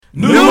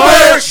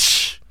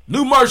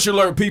Commercial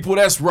alert, people.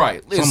 That's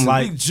right. Listen,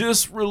 we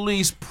just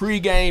released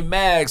PreGame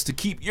mags to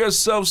keep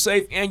yourself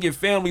safe and your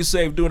family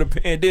safe during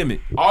the pandemic.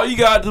 All you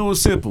gotta do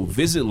is simple.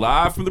 Visit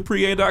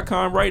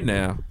livefromthepregame.com right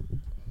now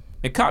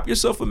and cop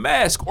yourself a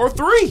mask or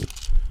 3.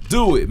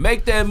 Do it.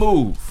 Make that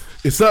move.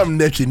 It's something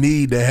that you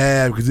need to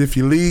have, because if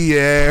you leave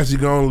your ass, you're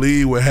gonna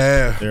leave with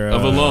half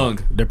of a lung.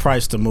 They're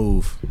priced to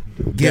move.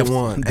 Get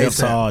one. That's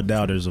to all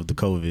doubters of the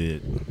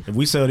COVID. If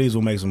we sell these,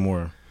 we'll make some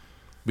more.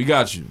 We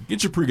got you.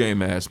 Get your PreGame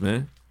mask,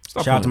 man.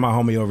 Shout out to my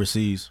homie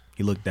overseas.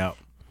 He looked out.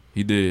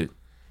 He did.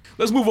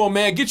 Let's move on,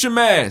 man. Get your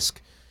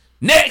mask.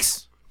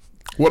 Next.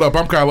 What up?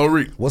 I'm Kylo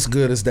Reed. What's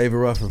good? It's David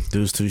Ruffin.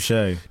 Deuce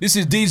Touche. This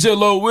is DJ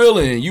Low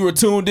Willin. You are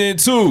tuned in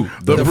to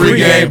the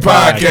PreGame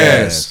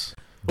Podcast.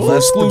 For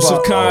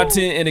exclusive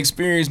content and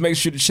experience, make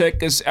sure to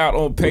check us out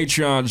on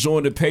Patreon.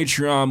 Join the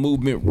Patreon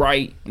movement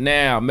right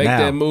now. Make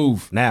that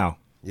move. Now.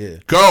 Yeah.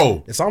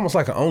 Go. It's almost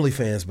like an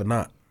OnlyFans, but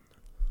not.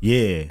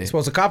 Yeah. You're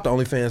supposed to cop the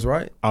OnlyFans,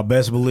 right? I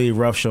best believe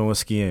rough showing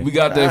skin. We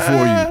got that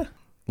for you.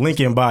 Link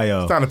in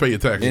bio. It's time to pay your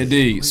taxes.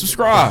 Indeed.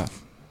 Subscribe.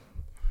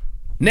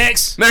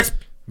 Next.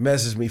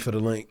 Message me for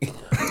the link.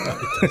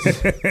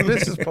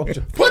 This is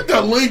Poacher. Put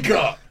the link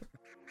up.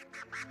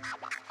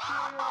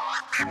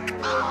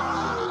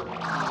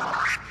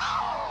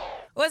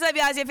 What's up,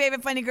 y'all? It's your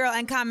favorite funny girl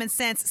and common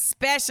sense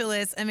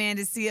specialist,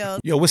 Amanda Seals.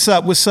 Yo, what's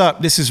up? What's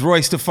up? This is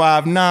Royce the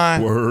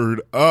 5'9".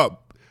 Word up.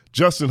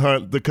 Justin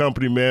Hunt, the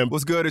company man.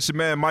 What's good? It's your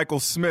man, Michael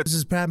Smith. This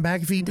is Pat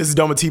McAfee. This is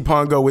Doma T.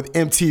 Pongo with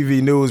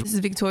MTV News. This is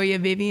Victoria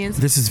Vivian.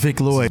 This is Vic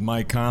Lloyd.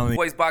 Mike Conley.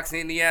 Voice Box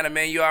Indiana,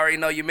 man. You already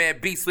know your man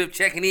B Swift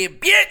checking in,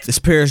 bitch. It's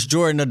Paris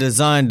Jordan of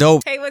Design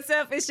Dope. Hey, what's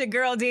up? It's your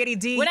girl, Daddy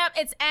D. What up?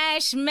 It's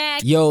Ash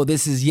Mack. Yo,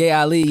 this is Ye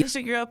Ali. It's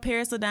your girl,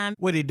 Paris Ladon.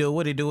 What it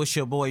do? It's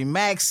your boy,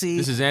 Maxie.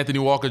 This is Anthony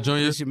Walker Jr.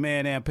 This is your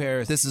man, Ann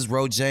Paris. This is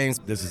Ro James.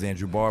 This is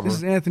Andrew Barber. This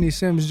is Anthony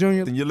Sims Jr.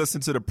 And you listen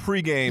to the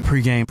PreGame.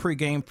 PreGame.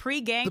 PreGame.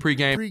 PreGame.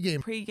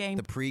 PreGame.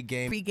 The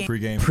PreGame.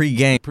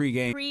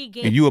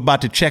 PreGame. And you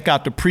about to check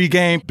out the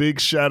PreGame.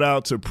 Big shout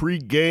out to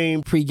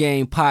PreGame.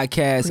 PreGame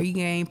Podcast.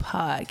 PreGame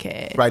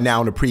Podcast. Right now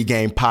on the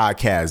PreGame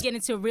Podcast. We get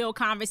into real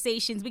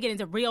conversations. We get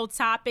into real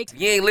topics.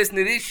 If you ain't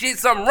listening to this shit,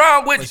 something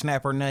wrong with you.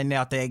 Snapper nothing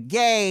out there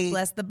gay.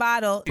 Bless the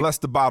bottle. Bless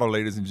the bottle,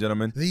 ladies and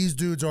gentlemen. These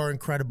dudes are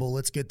incredible.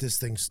 Let's get this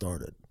thing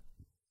started.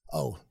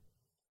 Oh.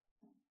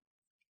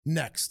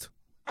 Next.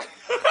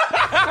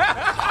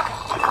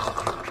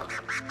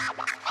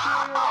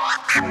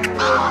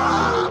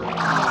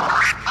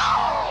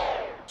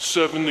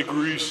 7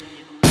 degrees.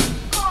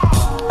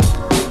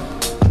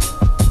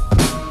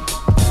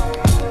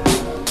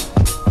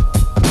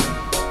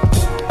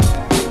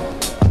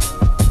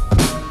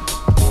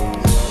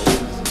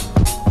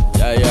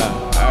 Alright.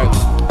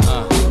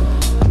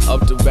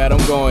 Up to bat,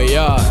 I'm going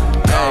yard.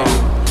 Hey,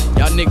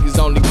 y'all niggas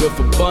only good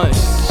for bunch.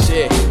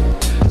 Shit.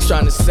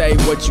 Trying to say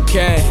what you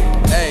can.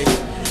 Hey,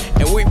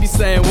 and we be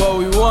saying what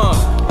we want.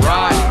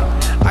 Right.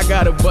 I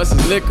got a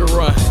bus's liquor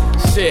run.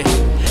 Shit.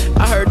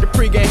 I heard the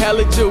PreGame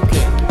hella jukin'.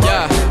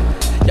 Yeah.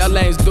 Y'all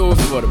lanes do it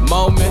for the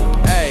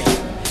moment. Hey.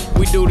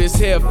 We do this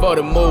here for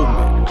the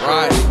movement.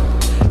 Right.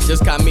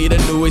 Just got me the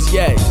newest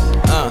yes.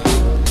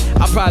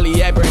 I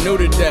probably act brand new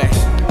today.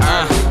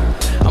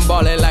 I'm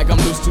ballin' like I'm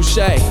Deuce Touche.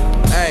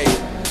 Hey.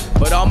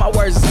 But all my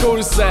words is cool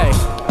to say.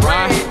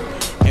 Right.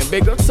 And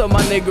big up to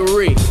my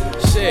niggery.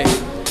 Shit.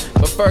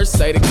 But first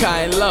say the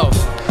kind low.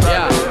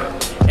 Yeah.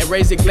 And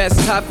raise your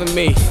glasses high for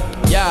me.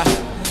 Yeah.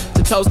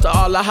 To toast to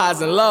all the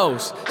highs and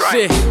lows.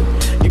 Shit.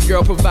 Your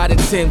girl provided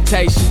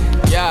temptation.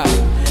 Yeah.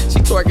 She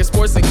twerking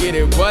sports and get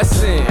it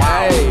bustin'.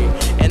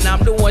 Hey. And I'm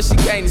the one she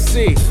came to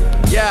see.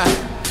 Yeah.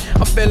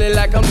 I'm feeling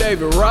like I'm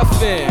David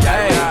Ruffin.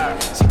 Hey.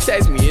 She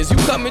text me, is you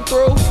coming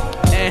through?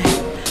 And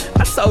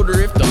I told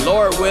her if the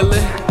Lord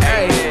willing.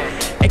 Hey.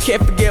 And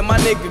can't forget my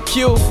nigga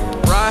Q.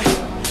 Right?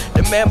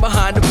 The man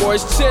behind the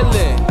boys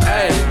chillin'.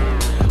 Hey.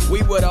 We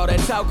what all that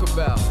talk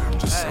about.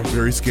 I'm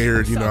very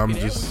scared. You know, I'm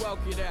just.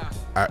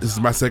 This is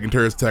my second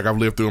terrorist attack I've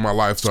lived through in my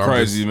life. So it's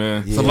crazy,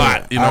 man. It's a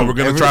lot. You know, we're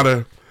gonna try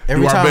to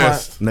do our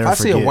best. I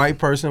see a white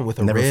person with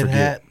a red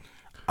hat,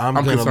 I'm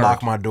gonna concerned.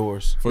 lock my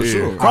doors for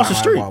sure. Across the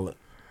street.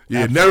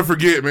 Yeah, never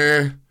forget,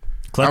 man.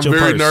 Clutch I'm your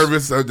very purse.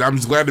 nervous. I'm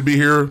just glad to be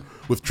here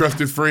with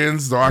trusted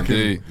friends, so I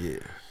can, you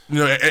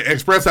know,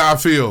 express how I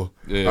feel.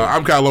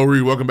 I'm Kylo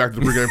Reed. Welcome back to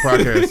the PreGame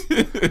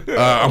Podcast.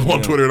 I'm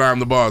on Twitter and I'm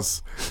the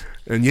boss.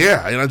 And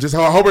yeah, and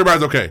I hope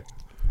everybody's okay.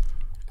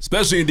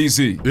 Especially in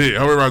D.C. Yeah, I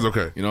hope everybody's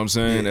okay. You know what I'm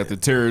saying? That the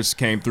terrorists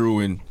came through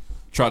and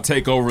tried to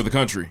take over the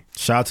country.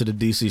 Shout out to the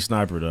D.C.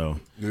 sniper, though.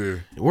 Yeah.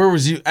 Where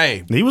was you?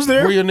 Hey, he was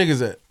there. Where your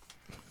niggas at?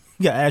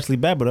 You got Ashley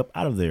Babbitt up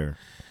out of there.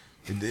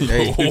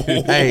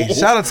 Hey,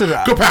 shout out to the.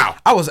 Kapow!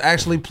 I was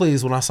actually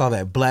pleased when I saw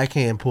that black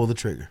hand pull the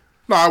trigger.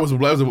 No, it was a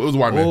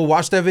white man. Oh,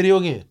 watch that video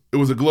again. It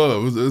was a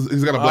glove.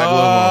 He's got a black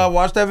glove on.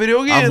 Watch that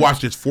video again. I've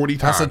watched it 40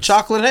 times. That's a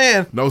chocolate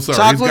hand. No, sir.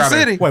 Chocolate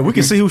City. Wait, we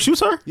can see who shoots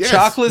her? Yes.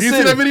 Chocolate City.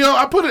 You see that video?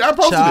 I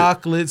posted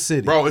Chocolate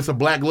City. Bro, it's a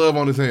black glove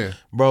on his hand.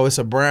 Bro, it's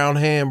a brown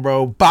hand,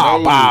 bro.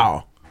 Bow,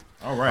 bow.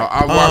 All right.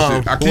 I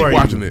watched it. I keep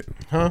watching it.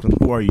 Huh?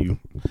 Who are you?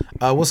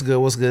 What's good?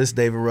 What's good? It's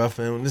David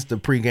Ruffin. This is the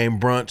pregame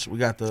brunch. We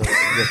got the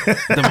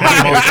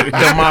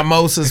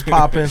mimosas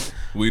popping.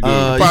 We do.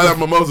 Probably that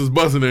mimosas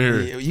buzzing in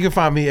here. You can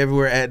find me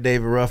everywhere at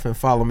David Ruffin.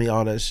 Follow me,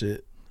 all that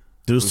shit.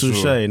 Deuce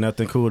Touche,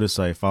 nothing cool to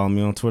say. Follow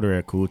me on Twitter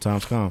at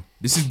CoolTimesCom.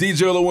 This is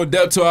DJ L1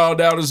 Death to all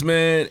doubters,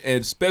 man,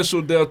 and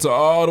special death to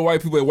all the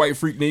white people at White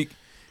Freaknik.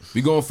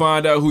 We gonna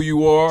find out who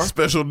you are.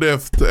 Special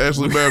death to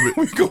Ashley Babbitt.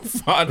 We gonna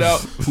find out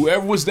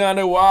whoever was down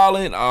there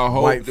wilding. I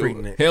hope White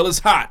Freaknik. hell is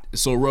hot.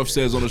 So Ruff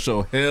says on the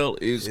show, hell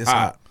is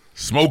hot.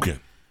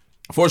 Smoking.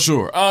 For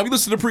sure. You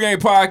listen to the Pregame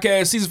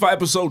Podcast, Season 5,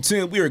 Episode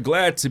 10. We are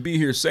glad to be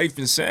here safe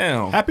and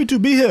sound. Happy to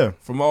be here.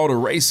 From all the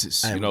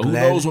races. Who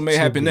knows what may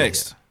happen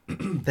next.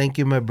 Thank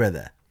you, my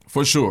brother.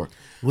 For sure.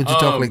 Would you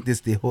talk like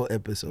this the whole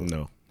episode?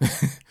 No.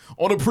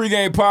 On the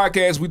Pregame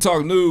Podcast, we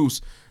talk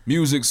news,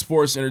 music,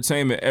 sports,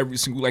 entertainment, every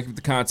single, like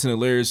the content,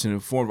 hilarious, and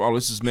informed. All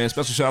this is, man.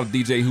 Special shout out to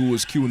DJ who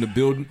was Q in the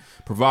building,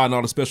 providing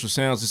all the special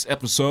sounds this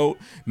episode.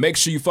 Make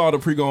sure you follow the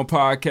Pregame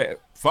Podcast.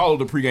 Follow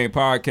the Pregame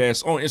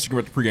Podcast on Instagram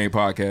at the Pregame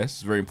Podcast.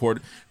 It's very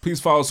important. Please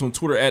follow us on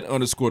Twitter at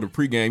 _the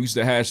Pregame. Use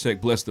the hashtag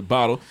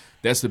 #BlessTheBottle.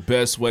 That's the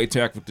best way to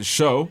interact with the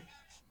show.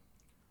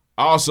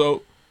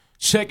 Also,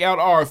 check out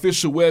our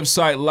official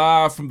website,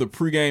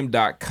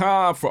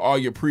 livefromthepregame.com, for all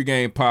your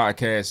pregame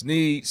podcast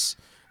needs.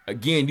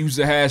 Again, use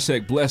the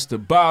hashtag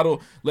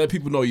 #BlessTheBottle. Let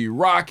people know you're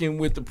rocking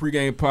with the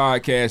Pregame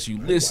Podcast. You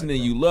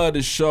listening, you love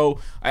the show.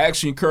 I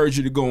actually encourage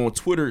you to go on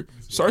Twitter,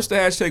 search the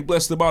hashtag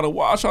 #BlessTheBottle.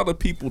 Watch all the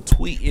people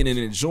tweeting and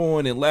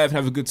enjoying and laughing,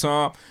 have a good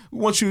time. We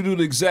want you to do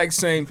the exact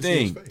same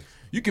thing.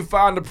 You can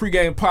find the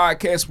Pregame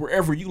Podcast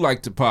wherever you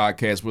like to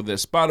podcast, whether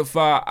it's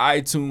Spotify,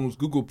 iTunes,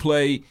 Google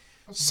Play,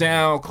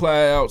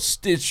 SoundCloud,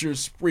 Stitcher,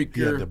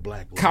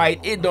 Spreaker,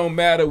 Kite. It don't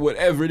matter.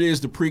 Whatever it is,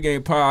 the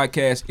Pregame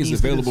Podcast is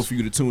available for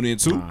you to tune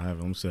into. I have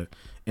them set.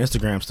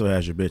 Instagram still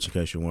has your bitch, in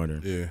case you're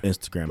wondering. Yeah.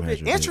 Instagram has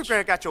your bitch.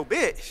 Instagram got your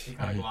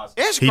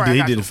bitch.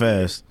 He did it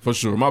fast. For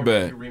sure. My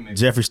bad.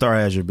 Jeffree Star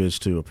has your bitch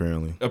too,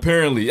 apparently.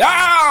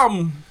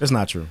 That's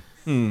not true.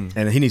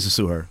 And he needs to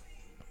sue her.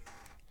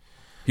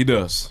 He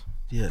does.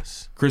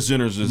 Yes. Kris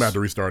Jenner's just about to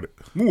restart it.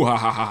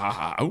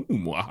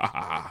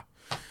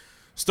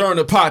 Stirring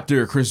the pot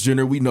there, Kris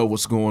Jenner. We know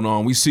what's going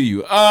on. We see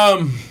you.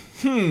 Adding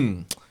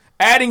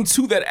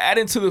to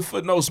the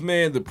footnotes,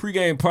 man, the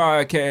Pregame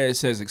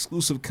Podcast has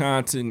exclusive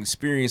content and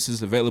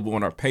experiences available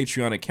on our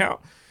Patreon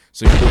account.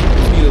 So if you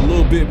need a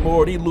little bit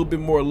more, need a little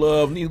bit more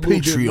love, need a little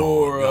bit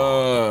more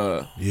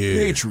Patreon.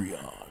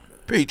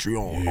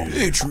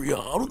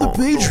 On the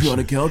Patreon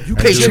account, you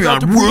can check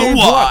out the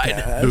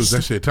worldwide. Dude,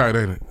 that shit tight,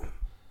 ain't it?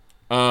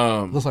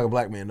 Looks like a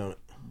black man, don't it?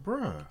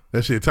 Bruh.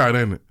 That shit tight,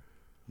 ain't it?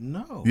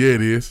 No. Yeah,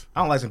 it is. I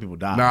don't like when people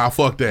die. Nah,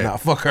 fuck that. Nah,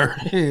 fuck her.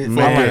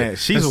 Man,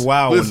 she's a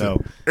wild one,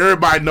 though.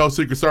 Everybody knows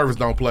Secret Service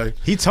don't play.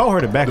 He told her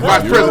to back The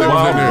up. vice president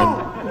was in there.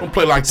 Don't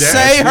play like that.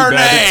 Say her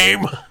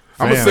name.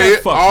 I'm going to say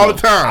it all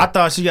the time. I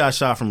thought she got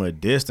shot from a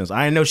distance.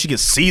 I didn't know she could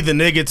see the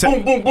nigga.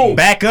 Boom, boom, boom.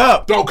 Back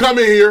up. Don't come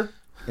in here.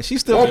 And she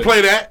still Don't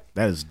play that.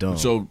 That is dumb.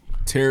 So,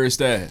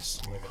 terrorist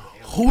ass.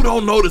 Who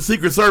don't know the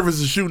Secret Service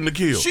is shooting to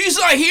kill? She's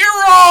a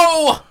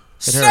hero.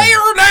 Say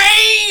her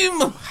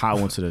name. Hot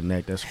one to the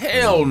neck. That's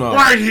hell no.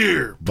 Right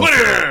here.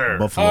 Blair.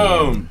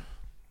 Buffalo.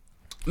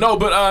 No,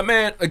 but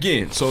man,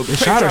 again, so the They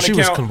shot her. Patreon She was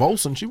account,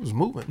 convulsing. She was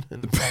moving.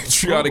 the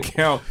Patreon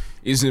account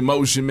is in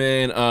motion,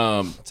 man.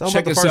 Sounds Check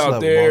like the us first out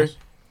level, there boss.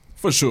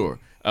 for sure.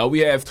 We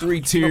have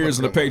 3 tiers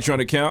on the Patreon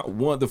account.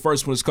 The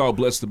first one is called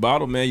Bless the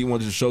Bottle, man. You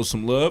want to show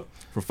some love.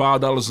 For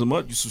 $5 a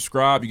month, you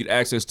subscribe. You get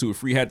access to a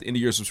free hat at the end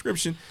of your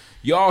subscription.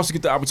 You also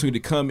get the opportunity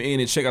to come in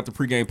and check out the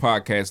Pregame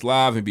Podcast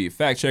live and be a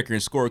fact checker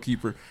and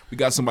scorekeeper. We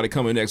got somebody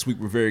coming next week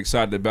we're very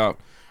excited about.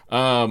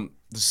 The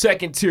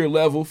second tier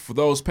level, for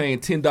those paying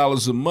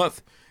 $10 a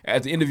month,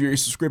 at the end of your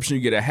subscription,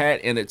 you get a hat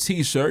and a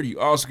T-shirt.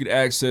 You also get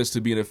access to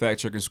being a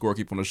fact checker and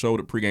scorekeeper on the show,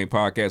 the Pregame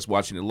Podcast,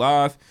 watching it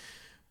live.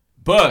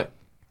 But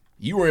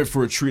you are in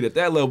for a treat at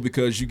that level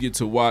because you get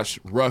to watch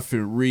Ruff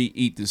and Ree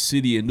Eat the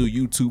City, a new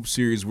YouTube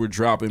series we're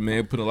dropping,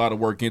 man. Put a lot of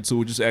work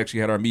into it. Just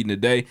actually had our meeting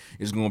today.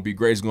 It's going to be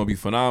great. It's going to be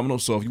phenomenal.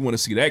 So if you want to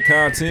see that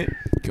content,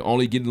 you can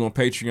only get it on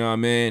Patreon,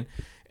 man.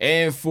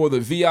 And for the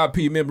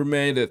VIP member,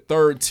 man, the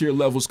third tier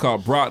level is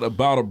called Brought a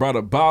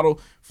Bottle.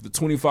 For the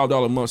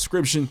 $25 a month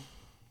subscription,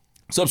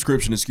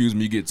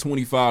 you get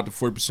 25 to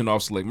 40%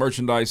 off select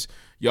merchandise.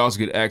 You also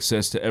get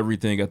access to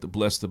everything at the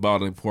Bless the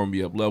Bottle and Pour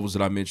Me Up levels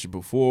that I mentioned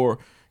before.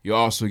 You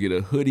also get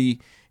a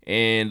hoodie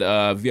and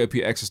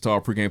VIP access to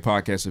our Pregame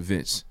Podcast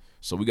events.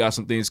 So we got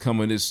some things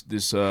coming this in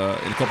a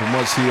couple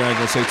months here. I ain't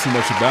gonna say too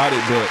much about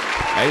it, but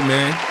hey,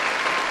 man,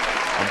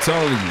 I'm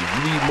telling you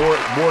need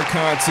more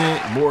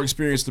content, more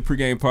experience. The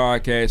Pregame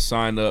Podcast.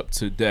 Sign up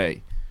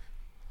today.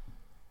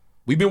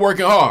 We've been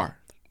working hard.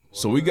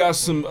 So we got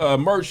some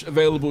merch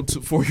available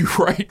for you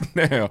right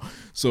now.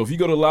 So if you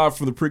go to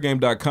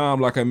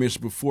livefromthepregame.com, like I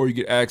mentioned before, you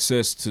get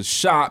access to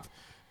shop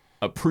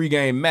a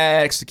pregame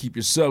mags to keep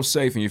yourself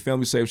safe and your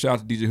family safe. Shout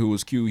out to DJ Who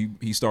Was Q.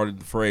 He started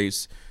the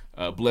phrase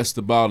Bless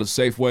the Bottle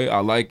Safeway. I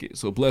like it.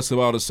 So Bless the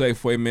Bottle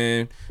Safeway,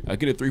 man.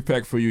 Get a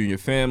 3-pack for you and your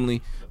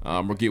family.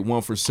 Or get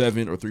 1 for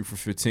 $7 or 3 for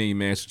 $15,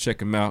 man. So check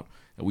them out.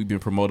 We've been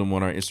promoting them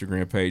on our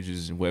Instagram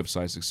pages and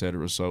websites,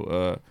 etc.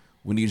 So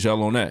we need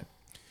y'all on that.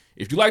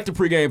 If you like the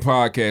Pregame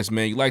Podcast,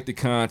 man, you like the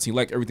content, you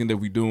like everything that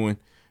we're doing,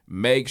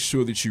 make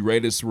sure that you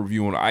rate us a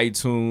review on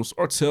iTunes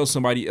or tell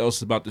somebody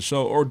else about the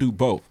show or do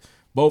both.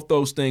 Both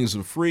those things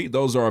are free.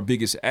 Those are our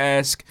biggest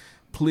ask.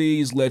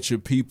 Please let your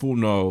people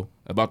know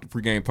about the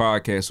Pregame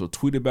Podcast. So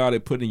tweet about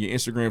it, put it in your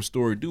Instagram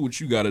story, do what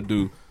you got to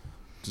do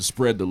to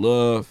spread the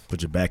love.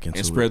 Put your back into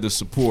it. And spread the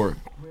support.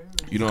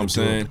 You know what I'm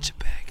saying? Put your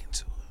back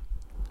into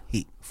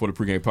it. For the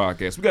Pregame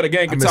Podcast. We got a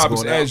gang of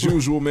topics as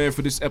usual, man,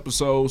 for this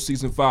episode,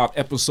 Season 5,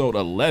 Episode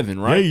 11,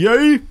 right?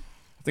 Yay. I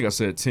think I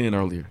said 10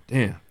 earlier.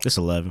 Damn. It's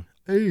 11.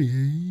 Hey.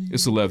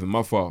 It's 11.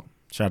 My fault.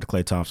 Shout out to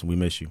Klay Thompson. We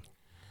miss you.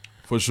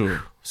 For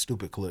sure.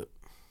 Stupid clip.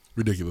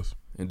 Ridiculous.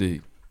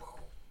 Indeed.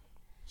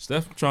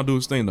 Steph trying to do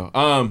his thing, though.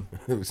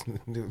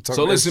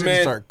 So listen,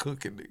 man. Start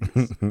cooking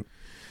niggas.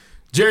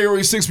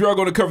 January 6th, we are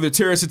going to cover the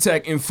terrorist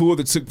attack in full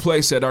that took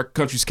place at our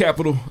country's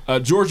capital.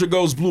 Georgia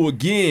goes blue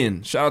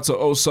again. Shout out to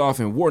Ossoff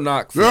and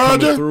Warnock for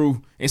coming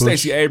through, and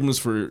Stacey Abrams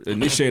for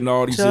initiating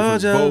all these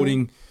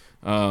different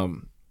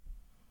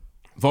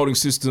voting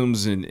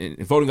systems and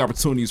voting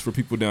opportunities for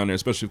people down there,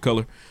 especially of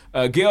color.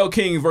 Gayle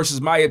King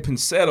versus Maya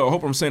Pincedo. I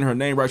hope I'm saying her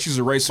name right. She's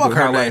a racist. We'll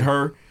highlight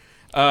her.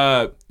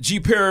 G.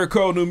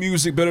 Perico, New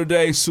Music, Better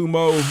Day,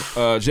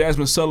 Sumo,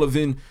 Jasmine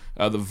Sullivan.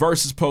 The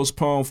verses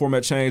postponed,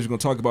 format change. We're going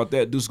to talk about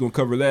that. Deuce is going to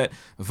cover that.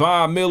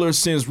 Von Miller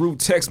sends rude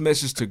text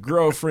message to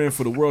girlfriend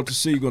for the world to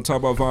see. We're going to talk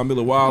about Von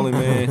Miller wilding,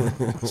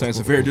 man. Saying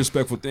some very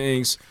disrespectful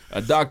things.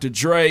 Dr.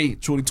 Dre,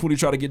 2020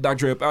 try to get Dr.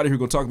 Dre up out of here. We're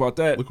going to talk about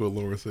that. Look what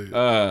Laura said.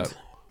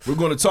 We're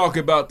going to talk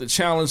about the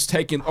challenge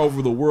taking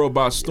over the world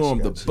by storm,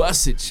 the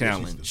Busset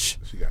Challenge.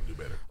 She got to do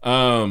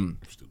better.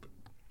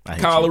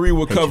 Kylery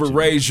will cover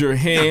Raise Your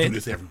Hand. Do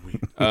this every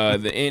week.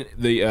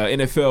 The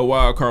NFL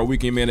wildcard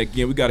weekend, man.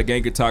 Again, we got a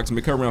gang of topics.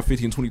 We cover around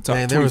 15, 20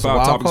 Man, there was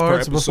 25 topics per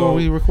episode. Before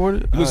we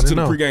recorded. Listen to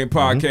the Pregame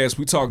Podcast.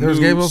 We talk there news.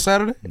 There was game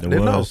on Saturday? I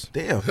didn't know.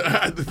 Damn.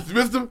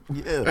 Missed him?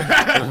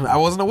 Yeah. I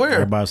wasn't aware.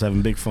 Everybody's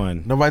having big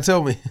fun. Nobody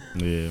told me.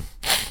 Yeah.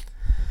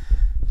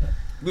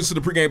 Listen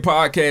to the Pregame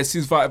Podcast,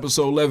 Season 5,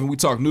 Episode 11. We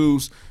talk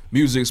news,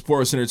 music,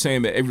 sports,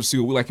 entertainment, every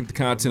single. We like to keep the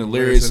content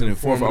hilarious and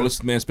informative. Our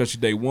listeners, man, especially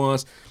day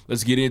ones.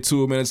 Let's get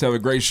into it, man. Let's have a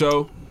great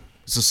show.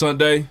 It's a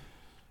Sunday.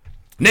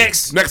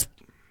 Next.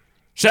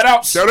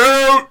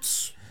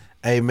 Shout-outs.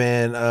 Hey,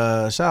 man,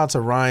 shout out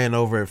to Ryan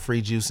over at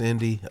Free Juice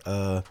Indy.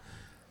 I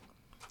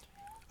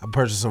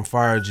purchased some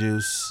fire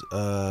juice.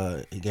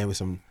 He gave me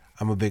some.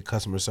 I'm a big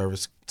customer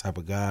service type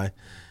of guy.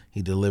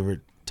 He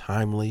delivered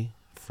timely,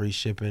 free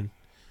shipping.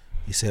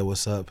 He said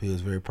what's up. He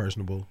was very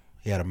personable.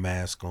 He had a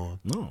mask on.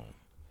 No.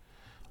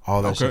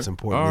 All that shit's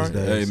important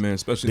these days. Hey, man,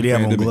 especially Did he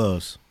have on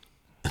gloves?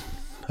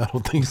 I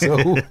don't think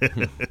so.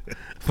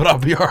 But I'll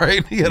be all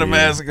right. He had a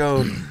mask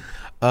on.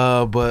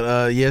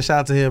 Yeah, shout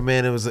out to him,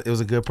 man. It was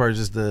a good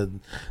purchase. The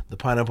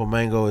pineapple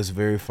mango is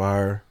very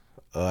fire.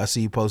 I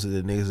see you posted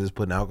that niggas is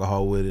putting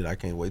alcohol with it. I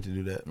can't wait to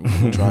do that.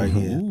 We'll try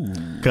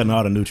again. Cutting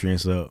all the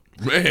nutrients up.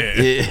 Man.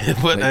 Yeah,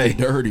 but hey,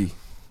 dirty.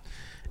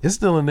 It's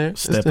still in there.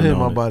 Stepping it's still in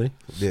my on it. body.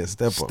 Yeah,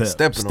 stepping on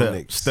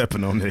niggas.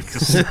 Stepping on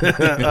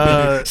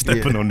niggas.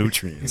 Stepping on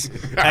nutrients.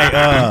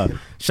 Hey,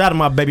 shout out to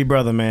my baby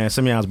brother, man.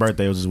 Simeon's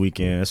birthday was this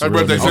weekend. Happy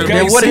birthday, nigga.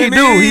 Simeon. What did he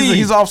do?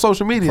 He's off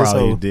social media.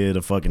 Probably So did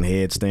a fucking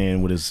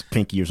headstand with his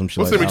pinky or some shit.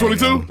 What's like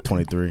Simeon, that.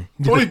 22?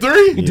 23.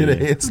 23? he did a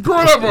head. He's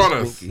growing up on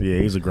us. Yeah,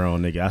 he's a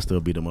grown nigga. I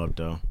still beat him up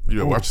though. You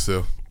better watch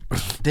yourself.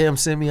 Damn,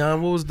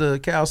 Simeon, what was the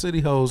Cal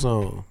City hoes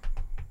on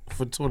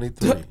for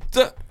 23?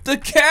 The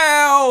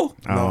cow.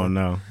 I don't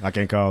know. I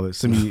can't call it.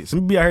 Some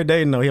be out here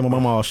dating though. He and my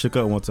mama all shook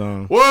up one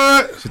time.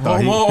 What? She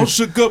thought Mama all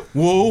shook up.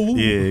 Whoa.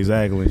 Yeah,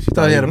 exactly. She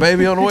Thought he had a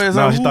baby on the way or No,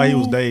 something? she thought he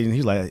was dating.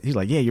 He's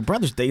like, yeah, your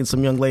brother's dating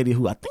some young lady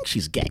who I think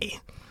she's gay.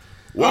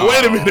 Well,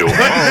 wait a minute.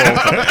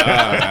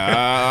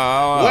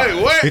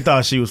 Wait. He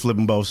thought she was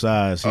flipping both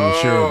sides. He was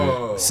sure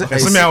of it. Hey,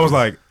 And Simeon was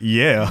like,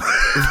 yeah.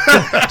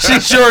 she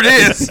sure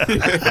is. She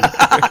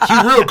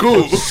real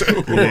cool.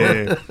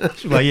 Yeah.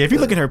 She was like, yeah, if you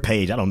look at her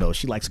page, I don't know.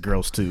 She likes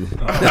girls too.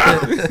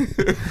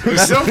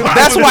 That's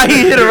why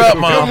he hit her up,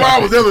 Your mom.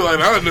 mom was definitely like,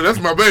 I don't know, that's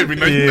my baby.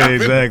 Now you Yeah, got it.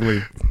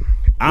 exactly.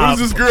 What is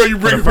this girl you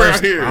bring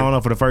around here? I don't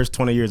know. For the first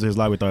 20 years of his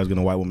life, we thought he was going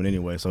to a white woman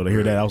anyway. So to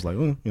hear that, I was like,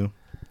 you know.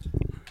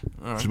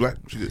 She black.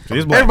 She good.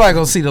 She's black. Everybody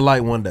gonna see the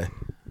light one day.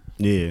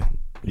 Yeah.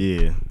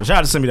 But shout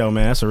out to Simi though,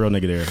 man. That's a real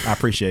nigga there. I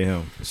appreciate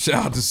him.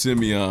 Shout out to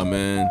Simeon,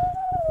 man.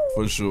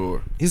 For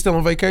sure. He's still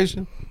on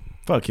vacation?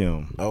 Fuck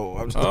him. Oh,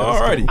 I'm just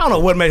Alrighty. I don't know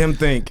what made him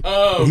think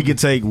he could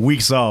take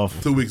weeks off.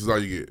 2 weeks is all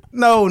you get.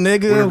 No,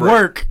 nigga.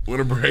 Work.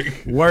 Winter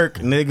break. Work,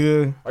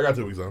 nigga. I got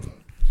 2 weeks off.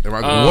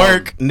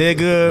 Work,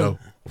 nigga. No.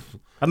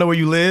 I know where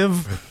you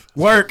live.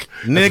 Work,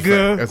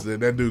 nigga. That's it.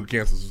 That dude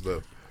cancels some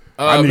stuff.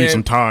 I need man,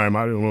 some time.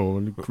 I don't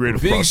know.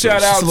 Creative big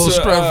process. shout out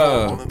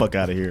to fuck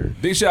out of here.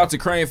 Big shout out to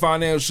Crane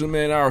Financial,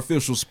 man, our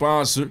official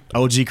sponsor.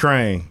 OG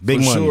Crane, big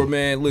For money. sure,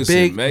 man. Listen,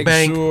 Big make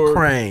Bank sure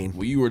Crane.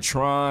 when you are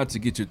trying to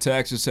get your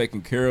taxes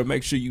taken care of,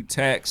 make sure you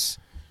tax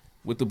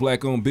with the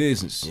black-owned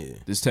business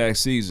this tax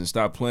season.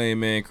 Stop playing,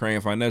 man.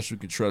 Crane Financial, you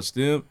can trust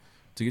them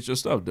to get your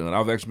stuff done.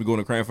 I've actually been going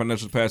to Crane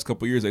Financial the past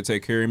couple of years. They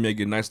take care of me. I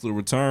get a nice little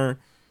return.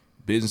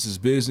 Business is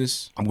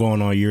business. I'm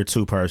going on year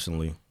 2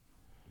 personally,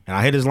 and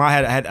I hit this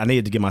line. I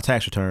needed to get my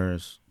tax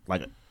returns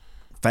like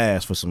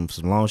fast for some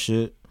long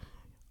shit.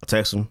 I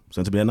text them,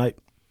 sent to me at night.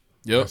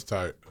 Yep, that's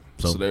tight.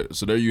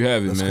 So there you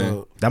have it, man.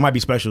 Cool. That might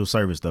be special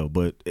service though,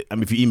 but I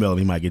mean, if you email him,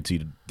 he might get to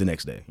you the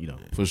next day. You know,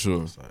 for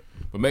sure.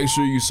 But make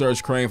sure you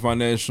search Crane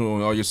Financial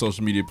on all your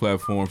social media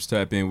platforms.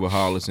 Tap in with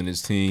Hollis and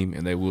his team,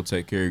 and they will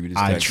take care of you.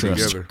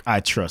 I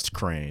trust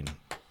Crane.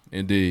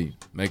 Indeed,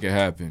 make it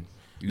happen.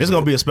 This is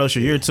gonna be a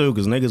special year too,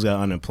 because niggas got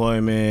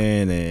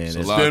unemployment and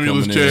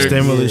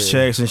stimulus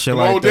checks and shit Come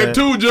like on, that.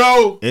 too,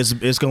 Joe.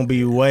 It's gonna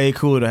be way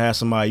cooler to have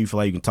somebody you feel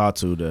like you can talk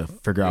to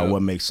figure out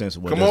what makes sense.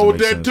 And what Come doesn't on with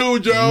make that sense. too,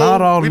 Joe.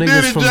 Not all We did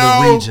niggas it, from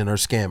Joe. the region are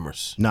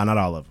scammers. Nah, not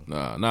all of them.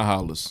 Nah, not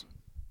Hollis.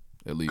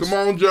 At least. Come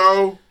on,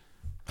 Joe.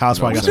 Hollis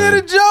probably got We did some,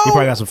 it, Joe. He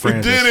probably got some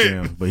friends We that did it.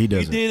 scam, but he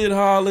doesn't. We did it,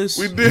 Hollis.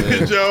 We did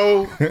it,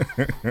 Joe.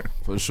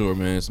 For sure,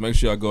 man. So make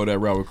sure y'all go that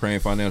route with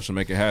Crane Financial.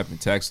 Make it happen.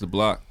 Tax the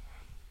block.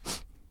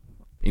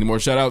 Any more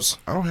shout outs?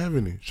 I don't have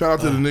any. Shout out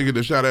to the nigga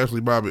that shot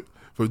Ashley Bobbitt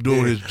for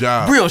doing his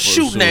job. Real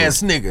shooting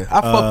ass nigga. I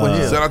fuck with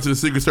him. Shout out to the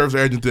Secret Service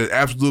agent that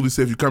absolutely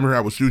said if you come here, I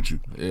will shoot you.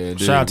 Yeah,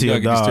 Shout out to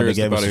your dog that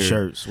gave us the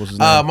shirts. What's his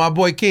name? My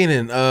boy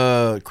Keenan,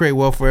 Create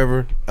Wealth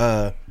Forever,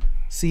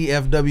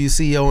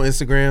 CFWC on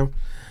Instagram.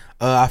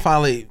 I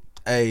finally,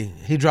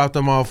 he dropped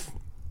them off.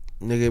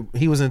 Nigga,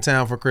 he was in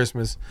town for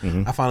Christmas.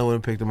 I finally went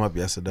and picked him up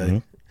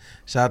yesterday.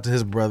 Shout out to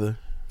his brother.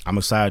 I'm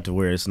excited to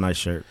wear it. It's a nice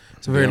shirt.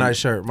 It's a very nice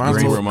shirt.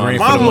 Mine's a little green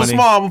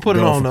small. I'm gonna put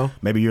it on though.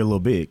 Maybe you're a little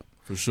big.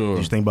 For sure.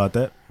 Did you think about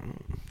that?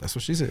 That's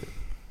what she said.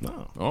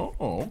 No.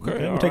 Oh,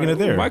 okay. I'm taking it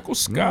there. Michael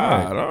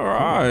Scott. All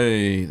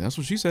right. That's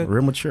what she said.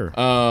 Real mature.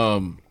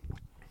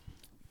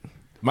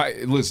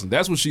 Listen,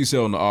 that's what she said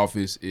on The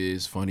Office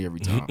is funny every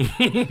time.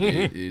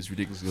 It is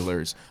ridiculously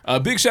hilarious.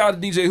 Big shout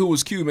out to DJ Who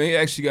Was Q, man. He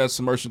actually got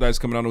some merchandise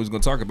coming out. I know he's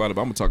going to talk about it,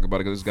 but I'm going to talk about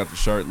it because he's got the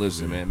shirt.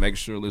 Listen, man, make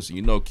sure,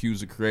 you know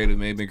Q's a creative,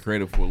 man. Been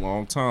creative for a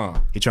long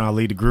time. He trying to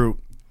lead the group.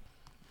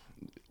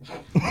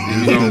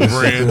 His own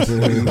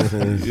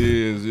brand.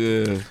 He is,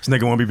 yeah. This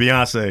nigga want to be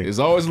Beyonce. There's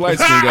always a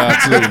light-skinned guy,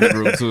 too, in the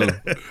group, too.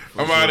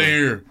 I'm out of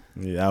here.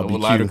 Yeah, I'll Of be a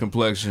lighter cute.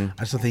 complexion.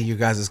 I just don't think you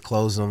guys is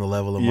clothes on the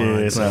level of Yeah,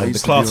 mine. it's So not- I the used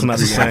to cloth's do not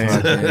the same.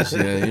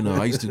 Yeah, you know,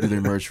 I used to do their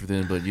merch for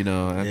them, but, you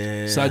know,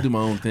 so I do my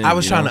own thing. I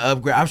was you trying know? to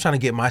upgrade. I was trying to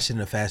get my shit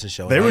in a fashion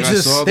show. They were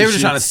just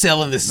trying to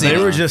sell in the city.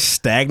 They were just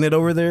stagnant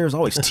over there. There's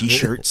always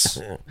T-shirts.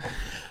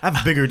 I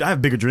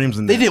have bigger dreams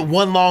than They that. did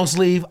one long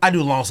sleeve. I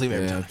do a long sleeve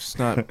every Yeah, time. it's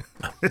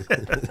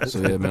not. So,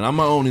 yeah, man, I'm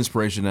my own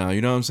inspiration now.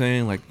 You know what I'm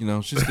saying? Like, you know,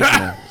 it's just different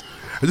now.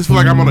 I just feel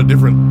like I'm on a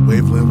different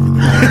wavelength.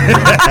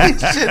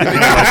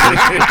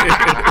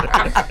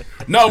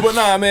 No, but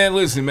nah, man.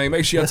 Listen, man.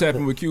 Make sure y'all tap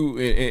in with Q,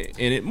 and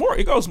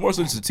it goes more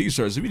so to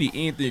t-shirts. If you need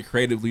anything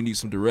creatively, you need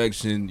some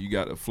direction. You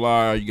got a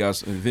flyer. You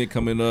got an event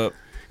coming up.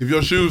 If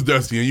your shoes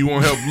dusty and you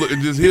want help, look,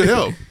 just he'll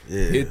help. Yeah.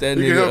 Hit that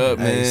He can nigga help. up,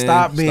 man.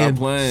 Stop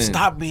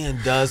Stop being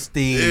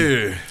dusty.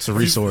 Yeah, It's a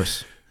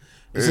resource.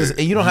 It's just-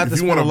 and you don't have to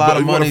If you spend a wanna lot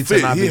of you wanna money fit,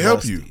 to not be he'll help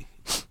dusty. you.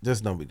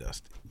 Just don't be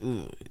dusty.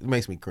 Ugh, it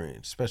makes me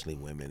cringe, especially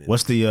women.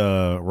 What's the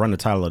run the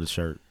title of the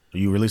shirt? Are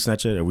you releasing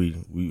that yet? Are we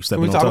stepping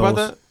Can we on talk about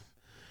toes? that?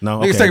 No,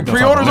 Niggas okay. taking Don't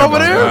pre-orders talk over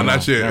about it. there? Nah,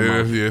 not yet. Never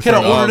mind. Yeah, Can I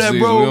order that,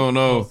 bro? We don't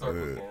know.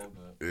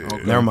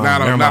 Never mind.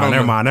 Not on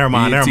Never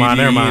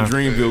mind.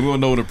 Dreamville. We don't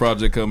know when the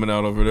project coming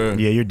out over there.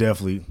 Yeah, you're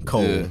definitely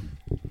cold. Yeah,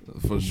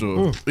 for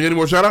sure. Any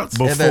more shout outs?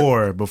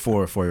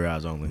 Before For Your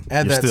Eyes Only.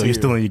 Add that to You're your-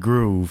 still in your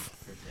groove.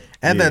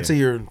 Add Yeah. that to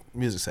your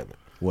music segment.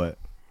 What?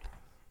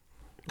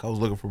 I was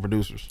looking for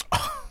producers.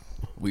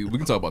 We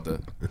can talk about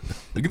that.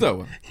 We can talk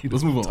about it.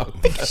 Let's move on.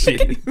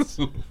 Shit. Let's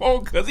move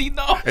on, because he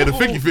knows. Hey, the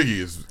Figgy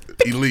is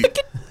elite.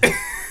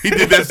 He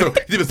did that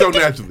so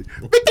naturally.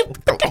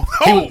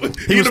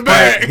 He was in the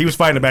bag. He was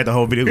fighting the back the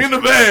whole video. He in the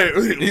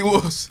bag. He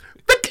was.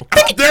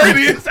 There it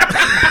is.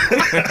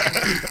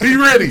 He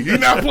ready. He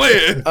not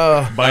playing.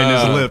 Biting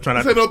his lip, trying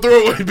This to. ain't no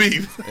throwaway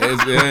beef.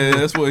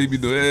 That's what he be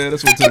doing. Yeah,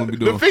 that's what Tim be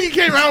The doing. Figgy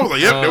came out. I was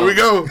like, yep, there we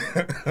go.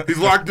 He's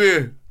locked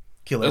in.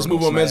 Let's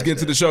move on, man. Let's get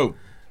into the show.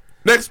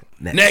 Next.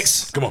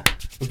 Next. Come on.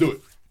 Let's do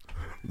it.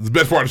 This is the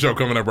best part of the show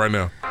coming up right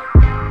now.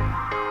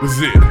 This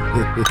is it.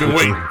 Been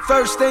waiting.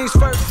 First things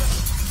first.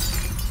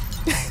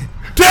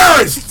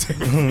 Terrorists!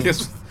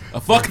 Yes. A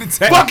fucking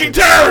attack. Fucking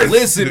terrorists!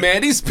 Listen,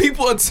 man, these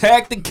people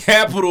attacked the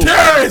Capitol.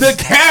 Terrorists!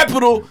 The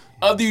capital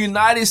of the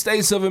United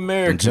States of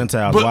America.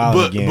 Gentiles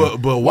wild again.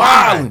 But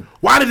why?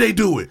 Why did they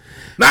do it?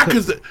 Not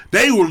because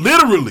they were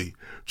literally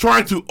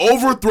trying to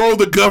overthrow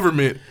the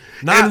government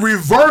and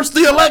reverse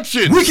the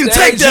election. We can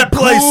take that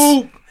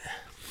place.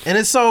 And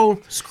it's like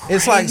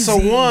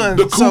one.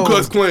 The Ku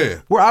Klux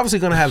Klan. We're obviously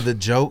gonna have the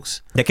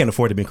jokes. They can't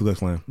afford to be Ku Klux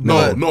Klan.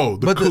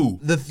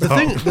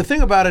 The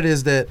thing about it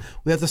is that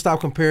we have to stop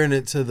comparing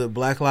it to the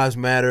Black Lives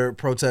Matter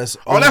protests.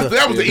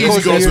 That was the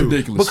easy go-to.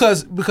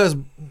 Ridiculous. Because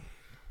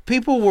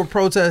people were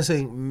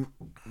protesting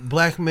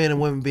black men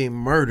and women being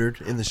murdered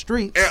in the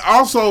streets, and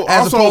also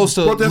opposed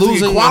to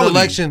losing equality. an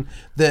election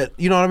that,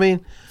 you know what I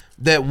mean,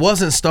 that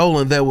wasn't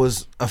stolen, that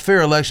was a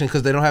fair election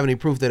because they don't have any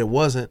proof that it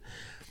wasn't.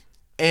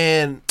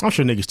 And I'm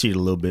sure niggas cheated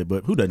a little bit,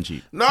 but who doesn't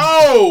cheat?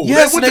 No,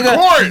 yes, they went nigga, to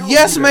court.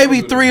 Yes,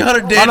 maybe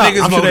 300 dead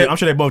niggas voted. I'm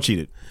sure they both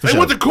cheated. They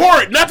went to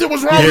court. Nothing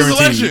was wrong with this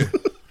election.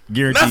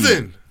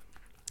 Guaranteed.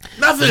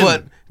 Nothing.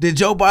 But did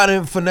Joe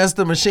Biden finesse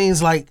the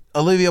machines like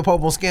Olivia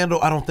Pope on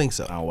Scandal? I don't think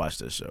so. I don't watch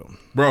this show.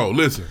 Bro,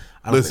 listen.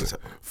 I don't think so.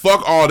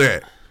 Fuck all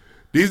that.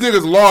 These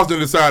niggas lost and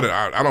decided.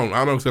 I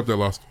don't accept that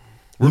loss.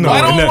 I don't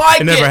like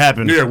it. It never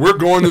happened. Yeah, we're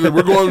going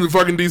to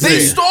fucking DC. They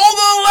stole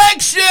the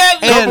election.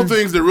 A couple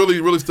things that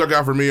really stuck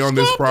out for me on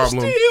this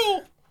problem,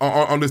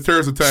 on this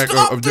terrorist attack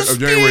of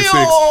January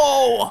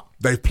 6th.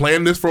 They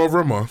planned this for over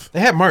a month. They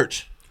had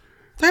merch.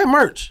 Did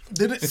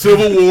it?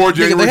 Civil War,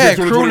 January 6th, 2021. They had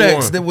crew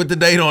necks with the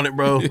date on it,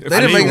 bro. They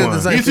didn't make it the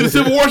same. You see the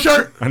Civil War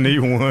shirt? I need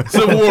one.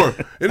 Civil War.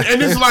 And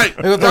it's like,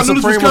 I knew this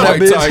was coming. I'm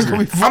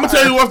going to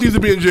tell you what needs to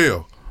be in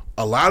jail.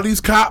 A lot of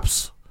these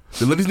cops,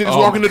 they let these niggas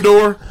walk in the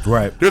door.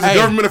 Right. There's a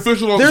government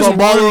official on some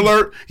baller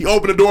alert. He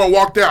opened the door and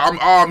walked out.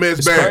 Man,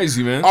 it's bad.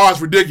 Crazy, man. Oh,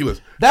 it's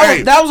ridiculous.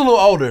 That was a little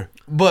older.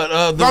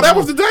 But that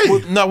was the day.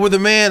 Where the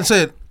man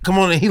said, come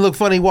on, and he looked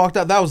funny, he walked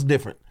out. That was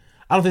different.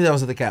 I don't think that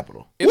was at the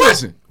Capitol. It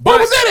wasn't. What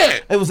was that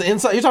at? It was the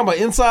inside. You're talking about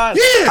inside?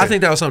 Yeah. I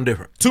think that was something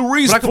different. To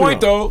Reed's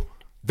point, though,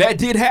 that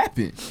did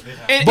happen.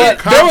 But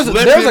there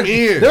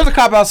was a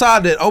cop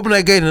outside that opened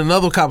that gate, and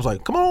another cop was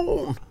like, come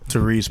on. To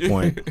Reed's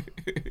point.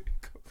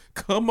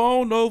 Come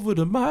on over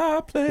to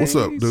my place. What's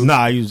up, dude?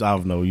 Nah, I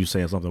don't know. You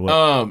saying something? What?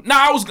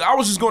 I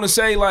was just gonna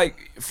say, like,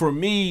 for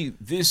me,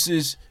 this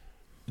is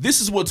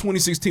what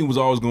 2016 was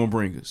always gonna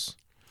bring us.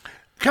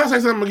 Can I say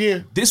something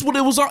again? This what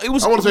it was. It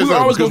was. I want to say something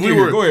always because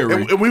go ahead,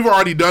 Reed. and we've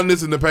already done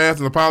this in the past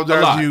and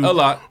apologized to you a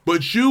lot.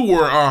 But you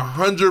were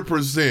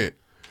 100%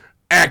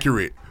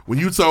 accurate when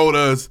you told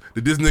us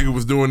that this nigga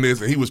was doing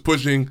this and he was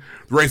pushing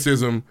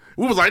racism.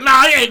 We was like,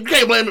 nah, you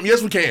can't blame him.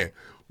 Yes, we can.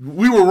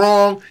 We were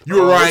wrong.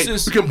 You were right. We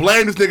can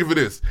blame this nigga for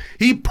this.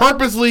 He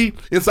purposely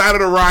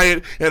incited a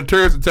riot and a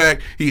terrorist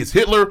attack. He is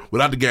Hitler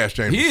without the gas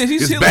chamber.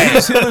 He's Hitler. Bad.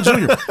 He's Hitler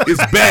Jr.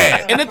 It's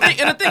bad. And the thing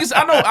is,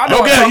 I know.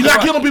 He's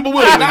not killing people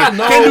with it.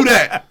 Can't do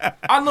that.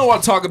 I know. I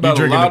talk about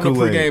a lot on the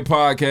pregame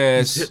podcast.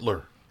 He's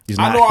Hitler.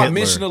 I know. I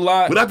mentioned a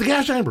lot without the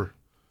gas chamber.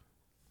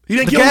 He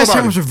didn't the kill gas nobody.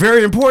 chambers are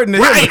very important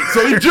to him. Right.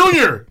 So he's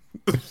Junior.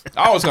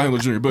 I always call him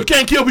Junior, but you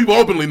can't kill people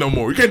openly no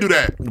more. You can't do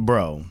that,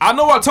 bro. I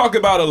know. I talk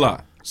about a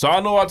lot. So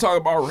I know I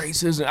talk about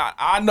racism.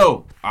 I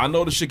know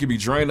the shit can be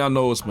drained. I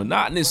know it's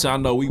monotonous. I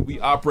know we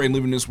operate and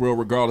live in this world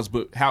regardless.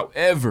 But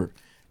however,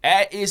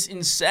 at its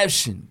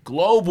inception,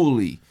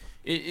 globally,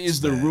 it is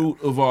the root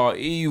of all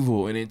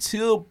evil. And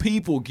until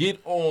people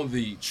get on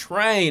the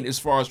train as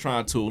far as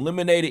trying to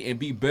eliminate it and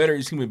be better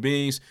as human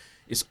beings,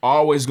 it's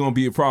always going to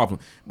be a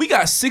problem. We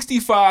got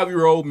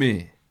 65-year-old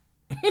men.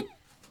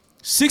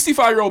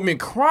 65-year-old men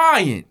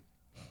crying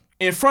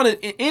in front of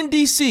in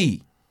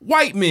D.C.,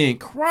 white men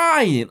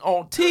crying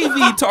on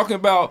TV talking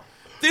about,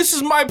 this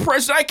is my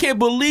president. I can't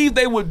believe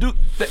they would do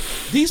that.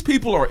 These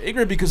people are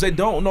ignorant because they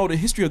don't know the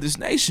history of this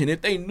nation.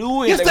 If they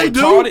knew it, yes, they would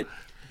taught it.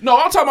 No,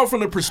 I'm talking about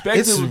from the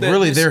perspective. It's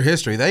really their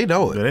history. They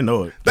know it. Yeah, they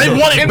know it. They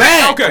want it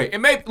back. Okay,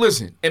 and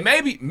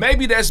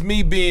maybe that's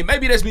me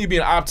being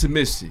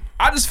optimistic.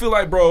 I just feel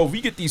like, bro, if we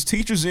get these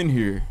teachers in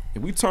here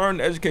and we turn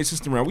the education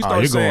system around, we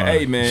start saying,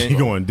 hey man, you're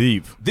going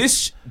deep.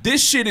 This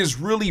shit is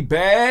really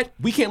bad.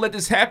 We can't let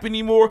this happen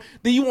anymore.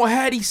 Then you won't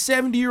have these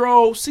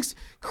 70-year-olds, 60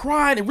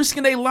 crying and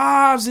risking their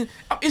lives, and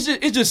it's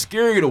just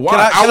scary to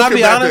watch. Can I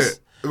be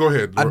honest? Go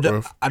ahead.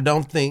 I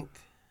don't think.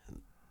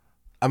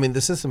 I mean,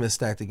 the system is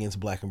stacked against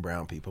black and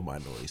brown people,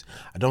 minorities.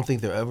 I don't think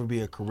there'll ever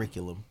be a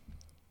curriculum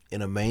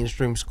in a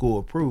mainstream school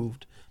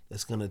approved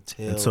that's going to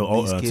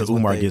tell these kids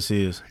Umar gets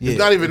his. Yeah, it's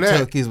not even that.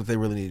 Tell kids what they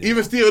really need.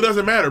 Even still, it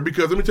doesn't matter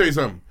because let me tell you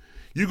something.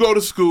 You go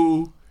to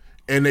school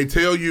and they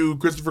tell you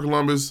Christopher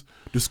Columbus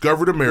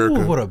discovered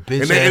America. Ooh, what a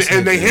bitch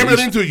and they hammer it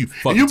into you.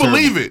 And you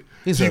believe it.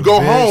 So you go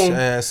home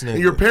and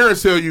your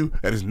parents tell you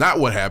that is not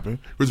what happened.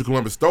 Christopher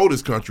Columbus stole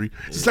this country.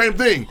 It's the same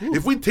thing. Ooh.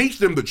 If we teach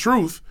them the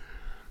truth,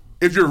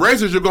 if you're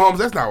racist, you'll go home.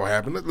 That's not what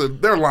happened.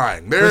 They're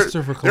lying. They're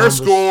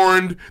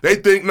scorned. They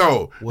think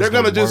they're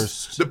gonna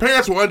just. The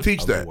parents will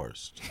unteach that.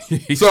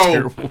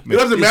 So it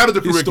doesn't matter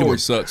the curriculum. Story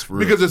sucks for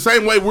real. Because the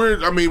same way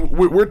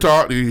we're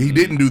taught he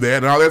didn't do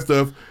that and all that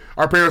stuff.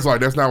 Our parents are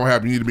like, that's not what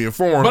happened. You need to be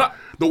informed. But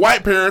the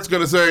white parent's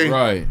gonna say,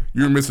 right,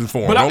 you're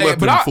misinformed. Don't let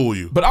them fool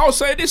you. But I would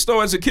say this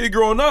though, as a kid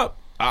growing up,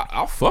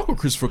 I'll fuck with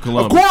Christopher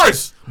Columbus. Of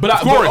course.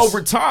 But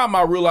over time,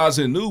 I realized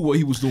I knew what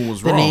he was doing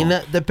was wrong.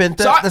 Nina, the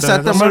Pinta, the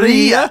Santa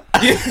Maria.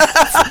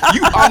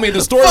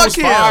 The story was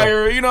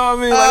fire. You know what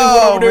I mean? Like, they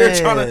went over there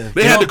trying to.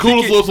 They had the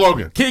coolest little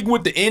slogan. Kick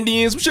with the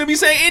Indians. We shouldn't be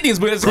saying Indians,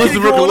 but it's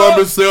Christopher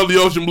Columbus sailed the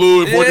ocean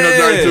blue in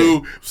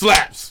 1492.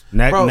 Slaps.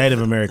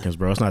 Native Americans,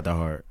 bro. It's not that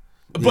hard.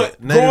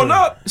 But growing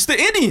up, it's the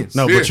Indians.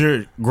 No, but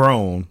you're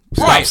grown.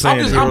 Right. Stop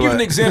saying I'm giving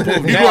an example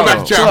of He's going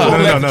back to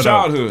childhood. No.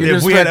 Childhood.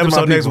 If we had an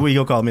episode next week,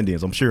 he'll call them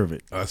Indians. I'm sure of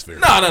it. That's fair.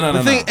 No.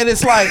 And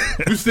it's like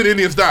you sit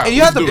Indian style. And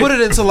you have to put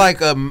it into like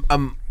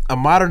a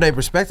modern day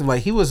perspective.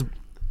 Like he was.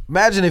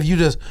 Imagine if you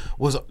just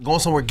was going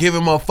somewhere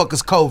giving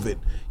motherfuckers COVID.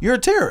 You're a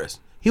terrorist.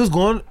 He was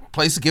going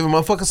places giving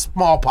motherfuckers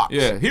smallpox.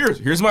 Yeah,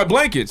 here's my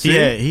blankets.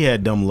 He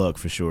had dumb luck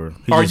for sure.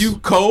 You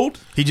cold?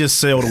 He just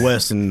sailed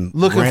west and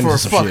looking ran for into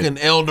some fucking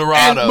shit. El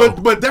Dorado.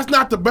 But that's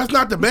not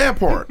the bad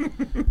part.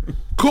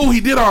 Cool,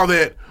 he did all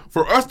that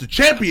for us to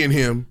champion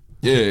him.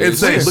 Yeah, and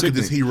say, look at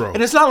this hero.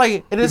 And it's not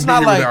like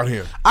without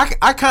him.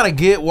 I kind of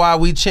get why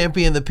we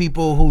champion the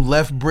people who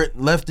left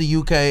the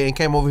UK and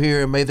came over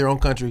here and made their own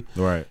country.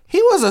 Right.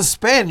 He was a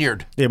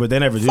Spaniard. Yeah, but they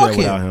never do that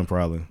without him.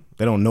 Probably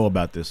they don't know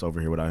about this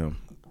over here without him.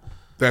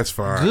 That's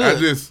fine.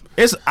 Good.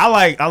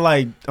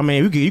 I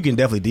mean, you can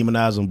definitely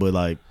demonize him, but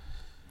like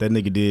that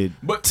nigga did.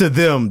 But to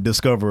them,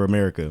 discover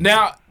America.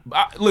 Now,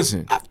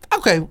 listen.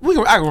 Okay,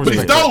 but he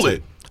stole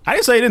it. I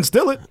didn't say he didn't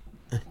steal it.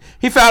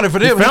 He found it for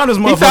them. He found his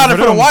motherfucker. He found it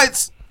for the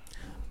whites.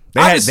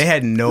 They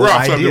had no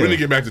idea. We need to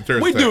get back to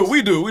terrorist We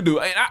attacks. do.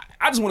 And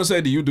I just want to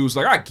say to you dudes,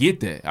 like, I get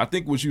that. I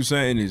think what you're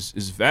saying is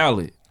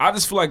valid. I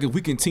just feel like if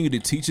we continue to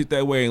teach it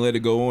that way and let it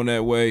go on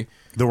that way,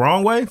 the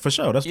wrong way, for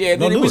sure. Then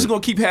we're just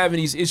gonna keep having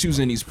these issues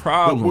and these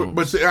problems.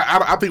 But see,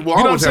 I think we'll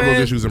always have those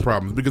issues and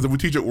problems because if we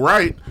teach it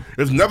right,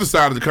 there's another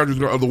side of the country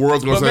of the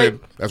world's gonna say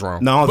that's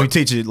wrong. No, if we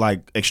teach it like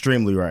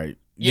extremely right.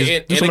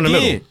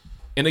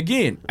 And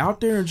again, out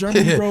there in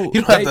Germany, bro,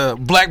 you don't have to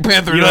Black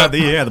Panther it up.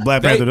 The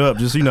Black Panther it up.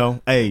 Just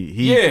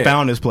he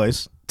found this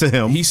place to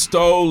him. He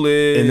stole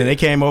it, and then they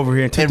came over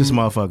here and took this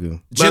motherfucker.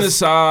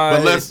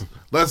 Genocide.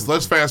 But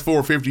let's fast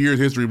forward 50 years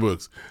history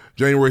books.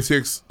 January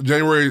 6,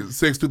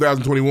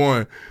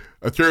 2021,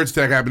 a terrorist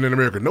attack happened in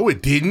America. No,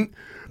 it didn't.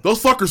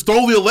 Those fuckers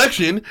stole the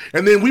election,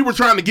 and then we were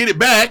trying to get it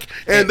back,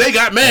 and they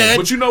got mad.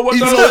 But you know what?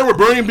 Even though they were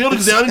burning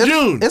buildings down in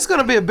June. It's going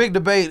to be a big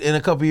debate in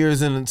a couple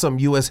years in some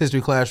U.S. history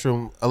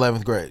classroom,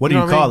 11th grade. What do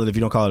you call it if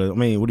you don't call it? I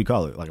mean, what do you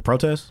call it? Like a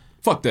protest?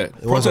 Fuck that.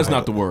 Protest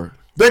not the word.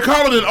 They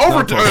call it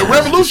an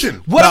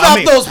revolution. What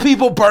about those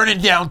people burning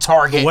down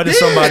Target? What does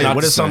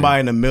somebody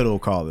in the middle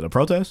call it? A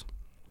protest?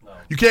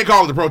 You can't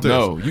call it a protest.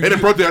 No, they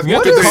didn't protest. You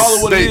have to call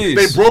it what it is.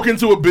 They broke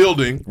into a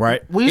building.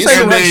 Right. When you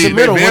say they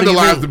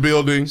vandalized the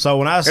building. So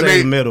when I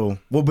say the middle,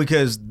 well,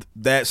 because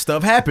that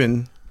stuff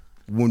happened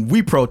when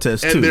we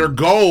protest too. And their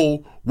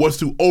goal was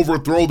to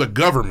overthrow the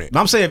government.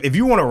 I'm saying if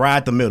you want to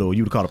ride the middle,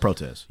 you would call it a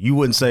protest. You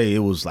wouldn't say it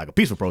was like a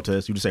peaceful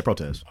protest. You would say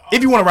protest.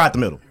 If you want to ride the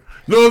middle.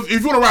 No, if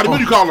you want to ride the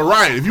middle, you call it a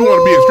riot. If you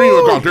want to be extreme,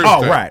 you call it a terrorist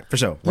attack. Right, for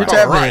sure.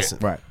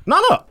 Right. No,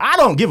 I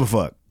don't give a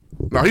fuck.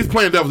 No, he's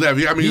playing devil's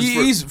advocate. I mean,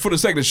 he's for the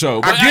sake of the show.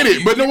 I get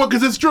it, but no one,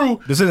 because it's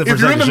true. This isn't if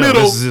you're in the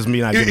middle, this is just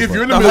me not giving a fuck. If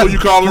you're in the middle, you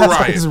call it a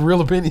riot. It's a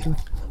real opinion.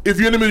 If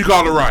you're in the middle, you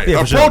call it a riot.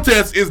 Yeah, a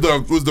protest is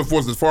the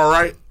forces far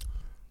right,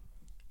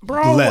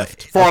 bro.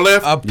 Far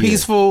left. A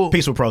peaceful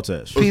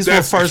protest.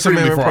 Peaceful First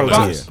Amendment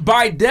protest.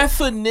 By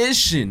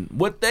definition,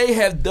 what they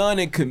have done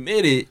and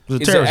committed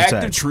is an act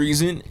of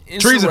treason,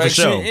 insurrection, for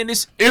sure. and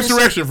it's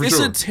insurrection for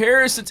sure. It's a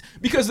terrorist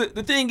because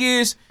the thing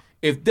is,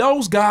 if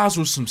those guys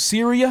were from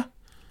Syria.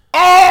 They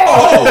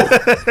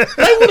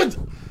would have.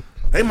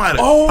 They might have.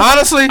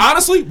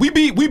 Honestly, we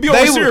be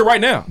over Syria right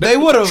now. They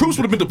would have. Troops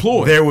would have been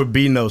deployed. There would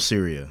be no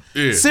Syria.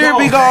 Yeah. Syria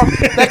be gone.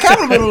 That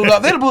Capitol building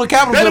up. They'd have blew the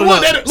Capitol building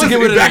up.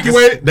 Listen,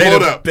 evacuate. Blow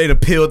it up. They'd have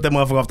peeled that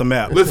motherfucker off the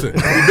map. Listen,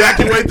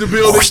 evacuate the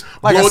building.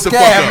 Like blow a it the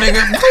fuck scab, up.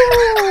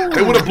 nigga.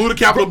 They would have blew the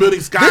Capitol building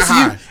sky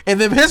high. In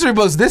them history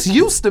books, this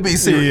used to be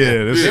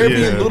Syria. There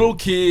be little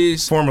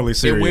kids, formerly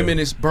Syria, and women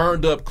is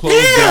burned up,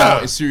 closed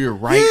down in Syria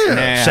right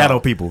now. Shadow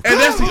people. And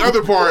that's the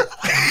other part.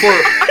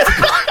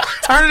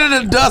 Turning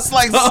into dust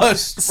like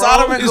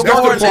Sodom and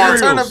Gomorrah.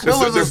 Turn the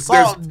pillars of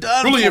salt.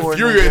 Done really for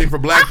infuriating for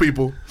black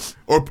people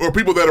or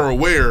people that are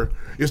aware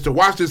is to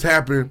watch this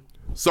happen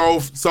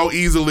so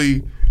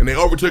easily, and they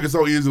overtook it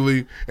so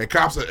easily, and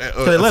cops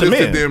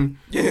assisted them.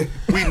 Yeah,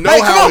 we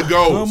know how it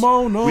goes. Come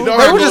on, no. We know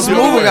they how were it goes just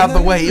moving out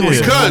the way. It was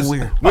because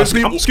weird.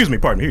 Excuse me,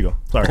 pardon me. Here you go.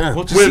 Sorry.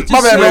 When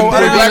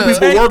black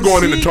people were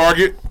going into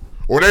Target,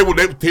 or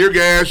they tear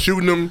gas,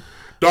 shooting them,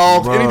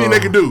 dogs, anything they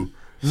could do.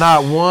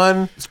 Not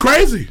one. It's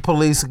crazy.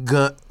 Police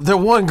gun. Their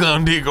one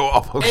gun did go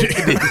off.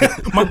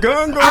 My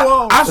gun go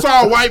off. I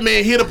saw a white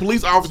man hit a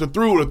police officer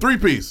through with a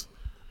 3-piece.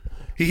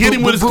 He hit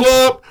him with his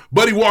club,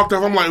 but he walked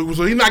off. I'm like,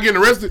 so he's not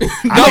getting arrested?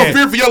 No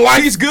fear for your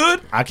life. He's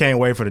good. I can't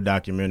wait for the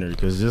documentary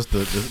because just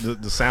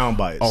the sound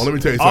bites. Oh, let me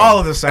tell you something. All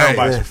of the sound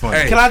bites are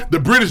funny. The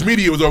British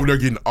media was over there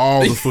getting all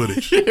the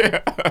footage.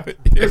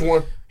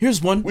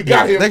 Here's one. We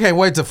got him. They can't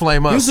wait to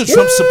flame up. Here's the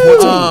Trump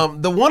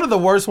support. One of the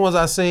worst ones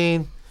I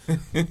seen.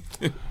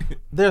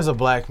 There's a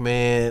black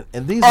man,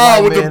 and these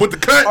white men with the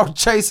cut are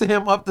chasing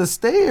him up the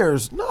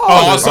stairs.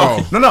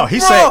 No, no. He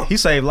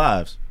saved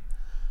lives,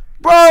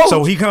 bro.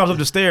 So he comes up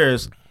the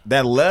stairs.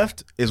 That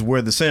left is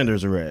where the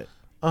senators are at.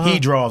 He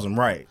draws them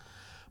right,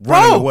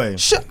 running away.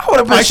 I would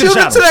have been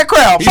shooting into that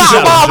crowd.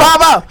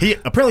 He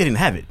apparently didn't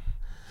have it.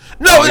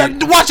 No,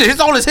 watch it. It's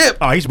on his hip.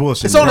 Oh, he's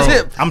bullshitting. It's on his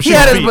hip. He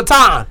had his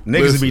baton.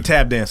 Niggas would be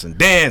tap dancing.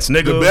 Dance,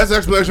 nigga. The best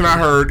explanation I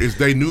heard is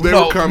they knew they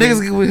were coming.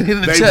 Niggas would hit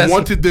in the they chest.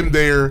 wanted them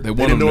there. They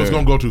didn't know it was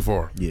going to go too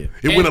far. Yeah.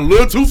 It went a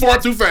little too far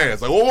too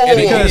fast. Like, whoa.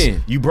 Because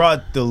you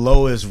brought the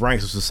lowest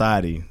ranks of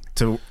society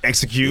to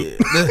execute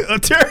a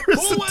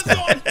terrorist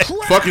attack.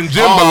 Fucking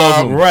Jim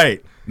Bob.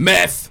 Right.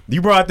 Meth.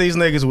 You brought these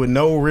niggas with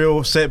no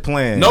real set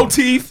plan. No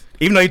teeth.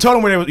 Even though you told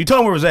them where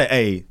it was at.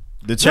 Hey,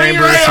 the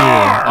chamber is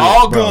here.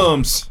 All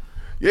gums.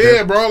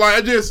 Yeah, bro. Like,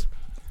 I just,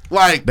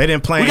 like, they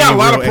didn't plan. We got a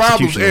lot of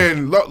problems,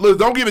 and look,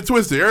 don't get it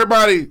twisted.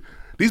 Everybody,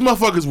 these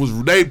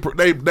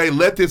motherfuckers they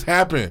let this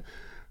happen.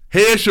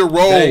 Head should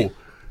roll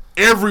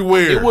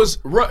everywhere. It was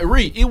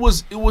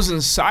it was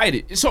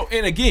incited. So,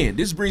 and again,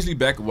 this brings me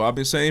back to what I've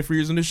been saying for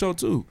years on this show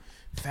too.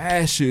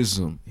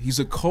 Fascism. He's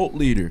a cult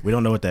leader. We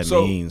don't know what that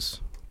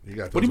means.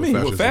 What do you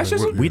mean? What,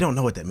 fascism? We don't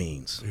know what that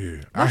means.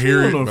 Yeah, I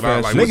hear it, but I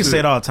like, niggas say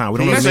it all the time. We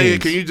don't know what it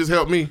means. Can you just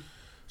help me?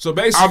 So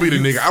basically, I'll be the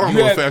nigga. I don't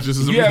know what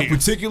fascism means. You have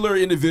particular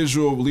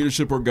individual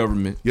leadership or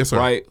government, yes, sir,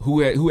 right?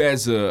 Who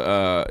has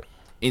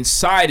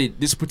incited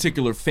this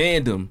particular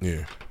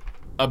fandom,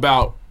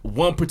 about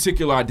one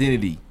particular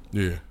identity,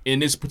 in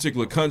this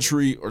particular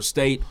country or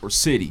state or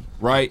city,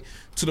 right?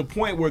 To the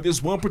point where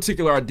this one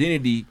particular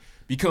identity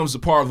becomes a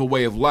part of a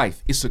way of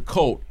life. It's a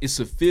cult. It's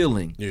a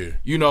feeling. Yeah.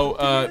 You know,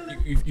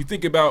 you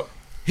think about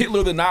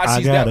Hitler, the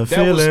Nazis.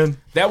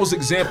 That was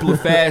example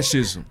of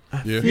fascism.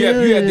 You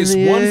had this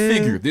one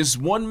figure, this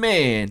one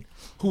man,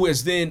 who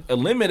has then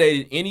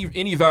eliminated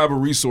any valuable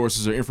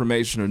resources or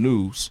information or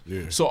news.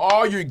 Yeah. So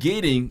all you're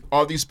getting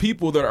are these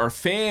people that are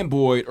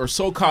fanboyed or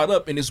so caught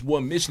up in this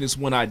one mission, this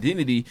one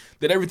identity,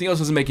 that everything else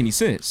doesn't make any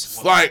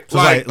sense. Like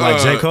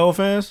J. Cole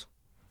fans.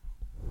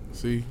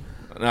 See.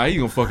 Nah, he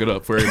gonna fuck it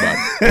up for everybody.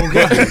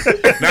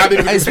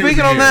 Hey,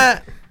 speaking on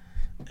that,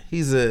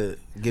 he's a.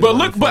 But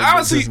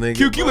honestly,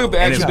 QQ look at the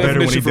actual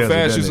definition for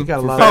fascism.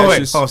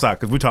 Sorry,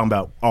 because we're talking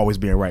about always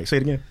being right. Say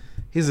it again.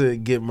 He's a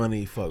get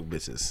money, fuck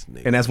bitches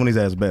nigga. And that's when he's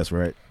at his best,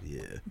 right?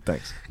 Yeah.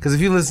 Thanks. Because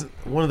if you listen,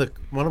 one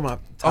of my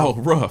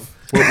rough.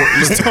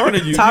 He's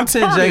turning you. Top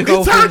 10 J.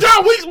 Cole. He turned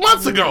y'all weeks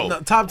months ago. No,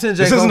 top 10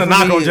 J. Cole. This isn't a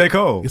knock on J.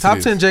 Cole. Top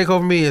 10 J. Cole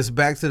for me is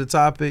back to the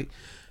topic.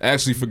 I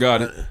actually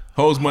forgot it.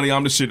 Hose money,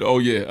 I'm the shit. Oh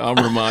yeah, I'm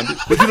reminded.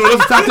 But you know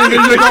that's top 10 J.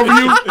 Cole for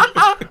you.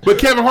 But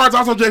Kevin Hart's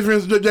also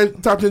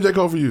top 10 J.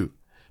 Cole for you.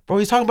 Bro,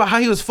 he's talking about how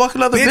he was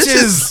fucking other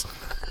bitches.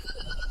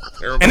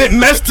 And it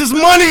messed his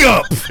money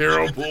up.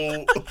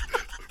 Terrible.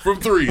 From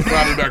 3,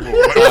 probably back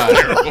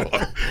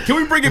over. Can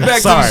we bring it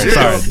back to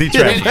the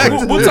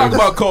shit? We'll talk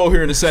about Cole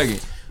here in a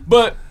second.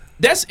 But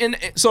that's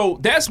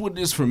what it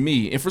is for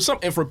me. And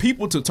for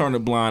people to turn a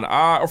blind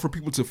eye or for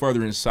people to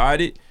further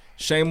incite it,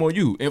 shame on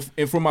you.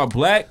 And for my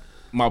black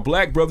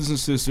brothers and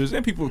sisters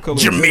and people of color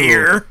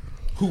Jameer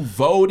who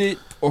voted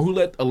or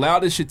who allow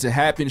this shit to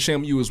happen, shame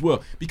on you as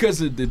well. Because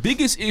the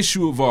biggest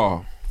issue of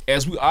all,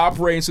 as we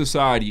operate in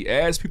society,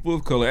 as people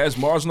of color, as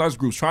marginalized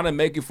groups, trying to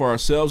make it for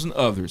ourselves and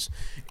others,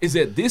 is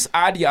that this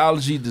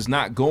ideology does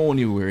not go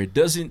anywhere. It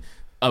doesn't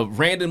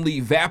randomly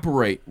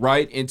evaporate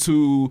right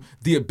into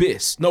the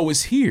abyss. No,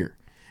 it's here.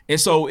 And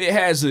so it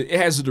has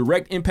a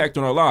direct impact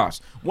on our lives.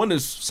 One of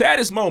the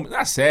saddest moments,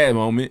 not sad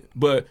moment,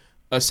 but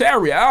a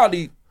sad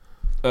reality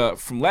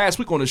from last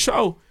week on the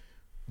show,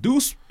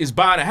 Deuce is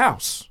buying a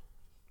house.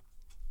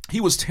 He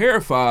was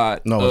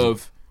terrified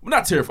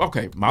not terrified.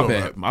 Okay,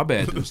 my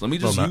bad, Deuce. Let me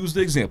just use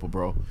the example,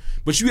 bro.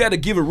 But you had to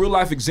give a real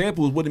life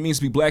example of what it means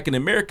to be black in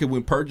America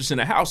when purchasing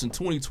a house in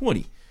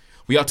 2020.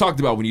 We all talked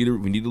about we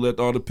need to let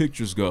all the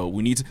pictures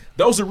go.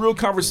 Those are real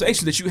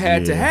conversations that you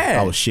had to have.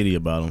 I was shitty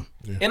about them.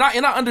 Yeah.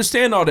 And I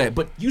understand all that,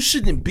 but you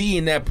shouldn't be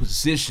in that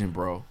position,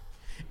 bro.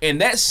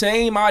 And that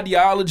same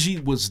ideology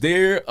was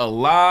there,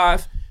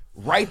 alive,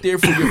 right there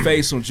for your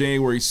face on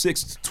January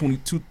 6th,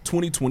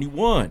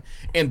 2021.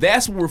 And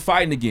that's what we're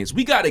fighting against.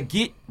 We got to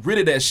get rid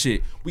of that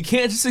shit. We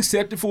can't just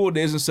accept it for what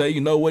it is and say,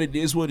 you know what it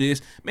is, what it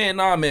is.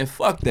 Man,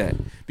 fuck that.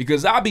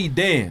 Because I'll be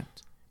damned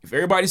if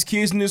everybody's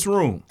kids in this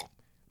room,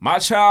 my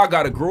child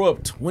got to grow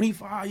up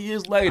 25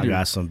 years later. I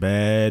got some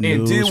bad news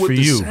and deal with for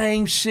the you.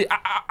 Same shit.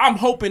 I'm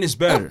hoping it's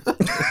better.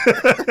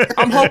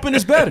 I'm hoping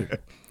it's better.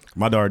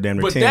 My daughter damn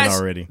near 10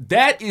 already.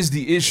 That is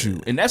the issue.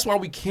 And that's why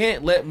we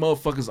can't let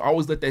motherfuckers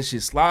always let that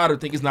shit slide or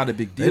think it's not a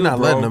big deal. They're not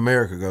bro. letting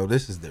America go.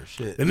 This is their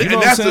shit. And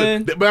that's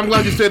but I'm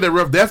glad you said that,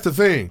 Ruff. That's the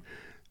thing.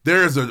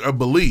 There is a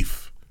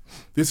belief.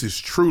 This is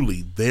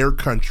truly their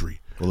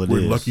country. Well,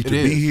 We're lucky to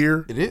be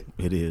here.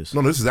 It is.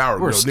 No, this is ours.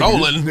 We're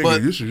stolen.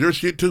 Nigga, this is your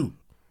shit too.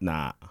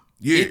 Nah.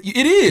 Yeah,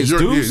 it is,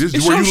 dude. Yeah, this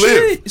is where you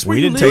live. It's where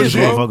we didn't take this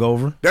motherfucker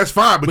over. That's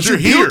fine, but you're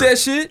you here. built that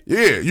shit.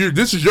 Yeah,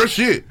 this is your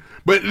shit.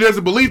 But there's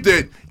a belief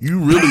that you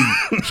really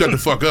shut the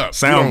fuck up.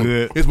 Sound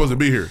good. It's supposed to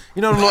be here.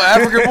 You know the little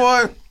African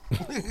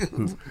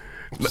boy?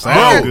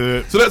 Sounds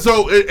good.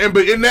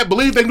 But in that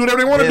belief, they can do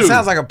whatever they want to do. It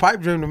sounds like a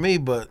pipe dream to me,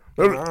 but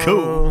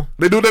cool.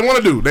 They do what they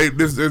want to do.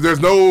 There's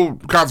no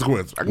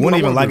consequence. I wouldn't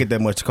even like it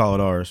that much to call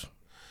it ours.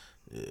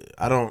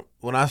 I don't.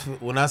 When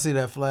I see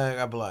that flag,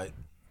 I be like,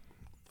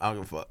 I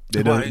don't give a fuck.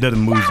 It doesn't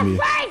move me.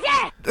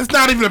 It's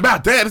not even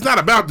about that. It's not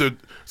about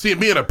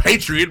being a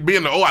patriot,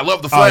 being I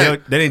love the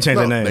flag. They didn't change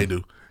their name. They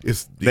do.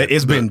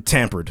 It's been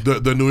tampered.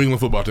 The New England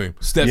football team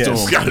stepped on.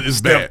 It's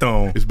stepped bad.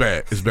 on. It's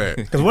bad. It's bad.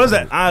 Because what is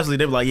that? Honestly,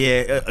 they were like,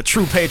 a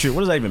true patriot.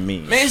 What does that even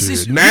mean? Man,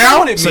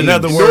 now it's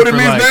another word. You know what it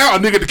means now? A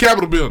nigga at the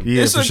Capitol building.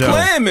 Yeah, it's a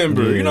Klan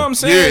member. Yeah. You know what I'm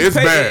saying? Yeah, it's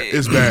bad.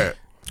 It's bad.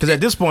 Because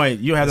at this point,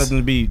 you have nothing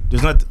to be.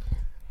 There's not.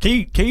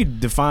 Can you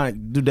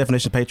do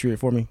definition of patriot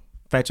for me?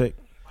 Fact check.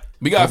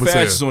 We got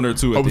fascists on there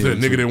too.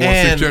 Nigga didn't won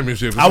 6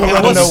 championships. I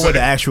want to know what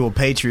the actual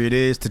patriot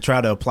is to try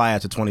to apply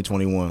it to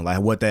 2021. Like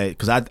what that,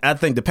 because I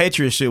think the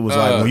patriot shit was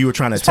like when you were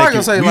trying to take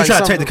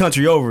the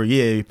country over,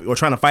 or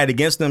trying to fight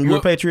against them. You're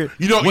a patriot.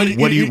 What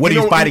are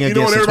you fighting against?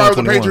 You know, everybody was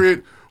a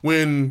patriot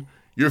when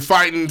you're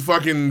fighting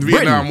fucking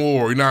Vietnam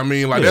War. You know what I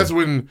mean? Like that's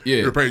when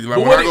you're a patriot. Like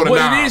when I go to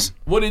Nam.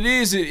 What it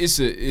is,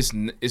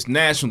 it's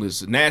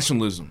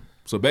nationalism.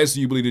 So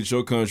basically, you believe that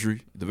your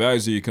country, the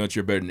values of your country,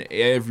 are better than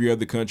every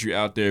other country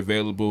out there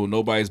available.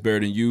 Nobody's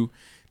better than you.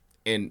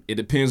 And it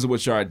depends on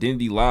what your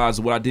identity lies,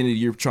 or what identity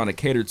you're trying to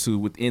cater to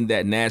within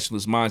that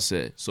nationalist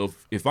mindset. So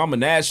if I'm a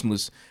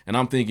nationalist and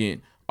I'm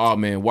thinking, oh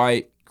man,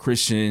 white,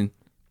 Christian,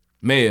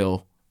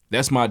 male,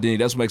 that's my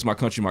identity, that's what makes my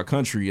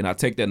country, and I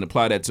take that and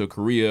apply that to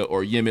Korea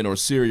or Yemen or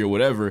Syria or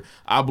whatever,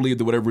 I believe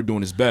that whatever we're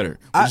doing is better.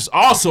 Which is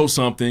also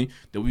something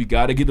that we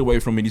got to get away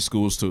from in these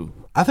schools too.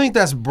 I think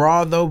that's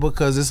broad though,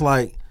 because it's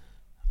like,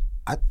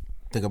 I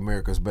think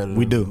America's better than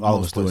we do. All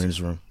of us do in this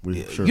room.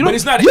 Sure. You don't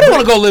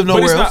want to go live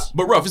nowhere else.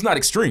 But Ruff, it's not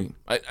extreme.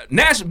 Being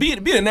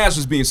a nationalist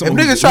is being someone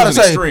if niggas try to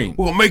say, we're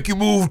going to make you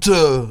move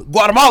to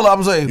Guatemala,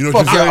 I'm saying,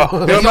 fuck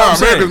y'all. Hell no,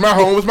 America's my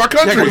home, it's my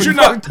country. But you're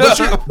not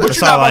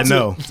That's all I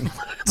know.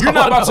 You're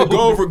not about to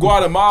go over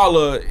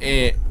Guatemala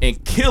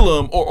and kill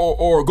them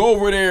or go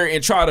over there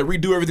and try to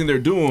redo everything they're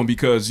doing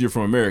because you're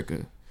from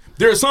America.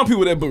 There are some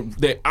people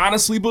that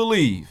honestly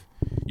believe,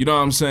 you know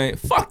what I'm saying,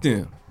 fuck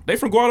them. They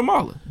from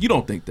Guatemala. You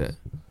don't think that.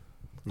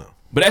 No.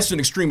 But that's an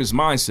extremist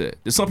mindset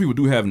that some people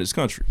do have in this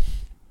country.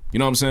 You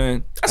know what I'm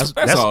saying?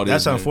 That's all it is.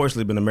 That's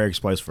unfortunately been America's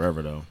place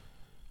forever, though.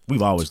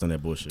 We've always done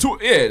that bullshit.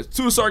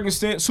 To a certain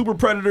extent, super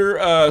predator,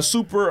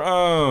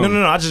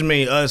 No. I just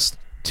mean us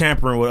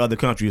tampering with other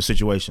countries'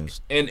 situations.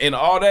 And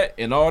all that.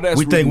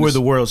 We think we're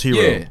the world's hero.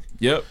 Yeah.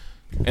 Yep.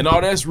 And all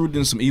that's rooted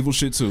in some evil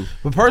shit too.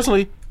 But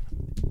personally,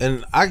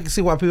 and I can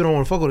see why people don't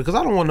want to fuck with it, because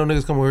I don't want no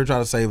niggas come over here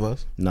trying to save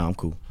us. No, I'm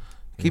cool.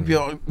 Keep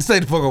stay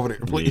the fuck over there,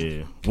 please.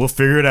 Yeah, we'll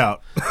figure it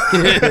out. We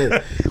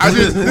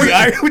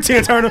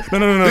can't turn up.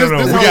 No.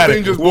 This whole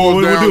thing just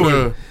boils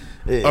down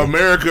to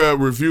America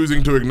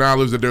refusing to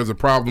acknowledge that there's a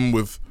problem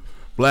with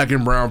black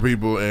and brown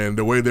people and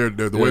the way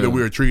that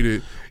we are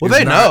treated. Well,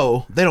 they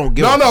know. They don't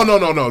give.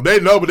 No. They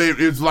know, but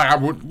it's like,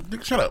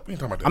 shut up. We ain't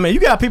talking about that. I mean, you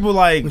got people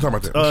like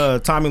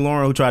Tommy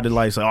Lauren who tried to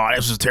like say, "Oh,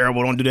 this is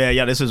terrible. Don't do that.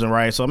 Yeah, this isn't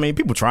right." So I mean,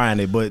 people trying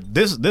it, but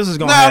this is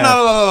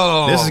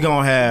gonna this is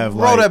gonna have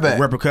like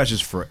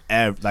repercussions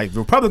forever. Like the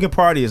Republican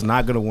Party is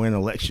not gonna win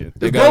an election.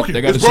 They got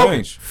to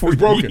change. It's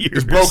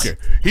broken.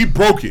 He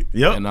broke it.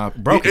 Yep.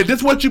 And broke it. And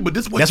that's what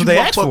that's what they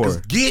asked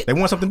for. Get. They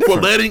want something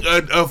different for letting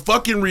a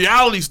fucking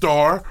reality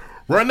star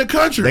run the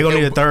country. They're gonna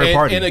need a third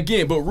party. And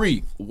again, but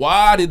Reed,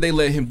 why did they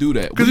let him do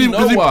that? Because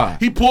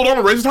he pulled on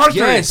a racist heartstrings.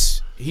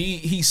 Yes,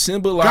 he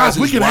symbolizes. Guys,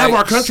 we can have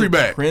our country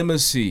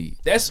supremacy.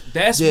 That's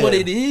what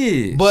it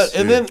is. But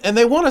and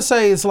they want to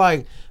say it's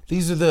like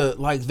these are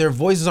their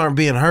voices aren't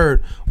being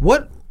heard.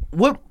 What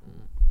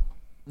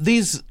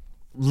these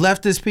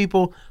leftist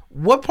people?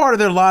 What part of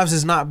their lives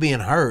is not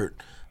being heard?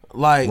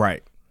 Like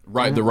right,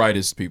 the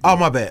rightist people. Oh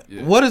my bad.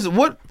 Yeah. What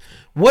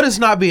is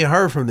not being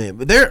heard from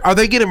them? Are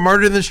they getting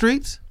murdered in the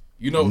streets?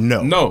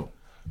 No.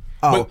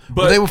 Oh,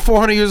 but they were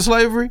 400 years of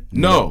slavery?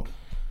 No.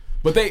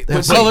 But big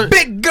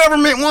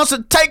government wants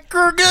to take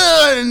her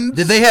guns.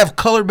 Did they have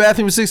colored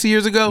bathrooms 60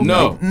 years ago?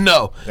 No.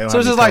 So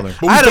it's just like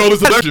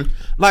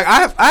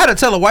I had to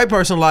tell a white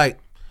person, like,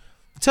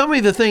 tell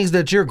me the things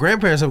that your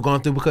grandparents have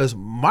gone through, because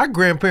my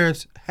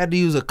grandparents had to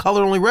use a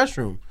color only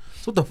restroom.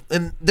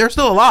 And they're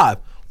still alive.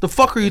 The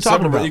fuck are you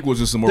talking about?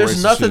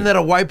 There's nothing that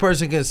a white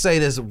person can say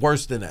that's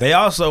worse than that. They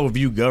also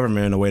view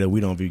government in a way that we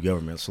don't view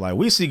government. So like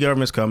we see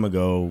governments come and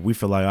go. We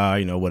feel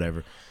like,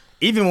 whatever.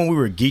 Even when we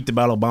were geeked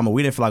about Obama,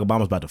 we didn't feel like Obama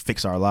was about to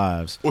fix our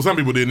lives. Well, some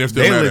people didn't. They're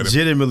still they mad at him.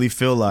 legitimately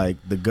feel like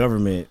the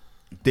government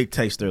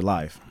dictates their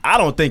life. I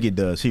don't think it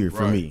does here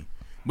for me.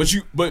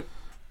 But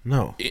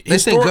no, they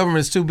think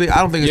government's too big.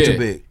 I don't think it's too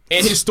big.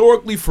 And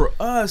historically, for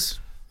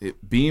us,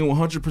 being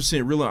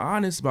 100% real and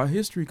honest about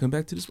history, come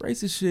back to this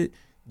racist shit.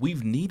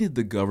 We've needed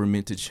the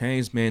government to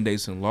change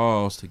mandates and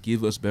laws to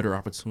give us better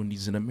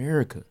opportunities in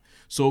America.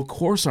 So of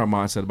course our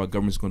mindset about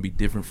government is going to be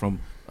different from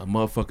a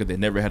motherfucker that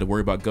never had to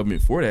worry about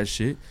government for that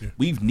shit. Yeah.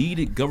 We've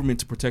needed government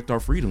to protect our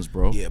freedoms,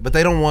 bro. Yeah, but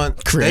they don't want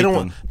the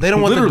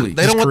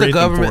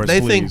government. They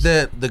think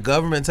that the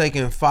government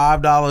taking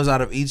 $5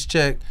 out of each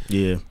check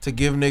to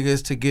give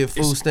niggas to get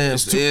food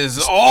stamps but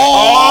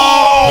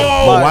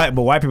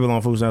white people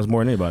on food stamps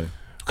more than anybody.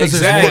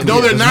 Exactly.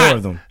 No, they're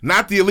not.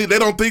 Not the elite. They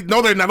don't think.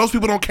 No, they're not. Those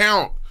people don't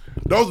count.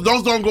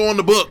 Those don't go on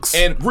the books.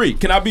 And Reed,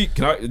 can I?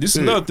 This is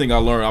another thing I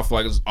learned. I feel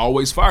like it's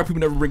always fire.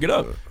 People never bring it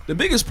up. The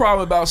biggest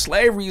problem about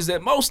slavery is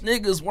that most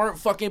niggas weren't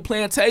fucking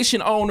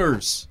plantation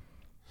owners.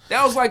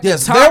 That was like the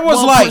top there was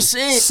 1%. Like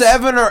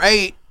 7 or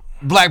 8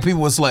 black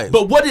people were slaves.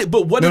 But what did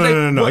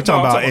they? No. I'm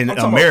talking about in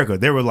America.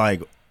 There were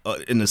like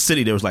in the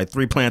city. There was like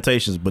 3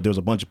 plantations, but there was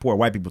a bunch of poor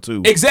white people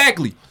too.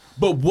 Exactly.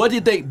 But what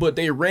did they? But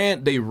they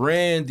ran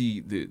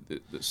the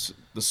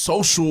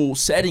social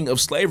setting of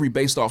slavery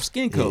based off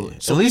skin color. Yeah.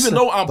 So even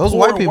though I'm those poor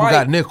white people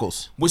got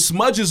nickels with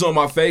smudges on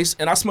my face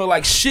and I smell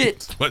like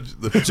shit,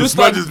 just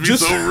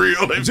so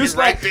real. They just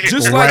be like right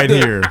just there. like right the,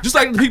 here. just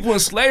like the people in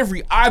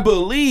slavery, I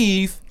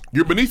believe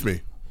you're beneath me.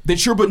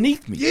 That you're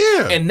beneath me.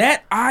 Yeah, and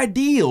that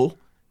ideal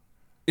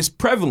is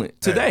prevalent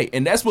today,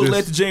 and that's what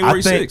led to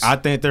January 6th. I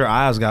think their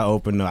eyes got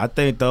opened. I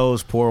think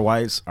those poor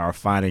whites are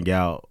finding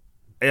out.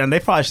 And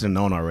they probably should have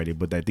known already,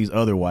 but that these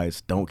other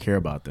whites don't care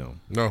about them.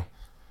 No.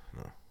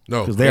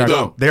 Because they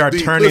are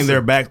turning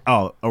their back.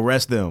 Oh,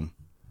 arrest them.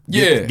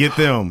 Get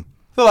them.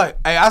 I feel like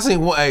I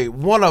seen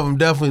one of them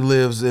definitely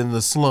lives in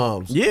the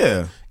slums.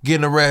 Yeah,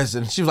 getting arrested.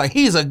 And she was like,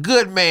 "He's a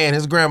good man."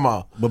 His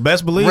grandma. But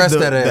best believe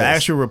the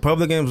actual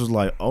Republicans was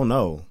like, "Oh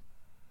no,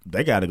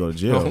 they got to go to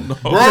jail, bro."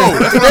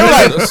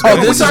 That's what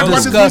like, this is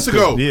disgusting.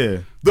 Ago. Yeah,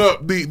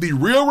 the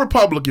real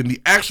Republican,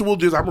 the actual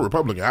just I'm a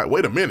Republican.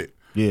 Wait a minute,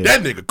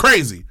 that nigga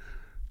crazy.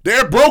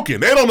 They're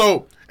broken. They don't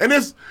know. And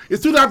it's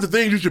 2 types of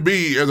things you should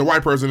be as a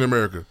white person in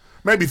America.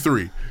 Maybe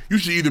 3. You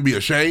should either be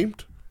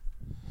ashamed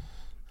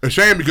because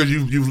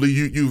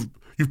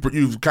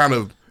you've kind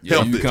of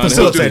helped it,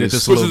 facilitated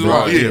this a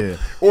little bit,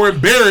 or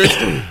embarrassed.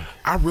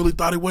 I really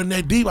thought it wasn't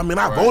that deep. I mean,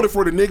 I voted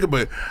for the nigga,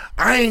 but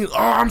I ain't. Oh,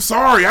 I'm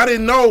sorry, I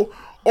didn't know.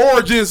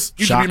 Or just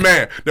you should be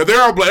mad. Now there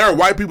are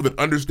white people that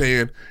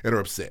understand and are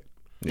upset.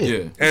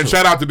 Yeah, and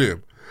shout out to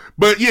them.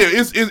 But yeah,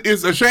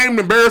 it's ashamed,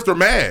 embarrassed, or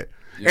mad,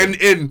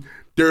 and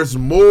there's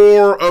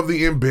more of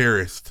the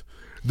embarrassed.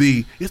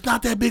 It's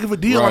not that big of a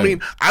deal. Right. I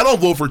mean, I don't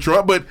vote for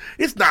Trump, but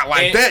it's not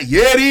like that.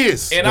 Yeah, it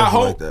is. And I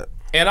hope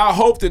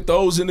that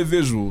those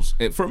individuals,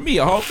 and for me,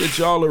 I hope that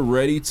y'all are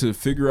ready to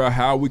figure out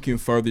how we can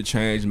further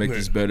change, make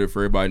this better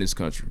for everybody in this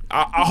country.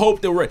 I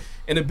hope that we're ready.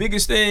 And the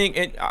biggest thing,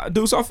 and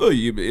Deuce, I feel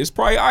you, it's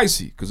probably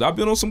icy because I've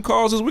been on some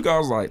calls this week. I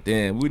was like,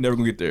 damn, we never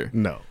gonna get there.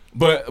 No.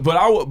 But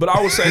I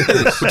would say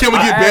this. Can we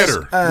get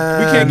better? We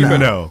can't get better.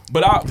 No.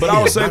 But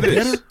I would say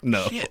this.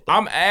 No.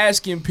 I'm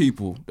asking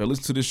people that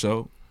listen to this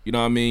show, you know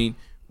what I mean?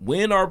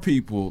 When are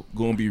people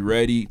gonna be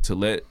ready to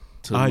let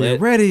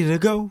ready to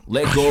go?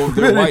 Let go of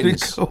their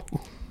whiteness.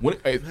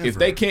 If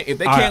they can't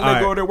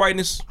let go of their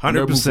whiteness,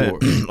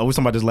 100%. I was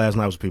talking about this last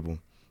night with people.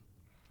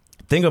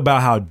 Think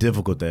about how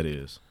difficult that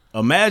is.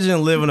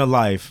 Imagine living a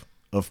life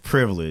of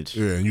privilege,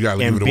 and you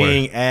gotta and give it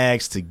being away.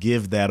 asked to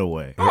give that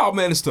away. Oh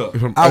man, it's tough.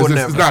 I would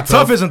never. It's not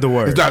tough. Isn't the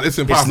word? It's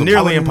impossible. It's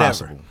nearly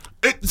impossible.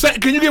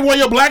 Can you give away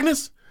your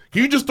blackness?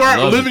 Can you just start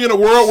living in a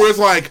world where it's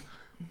like,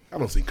 I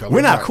don't see color.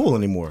 We're not cool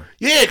anymore.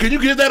 Yeah, can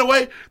you give that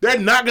away? They're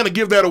not gonna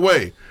give that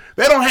away.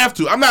 They don't have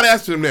to. I'm not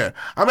asking them that.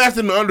 I'm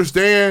asking them to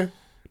understand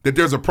that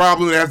there's a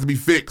problem that has to be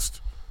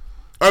fixed.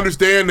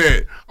 Understand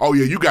that, oh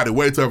yeah, you got it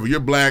way tougher. You're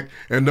black,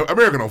 and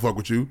America don't fuck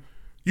with you.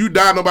 You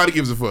die, nobody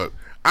gives a fuck.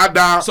 I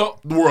die, so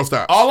the world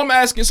stops. All I'm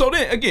asking, so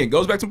then again,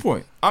 goes back to the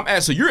point.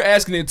 So you're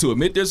asking it to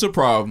admit there's a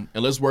problem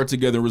and let's work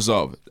together and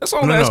resolve it. That's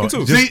all I'm asking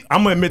too. See,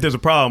 I'm gonna admit there's a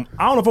problem.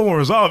 I don't know if I want to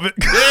resolve it.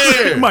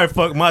 Yeah. It might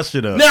fuck my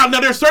shit up. Now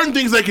there's certain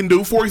things they can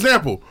do. For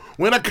example,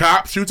 when a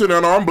cop shoots an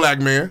unarmed black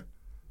man,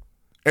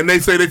 and they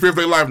say they fear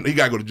for their life, he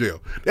gotta go to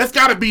jail. It's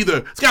gotta be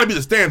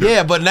the standard.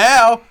 Yeah, but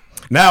now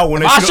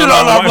when they shoot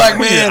on a black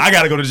man, I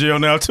gotta go to jail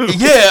now too.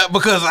 Yeah,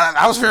 because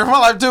I was fearing for my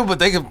life too. But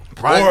they can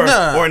probably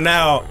or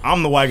now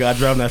I'm the white guy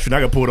driving that street.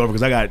 I got pulled over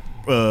because I got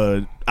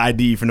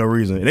ID for no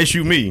reason, and they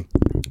shoot me.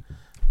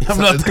 I'm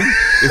not.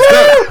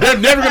 They're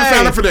never gonna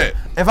sign up for that.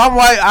 If I'm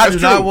white, I do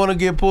not want to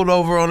get pulled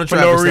over on a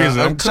traffic stop. reason.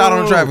 I'm shot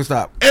on a traffic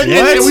stop. And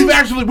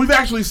we've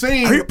actually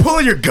seen. Are you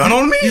pulling your gun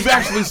on me? You've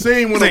actually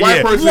seen when a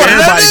white person.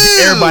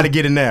 Everybody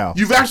get it now.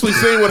 You've actually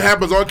seen what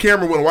happens on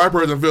camera when a white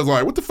person feels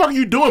like, "What the fuck are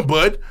you doing,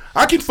 bud?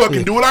 I can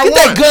fucking do what I want.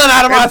 Get that gun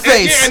out of my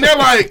face." And they're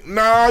like,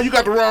 "Nah, you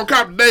got the wrong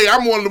cop today.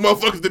 I'm one of the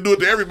motherfuckers that do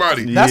it to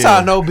everybody." That's how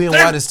I know being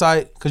white is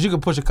tight, because you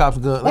can push a cop's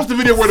gun. What's the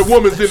video where the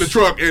woman's in the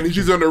truck and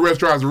she's under arrest,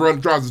 tries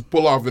to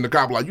pull off, and the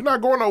cop like, "You're not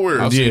going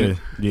nowhere."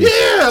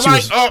 Yeah,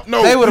 like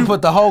no. They would have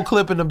put the whole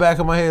clip in the back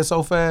of my head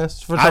so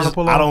fast for trying to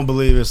pull off. I don't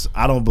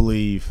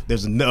believe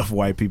there's enough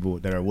white people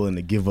that are willing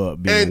to give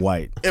up being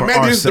white. And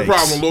maybe this is the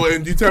problem, Lord.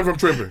 And you tell me if I'm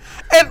tripping.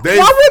 And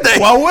why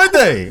would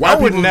they? White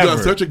people have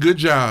done such a good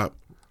job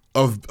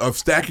of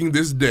stacking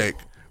this deck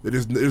that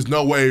there's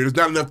no way, there's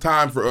not enough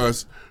time for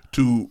us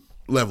to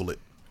level it.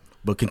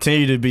 but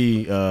continue to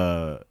be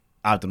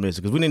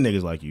optimistic because we need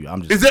niggas like you.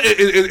 I'm just.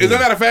 Is that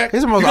not a fact?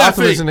 He's the most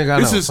optimistic nigga I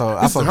know. This is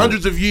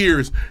hundreds of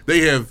years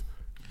they have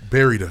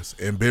buried us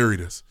and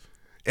buried us,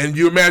 and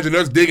you imagine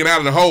us digging out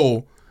of the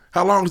hole.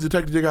 How long does it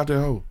take to dig out that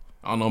hole?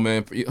 I don't know,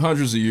 man.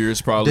 Hundreds of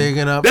years, probably.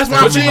 Digging up. That's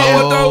what I'm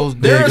saying.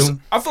 Though,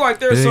 I feel like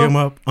there's some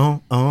up.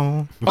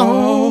 Oh.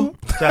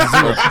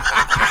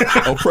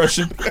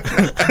 oppression.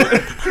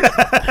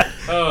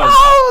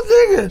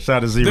 Nigga.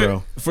 Shout to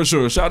Zero. For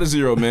sure. Shout to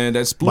Zero, man.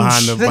 That's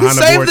behind the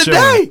saved board the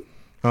chilling. day.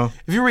 Huh?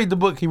 If you read the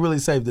book, he really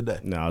saved the day.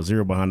 No,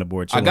 Zero behind the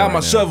board I got my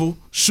shovel,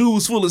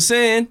 shoes full of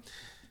sand.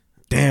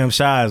 Damn,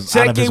 Shy's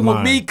Check out of his in with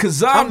mind. me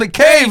because I'm the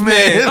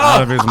caveman.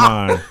 Out of his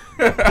mind.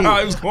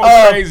 It was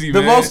going crazy,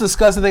 the man. most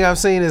disgusting thing I've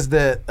seen is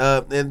that,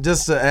 and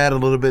just to add a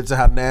little bit to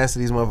how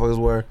nasty these motherfuckers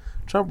were,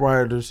 Trump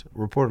rioters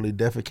reportedly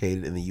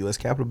defecated in the U.S.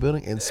 Capitol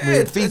building and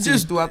smeared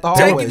feces throughout the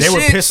hallway. They were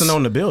pissing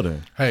on the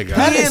building. Hey guys,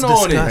 that is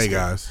disgusting. Hey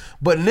guys,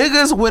 but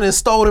niggas went and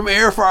stole them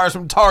air fryers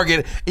from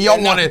Target, and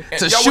y'all wanted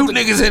to shoot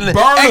niggas in the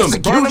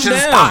execution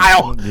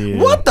style. Yeah.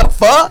 What the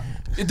fuck?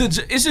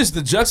 It's just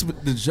the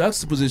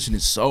juxtaposition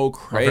is so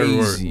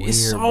crazy.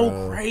 It's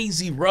so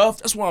crazy rough.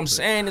 That's what I'm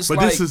saying. It's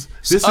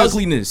this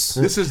ugliness.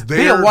 This is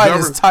being their white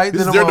is tight.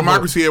 This is their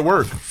democracy at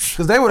work.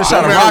 Because they would have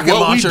shot a rocket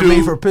launcher at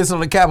me for pissing on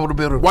the Capitol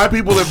building. White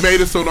people have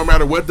made it so no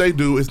matter what they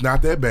do, it's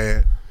not that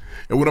bad,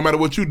 and no matter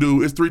what you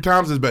do, it's 3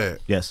 times as bad.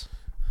 Yes,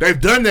 they've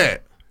done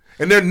that,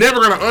 and they're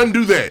never going to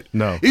undo that.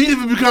 No, even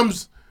if it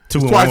becomes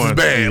twice as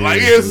bad. Yeah,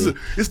 like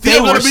it's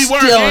still going to be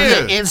worse. Still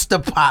in the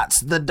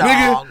Instapots, the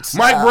dogs. Nigga,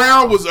 Mike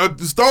Brown was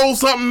stole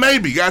something,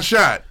 maybe got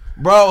shot.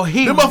 Bro,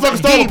 them motherfuckers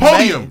stole a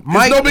podium.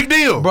 It's no big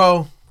deal,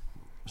 bro.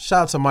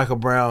 Shout out to Michael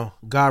Brown.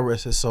 God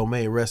rest his soul.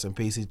 May he rest in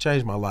peace. He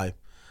changed my life.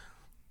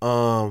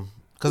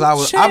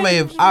 Because I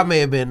may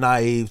have been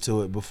naive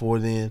to it before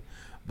then,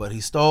 but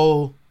he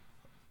stole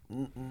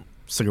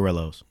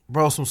cigarillos,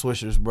 bro. Some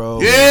Swishers,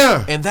 bro.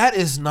 Yeah, and that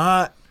is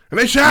not. And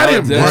they shot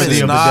him.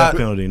 Worthy of the death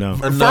penalty, no.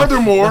 And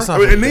furthermore,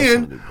 and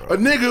then a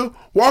nigga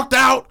walked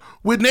out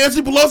with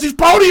Nancy Pelosi's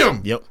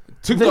podium. Yep.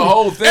 Took the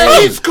whole thing.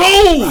 And he's cool.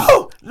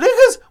 Oh,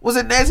 niggas, was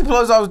it Nancy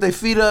Pelosi always with their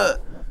feet up?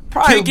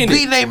 Probably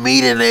beating their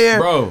meat in there.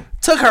 Bro.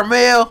 Took her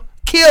mail.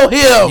 Kill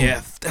him.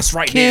 Yeah, that's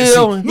right,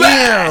 Kill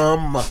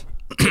Nancy.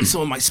 him.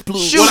 Some of my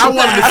sploot. Shoot, what I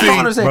wanted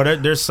to see.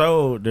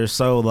 Bro, they're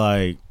so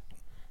like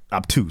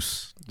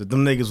obtuse.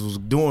 Them niggas was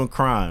doing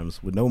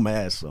crimes with no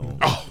masks on.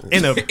 Oh,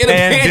 in a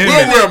pandemic. You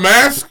don't wear a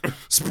mask.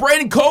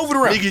 Spreading COVID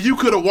around. Nigga, you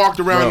could have walked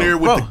around there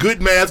with the good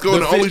mask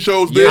on. The only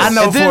shows this. I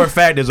know for a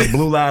fact there's a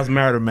Blue Lives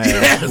Matter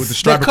mask with the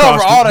stripe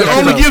across. That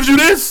only gives you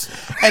this.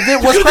 And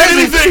then what's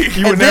crazy?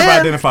 You would never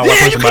identify what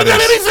person by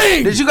this.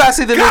 Anything. Did you guys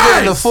see the nigga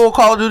in the full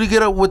Call of Duty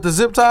get up with the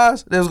zip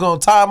ties? They was gonna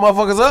tie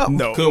motherfuckers up.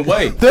 No, couldn't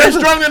wait. There was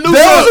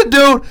a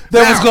dude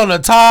that was gonna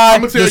tie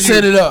the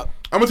Senate up.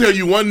 I'm gonna tell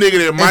you one nigga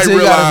that might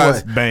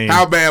realize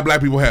how bad black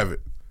people have it.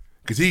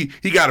 Cause he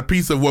got a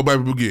piece of what black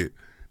people get.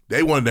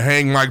 They wanted to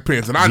hang Mike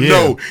Pence, and I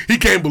know he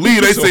can't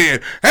believe they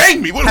said,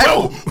 "Hang me."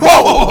 Whoa.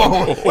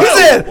 He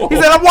said,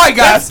 "I'm white,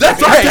 guys."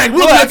 That's our take.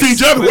 We'll let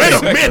each other. Wait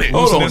a minute.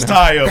 Hold on. This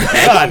tie up.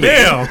 God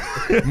damn.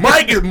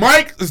 Mike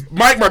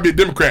might be a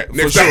Democrat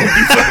next time.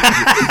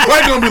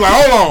 Mike gonna be like,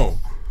 "Hold on."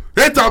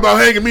 They talk about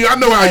hanging me. I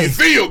know how you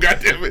feel.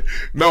 Goddamn it.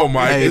 No,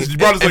 Mike.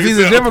 If he's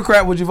a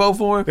Democrat, would you vote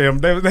for him?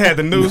 Yeah, they had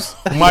the noose.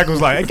 Mike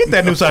was like, "Hey, get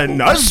that noose out."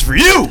 No, this is for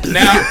you.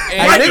 Now,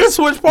 niggas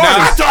switch parties.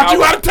 I taught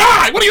you how to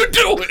tie. What are you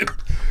doing?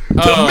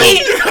 To me,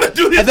 you gotta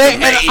do this.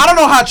 And I don't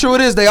know how true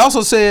it is. They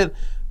also said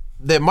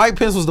that Mike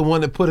Pence was the one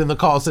that put in the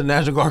calls to the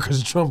National Guard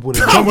because Trump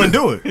wouldn't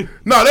do it.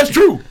 No, that's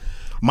true.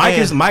 Mike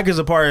is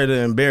a part of the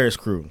embarrassed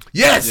crew.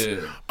 Yes, yeah.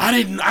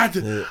 I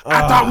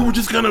thought we were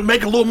just gonna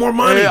make a little more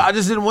money. Yeah, I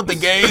just didn't want the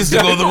gays to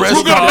go to the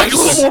restaurant. We're gonna make a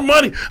little more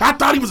money. I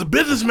thought he was a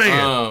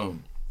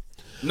businessman.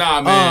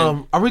 Nah,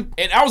 man.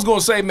 And I was gonna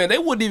say, man, they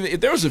wouldn't even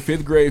if there was a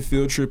 5th grade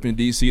field trip in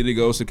DC that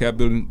goes to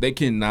Capitol, they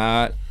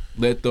cannot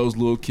let those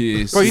little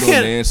kids sit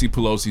on Nancy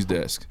Pelosi's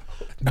desk.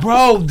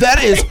 Bro,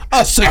 that is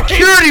a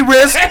security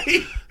risk.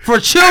 For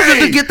children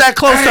to get that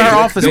close to her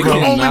office, you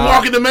can only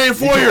walk in the main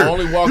foyer. You can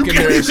only walk in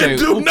there and say,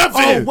 do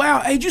nothing. "Oh wow,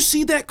 hey, did you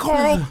see that,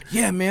 Carl?"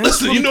 Yeah, man.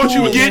 Listen, really you know what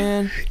you would get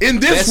in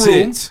this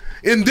room.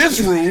 In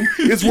this room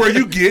is where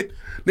you get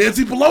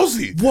Nancy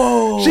Pelosi.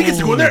 Whoa, she gets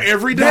to go there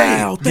every day.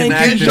 Wow, thank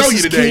I you, can show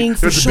you today.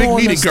 There's a big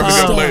meeting coming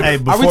up later. Hey,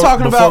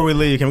 before we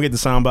leave, can we get the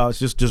sound bites?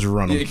 Just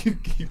run them.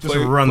 Just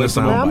run the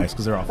sound bites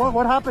because they're off.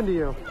 What happened to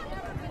you?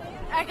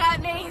 I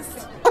got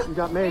maced. You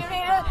got maced.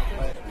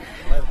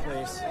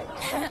 Please.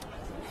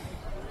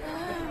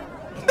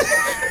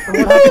 And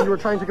what happened? You were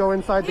trying to go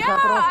inside the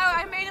Capitol?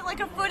 I made it like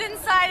a foot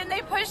inside, and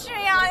they pushed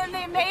me out, and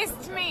they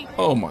maced me.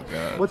 Oh my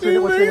God! What's your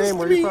name?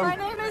 Where are you from? My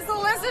name is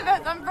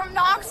Elizabeth. I'm from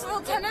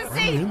Knoxville,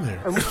 Tennessee.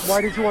 And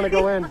why did you want to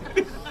go in?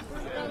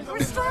 We're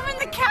storming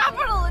the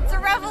Capitol. It's a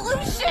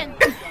revolution.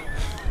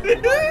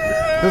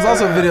 There's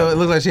also a video. It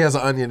looks like she has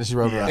an onion and she's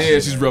rubbing her eyes. Yeah,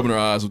 she's rubbing her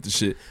eyes with the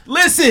shit.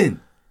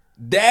 Listen,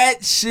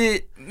 that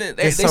shit.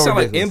 They so sound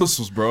ridiculous. like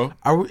imbeciles, bro.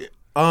 Are we?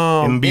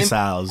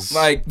 Imbeciles.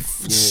 Like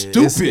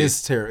stupid.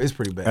 It's terrible. It's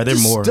pretty bad. Are there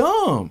more?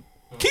 Dumb.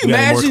 Can you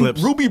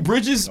imagine Ruby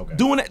Bridges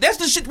doing that? That's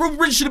the shit Ruby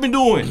Bridges should have been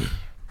doing.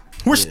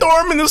 We're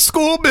storming the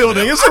school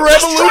building. It's a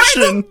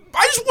revolution.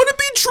 I just want to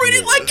be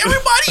treated like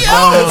everybody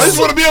else. I just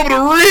want to be able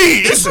to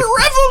read. It's a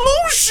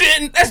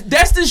revolution.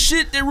 That's the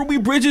shit that Ruby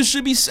Bridges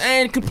should be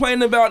saying,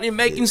 complaining about, and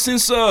making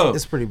sense of.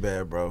 It's pretty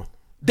bad, bro.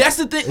 That's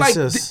the thing. Like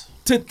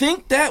to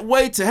think that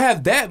way, to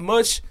have that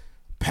much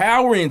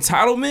power and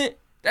entitlement.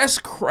 That's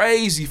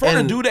crazy. For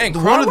her to do that and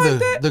cry like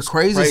that. The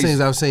craziest things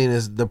I've seen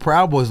is the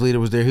Proud Boys leader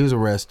was there. He was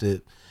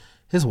arrested.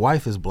 His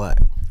wife is black.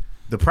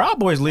 The Proud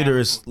Boys leader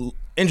is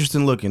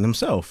interesting looking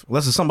himself,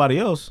 unless it's somebody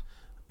else.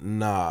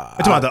 Nah. I'm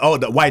talking about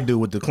the white dude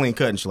with the clean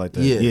cut and shit like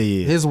that. Yeah.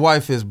 His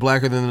wife is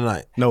blacker than the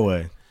night. No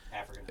way.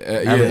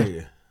 African.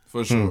 Yeah,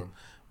 for sure.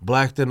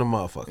 Black than a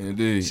motherfucker.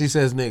 Indeed. She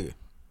says nigga.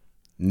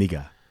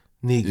 Nigga.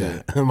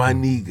 Yeah. My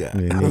nigga.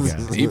 Yeah,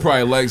 nigga. He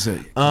probably likes it.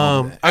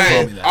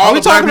 Hey, all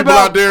the black people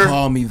out there,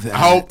 call me that.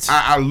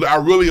 I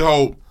really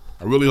hope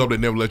they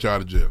never let y'all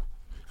out of jail.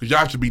 Because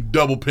y'all should be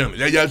double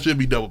penalized. Y'all should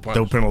be double punished.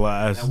 Double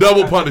penalized.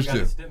 Double punished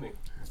them.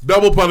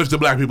 Double punish the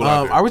black people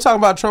out there. Are we talking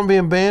about Trump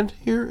being banned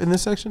here in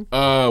this section?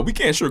 We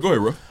can't. Sure, go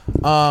ahead,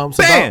 bro.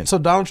 So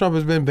Donald Trump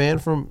has been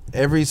banned from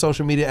every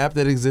social media app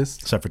that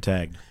exists. Except for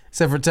Tag.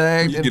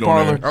 And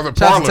Parler. Shout out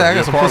to Tag.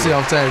 Got some pussy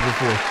off Tag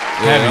before.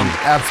 Yeah,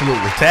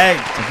 absolutely. Tag.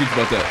 I'm thinking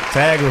about that.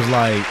 Tag was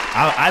like,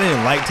 I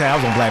didn't like Tag. I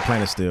was on Black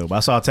Planet still, but I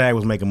saw Tag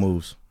was making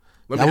moves.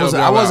 I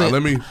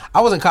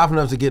wasn't confident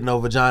enough to get no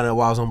vagina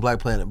while I was on Black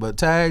Planet, but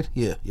tagged,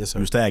 yes sir.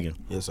 You was tagging,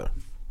 yes sir.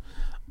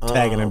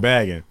 Tagging and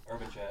bagging,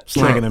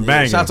 slinging and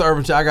banging. Shout out to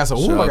Urban Chat. I got some.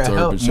 I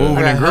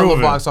got hella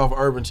box off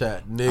Urban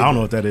Chat. Nigga. I don't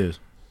know what that is.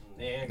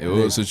 It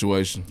was a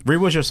situation. Reed,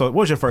 what's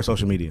your first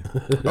social media?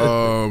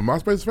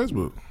 MySpace,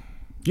 Facebook.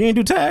 You ain't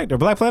do Tagged or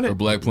Black Planet? Or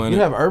Black Planet. You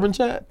have Urban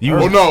Chat?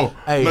 No.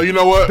 No, you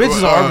know what?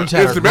 Bitches on Urban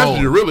Chat. Instant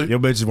Messenger, really. Your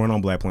bitches weren't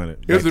on Black Planet.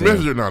 Instant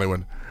Messenger, no, they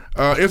weren't.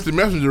 Instant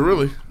Messenger,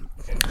 really.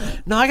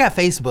 No, I got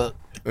Facebook.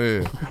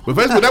 Yeah, but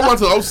Facebook that went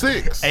to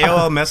 06.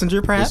 AOL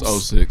Messenger, perhaps.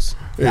 It's 06.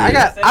 Yeah. I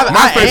got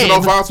MySpace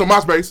in 05, so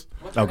MySpace.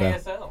 Okay.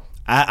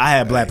 I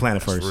had Black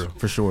Planet first,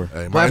 for sure.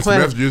 Hey, Black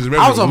Planet.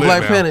 I was on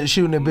Black Planet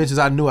shooting at bitches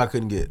I knew I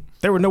couldn't get.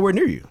 They were nowhere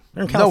near you.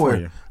 They're in California.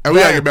 Nowhere. And we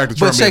gotta get back to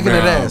Trump. But shaking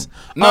that ass.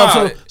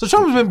 So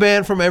Trump has been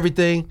banned from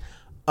everything.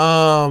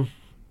 All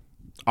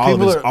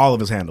of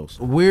his handles.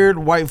 Weird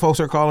white folks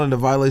are calling the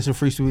violation of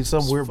free speech.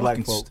 Some weird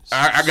black folks.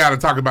 I gotta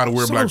talk about a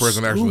weird black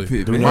person actually.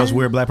 Do you know a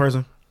weird black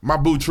person? My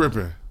boo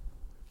tripping.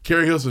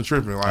 Carrie Hilson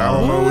tripping. Like, I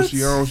don't know what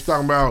she's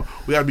talking about.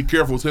 We gotta be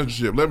careful with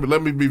censorship.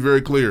 Let me be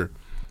very clear.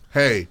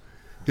 Hey,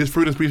 his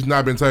freedom of speech has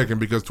not been taken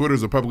because Twitter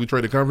is a publicly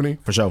traded company.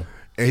 For sure.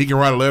 And he can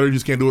write a letter, you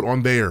just can't do it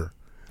on there.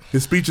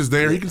 His speech is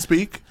there, he can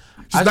speak.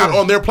 It's not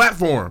on their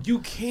platform. You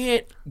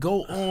can't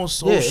go on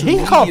social media. He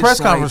can call a press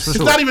conference for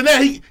sure. It's not even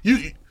that.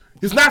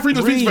 It's not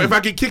freedom of speech if I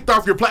get kicked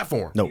off your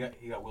platform. No.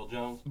 You got Will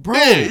Jones. Bro,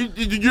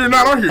 you're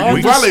not on here.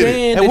 You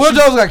violated. And Will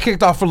Jones got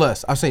kicked off for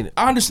less. I've seen it.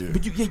 I understand,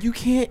 but you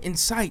can't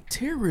incite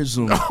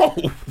terrorism. No.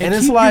 And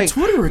it's like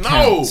Twitter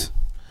account.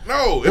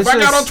 No. If I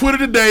got on Twitter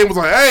today and was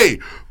like, hey,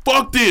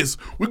 fuck this.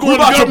 We're going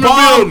to the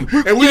government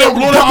building and we gonna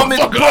blow that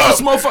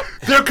motherfucker up.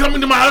 They're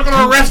coming to my house, they're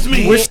gonna arrest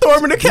me. We're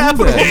storming the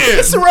Capitol.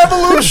 It's a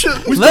revolution.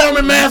 We're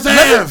storming Mass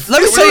Ave.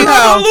 Let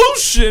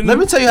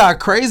me tell you how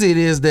crazy it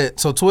is that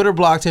so Twitter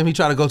blocked him. He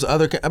tried to go to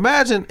other.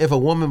 Imagine if a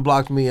woman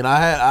blocked me and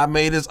I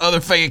made this other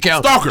fake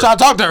account. Stalker. Try to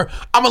talk to her.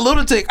 I'm a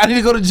lunatic. I need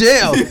to go to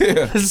jail.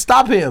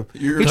 Stop him.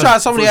 He tried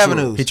so many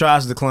avenues. He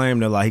tries to claim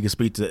that like he can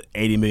speak to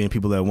 80 million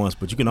people at once,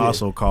 but you can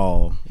also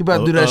call. He about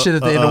to do that shit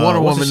at the end of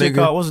Wonder Woman,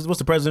 nigga. What's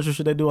the presidential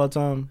shit they do all the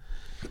time?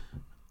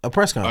 A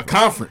press conference. A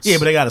conference. Yeah,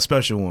 but they got a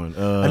special one.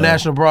 A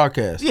national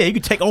broadcast. Yeah, you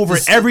can take over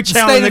every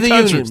channel in the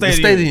country. State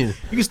of the Union.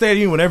 You can State of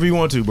the Union whenever you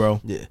want to, bro.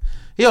 Yeah.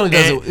 He only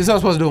does it. He's not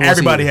supposed to do it once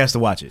everybody has to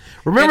watch it.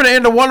 Remember the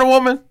end of Wonder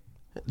Woman?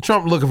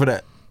 Trump looking for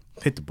that.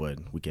 Hit the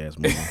button, weak ass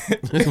movie.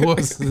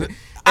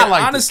 I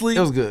liked honestly, it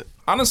was good.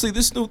 Honestly,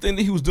 this new thing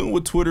that he was doing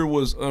with Twitter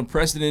was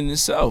unprecedented in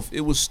itself.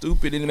 It was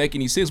stupid. It didn't make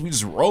any sense. We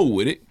just roll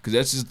with it because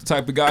that's just the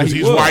type of guy he was.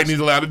 Because he's white and he's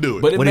allowed to do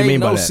it. But it what do you made mean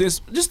no by that? sense.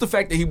 Just the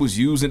fact that he was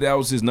using that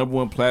was his number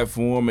one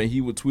platform, and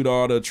he would tweet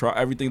all the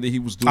everything that he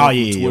was doing on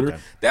Twitter. Okay.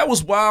 That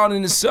was wild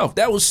in itself.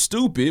 That was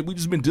stupid. We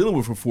just been dealing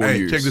with it for 4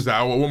 years. Check this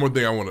out. One more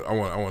thing I want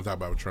to talk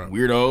about with Trump.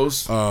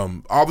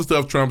 Weirdos. All the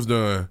stuff Trump's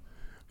done,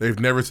 they've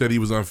never said he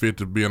was unfit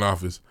to be in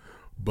office,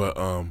 but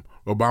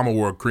Obama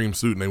wore a cream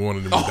suit and they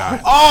wanted him to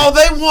die. Oh,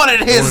 they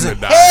wanted his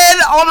head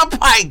on a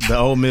pike. The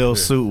oatmeal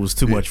suit was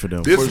too much for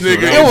them. This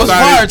nigga, it was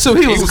fire too.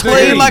 He was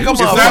clean like a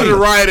motherfucker. Decided to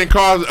riot and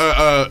cause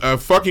a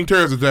fucking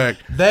terrorist attack.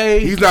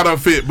 He's not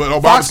unfit, but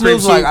Obama's cream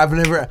suit. Like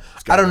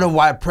I don't know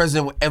why a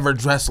president would ever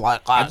dress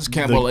like that. I just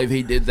can't believe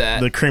he did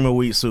that. The cream of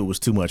wheat suit was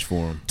too much for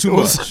him. Too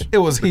much. It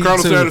was the Colonel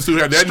Sanders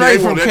suit had that.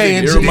 Straight from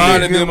KNG. It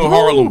reminded them of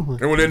Harlem.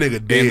 And when that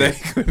nigga dead,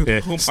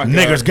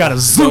 niggas got a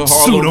zoot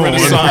suit on.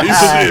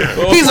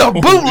 He's a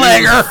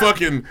bootlegger.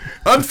 Fucking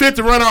unfit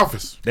to run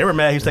office. They were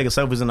mad he was taking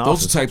selfies in the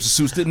office. Those are types of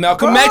suits that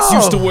Malcolm X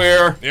used to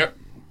wear. Yep.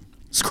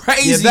 It's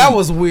crazy. Yeah, that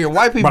was weird.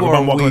 White people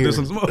are weird. That's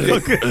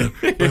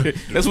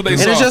what they and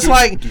saw. it's just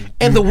like,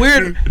 and the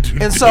weird,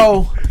 and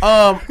so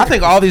I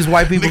think all these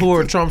white people who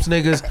are Trump's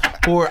niggas,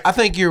 I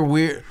think you're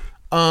weird.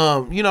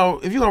 You know,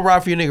 if you're gonna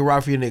ride for your nigga,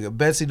 ride for your nigga.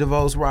 Betsy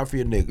DeVos, ride for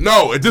your nigga.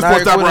 No, at this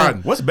point, stop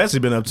riding. What's Betsy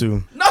been up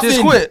to? Nothing.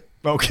 Just quit.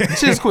 Okay.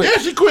 She just quit. Yeah,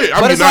 she quit.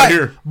 I But mean, it's not like,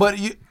 here. But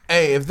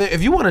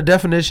if you want a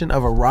definition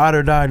of a ride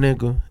or die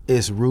nigga,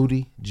 it's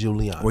Rudy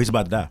Giuliani. Well, he's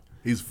about to die.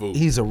 He's a fool.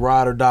 He's a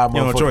ride or die motherfucker.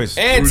 You know, choice.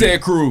 And Rudy.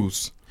 Ted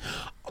Cruz.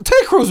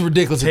 Ted Cruz is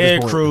ridiculous.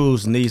 Ted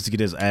Cruz needs to get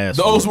his ass.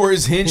 Those were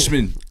his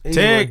henchmen.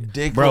 Ted,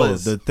 bro,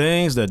 the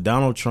things that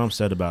Donald Trump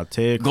said about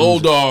Ted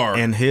Cruz Goldar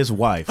and his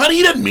wife. Honey,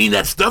 he doesn't mean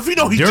that stuff. You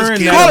know, he During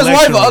just He that called his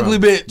wife an election ugly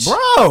bitch.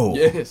 Bro,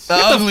 Yes. we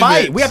have to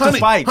fight. We have to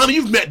fight. Honey,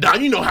 you've met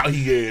Don. You know how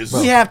he is.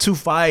 We have to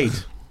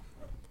fight.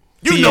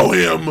 You know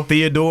him.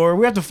 Theodore,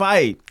 we have to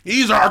fight.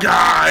 He's our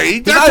guy.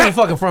 He's not even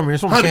fucking from here.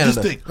 He's from Honey,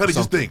 Canada.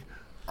 just think.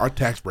 Our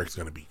tax break's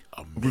going to be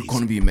amazing. We're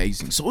going to be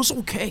amazing. So it's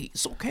okay.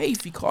 It's okay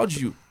if he called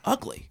you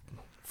ugly.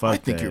 Fuck I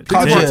think that. you're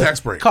Think about pretty. tax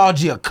break. Called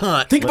you a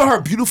cunt. Think about how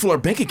beautiful our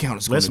bank account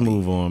is going Let's to be.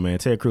 move on, man.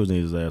 Ted Cruz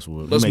needs his ass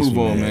whooped. Let's It makes move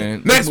me on, mad.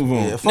 man. Next. Let's move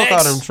on. Yeah, fuck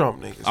all them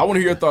Trump niggas. I want to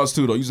hear your thoughts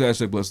too, though. Use the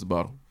hashtag bless the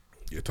bottle.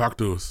 Yeah, talk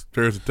to us.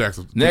 Terrorist attacks.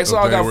 Next,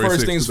 I got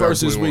first things first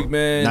this week,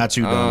 man. Not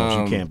you,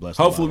 Donald. You can't bless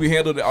the Hopefully, bottle. we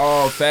handled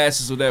all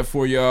facets of that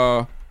for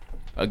y'all.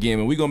 Again,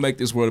 man, we gonna make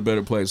this world a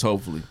better place.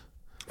 Hopefully.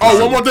 Oh,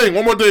 one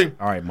more thing.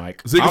 All right,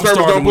 Mike. Secret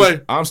Service don't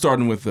play. I'm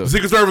starting with the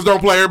Secret Service don't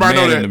play. Everybody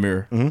man know that. in the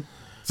mirror.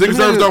 Secret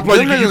Service don't play.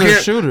 them niggas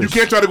are shooters. You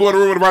can't try to go in the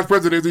room with the vice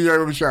president and you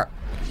ain't shot.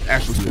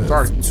 Actually,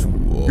 sorry.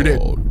 You're dead.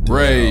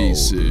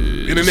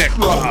 Racist. In the neck.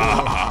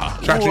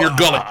 Shot you in your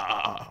gullet.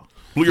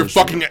 Blew your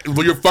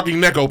fucking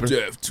neck open.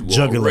 Death to all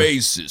Jugular.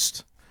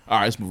 racist. All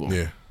right, let's move on.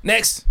 Yeah.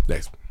 Next.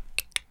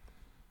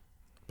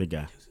 Big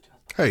guy.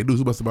 Hey, dudes,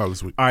 who busted about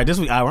this week? All right, this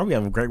week we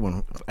have a great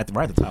one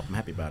right at the top. I'm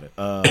happy about it.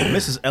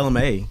 Mrs.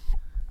 LMA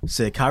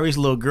said Kyrie's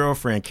little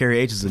girlfriend Carrie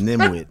H is a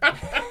nimwit.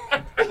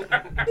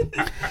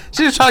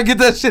 She was trying to get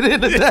that shit in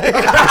today.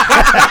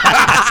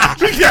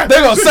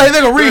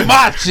 They're gonna read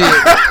my shit.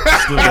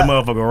 Slip that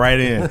motherfucker right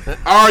in.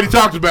 I already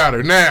talked about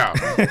her. Now,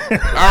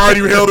 I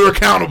already held her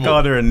accountable.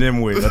 Called her a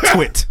nimwit, a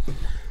twit.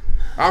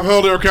 I've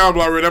held her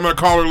accountable already. I'm gonna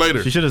call her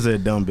later. She should have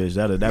said dumb bitch.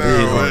 That'd be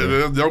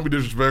Don't be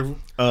disrespectful.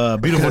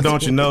 Beautiful,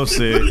 don't you know?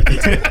 Said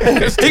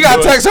he got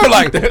to text her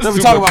like, let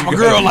me talk about my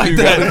girl like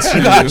that.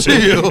 You got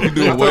chill.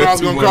 I thought I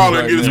was gonna call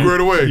her and get it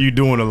squared away. You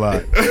doing a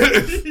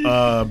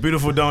lot.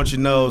 Beautiful, don't you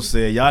know?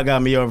 Said y'all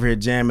got me over here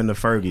jamming the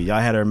Fergie.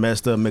 Y'all had her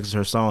messed up mixing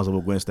her songs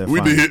with Gwen Stefani.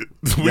 We did.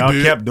 Y'all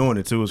kept doing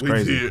it too. It was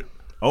crazy. Did.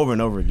 Over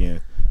and over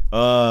again.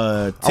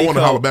 I want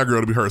a Holla Back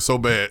Girl to be hurt so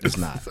bad. It's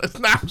not.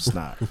 It's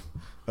not.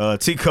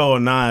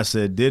 T-Cole9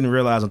 said, didn't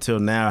realize until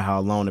now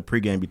how long the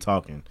pregame be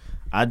talking.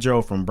 I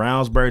drove from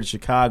Brownsburg to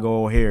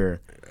Chicago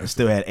O'Hare and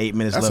still had 8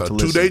 minutes left to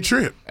listen. That's a 2-day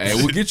trip. Hey,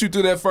 we'll get you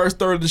through that first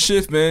third of the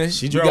shift, man.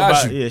 She drove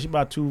about, she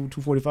about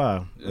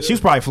 2:45. Yeah. She was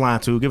probably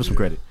flying too. Give her some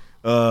credit.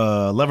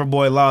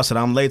 Loverboy Law said,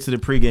 I'm late to the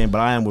pregame, but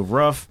I am with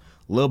Ruff.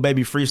 Lil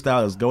Baby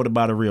Freestyle is goated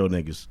by the real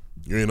niggas.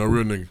 You ain't no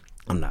real nigga.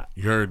 I'm not.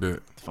 You heard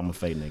that. I'm a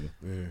fake nigga.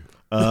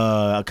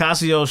 Yeah.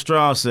 Ocasio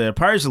Strong said,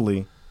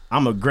 personally,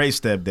 I'm a great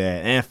stepdad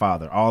and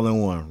father, all in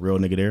one. Real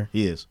nigga there.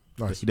 He is.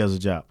 Nice. He does his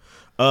job.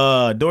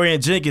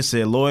 Dorian Jenkins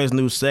said, Lloyd's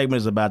new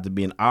segment is about to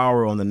be an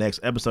hour on the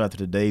next episode after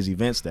today's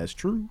events. That's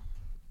true.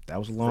 That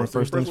was a long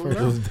first things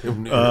first.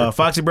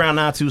 Foxy Brown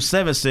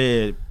 927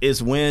 said,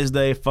 it's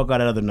Wednesday. Fuck all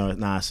that other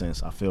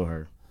nonsense. I feel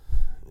her.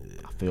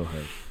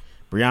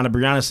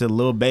 Brianna said,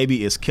 Lil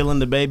Baby is killing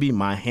the baby.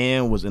 My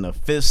hand was in a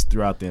fist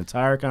throughout the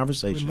entire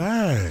conversation.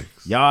 Relax.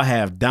 Y'all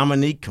have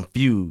Dominique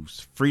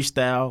confused.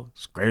 Freestyle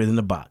is greater than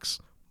the box.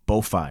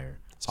 Both fire.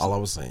 That's all I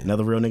was saying.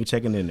 Another real nigga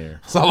checking in there.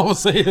 That's all I was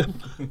saying.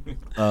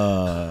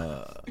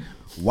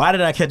 Why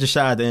did I catch a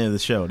shot at the end of the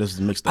show? This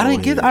is mixed. I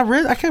didn't get. I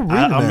kept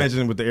reading. I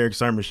mentioned with the Eric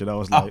Sermon shit. I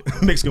was like,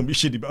 Mick's gonna be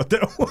shitty about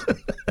that one.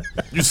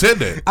 You said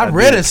that. I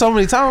read it so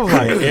many times.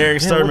 Like,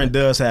 Eric Sermon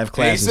does have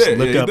classes.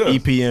 Look up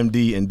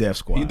EPMD and Def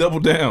Squad. He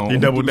doubled down. On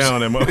that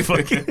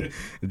motherfucker.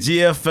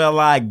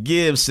 GFLI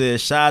Gibbs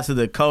says, shout out to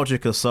the culture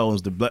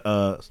consultants.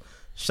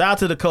 Shout out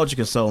to the culture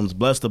consultants.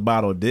 Bless the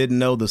bottle. Didn't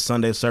know the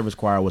Sunday Service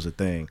Choir was a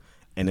thing.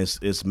 And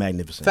it's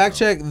magnificent. Fact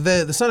check: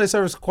 the Sunday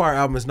Service Choir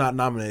album is not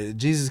nominated.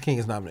 Jesus King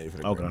is nominated for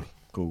the Grammy.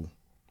 Cool.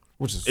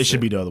 Which is it should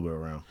be the other way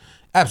around.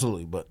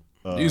 Absolutely, but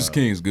Jesus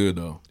King is good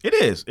though. It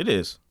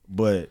is.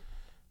 But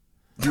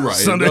you're right.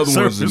 Sunday the other one's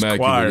Service immaculate.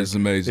 Choir It's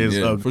amazing.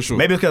 Yeah, for sure.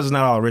 Maybe because it's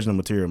not all original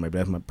material. Maybe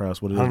that's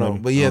perhaps what it is. I don't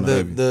know, but yeah,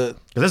 because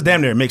that's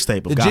damn near a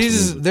mixtape of gospel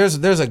Jesus.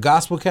 music. There's a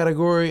gospel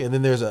category, and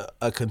then there's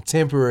a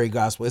contemporary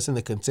gospel. It's in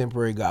the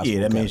contemporary gospel.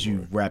 Yeah, that category. means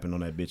you rapping on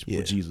that bitch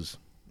with Jesus.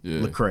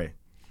 Yeah. Lecrae.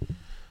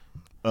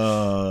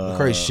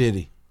 Lecrae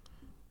shitty.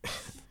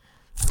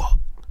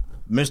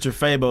 Mr.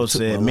 Fabo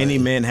said Many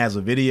Men has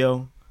a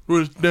video.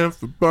 Where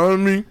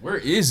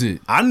is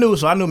it? I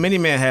knew Many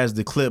Man has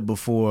the clip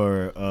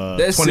before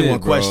 21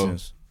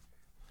 Questions.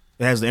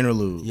 It has the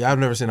interlude. Yeah, I've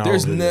never seen all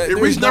of it. It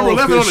reached number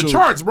 11 on the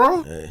charts,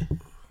 bro. That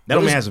don't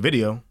mean it has a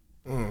video.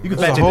 You can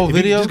fact a whole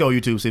video. Just go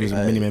YouTube, see this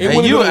Mini Man.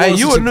 Hey, you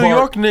a New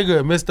York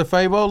nigga, Mr.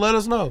 Fabo? Let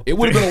us know. It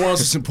would have been a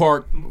Washington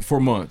Park for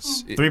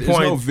months. There's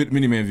no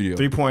Mini Man video.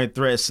 3-point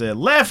threat said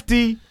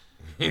Lefty.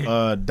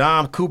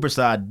 Dom Cooper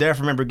said, I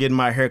definitely remember getting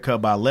my hair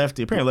cut by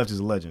Lefty. Apparently Lefty's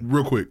a legend.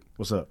 Real quick.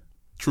 What's up?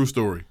 True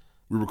story.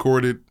 We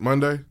recorded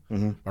Monday.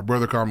 My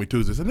brother called me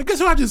Tuesday. Said, guess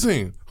who I just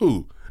seen?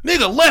 Who?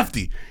 Nigga,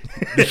 Lefty.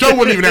 The show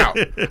wasn't even out.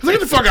 I was like, get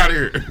the fuck out of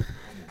here.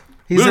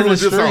 He's in the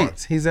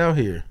streets. He's out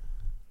here.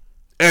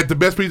 At the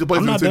best pizza place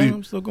in the city.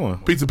 I'm still going.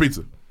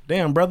 Pizza.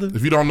 Damn, brother.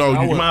 If you don't know,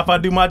 you mind if I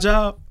do my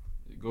job?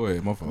 Go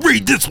ahead, my phone.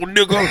 Read this one,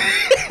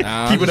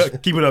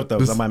 nigga. Keep it up, though,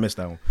 because I might miss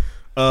that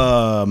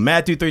one.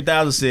 Matthew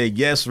 3000 said,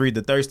 yes, Reed,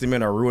 the thirsty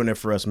men are ruining it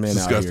for us men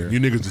disgusting. out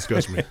here. You niggas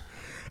disgust me.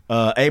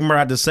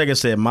 Amrod II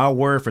said, my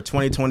word for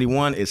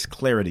 2021 is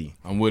clarity.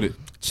 I'm with it.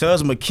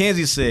 Chuz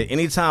McKenzie said,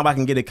 anytime I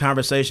can get a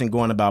conversation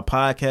going about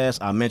podcasts,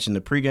 I mention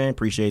the pregame.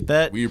 Appreciate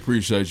that. We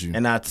appreciate you.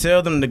 And I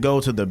tell them to go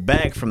to the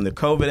back from the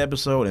COVID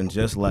episode and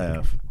just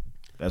laugh.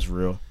 That's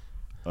real.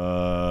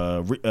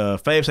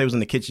 Fave said he was in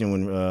the kitchen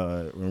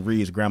when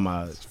Reed's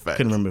grandma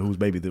couldn't remember whose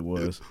baby that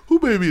was. Who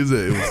baby is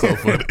that? It was so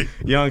funny.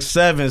 Young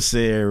 7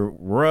 said,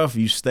 rough,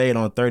 you stayed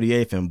on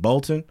 38th in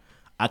Bolton.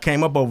 I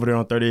came up over there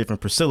on 38th and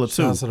Priscilla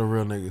too. Shout out to the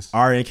real niggas.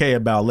 R&K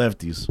about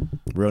lefties.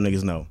 Real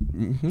niggas know.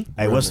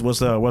 Hey, what's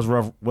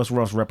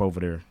Ruff's rep over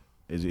there?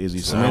 Is he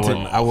cemented?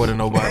 I wouldn't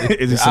nobody.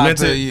 Is he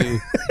cemented? I tell you.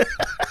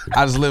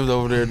 I just lived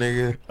over there,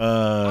 nigga.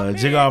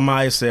 Jigar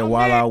Maya said,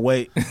 while I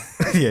wait.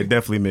 Yeah,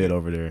 definitely mid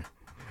over there.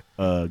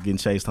 Getting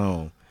chased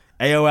home.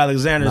 A.O.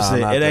 Alexander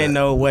said, it ain't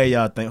no way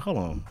y'all think. Hold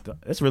on.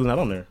 That's really not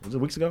on there. Was it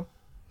weeks ago?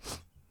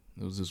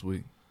 It was this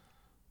week.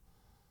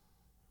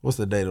 What's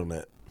the date on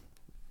that?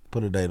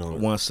 Put a date on it.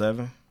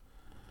 1/7.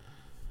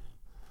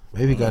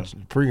 Maybe got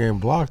pregame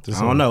blocked or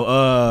something. I don't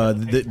know.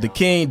 The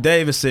King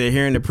Davis said,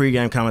 hearing the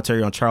pregame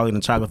commentary on Charlie and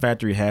the Chocolate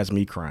Factory has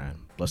me crying.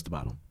 Bless the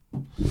bottom.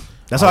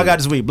 That's all I got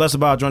this week. Bless the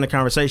bottom. Join the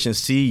conversation.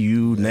 See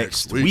you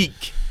next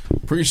week.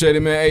 Appreciate it,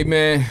 man. Hey,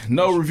 man,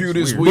 no review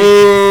this week.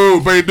 Boo,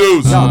 Bay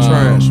Deuce. Y'all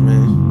trash,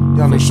 man.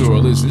 Y'all for sure.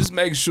 Listen, just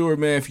make sure,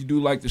 man, if you do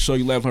like the show,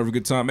 you laugh and have a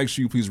good time, make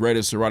sure you please rate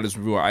us and write us a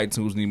review on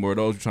iTunes. Need more of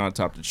those. We're trying to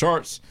top the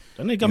charts.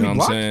 That nigga got me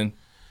blocked. I'm saying?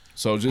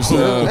 So just is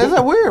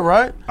that weird,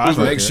 right?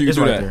 Make sure you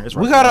do that.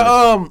 We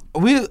gotta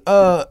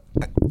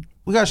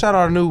we gotta shout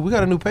out we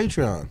got a new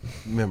Patreon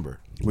member.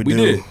 We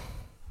did.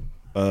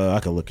 I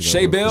can look it up.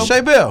 Shay Bell.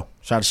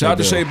 Shout out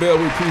to Shay Bell.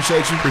 We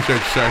appreciate you. Appreciate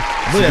you, Shay.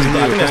 I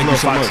think that's Lil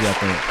Foxy, I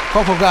think.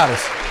 Coco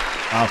Goddess.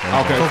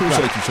 Okay,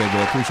 appreciate you, Shay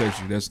Bell. Appreciate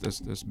you.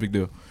 That's a big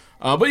deal.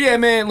 But yeah,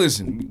 man,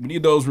 listen, we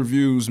need those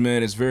reviews,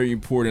 man. It's very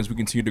important as we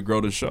continue to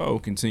grow the show,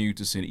 continue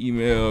to send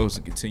emails,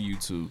 and continue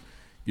to,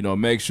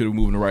 make sure we're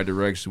moving in the right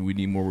direction. We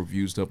need more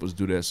reviews to help us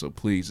do that. So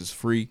please, it's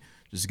free.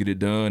 Just get it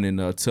done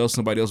and tell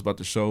somebody else about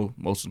the show,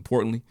 most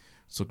importantly.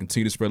 So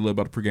continue to spread love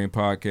about the pregame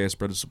podcast,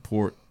 spread the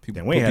support.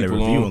 People, we ain't had a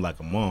review in like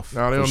a month.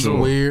 No, they don't do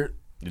weird.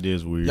 It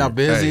is weird. Y'all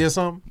busy or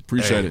something?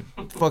 Appreciate it.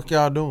 What the fuck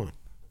y'all doing?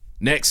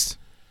 Next.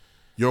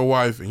 Your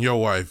wife and your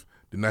wife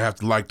did not have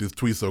to like this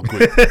tweet so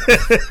quick. All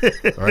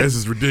right, this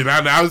is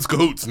ridiculous. Now it's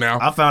cahoots now.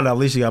 I found out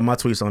Alicia got my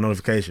tweets on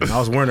notification. I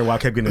was wondering why I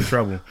kept getting in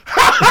trouble.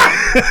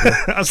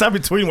 I stopped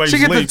tweeting while you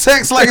sleep. She get the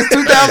text like it's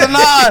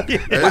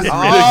 2009.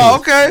 Oh,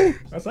 okay.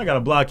 That's I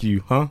gotta block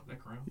you, huh?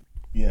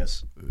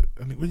 Yes.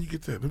 When you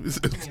get that?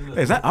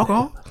 Hey, is that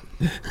alcohol?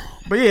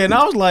 But yeah, and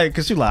I was like,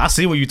 cause she like, I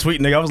see when you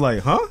tweet, nigga. I was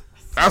like, huh?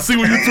 I see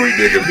when you tweet,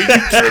 nigga. You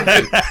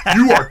tripping?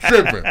 You are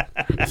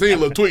tripping. See a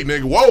little tweet,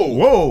 nigga.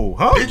 Whoa,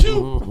 huh? Did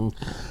you?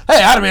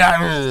 Hey,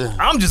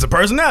 I'm just a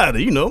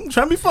personality, I'm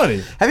trying to be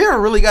funny. Have you ever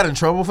really got in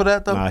trouble for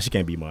that though? Nah, she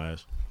can't beat my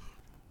ass.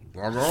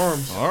 Lock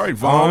arms. All right,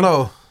 Vaughn. I don't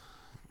know.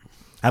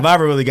 Have I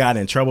ever really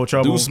gotten in trouble?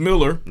 Deuce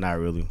Miller. Not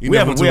really.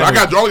 I only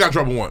got in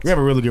trouble once. We have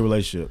a really good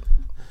relationship.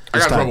 I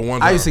got in trouble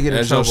one time. I used to get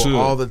in trouble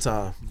all the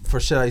time for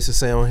shit I used to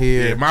say on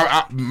here. Yeah,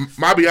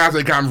 my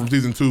Beyonce comment from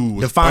season 2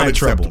 was Define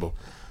unacceptable.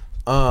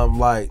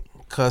 Like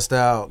cussed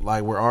out,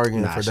 like we're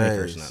arguing for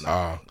days.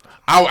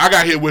 I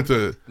got hit with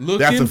the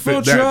looking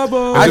for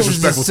trouble. I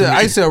used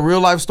to tell real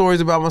life stories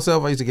about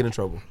myself. I used to get in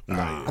trouble.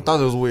 I thought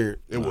it was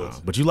weird. It was,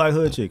 but you like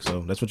hood chicks,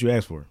 so that's what you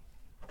asked for.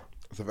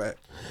 That's a fact.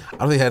 I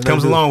don't think it had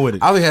comes along with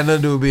it. I don't think it had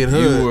nothing to do with being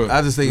hood.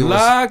 I just think it was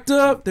locked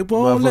up. They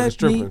won't let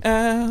me out.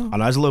 I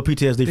know it's a little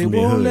PTSD from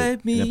being hood.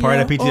 And part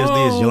of that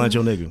PTSD is yelling at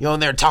your nigga. You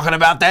on there talking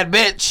about that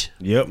bitch?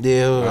 Yep.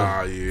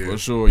 Yeah. Yeah. For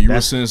sure. You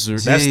were censored.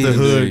 That's the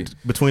hood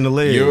between the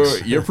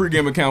legs. Your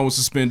pregame account was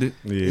suspended.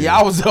 Yeah,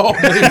 I was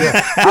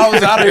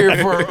out of here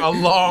for a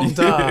long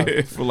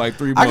time. For like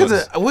 3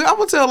 months. I'm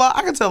gonna tell a lot.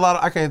 I can tell a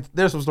lot. I can't.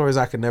 There's some stories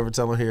I can never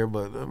tell on here,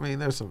 but I mean,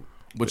 there's some.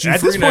 But you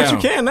at this point, you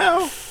can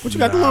now. What you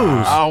got to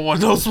lose? I don't want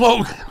no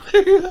smoke.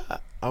 I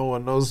don't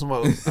want no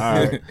smoke. All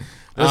right.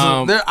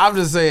 I'm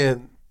just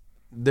saying,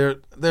 there's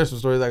some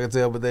stories I can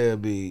tell, but they'll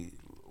be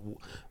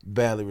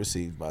badly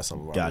received by some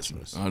of our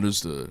listeners.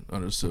 Understood.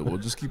 Well,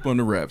 just keep on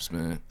the wraps,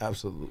 man.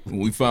 Absolutely. When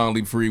we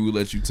finally free, we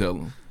let you tell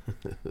them.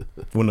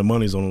 When the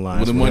money's on the line.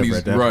 When the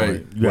money's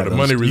right. You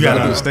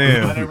gotta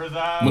understand.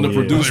 When the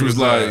producer was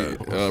like,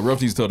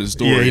 Ruff needs to tell this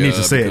story. Yeah, he needs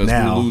to say it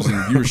now. We're losing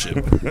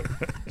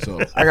viewership. So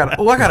I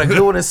got a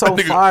good one. It's so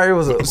fire. It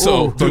was a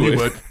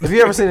If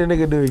you ever seen a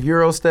nigga do a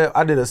Euro step,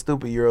 I did a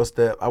stupid Euro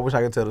step. I wish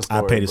I could tell the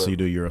story. I paid to see you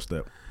do a Euro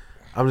step.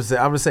 I'm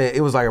just saying it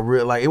was like a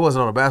real, like, it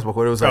wasn't on a basketball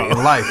court. It was like in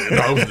life.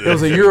 It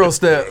was a Euro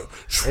step,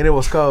 and it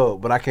was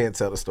cold. But I can't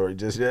tell the story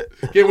just yet.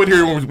 Can't wait to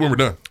hear when we're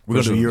done.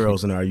 We're gonna do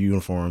Euros in our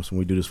uniforms when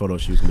we do this photo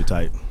shoot. It's gonna be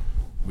tight.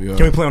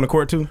 Can we play on the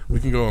court too? We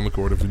can go on the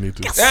court if we need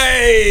to.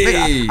 Hey,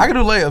 nigga, I can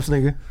do layups,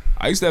 nigga.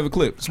 I used to have a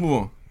clip. Let's move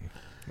on.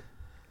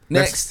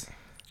 Next.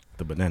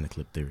 The banana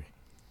clip theory.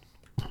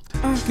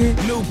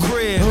 New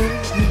crib,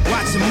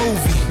 watch a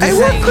movie. Hey,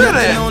 what crib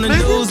that? On the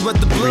news, but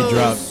the blues.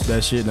 Redrop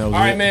that shit. All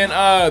right,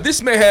 man.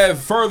 This may have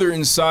further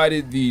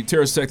incited the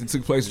terrorist attack that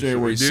took place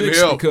January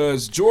 6th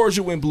because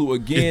Georgia went blue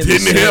again. It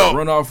didn't help.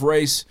 Runoff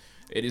race.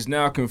 It is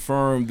now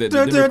confirmed that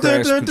the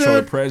Democrats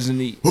control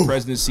the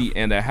presidency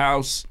and the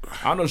House.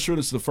 I'm not sure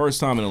this is the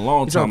first time in a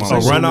long time. A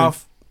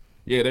runoff.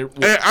 Yeah,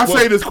 I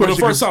say this question.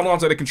 The first time in a long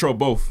time they control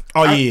both.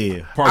 Oh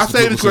yeah. I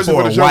say this question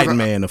for the a show. White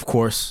man, of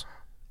course.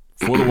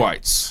 For the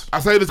whites. I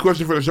say this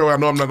question for the show. I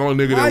know I'm not the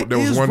only nigga that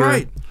was wondering.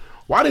 Right.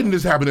 Why didn't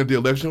this happen at the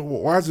election?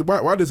 Why did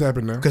this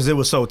happen now? Because it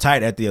was so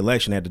tight at the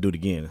election, they had to do it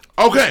again.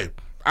 Okay.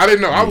 I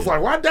didn't know. I was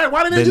like, why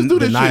didn't they just do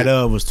this shit? The night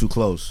of was too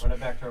close.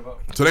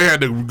 So they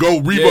had to go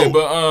revote.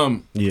 Yeah,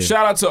 but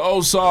shout out to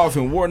Ossoff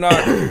and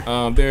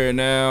Warnock. There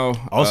now.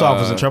 Ossoff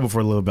was in trouble for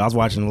a little bit. I was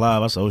watching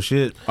live. I said, oh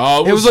shit.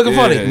 Oh, it was looking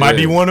funny. Might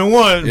be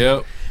 1-1.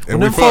 Yep. When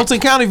them Fulton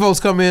County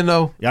votes come in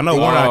though. Y'all know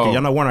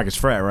Warnock is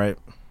frat, right?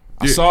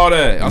 I saw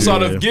that. I saw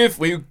the gift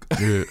where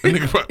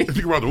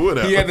nigga brought the wood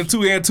out. He had the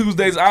 2 Hand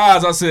Tuesdays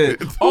eyes. I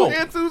said,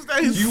 Hand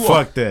Tuesdays. You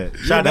fuck that.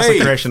 That's a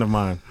correction of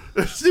mine.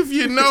 If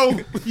you know,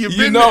 you've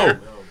been there.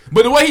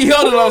 But the way he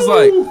held it, I was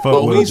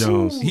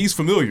like, he's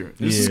familiar.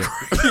 This is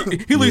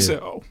crazy. He at least said,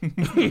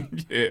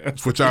 yeah.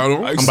 That's what y'all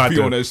doing? I'm about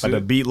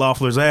to beat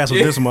Loeffler's ass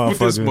with this motherfucker.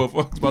 This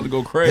motherfucker's about to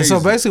go crazy. And so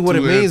basically what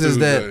it means is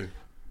that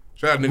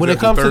when it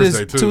comes to this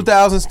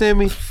 2000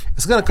 stimmy,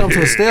 it's going to come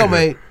to a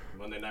stalemate.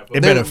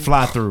 It better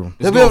fly through.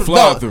 It's going to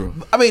fly through.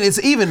 I mean, it's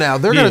even now.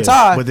 They're going to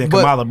tie. But then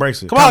Kamala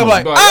breaks it. Kamala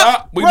like,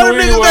 we why doing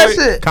the it niggas that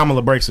anyway. shit?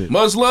 Kamala breaks it.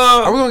 Much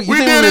love. We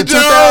did it,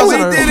 Joe. We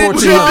did it,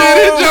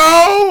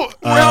 Joe.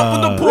 We're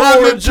helping the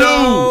poor,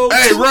 Joe.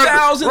 Hey, run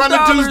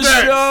the 2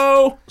 stacks.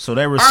 Joe. So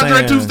they were Andre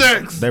saying 2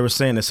 stacks. They were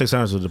saying that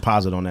 600 was a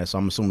deposit on that, so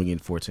I'm assuming getting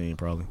 14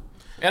 probably.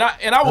 And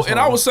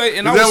I would say,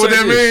 is that what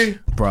that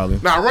mean? Probably.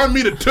 Now run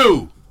me to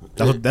 2.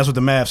 That's what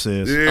the math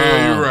says.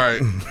 Yeah, you're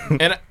right.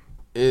 And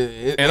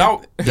it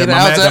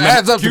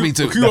adds up to me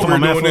too. Q over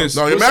doing this.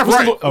 No, your math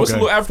right. What's the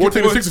little African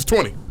 14 to 6 is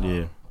 20.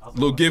 Yeah.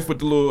 Little gift with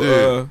the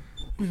little.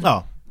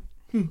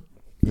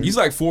 He's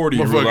like 40.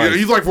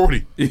 He's like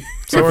 40.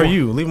 So are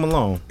you? Leave him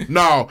alone.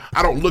 No,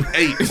 I don't look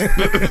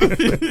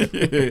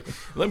 8.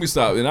 Let me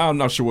stop. And I'm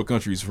not sure what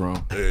country he's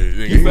from.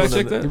 You fact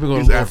check that? You've been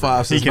going to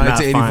 5 since He cannot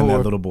 1984. find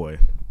that little boy.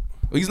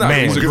 He's not.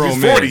 Man, he's a grown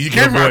he's man. 40. You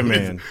can't Little find boy,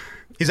 him. man.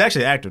 He's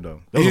actually an actor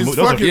though. Those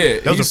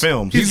are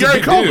films. He's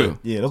Gary Coleman.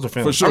 Yeah, those are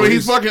films. For sure. I mean,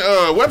 he's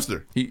fucking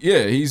Webster.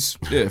 He's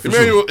for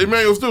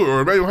Emmanuel Stewart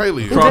or Emmanuel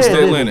Haley. Across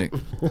the Atlantic.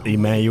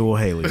 Emmanuel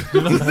Haley.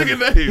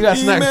 Nigga name. You got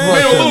snacks.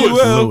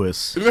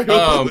 Lewis.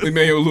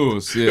 Emmanuel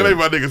Lewis. Yeah. That ain't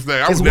my nigga's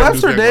name. Is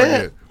Webster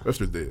dead?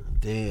 Webster's dead.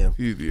 Damn.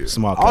 He's dead.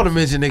 Small. All the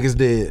mentioned niggas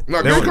dead.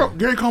 No,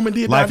 Gary Coleman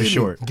did. Life is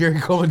short.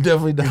 Gary Coleman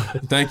definitely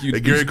died. Thank you.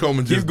 Hey, Gary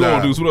Coleman just keep going,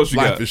 died. dudes. What else you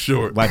got? Life is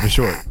short. Life is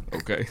short.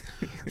 Okay.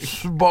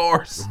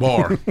 Bars.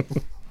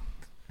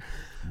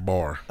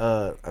 Bar.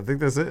 I think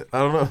that's it. I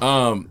don't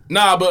know.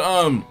 Nah, but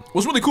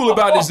what's really cool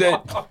about it is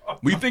that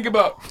when you think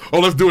about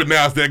let's do it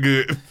now. It's that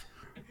good.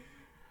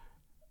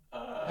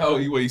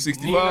 He's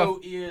 65? Nino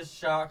is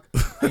shock.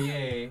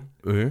 Yeah.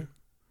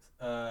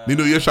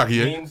 Nino is shock.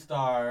 Yeah. Meme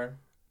star.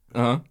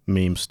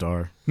 Meme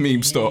star.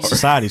 Meme star.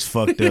 Society's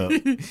fucked up.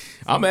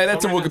 I'm mad at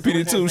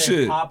Wikipedia too.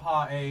 Shit.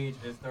 Papa age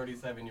is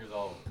 37 years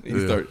old.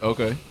 He's 30.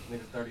 Okay.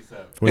 Nigga's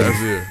 37.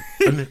 That's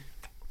it.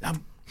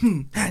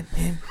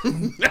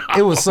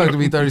 It would suck to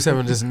be 37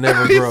 and just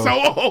never grow. He's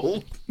so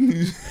old.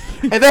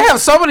 And they have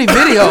so many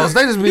videos.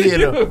 They just be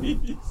in them.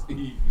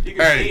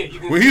 Hey,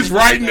 when he's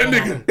writing that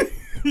nigga,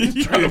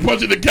 he's trying to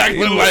punch in the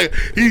calculator like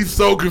he's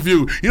so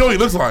confused. You know what he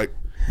looks like?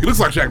 He looks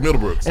like Shaq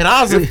Middlebrooks. And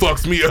honestly, it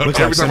fucks me up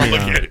every time I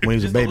look at it. When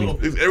he was a baby.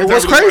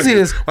 What's crazy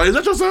is is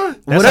that your son?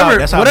 Whatever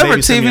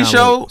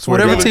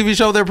TV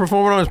show they're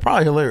performing on is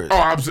probably hilarious. Oh,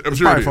 I'm sure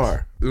it is.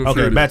 Far.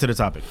 Okay, back to the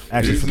topic.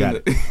 Actually, forgot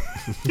it.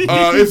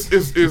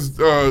 It's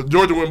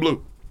Georgia went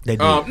blue. They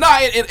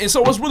did. And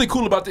so what's really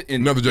cool about the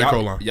another J.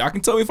 Cole line. Y'all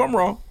can tell me if I'm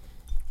wrong,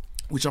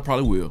 which I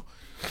probably will.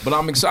 But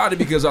I'm excited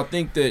because I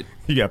think that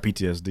you got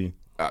PTSD.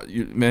 I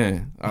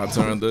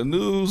turn the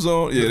news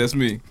on. Yeah, that's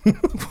me.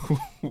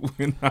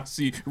 When I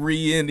see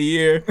Ree in the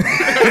air,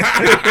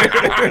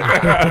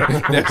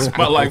 that's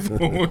my life.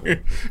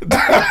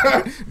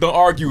 Don't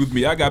argue with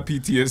me. I got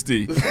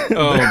PTSD.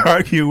 Don't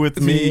argue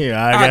with me.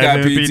 I got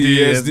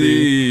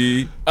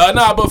PTSD.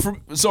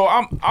 So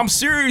I'm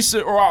serious,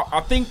 or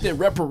I think that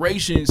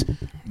reparations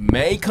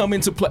may come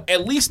into play.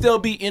 At least they'll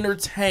be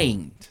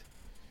entertained.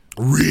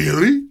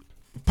 Really?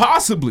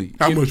 Possibly.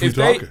 How much we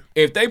talking?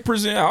 If they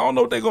present, I don't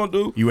know what they're gonna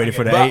do. You ready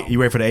for the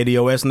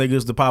ADOS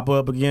niggas to pop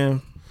up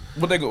again?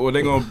 What they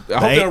gonna? I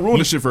hope they don't ruin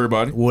the shit for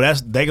everybody. Well,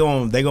 they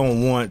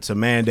gonna want to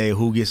mandate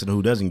who gets it and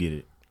who doesn't get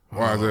it.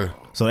 Why is that?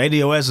 So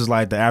ADOS is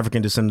like the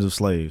African descendants of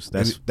slaves.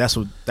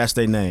 That's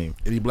their name.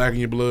 Any black in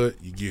your blood,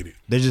 you get it.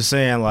 They're just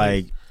saying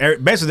like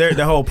basically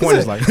their whole point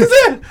is like,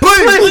 please.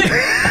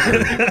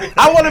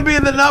 I want to be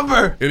in the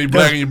number. Any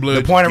black in your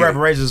blood. The point of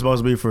reparations is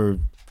supposed to be for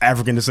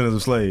African descendants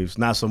of slaves,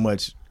 not so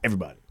much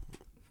everybody.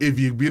 If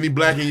you be any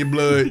black in your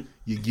blood,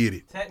 you get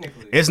it.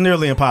 Technically, it's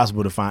nearly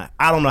impossible to find.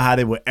 I don't know how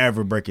they would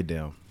ever break it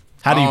down.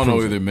 How do you I don't know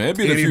prove either, it? man.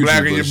 Be Any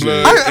black in your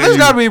blood. There's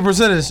got to be a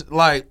percentage.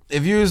 Like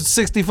if you're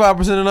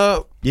 65% and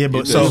up. Yeah,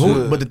 but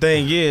but the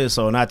thing is,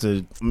 so not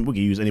to we can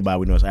use anybody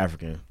we know as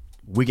African.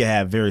 We can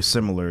have very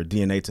similar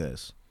DNA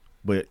tests,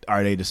 but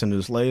are they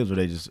descendants of slaves or are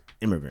they just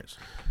immigrants?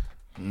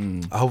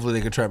 Hopefully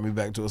they can trap me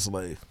back to a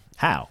slave.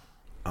 How?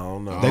 I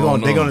don't know.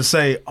 They're gonna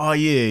say, oh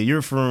yeah,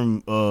 you're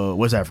from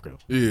West Africa.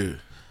 Yeah,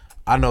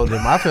 I know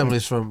that my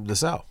family's from the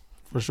South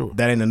for sure.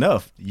 That ain't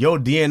enough. Your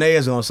DNA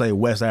is gonna say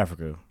West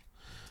Africa.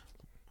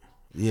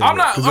 Yeah, I'm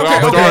not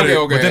okay.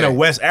 Okay. But then a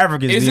West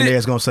African's DNA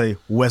is gonna say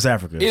West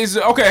Africa. Is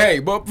okay? Hey,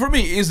 but for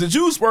me, is the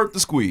juice worth the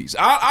squeeze?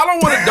 I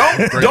don't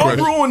want to. Don't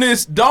ruin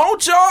this.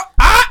 Don't y'all.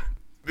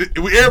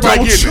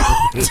 Everybody get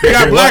it. You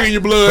got black in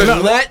your blood.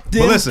 Let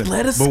us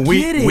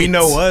get it. We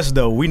know us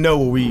though. We know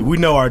what we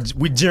know.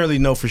 We generally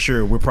know for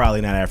sure we're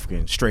probably not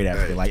African, straight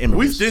African, like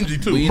immigrants. We stingy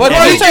too. But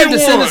you say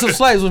descendants of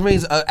slaves, which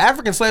means an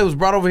African slave was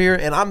brought over here,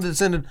 and I'm the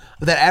descendant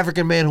of that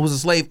African man who was a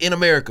slave in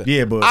America.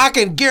 Yeah, but I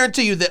can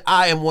guarantee you that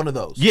I am one of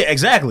those. Yeah,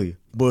 exactly.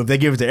 But if they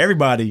give it to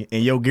everybody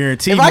and your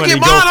guarantee, if I get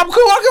mine, I'm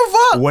cool. I don't give a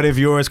fuck. What if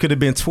yours could have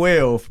been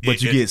 12,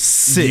 but you get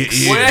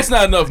 6? Well, that's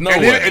not enough. No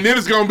way. And then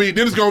it's gonna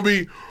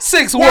be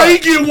 6. Why he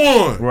get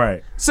 1?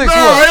 Right. 6. No,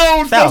 I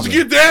don't supposed to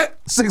get that.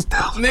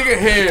 6,000. Nigga,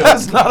 hell.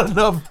 That's not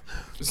enough.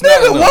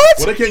 Nigga, what?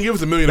 Well, they can't give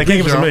us $1 million. They can't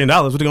give us $1 million.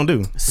 What they gonna do?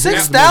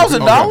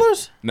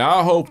 $6,000? Now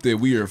I hope that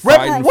we are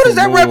fighting. What is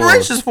that more.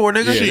 reparations for,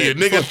 nigga? Shit,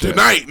 nigga,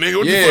 tonight, nigga.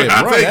 What the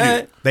fuck? I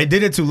take it. They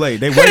did it too late.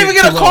 They couldn't even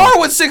get a car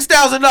with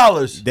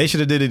 $6,000. They should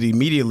have did it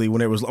immediately when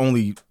there was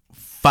only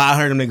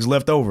 500 niggas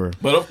left over.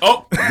 But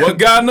what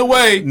got in the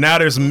way? Now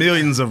there's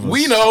millions of us.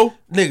 We know,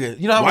 nigga.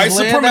 You know how white much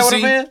land that would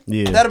have been?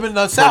 Yeah, that'd have been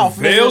the South.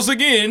 Fails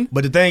again.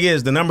 But the thing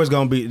is, the number's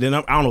gonna be. I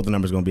don't know what the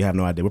number's gonna be. I have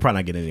no idea. We're probably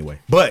not getting it anyway.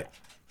 But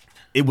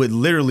it would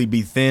literally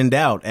be thinned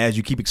out as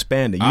you keep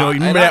expanding. You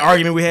remember that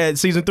argument we had in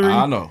season 3?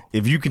 I know.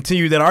 If you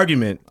continue that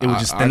argument, it would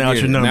just thin out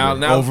your number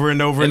now, over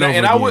and over and over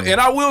again. again.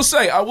 I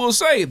will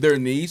say, there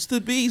needs to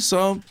be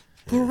some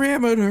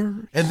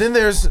parameter. And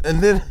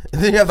then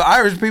you have the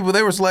Irish people.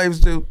 They were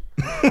slaves too.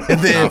 And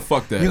then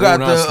fuck that. You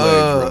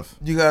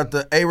got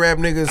the Arab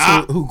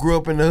niggas who grew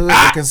up in the hood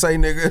that can say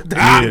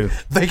nigga.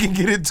 They can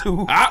get it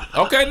too.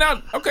 Okay,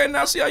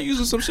 now see, I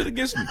using some shit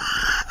against me.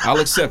 I'll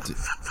accept it.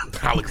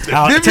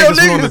 I'll take this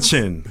one on the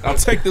chin. I'll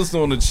take this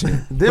one on the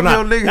chin.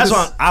 That's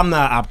why I'm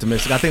not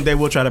optimistic. I think they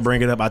will try to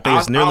bring it up. I think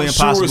it's nearly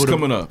impossible. Sure it's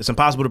coming up. It's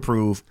impossible to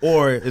prove,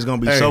 or it's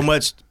going to be so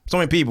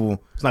many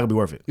people. It's not going to be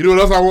worth it. You know what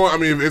else I want? I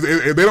mean,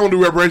 if they don't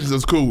do reparations,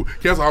 it's cool.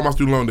 Cancel all my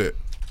student loan debt.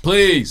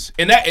 Please,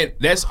 and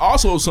that's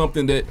also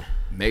something that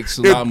makes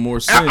a lot more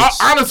sense.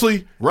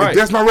 Honestly, if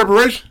that's my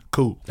reparation,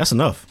 cool. That's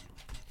enough.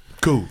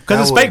 Cool.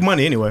 Because it's fake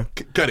money anyway.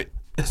 Cut it.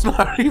 It's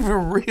not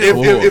even real.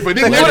 If a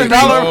nigga next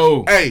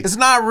to me, hey, it's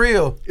not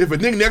real. If a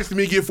nigga next to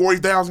me get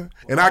 40,000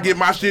 and I get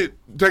my shit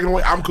taken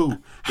away, I'm cool.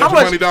 How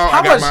much money, dog?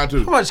 I got mine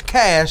too. How much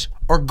cash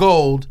or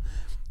gold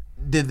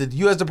did the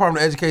U.S.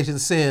 Department of Education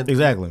send?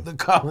 Exactly.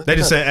 They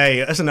just said, "Hey,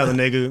 that's another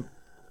nigga."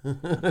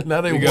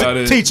 Now they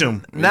want teach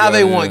him. Now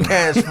they want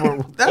cash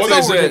for. That's what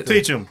they said.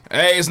 Teach him.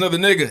 Hey, it's another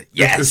nigga.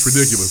 Yes, it's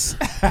ridiculous.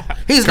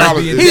 He's gonna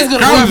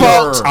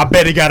refund. I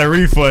bet he got a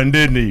refund,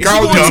 didn't he?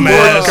 College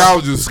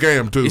is a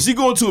scam too. Is he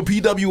going to a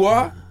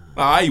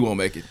PWI? He won't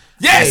make it.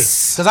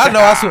 Yes, because I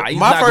know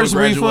my first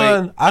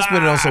refund. I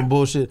spent it on some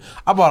bullshit.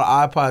 I bought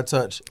an iPod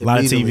Touch. A lot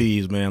of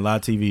TVs, man. A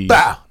lot of TVs.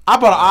 Bow. I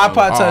bought an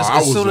iPod Touch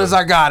as soon as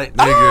I got it.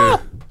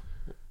 Nigga,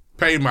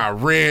 paid my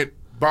rent.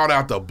 Bought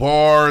out the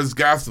bars,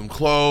 got some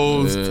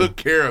clothes, took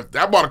care of.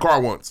 I bought a car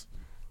once.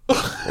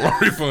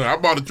 I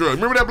bought a truck.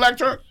 Remember that black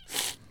truck?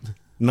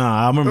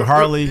 Nah, I remember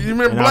Harley. You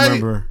remember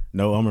Blade?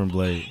 I remember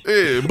Blade.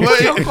 Yeah, Blade.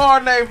 What's your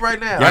car name right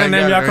now? Y'all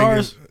name your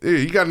cars? Yeah,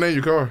 you gotta name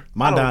your car.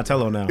 Mine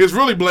Donatello now. It's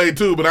really Blade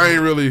too, but I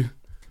ain't really.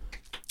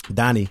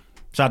 Donnie.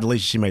 Shout out to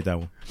Lisa, she made that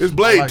one. It's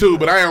Blade too,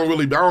 but I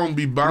don't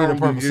be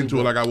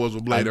into it like I was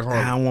with Blade at home.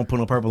 I don't want to put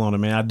no purple on it,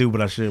 man. I do,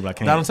 but I should, but I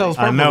can't. Donatello's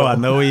purple. I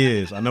know he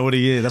is. I know what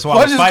he is. That's why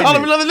I was fighting call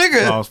him another nigga.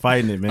 That's why I was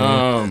fighting it,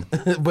 man.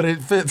 But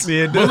it fits.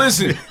 Yeah, it but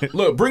does. listen,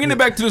 look, bringing it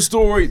back to the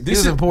story. This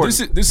is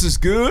important. This is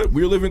good.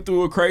 We're living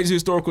through a crazy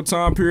historical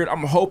time period.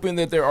 I'm hoping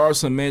that there are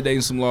some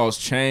mandates, some laws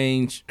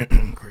change.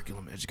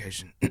 Curriculum,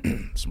 education,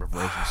 some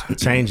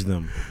reparations. Change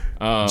them.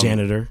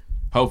 Janitor.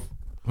 Hope.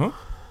 Huh?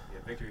 Yeah,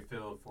 Victory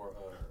Field for.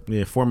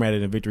 Yeah,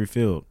 formatted in Victory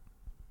Field.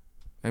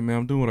 Hey man,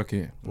 I'm doing what I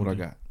can. What I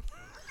got.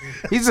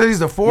 He said he's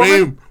the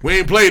foreman. We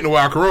ain't played in a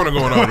while. Corona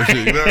going on and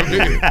shit. You know what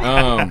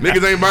I mean?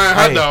 Niggas ain't buying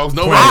hot dogs.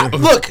 No way.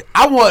 Look,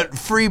 I want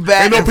free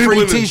bat and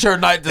free T-shirt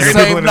night the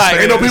same night.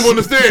 Ain't no people in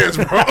the stands,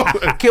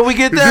 bro. Can we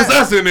get that? It's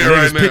just us in there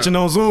right now. Pitching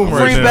on Zoom right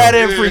now. Free bat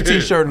and free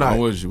T-shirt night.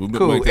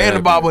 Cool. And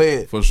the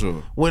bobblehead. For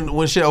sure.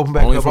 When shit open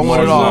back up, I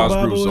want it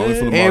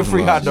all. And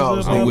free hot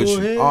dogs.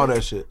 All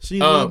that shit.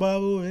 She's a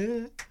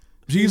bobblehead.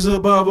 She's a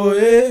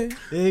bobblehead.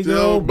 They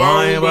go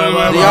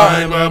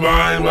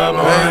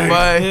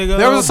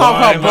There was a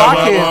song called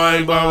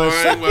Blockhead.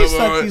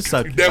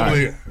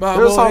 Definitely. There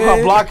was a song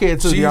called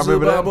Blockhead too. Y'all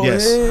remember that?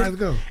 Yes. Let's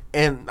go.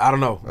 And I don't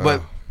know,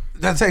 but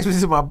that takes me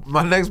to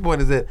my next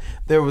point is that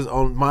there was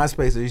on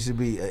MySpace there used to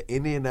be an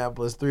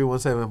Indianapolis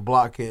 317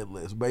 Blockhead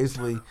list.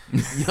 Basically,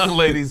 young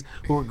ladies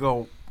who would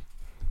go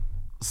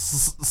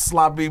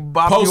sloppy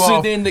bop you off.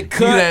 Posted in the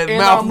cut,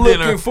 and I'm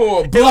dinner. looking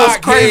for a It was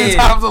crazy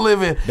blockhead. times to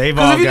live in.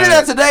 Because if you did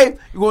that today,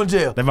 you're going to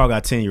jail. They've all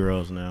got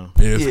 10-year-olds now.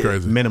 Yeah, it's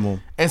crazy. Minimum.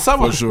 And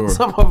some of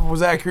them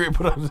was accurate,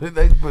 but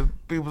they put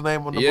people's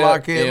name on the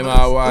blockhead.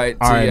 M-I-Y-T,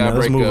 All right, I man, let's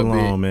break move up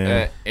along, big,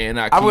 man. and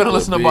I I'm keep gonna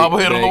listen a to big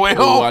Bobblehead on the way bank.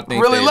 home. Ooh, I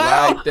think Really they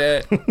loud. like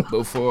that.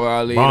 Before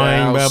I leave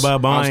Boing, the house, ba,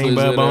 ba, boing, I'm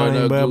slizzing ba, on a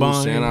boing, ba, goose,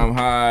 boing. and I'm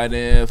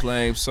hiding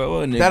flames. So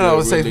a nigga That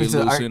always really takes me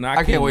to- loose, I and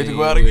can't can wait to lean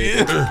go out with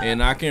again. it,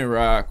 and I can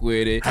rock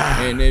with it.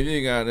 And if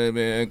you got to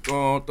be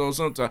going through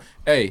sometime,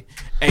 hey,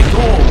 go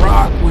on,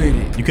 rock with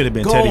it. You could have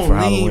been Go Teddy on, for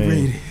lean Halloween.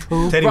 with it. Teddy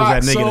was that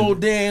Rock nigga. so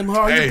damn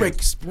hard, Hey, you break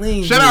your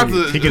spleen. shout out with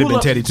to- it. He could have Pull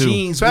been Teddy up too.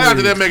 jeans Shout out to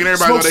with them it. making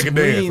everybody know they Smoke can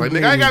dance. some Like,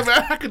 weed nigga,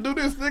 with I can do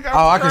this, nigga.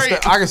 Oh, I'm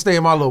I can stay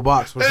in my little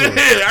box for sure. Yeah,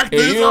 I can do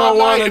If this you all don't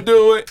want to night.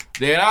 do it,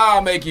 then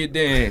I'll make you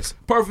dance.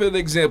 Perfect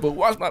example.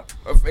 Watch my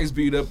face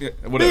beat up.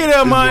 Whatever. Beat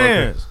up my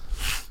ass.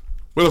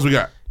 What else we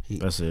got?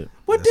 That's it.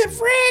 With the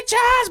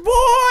franchise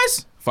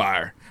boys.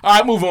 Fire. All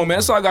right, move on, man.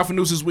 That's all I got for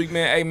news this week,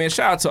 man. Hey, man,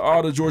 shout out to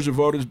all the Georgia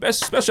voters.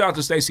 Special shout out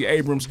to Stacey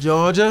Abrams.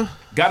 Georgia.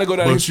 Got to go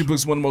down in Bush. history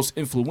books. One of the most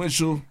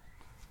influential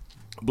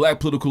black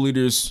political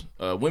leaders,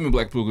 women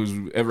black political leaders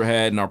we've ever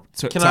had in our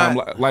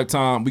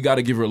lifetime. We got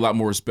to give her a lot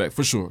more respect,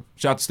 for sure.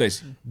 Shout out to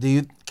Stacey.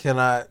 Can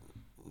I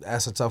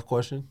ask a tough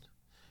question?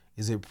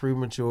 Is it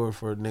premature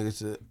for niggas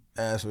to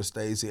ask for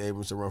Stacey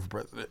Abrams to run for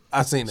president?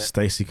 I seen that.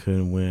 Stacey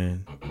couldn't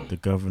win the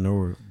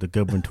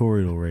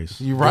gubernatorial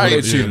race. You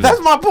right. Yeah. That's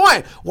my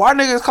point. Why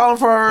niggas calling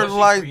for her She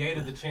like?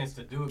 created the chance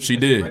to do it. She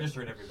because did.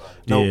 registered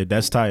everybody. Yeah,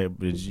 that's tight.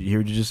 Did you hear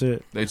what you just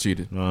said? They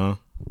cheated.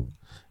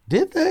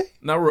 Did they?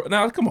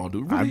 Now, come on,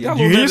 dude. Really? You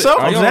hear yourself?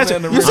 I'm just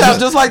asking. You sound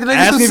just like the niggas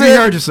Ask who if said you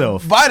heard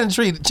yourself.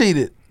 Biden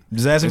cheated.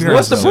 Just ask if you heard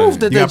What's the yourself. proof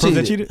that You they got proof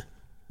they cheated? cheated?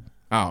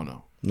 I don't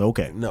know.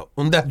 Okay. No,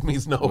 that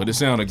means no. But it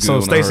sounded good. So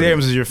when I heard Stacey it.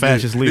 Abrams is your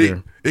fascist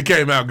leader. It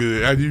came out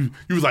good. You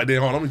was like,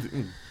 damn, hold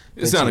on.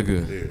 It sounded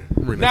good.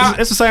 Yeah. Now,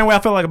 It's the same way I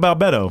felt like about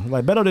Beto.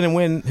 Like Beto didn't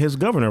win his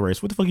governor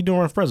race. What the fuck you doing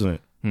running for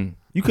president?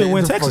 You couldn't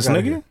win the Texas, fuck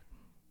outta nigga. here.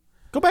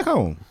 Go back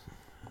home.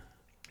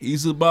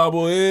 he's a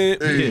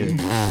bobblehead.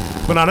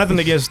 Yeah. But nothing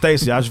against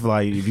Stacey. I just feel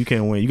like if you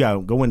can't win, you gotta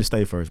go win the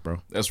state first,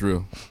 bro. That's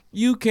real.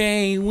 You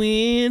can't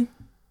win.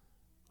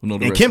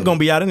 And Kemp gonna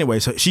be out anyway,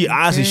 so she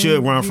honestly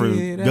should run for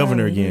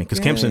governor again because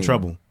Kemp's in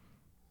trouble.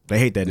 They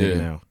hate that nigga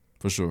now.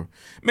 For sure.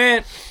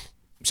 Man,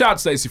 shout out to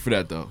Stacey for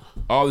that, though.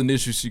 All the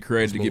initiatives she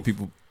created to get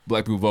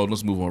black people voting.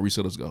 Let's move on.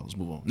 Reset, let's go. Let's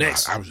move on.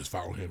 Next. I was just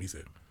following him. He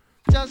said.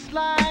 Just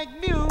like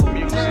music.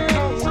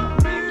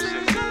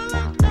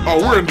 Oh,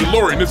 we're in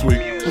DeLorean this week.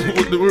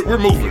 We're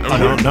moving.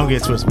 Oh, don't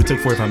get twisted. We took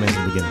 45 minutes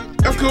at the beginning.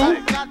 That's cool.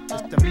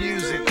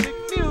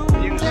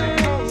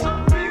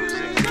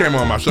 He came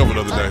on my shuffle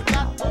the other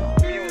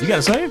day. You got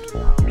it saved?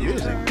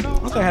 Music. I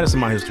think I had this in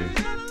my history.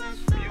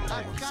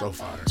 So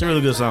fire. It's a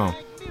really good song.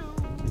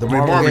 The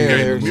Marvin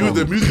Gaye.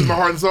 Music is my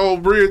heart and soul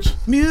bridge.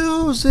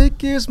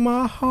 Music is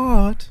my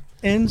heart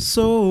and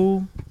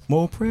soul,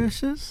 more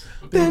precious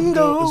than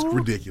gold. It's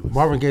ridiculous.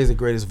 Marvin Gaye is the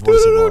greatest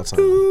voice of all time.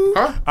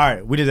 Huh? All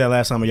right, we did that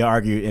last time and y'all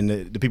argued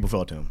and the people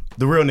felt him.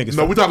 The real niggas No,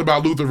 felt we talked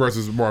about Luther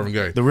versus Marvin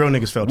Gaye. The real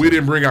niggas felt We him.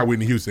 didn't bring out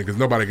Whitney Houston because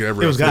nobody could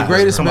ever. It was The God.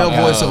 greatest Come male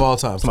on, voice of all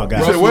time. Come on, You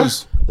guys. said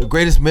what? The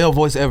greatest male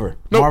voice ever.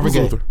 Nope, Marvin it's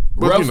Gaye. Luther.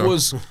 But, Ruff you know.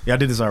 was Y'all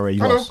did this already.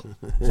 You I know. lost.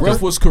 Ruff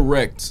was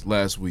correct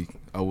last week,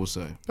 I will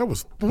say. That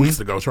was weeks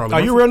ago, Charlie. Are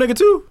you a real nigga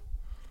too?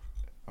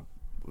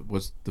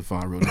 What's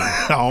define real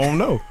nigga? I don't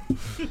know.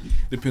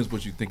 Depends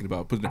what you're thinking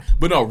about.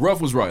 But no,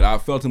 Ruff was right. I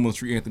felt him on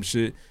street anthem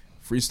shit.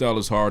 Freestyle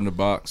is hard in the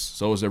box.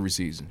 So is every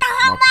season.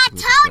 I told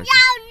y'all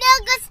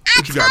niggas.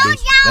 What you got, dude?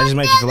 That just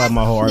makes you feel like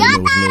my whole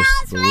argument was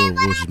missed. But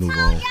we'll just move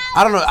on.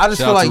 I don't know. I just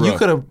Shout feel out like to you Ruff.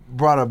 could have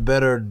brought a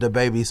better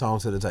DaBaby song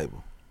to the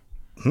table.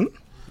 We're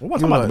not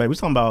talking about the baby. We're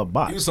talking about He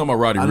box. was talking about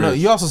Roddy I know.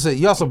 Ricch.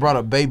 You also brought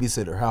up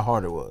Babysitter. How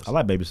hard it was. I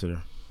like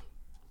Babysitter.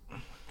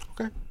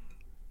 Okay.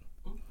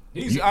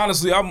 He's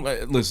honestly, I'm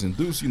listen,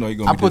 Deuce. You know he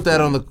gonna. I be put that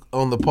difficult.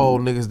 on the poll.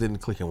 Niggas didn't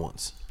click it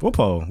once. What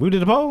poll? We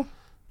did a poll?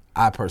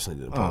 I personally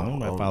did a Oh, poll. I'm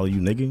not follow you,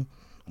 nigga.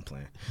 I'm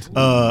playing.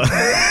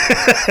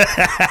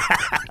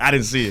 I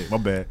didn't see it. My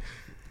bad.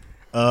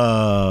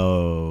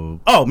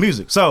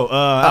 Music. So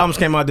albums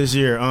came out this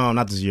year.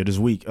 Not this year. This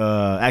week.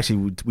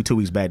 Actually, we 2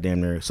 weeks back,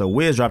 damn near. So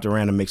Wiz dropped a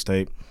random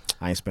mixtape.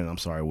 I ain't spending. I'm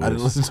sorry, Wiz. I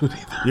didn't listen to it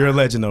either. You're a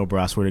legend, though,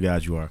 bro. I swear to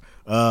God, you are.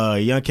 A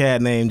young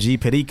cat named G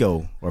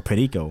Perico or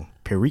Perico.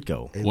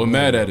 We're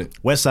mad at it.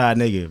 West Side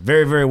nigga.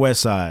 Very, very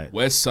West Side.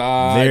 West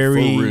Side,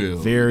 very, for real.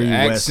 Very the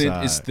West Side.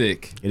 accent is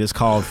thick. It is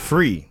called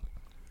Free.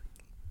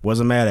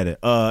 Wasn't mad at it.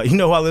 You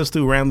know who I listen to?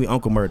 Ramley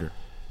Uncle Murder.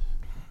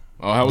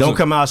 Oh, how was Don't it?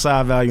 Come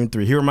Outside Volume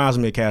 3. He reminds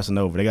me of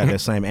Casanova. They got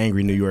that same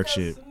angry New York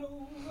shit.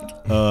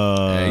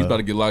 Yeah, he's about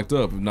to get locked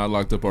up. If not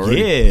locked up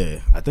already.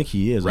 Yeah, I think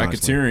he is.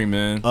 Racketeering,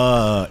 man.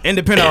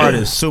 Independent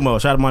artist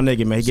Sumo. Shout out to my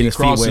nigga, man. He getting his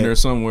feet wet there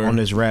somewhere on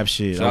this rap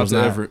shit. Shout out to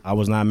Everett. I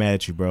was not mad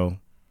at you, bro.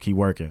 Keep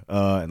working.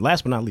 And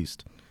last but not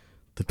least,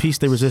 the piece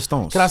de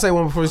resistance. Can I say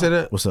one before you say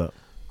that? What's up?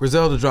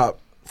 Griselda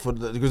dropped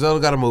Griselda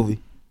got a movie.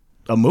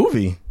 A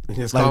movie?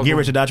 It's Like called Get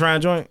Rich or Die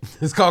Trying joint?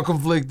 It's called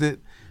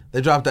Conflicted.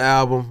 They dropped the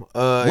album.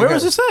 Where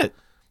is this at?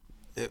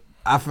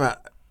 I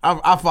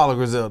follow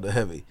Griselda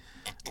heavy.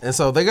 And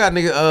so they got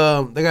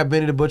they got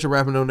Benny the Butcher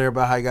rapping on there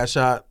about how he got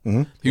shot.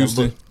 Mm-hmm.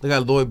 Houston. They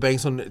got Lloyd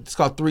Banks on it. It's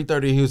called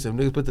 3:30 in Houston.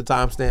 Niggas put the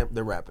timestamp,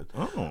 they're rapping.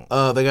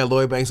 Oh. They got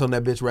Lloyd Banks on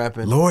that bitch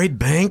rapping. Lloyd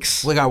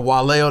Banks? We got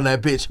Wale on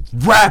that bitch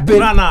rapping.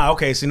 Nah.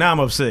 Okay, see, now I'm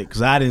upset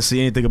because I didn't see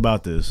anything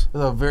about this.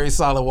 There's a very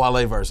solid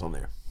Wale verse on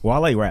there.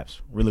 Wale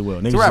raps really well.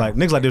 Niggas like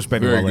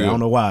disrespecting Wale. good. I don't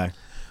know why.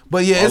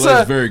 But yeah, Wale's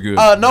it's very good.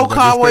 No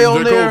Conway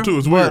on there, too.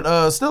 It's weird.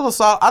 but still a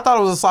solid. I thought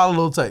it was a solid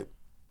little tape.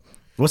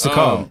 What's it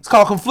called? It's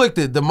called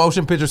Conflicted, the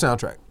motion picture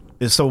soundtrack.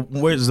 So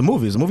where's the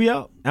movie? Is the movie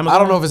out? Amazon? I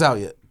don't know if it's out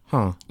yet.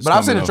 Huh. But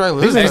I've seen the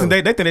trailer.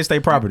 They think they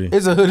state property.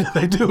 It's a hood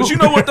they do. But you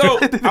know what though?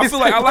 I feel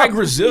like I like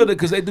Griselda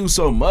because they do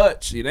so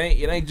much. It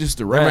ain't just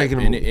the rap,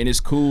 and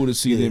it's cool to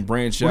see them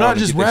branch out. We're not and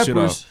just get that shit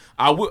rappers.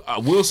 off. I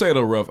will say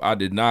though, Ruff, I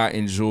did not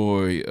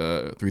enjoy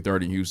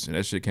 3:30 in Houston.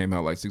 That shit came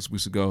out like 6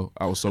 weeks ago.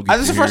 I was so.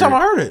 This is the first time I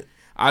heard it.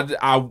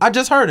 I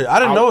just heard it. I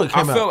didn't know it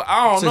came out.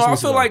 I don't know. I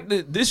feel like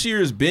this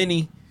year's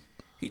Benny.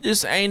 He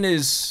just ain't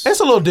as. It's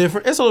a little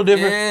different.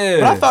 Yeah.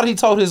 But I thought he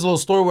told his little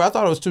story where I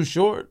thought it was too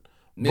short.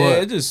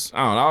 Yeah, it just,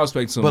 I don't know. I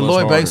expect something. But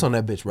Lloyd Banks on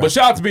that bitch rapping. But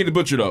shout out to Benny the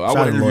Butcher though. I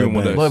want to review him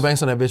one day. Lloyd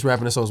Banks on that bitch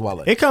rapping, and so is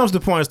Wale. It comes to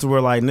points to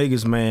where like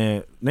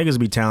niggas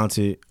be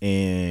talented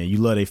and you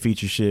love their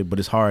feature shit, but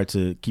it's hard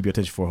to keep your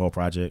attention for a whole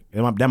project.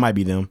 That might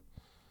be them.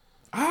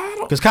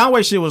 Because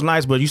Conway shit was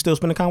nice, but you still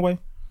spinning Conway?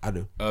 I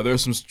do.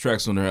 There's some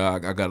tracks on there I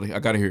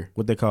gotta hear.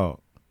 What they called?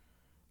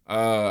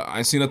 I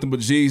ain't seen nothing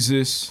but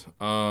Jesus.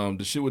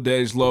 The shit with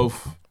Dej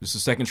Loaf. It's the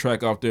second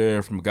track off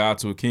there, From a God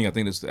to a King. I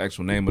think that's the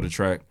actual name of the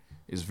track.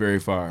 It's very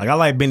fire. Like I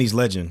like Benny's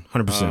Legend,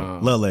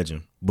 100%. Love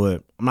Legend,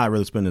 but I'm not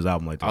really spinning his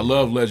album like that. I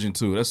love Legend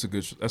too. That's a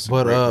great on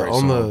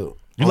song.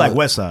 You like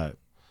West Side?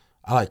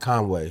 I like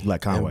Conway. You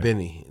like Conway? And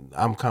Benny.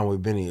 I'm Conway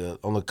Benny.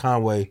 On the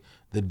Conway,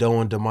 the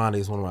Doe and Damani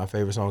is one of my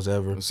favorite songs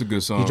ever. It's a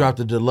good song. He dropped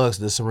the deluxe.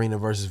 The Serena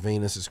versus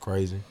Venus is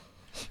crazy.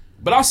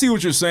 But I see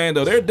what you're saying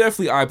though. They're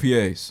definitely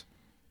IPAs.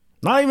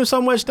 Not even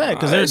so much that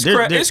because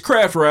it's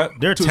craft rap.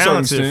 They're to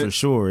talented for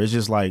sure. It's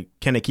just like,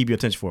 can they keep your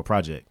attention for a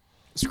project?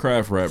 It's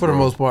craft rap for the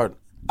most part.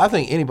 I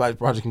think anybody's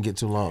project can get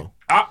too long.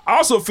 I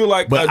also feel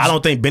like, but I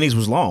don't think Benny's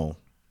was long.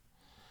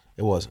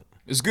 It wasn't.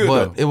 It's good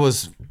but though. It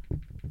was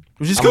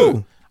just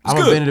cool. I'm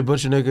a Benny the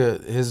Butcher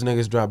nigga. His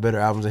niggas drop better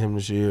albums than him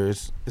this year.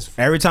 It's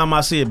every time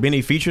I see a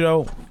Benny feature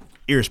though,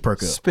 ears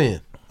perk up. Spin.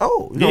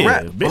 Oh, you know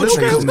rap. Let's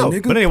go.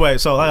 But anyway,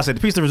 so like I said,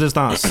 the piece de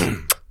resistance.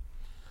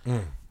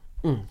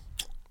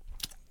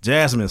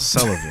 Jasmine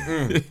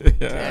Sullivan.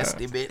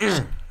 Nasty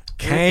bitch.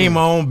 Came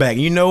on back.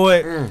 You know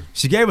what?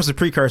 She gave us a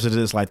precursor to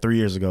this like 3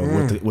 years ago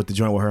with the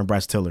joint with her and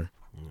Bryce Tiller.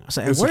 I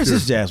said, where's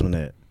this Jasmine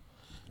at?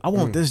 I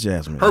want this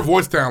Jasmine. Her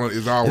voice talent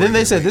is always. And then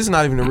they said this is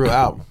not even a real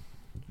album.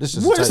 This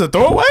is what is a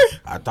throwaway?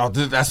 I thought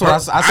that's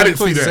what I didn't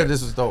see that. Said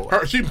this was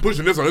throwaway. She been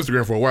pushing this on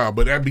Instagram for a while,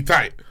 but that'd be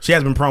tight. She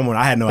has been promoting.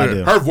 I had no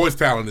idea. Her voice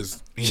talent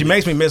is. She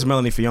makes me miss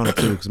Melanie Fiona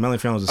too, because Melanie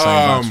Fiona's the same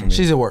box for me.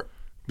 She's at work.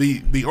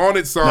 The On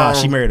It song. Nah,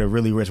 she married a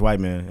really rich white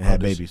man and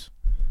had babies.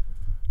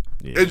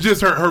 Yeah. It's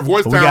just her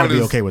voice but talent. We gotta be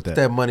is okay with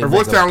that. Money her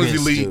voice talent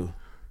is elite. Too.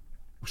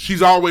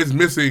 She's always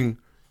missing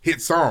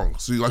hit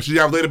songs. She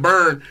got Let It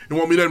Burn and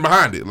won't be nothing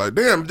behind it. Like,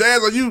 damn,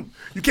 Jazz, like you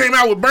came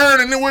out with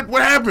Burn and then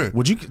what happened?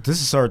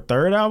 This is her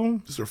third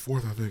album? This is her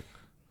fourth, I think.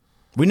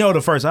 We know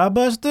the first. I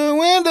bust the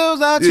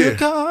windows out your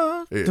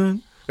car. Yeah.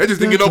 They just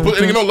didn't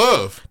get no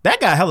love.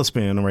 That got hella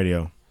spin on the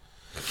radio.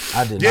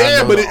 I did.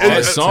 Yeah, but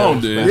that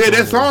song did. Yeah,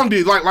 that song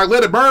did. Like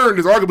Let It Burn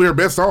is arguably her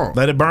best song.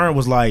 Let It Burn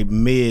was like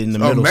mid in the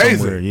middle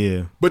somewhere.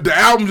 Yeah, but the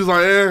album just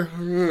like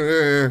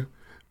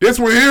this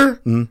one here.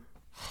 Mm-hmm.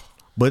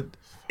 But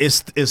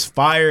it's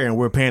fire and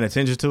we're paying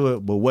attention to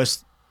it. But what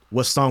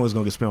song is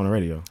gonna get spin on the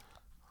radio?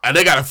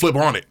 They got to flip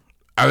on it.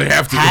 They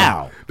have to.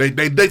 How? They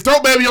throw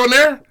Baby on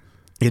there.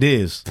 It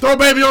is. Throw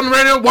Baby on the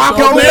radio. WAP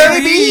on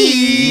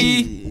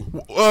baby.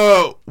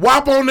 there.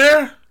 WAP on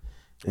there.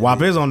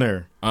 WAP is on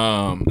there.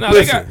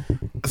 Listen,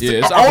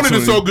 On It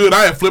is so good.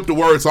 I have flipped the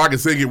word so I can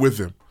sing it with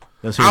him.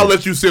 I'll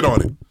let you sit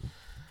on it.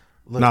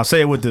 Now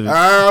say it with the.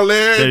 I'll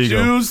let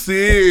you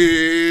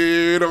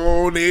sit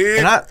on it.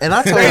 And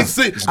I told they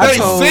sing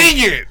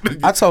it.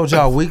 I told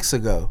y'all weeks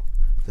ago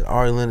that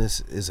Ari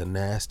Lennox is a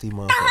nasty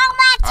motherfucker.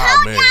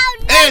 Oh man.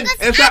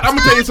 And I'm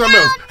gonna tell you something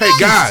else. Hey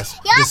guys,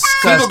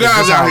 single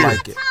guys out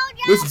here,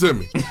 listen to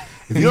me.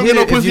 If you don't get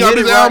no pussy out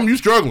this album, you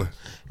struggling.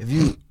 If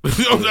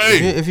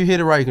you hit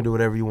it right, you can do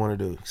whatever you want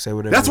to do. Say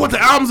whatever. That's what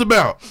the album's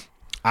about.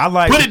 I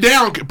like put it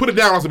down on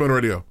something on the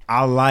radio.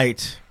 I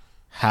liked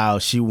how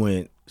she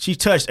went. She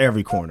touched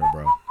every corner,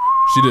 bro.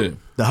 She did.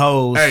 The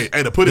hoes. Hey,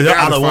 to put it down.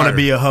 I don't want to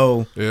be a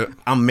hoe. Yeah.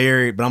 I'm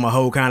married, but I'm a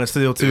hoe kind of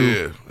still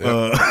too.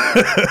 Yeah.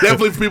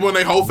 Definitely for people in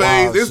their whole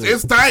phase.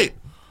 It's tight.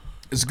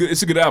 It's good.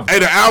 It's a good album. Hey,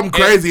 the album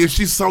crazy, and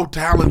she's so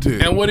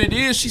talented. And what it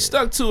is, she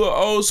stuck to an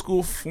old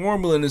school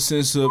formula in the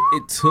sense of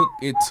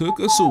it took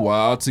us a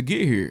while to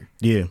get here.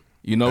 Yeah.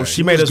 You know,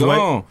 she made us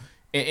gone.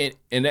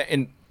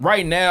 And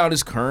right now,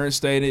 this current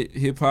state of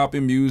hip hop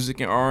and music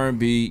and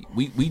R&B,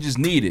 we just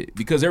need it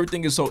because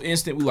everything is so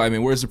instant. We like,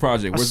 man, where's the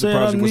project? Where's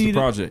the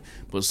project?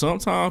 But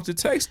sometimes it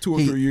takes 2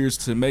 or 3 years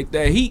to make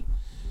that heat.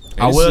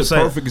 And I will say,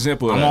 perfect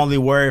example of I'm that. only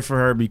worried for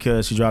her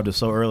because she dropped it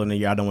so early in the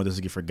year. I don't want this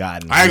to get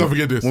forgotten. I ain't gonna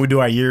forget this. When we do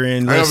our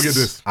year-end list, I ain't gonna forget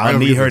this. I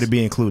need her to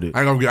be included. I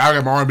ain't gonna forget. I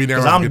got my R&B down.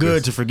 Because I'm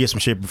good to forget some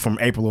shit from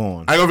April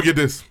on. I ain't gonna forget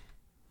this.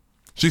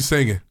 She's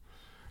singing.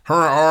 Her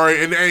and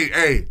Ari, and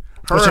hey,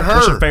 What's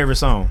your favorite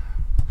song?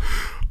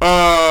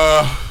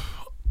 On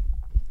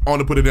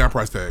to put it down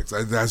price tags.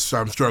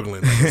 I'm struggling.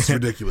 It's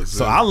ridiculous.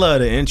 So I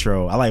love the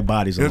intro. I like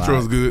Bodies a lot.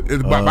 Intro's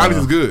good. Bodies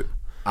is good.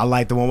 I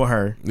like the one with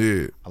her.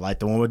 Yeah. I like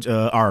the one with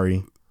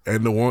Ari.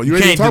 And the one you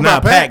ain't can't talking deny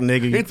about Pac,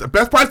 nigga.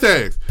 Best price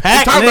tags.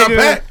 Pac, talking nigga. about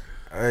Pac.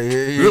 When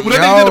they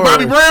did the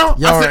Bobby Brown,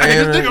 y'all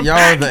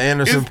are the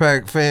Anderson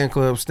 .Paak fan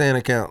club stand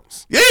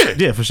accounts.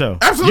 Yeah, for sure.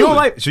 Absolutely.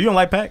 You don't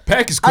like Pac?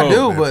 Pac is cold. I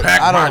do, but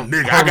Pac, I don't.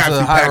 nigga, I got to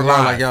see Pac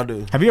live like y'all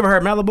do. Have you ever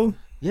heard Malibu?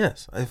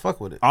 Yes, I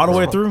fuck with it. All the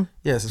way through?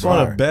 Yes, it's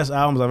one of the best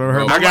albums I've ever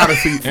heard. I gotta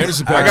see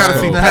Anderson .Paak. I gotta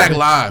see Pac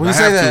live. When you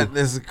say that,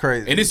 this is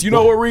crazy. And it's, you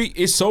know what, Reed?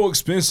 It's so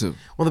expensive.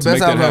 One of the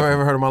best albums I've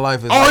ever heard in my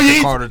life is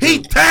Carter he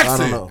taxing. I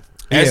don't know.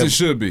 As it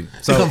should be.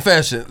 So,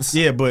 Confessions.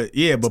 Yeah, but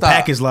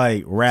Pac is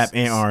like rap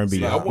and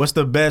R&B. What's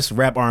the best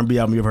rap R&B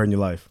album you ever heard in your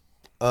life?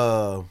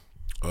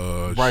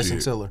 Bryson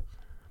Tiller.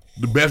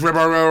 The best rap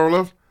R&B I ever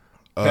loved?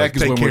 Pac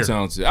is way more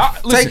talented.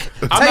 Take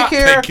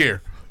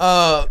care.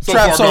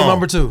 Trap Soul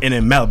number 2. And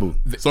then Malibu.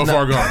 So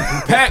far gone.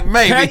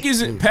 Pac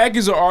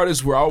is an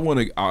artist where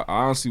I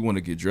honestly want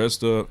to get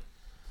dressed up,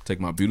 take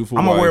my beautiful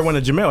wife. I'm gonna wear one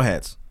of Jamel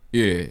hats.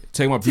 Yeah,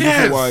 take my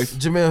beautiful wife.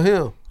 Jamel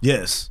Hill.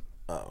 Yes.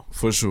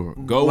 For sure.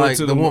 Go like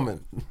into the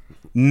woman.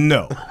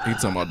 No. He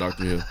talking about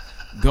Dr. Hill.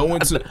 Go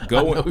to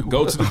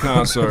the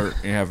concert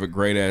and have a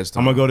great ass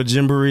time. I'm gonna go to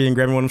Gymboree and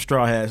grab me one of them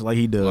straw hats like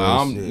he does.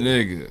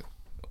 Nigga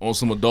on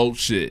some adult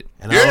shit.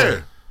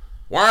 Yeah.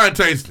 Wine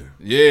tasting.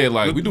 Yeah,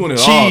 like we doing it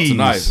all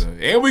tonight.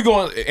 And we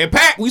going and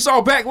Pac. We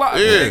saw Pac live.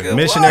 Yeah.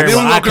 Missionary with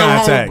eye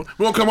contact.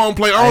 We're gonna come home and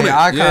play on it.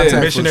 Eye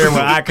contact. Missionary with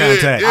eye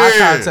contact. Eye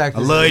contact. I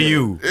love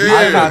you.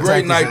 Yeah.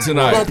 Great night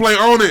tonight. We're gonna play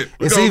on it.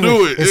 We're gonna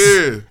do it.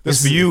 Yeah.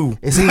 It's for you.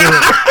 It's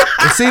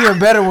even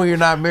better when you're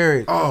not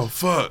married. Oh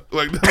fuck!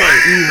 Like even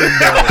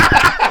better.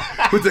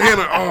 Put the hand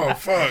on. Oh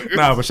fuck!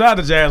 Nah, but shout out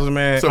to Jasmine,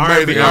 man. It's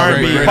amazing.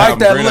 R&B. Bite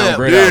that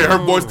lip. Yeah,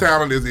 her voice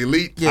talent is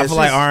elite. I feel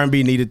like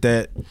R&B needed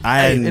that.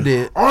 It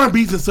did.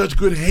 R&B's in such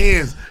good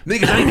hands.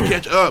 Niggas need to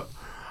catch up.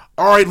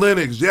 Ari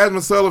Lennox,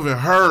 Jasmine Sullivan,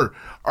 her.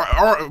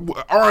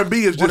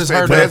 R&B is just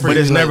fantastic. But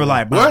it's never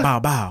like bow, bow,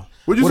 bow.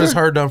 What has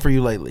her done for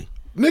you lately?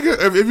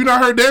 Nigga, if you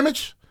not heard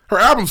Damage, her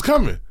album's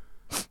coming.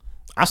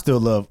 I still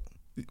love.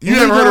 You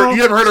haven't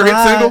heard her hit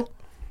single?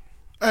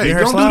 Hey,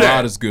 don't do that.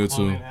 Slide is good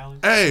too.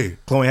 Hey,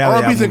 Chloe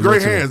Halle R&B's in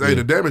great hands. too. Hey,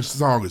 the Damage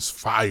song is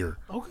fire.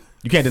 Okay.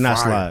 You can't deny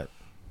Fire. Slide.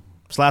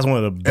 Slide's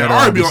one of the better.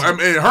 And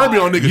Herbie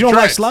on niggas. You don't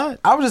tracks. like Slide?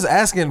 I was just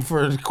asking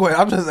for a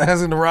question. I'm just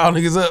asking to round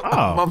niggas up.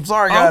 Oh. I'm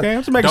sorry, guys. Okay, I'm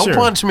just making don't sure.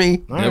 punch me.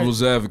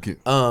 Devil's advocate.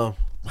 How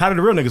do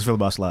the real niggas feel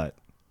about Slide?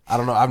 I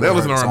don't know. That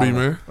was an R&B,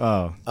 man.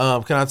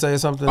 Oh. Can I tell you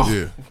something?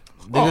 Yeah.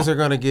 Niggas are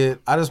gonna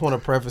get. I just want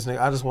to preface. I'm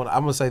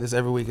gonna say this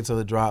every week until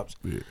it drops.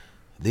 Yeah.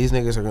 These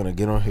niggas are gonna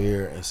get on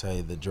here and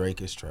say the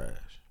Drake is trash.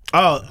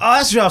 Oh,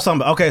 that's what y'all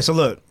talking about. Okay, so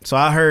look. So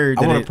I heard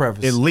I that wanna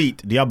preface. it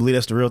leaked. Do y'all believe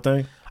that's the real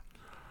thing?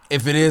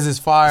 If it is, it's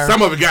fire.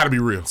 Some of it got to be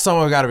real. Some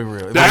of it got to be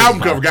real. The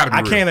album cover got to be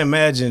real. I can't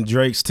imagine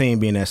Drake's team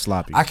being that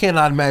sloppy. I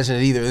cannot imagine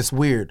it either. It's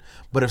weird.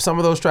 But if some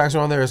of those tracks are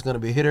on there, it's going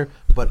to be a hitter.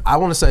 But I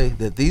want to say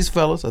that these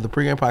fellas of the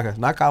pregame podcast,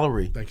 not Kyler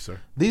Reed. Thank you, sir.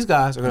 These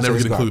guys are going to say Never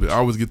it's get included. garbage. I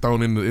always get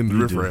thrown in the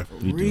riffraff.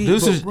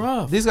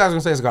 These guys are going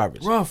to say it's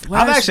garbage. I don't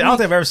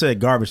think I've ever said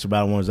garbage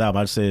about one's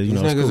album. I just said,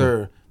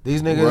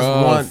 These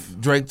niggas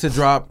want Drake to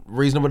drop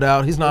Reasonable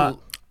Doubt. He's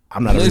not.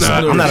 I'm not a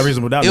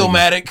reasonable doubt.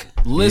 Illmatic.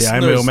 Yeah,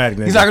 I'm Illmatic.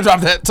 Nigga. He's not gonna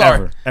drop that.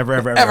 Sorry. Ever.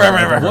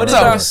 What did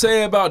I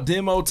say about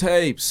demo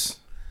tapes?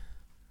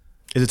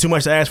 Is it too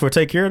much to ask for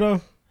Take Care though?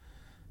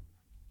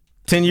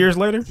 10 years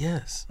later?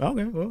 Yes.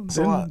 Okay. Well,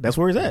 that's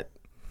where he's at.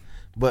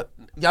 But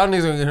y'all niggas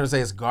are gonna get here and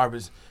say it's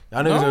garbage.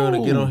 Y'all niggas are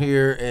gonna get on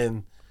here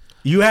and.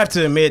 You have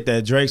to admit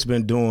that Drake's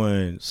been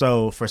doing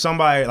so for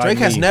somebody like Drake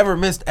has me, never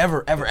missed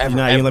ever. You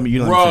didn't let me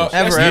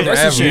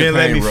finish. You didn't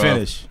let me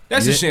finish.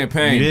 That's the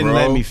champagne, bro. You didn't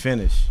let me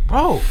finish,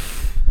 bro.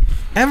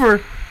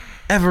 Ever.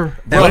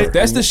 Bro,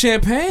 that's the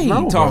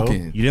champagne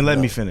talking. You didn't let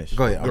me finish.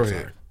 Go ahead. I'm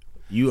sorry.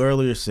 You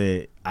earlier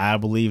said, I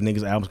believe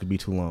niggas' albums could be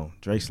too long.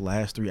 Drake's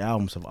last 3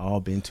 albums have all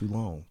been too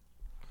long.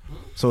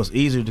 So it's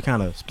easier to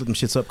kind of split them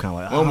shits up, kind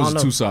of like. One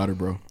was two-sided,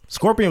 bro.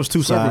 Scorpion was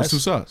two sides.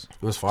 It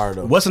was fire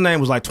though. What's the name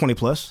was like 20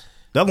 plus.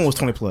 The other one was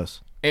 20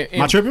 plus.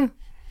 Am I tripping?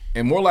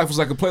 And More Life was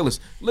like a playlist.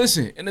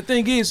 Listen, and the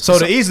thing is, so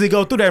to easily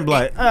go through that and be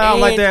like, I don't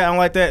like that, I don't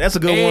like that. That's a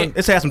good one.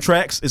 It's had some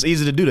tracks. It's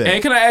easy to do that.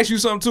 And can I ask you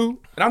something too?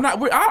 And I'm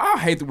not. I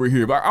hate that we're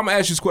here, but I'm gonna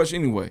ask you this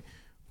question anyway.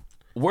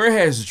 Where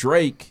has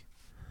Drake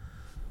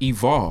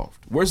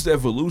evolved? Where's the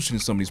evolution in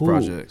some of these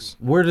projects?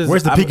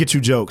 Where's the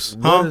Pikachu jokes?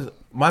 Huh?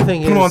 My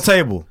thing is, put them on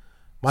table.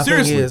 My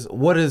thing is,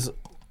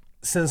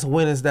 since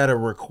when is that a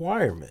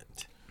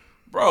requirement?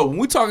 Bro, when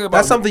we talking about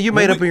that's something you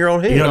made up in your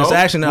own head. You know, it's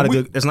actually not a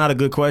good. It's not a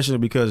good question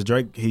because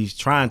Drake, he's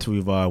trying to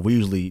evolve. We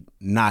usually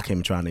knock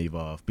him trying to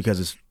evolve because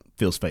it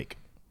feels fake.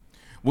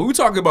 When we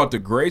talk about the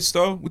greats,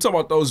 though, we talk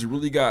about those who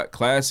really got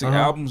classic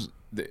albums.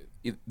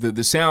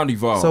 The sound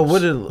evolves. So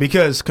what?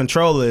 Because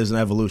Controller is an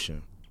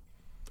evolution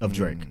of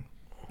Drake.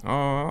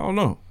 I don't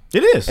know.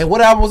 It is. And what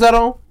album was that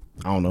on?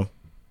 I don't know.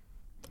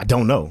 I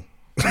don't know.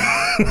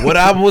 What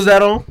album was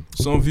that on?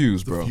 Some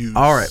Views, bro.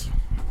 All right.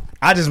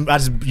 I just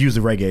used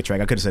the reggae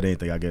track. I could have said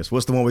anything, I guess.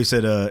 What's the one we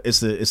said?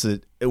 It's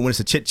when it's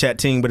a chit chat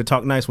team, but it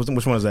talk nice. Which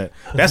one is that?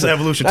 That's an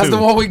evolution. That's too.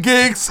 the one with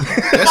Gigs.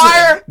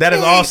 Fire. That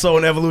is also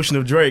an evolution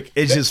of Drake.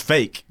 It's just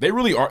fake. They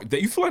really are.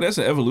 You feel like that's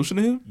an evolution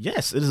of him?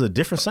 Yes, it is a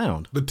different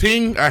sound. The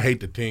ting, I hate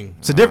the ting.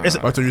 It's a different.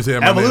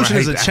 Evolution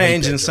is a that.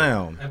 change in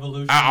sound.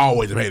 Evolution. I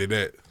always have hated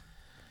that.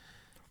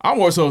 I'm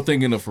also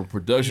thinking of from a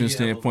production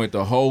standpoint,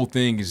 the whole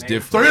thing is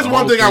different. So here's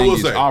one thing I will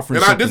say,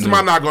 and this is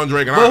my knock on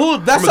Drake.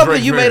 And that's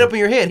something you made up in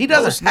your head. He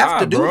doesn't have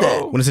to do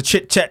that. When it's a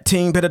chit chat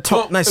team, better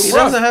talk nice. He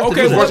doesn't have to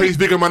do that. Watch he's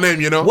speaking my name,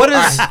 you know. What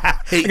is?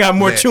 I got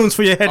more tunes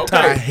for your head.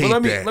 Okay,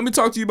 let me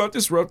talk to you about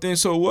this, Ruff. Then,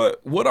 so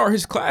what are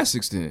his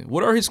classics then?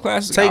 What are his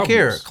classic? Take albums?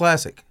 Care,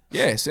 classic.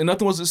 Yes, and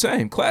nothing was the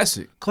same.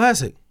 Classic.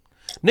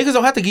 Niggas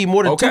don't have to give you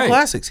more than 2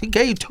 classics. He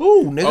gave 2,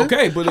 nigga.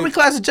 Okay, but how many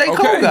classics J.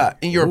 Cole got,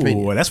 in your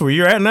opinion? That's where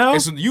you're at now?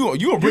 You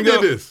gonna bring up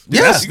this?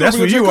 Yes, that's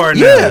where you are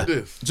now.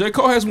 Yeah. J.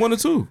 Cole has 1 or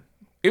 2.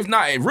 If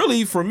not,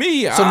 really, for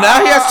me. So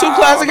now he has 2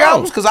 classic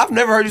albums? Because I've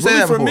never heard you say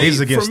that before. He's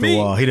against the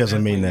wall. He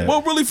doesn't mean that.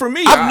 Well, really, for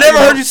me. I've never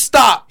heard you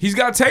stop. He's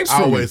got tapes I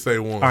for me. always say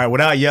 1. All right,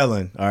 without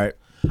yelling. All right.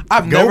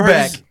 I've Go never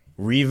back. heard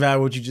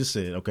Reevaluate what you just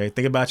said, okay?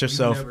 Think about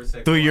yourself.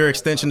 Through your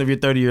extension of your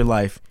 30-year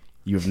life,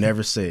 you've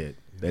never said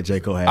that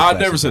J. Cole had I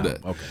never said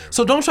that. Okay.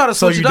 So don't try to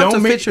switch it up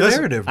to fit your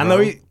narrative, bro. I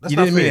know you That's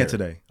didn't not mean fair. that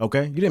today,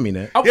 okay? You didn't mean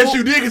that. Yes,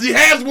 you did, because he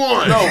has 1.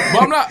 No,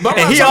 but I'm not. But I'm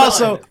And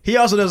not he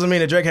also doesn't mean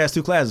that Drake has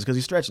 2 classes because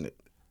he's stretching it.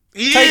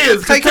 He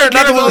is. Take Care,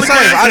 nothing was the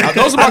same.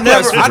 Those are my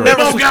classes. I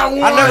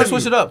never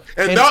switched it up.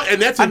 And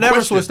that's I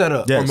never switched that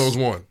up. on those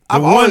 1. The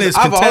one is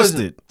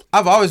contested.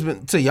 I've always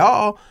been to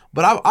y'all,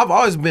 but I've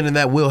always been in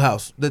that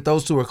wheelhouse that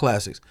those 2 are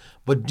classics.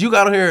 But you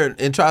got on here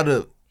and try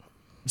to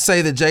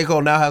say that J.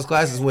 Cole now has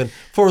classes when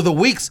for the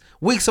weeks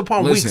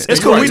upon weeks. It's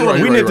cool.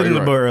 We nipped it in the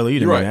bud earlier. You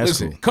didn't mean that. That's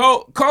Listen,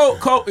 cool.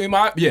 Cole.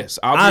 Yes,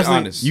 I'll Honestly, be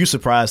honest. you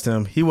surprised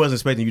him. He wasn't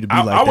expecting you to be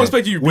like that. I was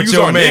expecting you to with use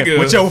your our man, nigga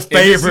with your in this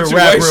favorite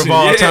rapper of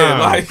all situation. time.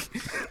 Like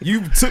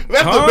you took.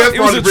 That's the best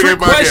part of the Pre-Game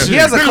podcast. He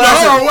has a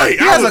classic.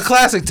 He has a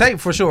classic tape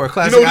for sure. A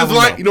classic.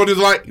 You know what this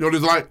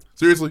is like?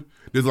 Seriously,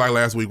 this is like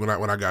last week when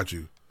I got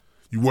you.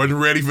 You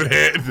wasn't ready for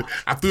that.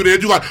 I threw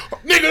that. You like,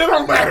 nigga, that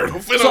don't matter.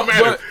 It don't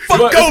matter.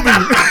 Fuck Kobe.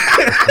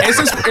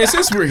 and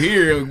since we're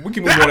here, we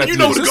can move on. You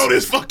know to go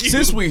this. Fuck you.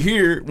 Since we're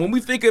here, when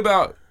we think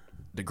about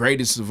the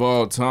greatest of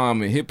all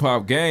time in hip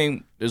hop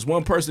game, there's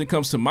one person that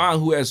comes to mind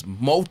who has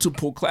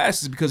multiple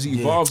classes because he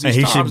evolves these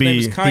times. His name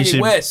is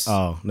Kanye West.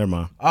 Oh, never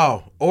mind.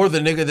 Oh, or the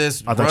nigga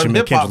that's run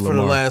hip hop for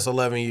the last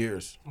 11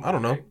 years. I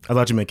don't know. I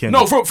thought you meant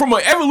Kendrick. No, from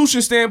an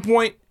evolution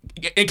standpoint,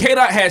 and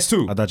K-Dot has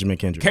 2. I thought you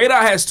meant Kendrick.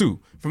 K-Dot has 2.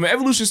 From an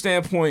evolution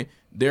standpoint,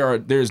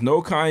 there's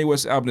no Kanye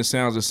West album that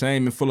sounds the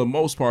same, and for the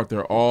most part, they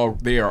are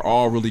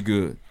all really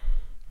good.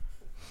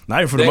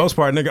 Not even for the most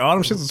part, nigga. All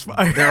them shits is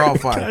fire. They're all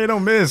fire. Kanye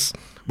don't miss.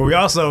 But we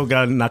also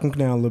got to knock him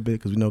down a little bit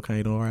because we know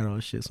Kanye don't write all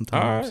this shit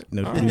sometimes. Right.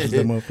 You know, produces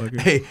that motherfucker.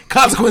 Hey,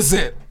 consequence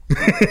set.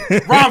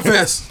 Ron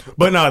Fest.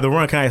 But no, the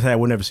run Kanye's had,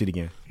 we'll never see it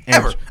again. And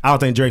Ever. I don't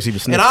think Drake's even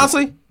sniffed And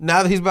honestly,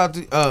 now that he's about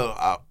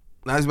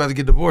to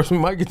get divorced, we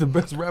might get the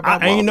best rap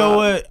album. And you know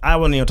what? I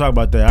wasn't even talk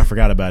about that. I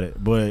forgot about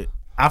it. But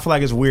I feel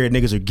like it's weird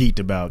niggas are geeked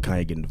about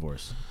Kanye getting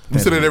divorced. We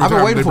said it every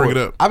time they bring it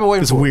up. I've been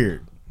waiting it's for it.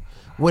 weird.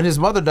 When his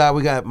mother died,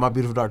 we got My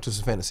Beautiful Dark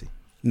Twisted Fantasy.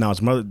 No,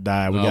 his mother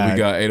died. We got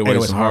got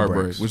 808s and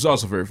Heartbreak, which is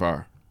also very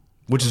fire.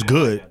 Which is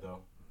good.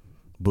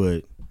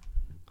 But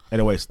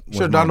 808s.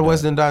 Sure, Donda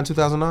West didn't die in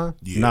 2009?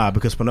 Yeah. Nah,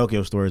 because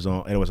Pinocchio story is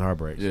on 808s and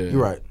Heartbreak.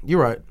 Yeah. You're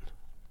right.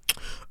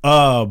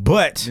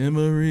 But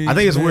I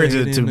think it's weird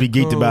to be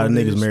geeked about a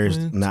nigga's marriage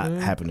not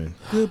happening.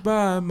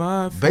 Goodbye,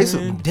 my friend.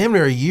 Basically, damn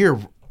near a year,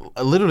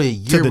 literally a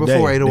year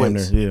before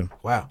 808s. Yeah.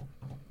 Wow.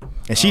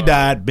 And she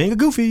died being a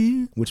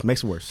goofy, which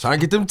makes it worse. Trying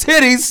to get them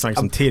titties. Trying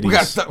to get some titties. We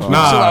gotta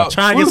stop.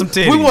 Trying to get some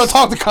titties. We want to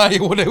talk to Kanye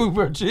one day. We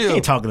were chill. He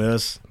ain't talking to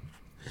us.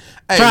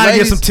 Hey, trying to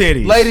get some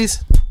titties.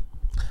 Ladies,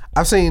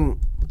 I've seen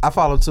I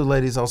follow 2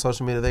 ladies on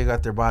social media. They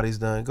got their bodies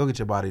done. Go get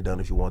your body done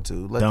if you want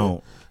to.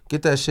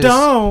 Get that shit.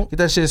 Get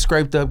that shit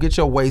scraped up. Get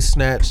your waist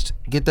snatched.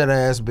 Get that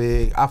ass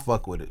big. I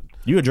fuck with it.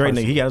 You a Drake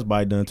nigga? He got his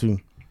body done too.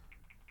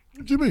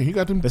 What you mean? He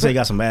got them. They say he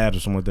got some abs or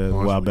something like that a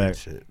while back.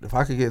 Shit. If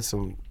I could get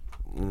a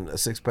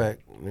 6-pack,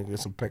 get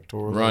some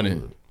pectorals.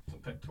 Running. Some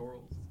pectorals.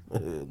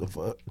 The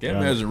fuck? Can't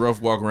imagine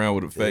Ruff walk around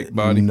with a fake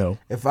body. No.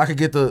 If I could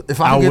get the,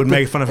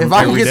 make fun of him. If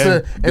I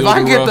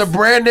could get the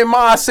Brandon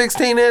Moss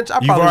 16-inch,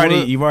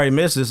 You've already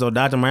missed it. So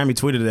Dr. Miami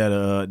tweeted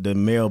that the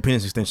male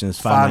penis extension is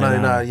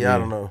 $5.99. Yeah, I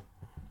don't know.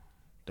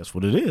 That's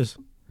what it is.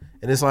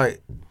 And it's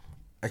like,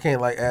 I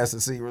can't ask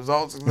to see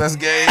results. That's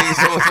gay.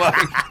 So it's like,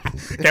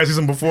 can I see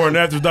some before and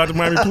afters, Dr.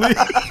 Miami, please?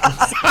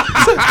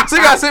 So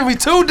you gotta send me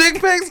 2 dick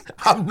pics?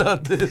 I'm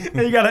nothing.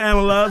 Hey, you gotta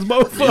analyze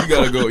both. You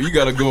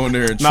gotta go in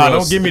there and Nah,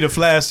 trust. don't give me the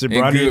flash,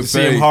 bro. I need to see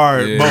faith. him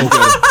hard, both.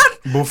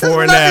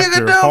 Before and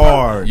after,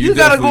 hard. You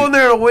gotta go in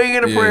there and wing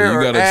in a prayer.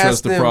 You gotta or trust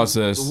ask the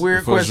process.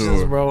 Weird for questions,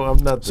 sure. bro. I'm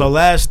nothing. So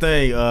last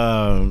thing,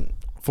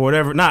 for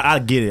whatever, I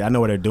get it. I know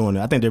what they're doing.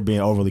 I think they're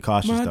being overly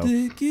cautious, My though.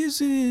 dick is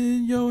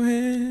in your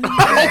hand.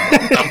 What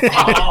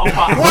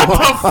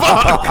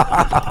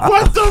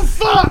the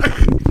fuck?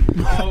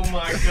 Oh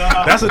my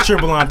god. That's a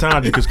triple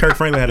entendre because Kirk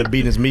Franklin had a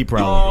beat in his meat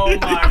problem. Oh my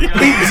god. He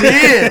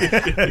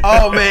did.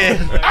 Oh man.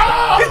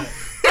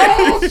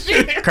 Oh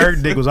shit.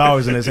 Kirk dick was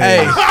always in his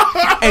hand.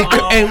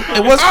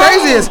 And what's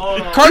crazy is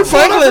Kirk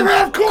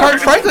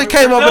Franklin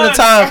came up in a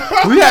time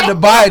we had to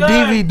buy a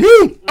DVD.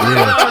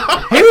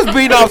 Yeah. He was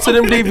beat off to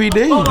them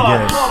DVDs. Hold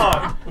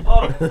on.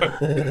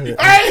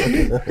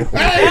 Hey.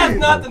 That's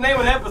not the name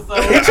of the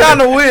episode. He's trying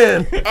to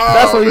win.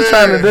 That's what he's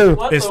trying to do.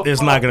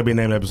 It's not gonna be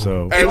named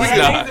episode. Hey, we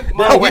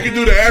can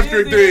do the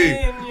asterisk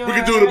thing. We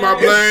can do the my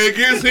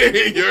blankets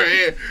in your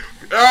head.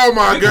 Oh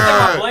my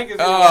god.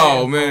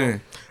 Oh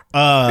man.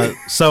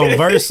 So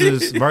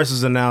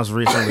versus announced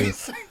recently.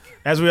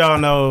 As we all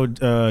know,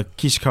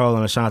 Keisha Cole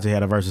and Ashanti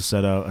had a versus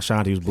set up.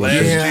 Ashanti was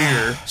bleeding.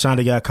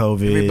 Ashanti got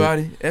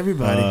COVID.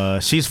 Everybody.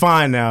 She's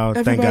fine now,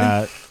 thank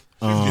God.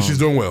 She's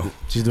doing well.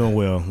 She's doing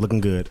well,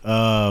 looking good.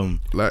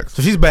 Relax.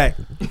 So she's back.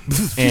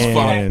 She's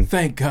fine.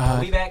 Thank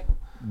God. We back.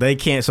 They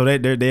can't. So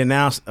they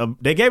announced.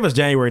 They gave us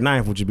January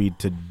 9th, which would be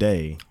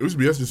today. It was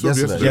yesterday.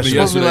 Supposed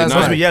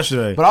to be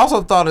yesterday. But I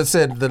also thought it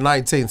said the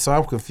 19th, so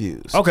I'm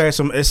confused. Okay,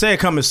 so it said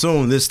coming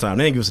soon this time.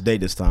 They didn't give us a date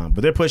this time,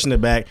 but they're pushing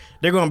it back.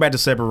 They're going back to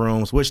separate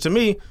rooms, which to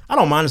me, I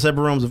don't mind the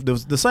separate rooms.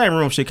 The same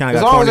room shit kind of.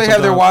 As long as they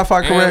have their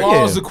Wi-Fi correct, as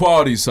long as the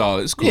quality's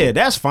solid, it's cool. Yeah,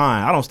 that's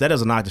fine. That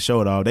doesn't knock the show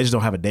at all. They just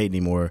don't have a date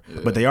anymore.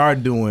 Yeah. But they are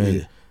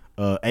doing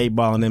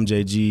 8Ball and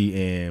MJG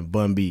and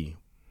Bun B,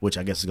 which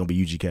I guess is gonna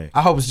be UGK.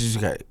 I hope it's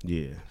UGK.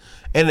 Yeah.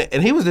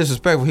 And he was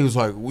disrespectful. He was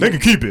like, "They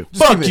can keep it.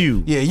 Fuck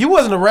you." Yeah, you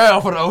wasn't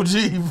around for the OG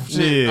shit.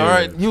 Yeah. All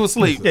right, you was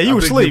asleep. Yeah, you were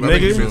asleep,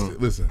 nigga.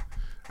 Listen,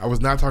 I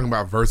was not talking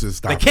about versus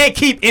style. They can't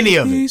keep any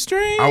of it.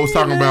 I was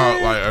talking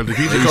about the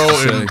Keisha Cole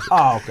and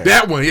okay.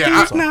 that one.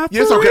 Yeah, it's not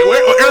yes, for okay.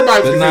 real.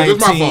 Everybody's confused.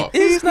 It's my fault.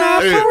 It's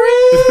not for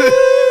real.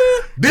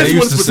 This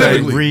one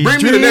specifically.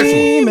 Bring me the next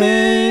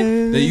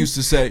one. They used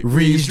to say,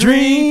 Reed's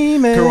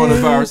dreaming.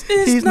 Coronavirus.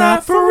 He's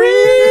not for real.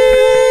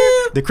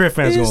 The Crip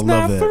fans gonna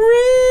love that.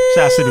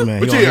 Shout out City Man.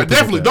 But yeah,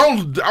 definitely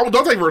don't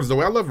take verses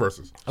away. I love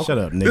verses. Shut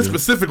up, nigga. This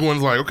specific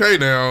one's like, okay,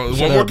 now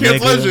one more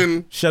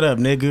cancellation. Shut up,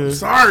 nigga.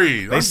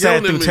 Sorry, they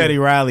sat through Teddy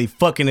Riley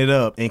fucking it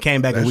up and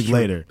came back a week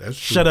later. That's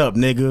true. Shut up,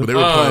 nigga. But they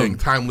were playing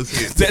timeless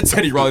hits. That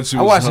Teddy Riley shit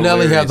I watched was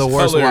Nelly hilarious. have the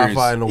worst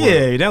Wi-Fi in the world.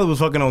 Yeah, Nelly was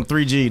fucking on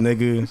 3G,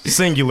 nigga.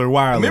 Singular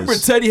wireless. Remember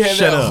Teddy had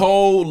that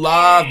whole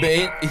live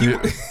band.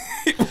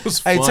 It was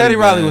funny, Teddy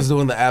Riley was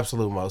doing the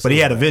absolute most. But he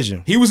had a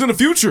vision. He was in the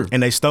future.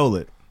 And they stole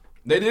it.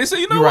 They said,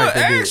 you know what?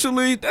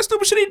 Actually, that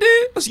stupid shit he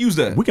did, let's use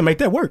that. We can make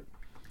that work.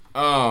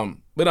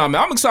 But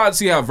I'm excited to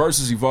see how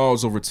Versus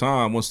evolves over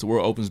time once the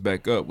world opens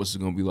back up. What's it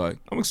going to be like?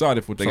 I'm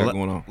excited for what they got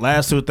going on.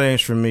 Last 2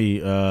 things for me.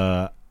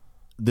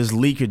 This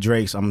leak of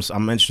Drake's, I'm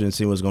interested in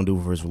seeing what he's going to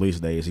do for his release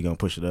day. Is he going to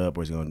push it up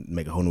or is he going to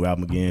make a whole new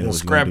album again? We'll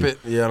scrap it.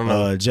 Yeah, I don't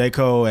know. J.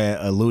 Cole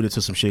alluded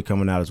to some shit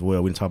coming out as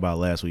well. We didn't talk about it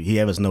last week. He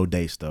gave us no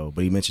dates, though,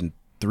 but he mentioned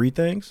 3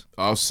 things.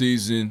 Off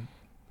season.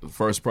 The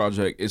first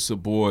project, It's a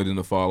Boy, then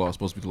The Fall Off,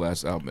 supposed to be the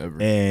last album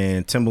ever.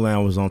 And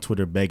Timbaland was on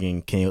Twitter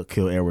begging Kill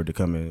Edward to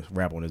come and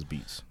rap on his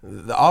beats.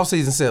 The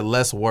offseason said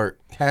less work.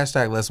 #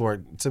 less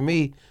work. To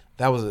me,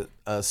 that was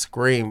a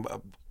scream,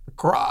 a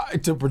cry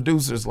to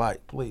producers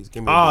like, please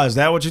give me is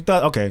that what you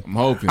thought? Okay. I'm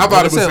hoping. I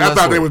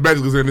thought they was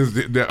basically saying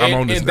this. I'm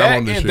on this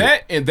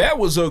shit. And that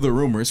was of the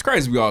rumor. It's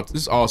crazy.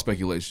 This is all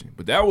speculation.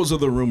 But that was of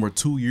the rumor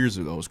 2 years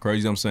ago. It's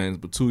crazy I'm saying this.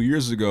 But 2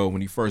 years ago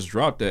when he first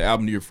dropped that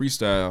album to your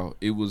freestyle,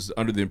 it was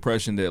under the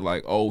impression that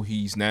like, oh,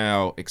 he's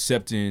now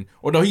accepting,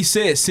 or no, he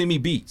said send me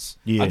beats.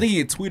 Yeah. I think he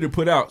had tweeted,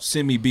 put out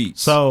send me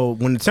beats. So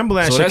when the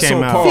Timbaland shit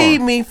came out, feed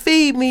me.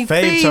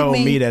 Faye told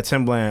me that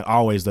Timbaland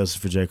always does it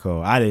for J.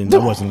 Cole. I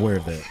wasn't aware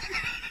of that.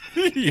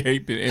 You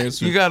hate the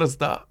answer. You gotta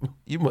stop.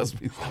 You must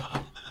be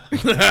stopped.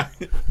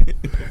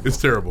 It's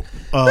terrible.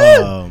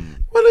 My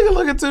nigga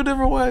look at 2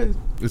 different ways.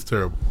 It's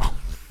terrible.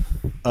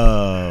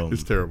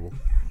 It's terrible.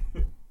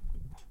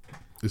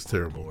 It's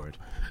terrible.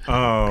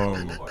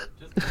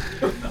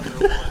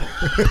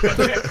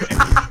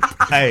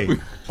 Hey,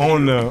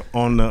 on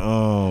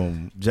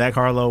the Jack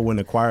Harlow when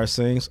the choir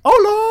sings,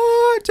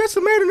 "Oh Lord, just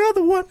made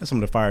another one." That's some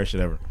of the fire shit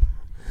ever.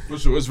 For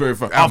sure, it's very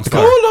fun.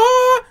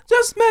 Oh Lord,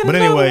 just made But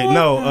another anyway, one.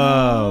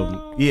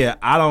 no, yeah,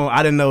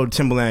 I didn't know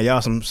Timbaland.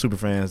 Y'all some super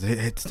fans.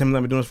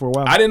 Timbaland been doing this for a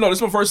while. I didn't know. This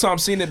is my first time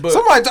seeing it, but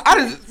Somebody, I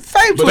didn't.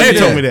 Fame But they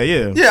told me that,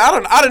 yeah. Yeah,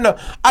 I didn't know.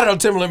 I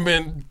didn't know Timbaland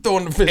been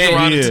throwing the fist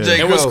around it to J.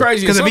 Cole. And what's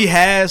crazy Because is if he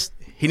has,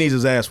 he needs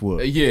his ass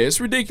whooped. yeah, it's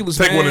ridiculous.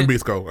 Take man. one and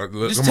beats Cole.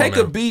 Just Come take on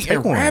a now. beat Take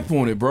and one. rap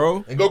on it,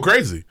 bro. And go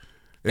crazy.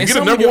 And get a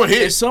some number of your, one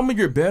hit. And some of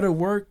your better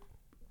work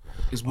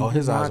is when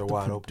his you're eyes not are the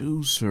wide open.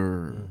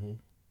 producer.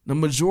 The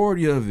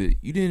majority of it,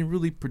 you didn't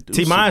really produce.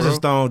 T-Minus it, has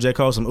thrown J.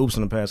 Cole some oops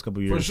in the past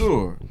couple years. for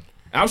sure.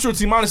 I'm sure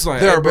T-Minus is like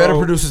There hey, are better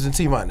bro. producers than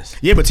T-Minus.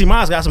 Yeah, but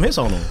T-Minus got some hits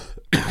on him.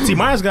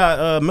 T-Minus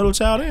got Middle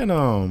Child and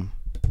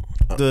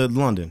the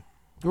London.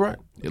 You're right.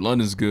 Yeah,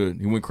 London's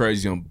good. He went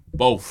crazy on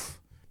both.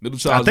 Middle I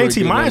Child's think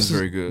very good. T-Minus London's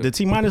very good. Did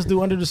T-Minus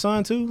do Under the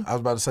Sun too? I was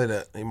about to say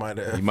that. He might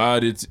have. He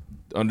might have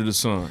Under the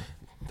Sun.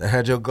 That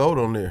had your goat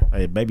on there.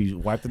 Hey, baby,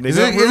 wipe the Is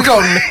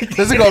nigga it,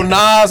 does it go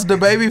Nas the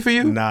baby for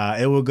you? Nah,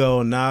 it will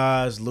go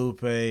Nas,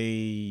 Lupe,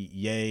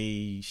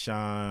 Ye,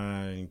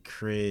 Shine,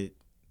 Crit.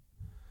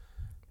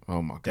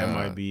 Oh my god. That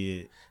might be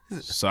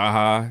it.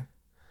 Sahai.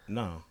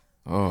 No.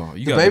 Oh,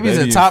 you The got Baby's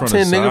the a baby top in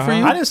front 10 of nigga for Sahai?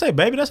 you? I didn't say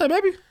baby. Did I say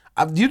baby?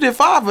 You did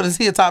 5, but is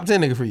he a top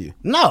 10 nigga for you?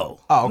 No.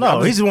 Oh, okay.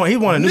 No, he's one of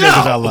the new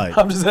niggas I like.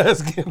 I'm just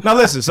asking. Now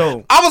listen,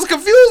 so I was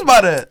confused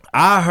by that.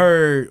 I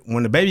heard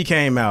when the baby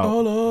came out,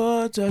 Oh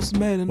Lord, just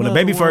made when the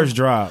baby first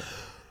dropped,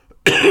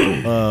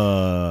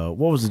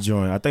 what was the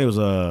joint? I think it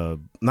was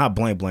not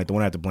Blank Blank, the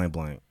one after Blank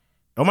Blank.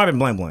 It might have been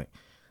Blank Blank.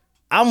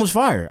 Album was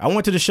fire. I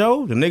went to the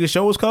show. The nigga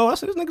show was cold. I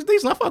said, this nigga's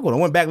decent. I fuck with him.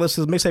 I went back,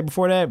 listened to his mixtape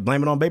before that,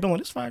 Blame It on Baby. I'm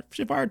like, this fire,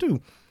 shit fire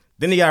too.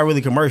 Then he got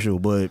really commercial,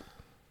 but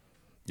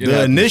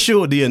the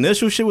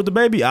initial shit with the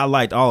baby, I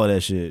liked all of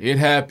that shit. It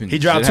happened. He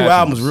dropped two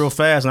albums real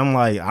fast, and I'm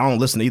like, I don't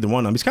listen to either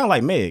one of them. He's kind of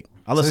like Meg.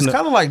 I listen It's to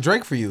kind of like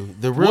Drake for you.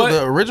 The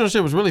original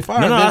shit was really fire.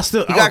 No, Then I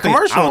still he got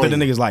commercial. I don't on think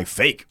the you. nigga's like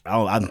fake.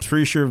 I'm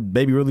pretty sure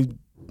Baby really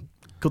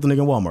killed the nigga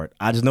in Walmart.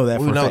 I just know that.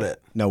 We for a know fact. that.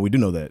 No, we do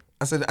know that.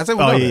 I said we Oh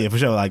know yeah, that. yeah, for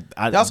sure. Like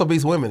He also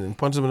beats women and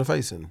punches them in the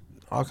face and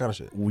all kind of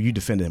shit. well, you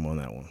defended him on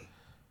that one.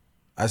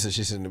 I said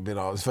she shouldn't have been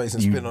on his face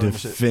and You spit on him and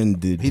shit.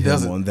 defended He him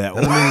doesn't. on that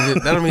That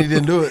one. don't mean he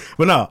didn't do it.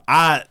 But no,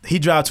 he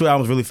dropped two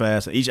albums really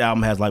fast. Each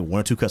album has like one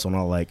or two cuts on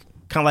all, like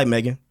kind of like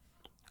Megan.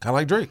 Kind of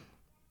like Drake.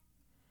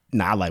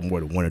 Nah, I like more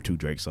than one or two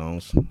Drake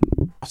songs.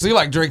 So you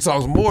like Drake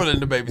songs more than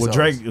the baby Well, songs?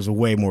 Drake is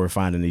way more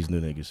refined than these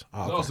new niggas. He's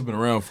also been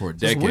around for a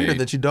It's decade. weird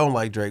that you don't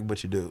like Drake,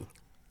 but you do.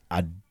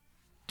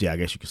 Yeah, I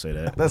guess you could say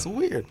that. That's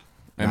weird.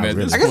 Hey, Not man, at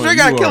really. this I guess point, Drake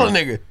gotta you kill are- a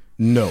nigga.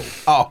 No.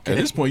 Oh, okay. At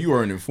this point, you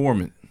are an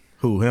informant.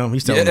 Who, him?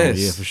 He's telling Yes.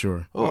 me, yeah, for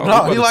sure. Oh,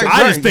 no, he like I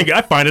Drake. just think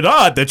I find it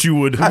odd that you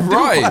would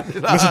Right.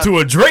 listen to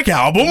a Drake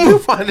album. You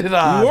find it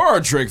odd. You are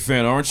a Drake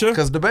fan, aren't you?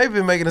 Because the baby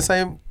been making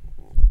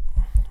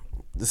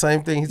the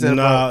same thing he said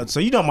Nah, about. so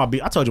you know my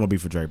beef. I told you my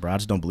beef for Drake, bro. I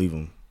just don't believe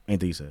him.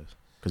 Anything he says.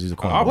 Because he's a I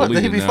cornball. What,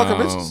 believe did he it be fucking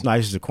now. bitches? Nah,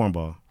 he's just a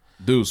cornball.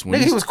 Deuce, when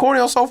Nigga, he was corny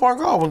on So Far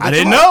Gone. when I Good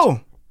didn't Luck.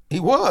 know. He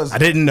was. I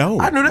didn't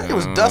know. I knew that. It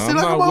was dusty I'm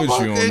like a not with you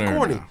motherfucker on and there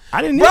corny. now.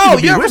 I didn't Bro, need to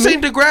be you ever with seen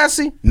me.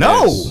 Degrassi?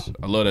 No. Yes.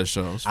 I love that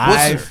show.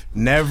 I've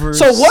never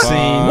So what?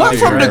 seen What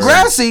from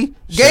Degrassi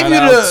gave Shout you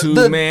out to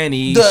the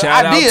Manny. the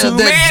Shout out idea to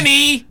that,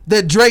 Manny.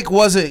 that Drake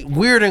wasn't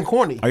weird and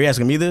corny? Are you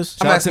asking me this?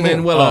 I'm asking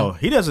him. Oh,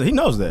 he doesn't. He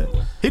knows that.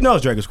 He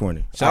knows Drake is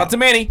corny. Shout out to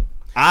Manny.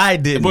 I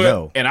didn't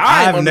know. And I'm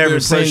I've under the never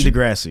seen impression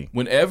Degrassi.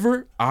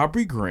 Whenever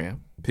Aubrey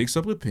Graham picks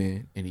up a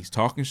pen and he's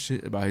talking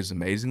shit about his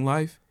amazing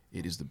life,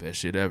 it is the best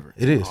shit ever.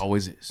 It is.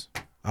 Always is.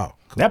 Oh, cool.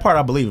 That part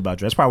I believe about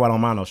Drake. That's probably why I don't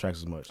mind those tracks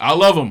as much. I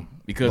love him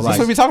because That's Like,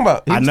 what we talking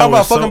about. He I talking know about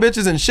it's so- fucking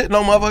bitches and shitting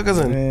on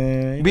motherfuckers and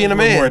Man, being a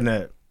more man. than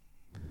that.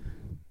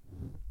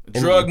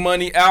 drug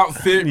money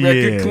outfit,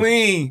 record Yeah.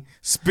 clean,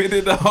 spit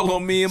it all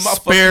on me and my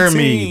Spare fucking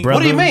me, team. bro.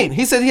 What do you mean?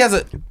 He said he has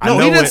a I no.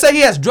 know He didn't it. say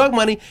he has drug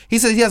money. He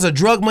said he has a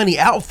drug money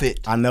outfit.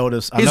 I know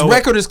this. I His know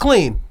record is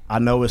clean. I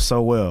know it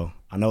so well.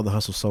 I know the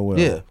hustle so well.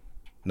 Yeah.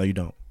 No, you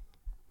don't.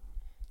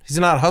 He's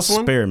not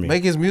hustling. Spare me.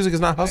 Making his music is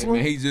not Hey, hustling.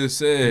 man, he just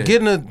said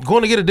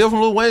Going to get a deal from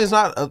Lil Wayne is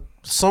not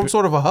some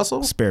sort of a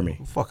hustle. Spare me.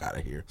 Fuck out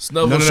of here.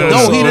 Snuffle No,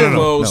 shows he didn't.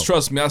 clothes. No.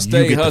 Trust me, I You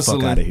stay get hustling.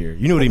 the fuck out of here.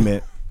 You know what he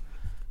meant.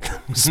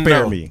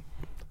 Spare No. me.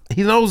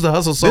 He knows the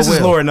hustle so This well.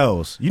 is Lord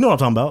knows. You know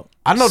what I'm talking about.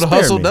 I know the Spare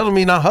hustle. me. That don't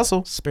mean not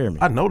hustle. Spare me.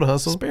 I know the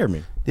hustle. Spare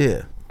me.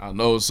 Yeah. I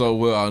know it so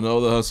well. I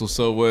know the hustle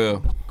so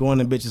well. Going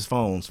to bitches'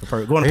 phones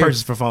going to hear-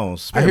 purchase for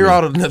phones. Spare I hear me.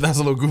 all the. That's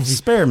a little goofy.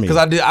 Spare me. Because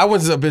I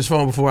went to a bitch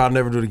phone before. I'll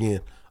never do it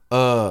again.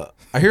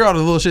 I hear all the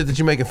little shit that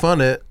you making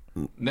fun at.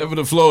 Never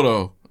the flow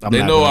though. I'm They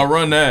not know gonna- I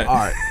run that. All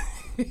right.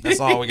 That's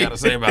all we got to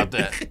say about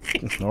that.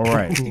 All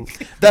right.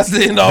 That's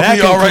the end all That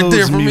be all right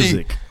there concludes for me.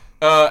 music.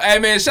 Hey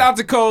man, shout out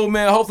to Cole,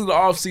 man. Hopefully the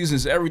off season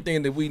is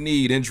everything that we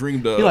need and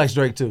dreamed of. He likes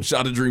Drake too.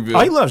 Shout out to Dreamville.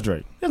 Oh, he loves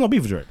Drake. He has no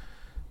beef with Drake.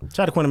 Shout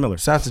out to Quentin Miller.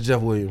 Shout out to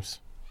Jeff Williams.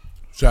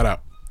 Shout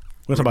out.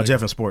 We're going to talk about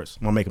Jeff in sports.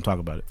 I'm going to make him talk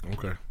about it.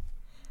 Okay.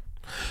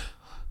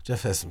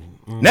 Jeff has some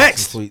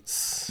Next. some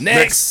tweets.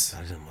 Next.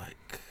 I didn't like.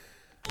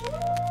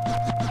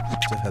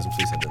 Just has some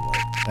shit I didn't like.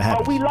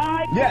 Are we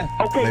live? Yes.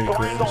 Okay, Maybe so I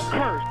ain't gonna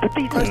curse. But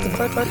these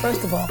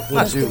First of all,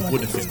 What you? let's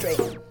What get the this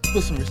straight.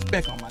 Put some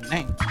respect on my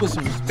name. Put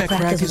some respect.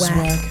 Crack is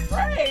whack.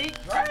 Great.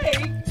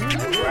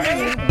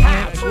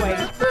 Halfway.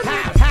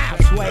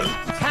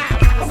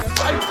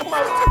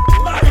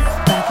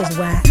 Crack is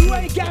whack. You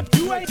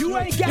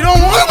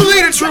don't want to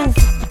believe the truth.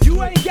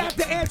 You ain't got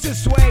the answer,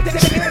 Sway.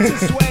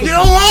 You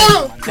don't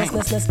want to.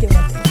 Let's get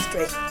one thing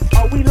straight.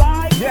 Are we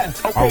live?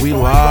 Yes. Okay, Are we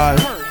so I live?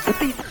 ain't gonna curse. But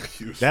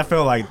these That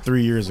felt like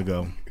 3 years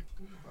ago.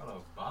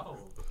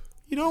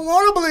 You don't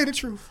want to believe the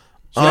truth.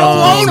 You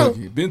don't want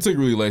to. Ben Tick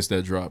really laced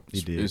that drop.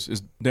 He did.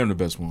 It's damn the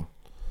best one.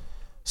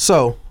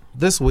 So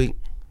this week,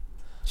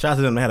 Shout out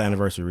to them. They had an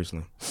anniversary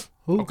recently.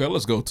 Okay,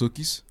 let's go,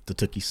 Tookies. The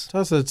Tookies.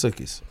 shout out to the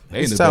Tookies. They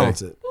in He's the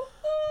talented.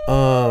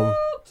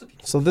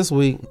 So this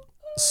week,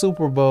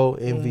 Super Bowl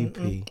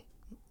MVP,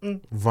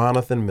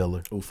 Vonathan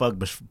Miller. Oh, fuck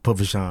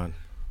Pavashan.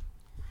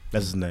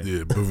 That's his name.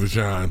 Yeah,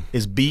 Bavashan.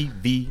 It's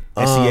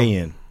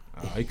BVSEAN.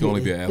 He can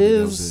only be an athlete.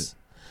 That was it.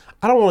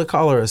 I don't want to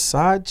call her a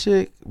side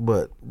chick,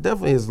 but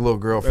definitely his little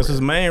girlfriend. That's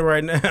his main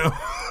right now.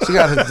 She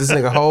got this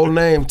nigga whole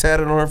name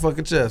tatted on her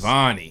fucking chest.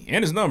 Vonnie.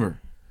 And his number.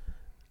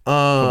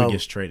 Hope he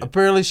gets traded.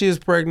 Apparently she is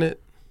pregnant.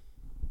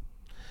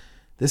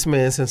 This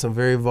man sent some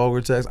very vulgar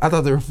texts. I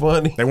thought they were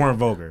funny. They weren't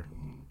vulgar.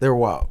 They were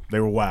wild.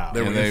 They were wild.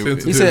 They were And they-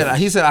 insensitive.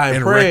 He said, I'm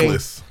and praying.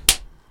 reckless.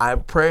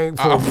 I'm praying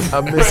for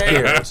a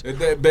miscarriage. If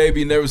that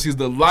baby never sees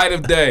the light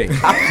of day.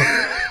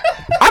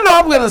 I know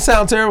I'm gonna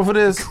sound terrible for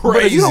this,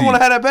 but if you don't want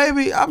to have that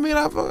baby, I mean,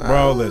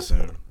 Bro,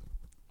 listen.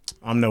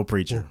 I'm no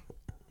preacher.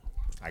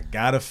 I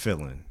got a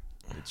feeling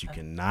that you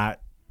cannot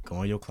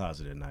go in your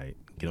closet at night,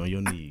 get on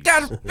your knees,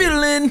 Got a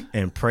feeling,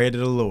 and pray to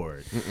the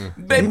Lord.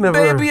 baby,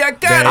 I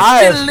got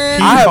That a feeling.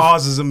 He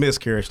causes a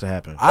miscarriage to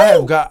happen.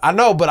 I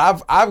know, but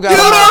I've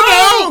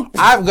got.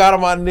 I've got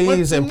on my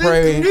knees and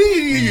prayed,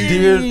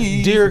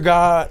 dear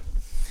God.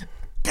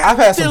 I've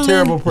had some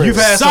terrible prayers. You've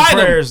had some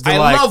prayers. I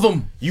love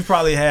them. You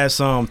probably had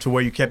some to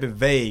where you kept it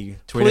vague.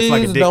 To where Please it's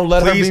like a dick. don't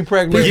let her be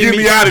pregnant. Please get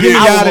me out of this.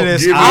 Get me out of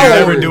this. I'll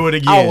never do it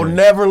again. I will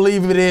never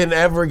leave it in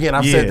ever again.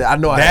 I've said that. I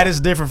know that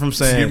is different from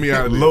saying, Get me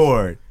out of this.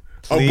 Lord,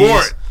 please,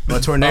 Abort. a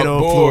tornado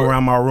flew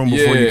around my room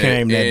before you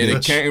came. That and bitch.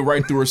 it came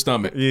right through her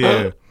stomach.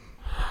 Yeah.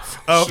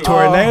 A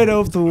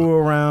tornado flew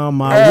around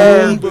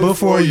my room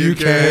before you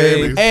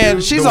came.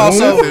 And she's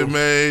also,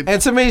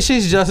 and to me,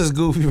 she's just as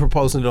goofy for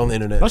posting it on the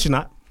internet. No, she's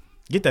not.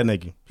 Get that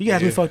nigga. He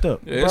has me fucked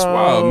up. Yeah, it's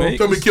wild, man.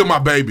 Tell me to kill my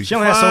baby. She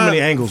only has so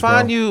many angles,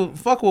 bro.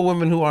 Fuck with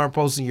women who aren't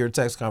posting your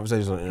text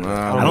conversations on the internet.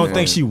 I don't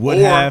think she would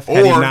have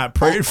had he not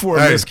prayed for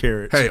a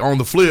miscarriage. Hey, on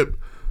the flip,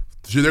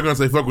 they're gonna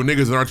say fuck with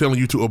niggas and aren't telling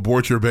you to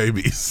abort your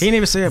babies. He didn't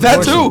even say that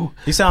abortion. too.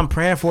 He said I'm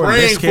praying for a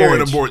Praying miscarriage. for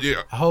an abort.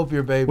 Yeah. I hope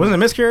your baby. Wasn't it a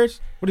miscarriage?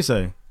 What did he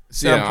say?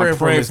 Yeah, I'm praying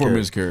for a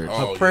miscarriage.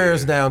 Oh,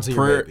 prayers down to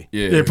your baby.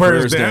 Yeah,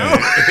 prayers down.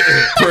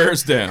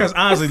 Prayers down. Because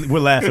honestly, we're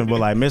laughing, but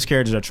like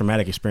miscarriages are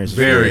traumatic experiences.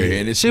 Very.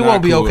 And it's She not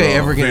won't be cool okay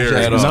at all. ever again.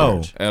 Very. At all.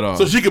 No. At all.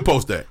 So she could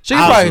post that. She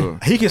probably.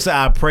 He can say,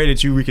 I pray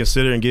that you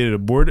reconsider and get it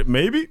aborted.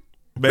 Maybe.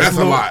 That's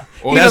a lot.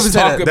 Or That's, let's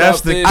talk about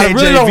that's the this.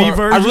 KJV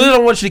version. I really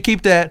don't want you to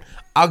keep that.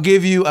 I'll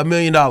give you $1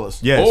 million.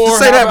 Yes. Or Just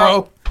say how that,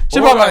 about- bro. She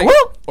or probably like,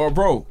 whoop. Or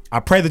bro.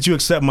 I pray that you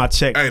accept my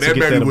check Hey, to that get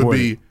baby that would aborted.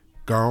 be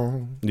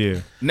gone.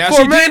 Yeah. Now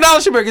For $1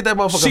 million, she better get that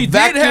motherfucker she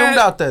vacuumed did have,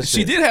 out that shit.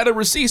 She did have the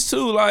receipts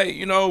too, like,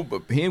 you know,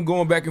 but him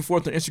going back and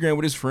forth on Instagram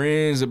with his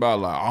friends about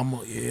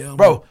like,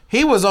 Bro,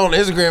 he was on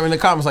Instagram in the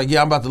comments like,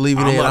 yeah, I'm about to leave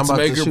it in. I'm about to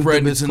make her shoot the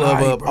pregnant bitch club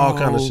tonight, up. All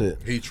bro. kind of shit.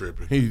 He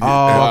tripping.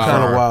 All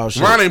kind of wild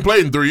shit. Ron ain't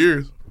played in 3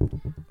 years.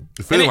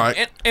 It feel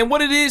like. And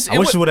what it is, I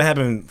wish it would have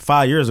happened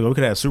 5 years ago. We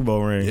could have had a Super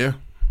Bowl ring. Yeah.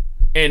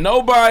 And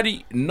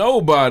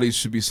nobody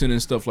should be sending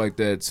stuff like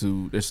that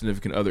to their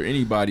significant other,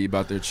 anybody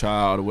about their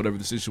child or whatever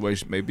the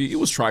situation may be. It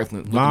was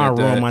trifling. looking Von at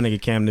that. ruined my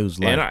nigga Cam Newton's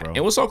life, bro.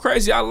 And what's so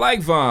crazy, I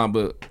like Von,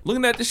 but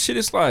looking at this shit,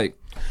 it's like,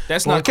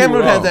 that's Well, not cool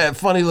Cameron at all. had that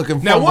funny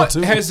looking Now fumble what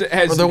too. has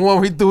or the one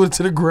where he threw it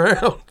to the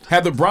ground.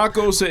 Have the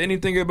Broncos said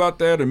anything about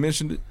that or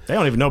mentioned it? They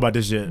don't even know about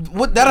this yet.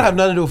 What that'll have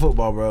nothing to do with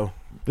football, bro.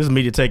 This is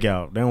media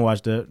takeout. They don't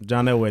watch that.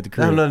 John Elway at the That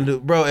crib. have nothing to do,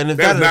 bro. And if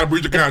That's that not a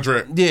breach of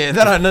contract. yeah,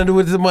 that have nothing to do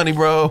with the money,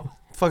 bro.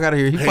 Fuck out of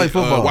here. He plays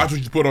football. Watch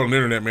what you put on the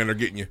internet, man. They're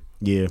getting you.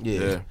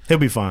 Yeah. He'll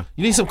be fine.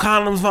 You need some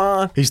condoms,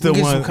 Von. He's still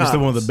Get one. some He's still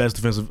one of condoms. the best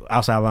defensive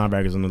outside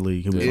linebackers in the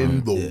league. He'll be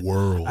In fine. the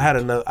world. I had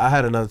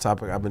another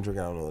topic I've been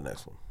drinking. I don't know the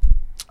next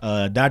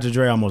one. Dr.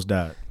 Dre almost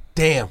died.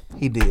 Damn,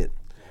 he did.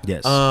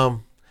 Yes.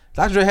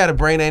 Dr. Dre had a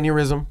brain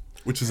aneurysm.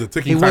 Which is a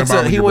ticking He time went bomb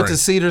to in he your went brain.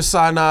 to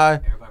Cedars-Sinai.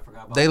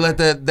 They let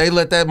that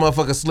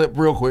motherfucker slip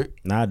real quick.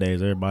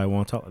 Nowadays, everybody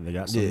want to talk. They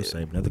got something to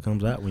say, but nothing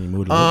comes out when you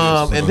move to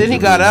And then he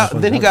got out.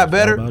 Then he got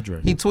better.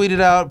 He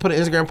tweeted out, put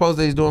an Instagram post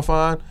that he's doing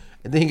fine,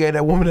 and then he gave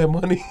that woman that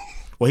money.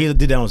 Well, he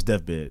did that on his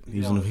deathbed.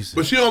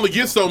 But she only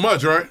gets so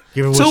much, right?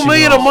 Give her what $2 she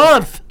million a wants.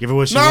 month. Give her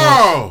what she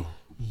No.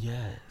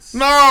 wants.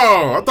 No.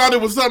 I thought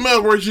it was something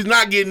else where she's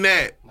not getting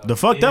that. The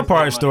fucked up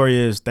part of the story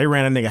is they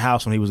ran a nigga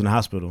house when he was in the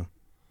hospital.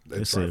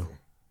 They said,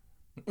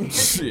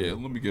 Shit,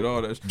 let me get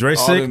all that. Dre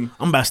all sick. them-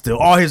 I'm about to steal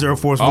all his Air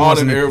Force all Ones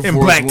them and Air and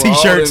Force black One, all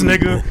T-shirts, them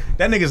nigga.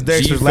 That nigga's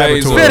Dexter's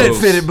G-Phase Laboratory.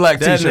 Fitted black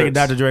That T-shirts. nigga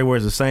Dr. Dre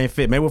wears the same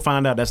fit. Maybe we'll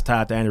find out that's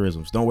tied to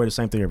aneurysms. Don't wear the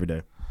same thing every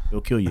day.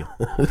 It'll kill you.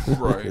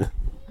 Right.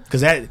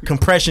 Because that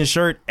compression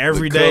shirt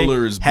every The day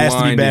color is has to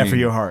be bad blinding. for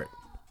your heart.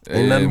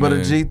 Ain't nothing but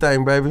a G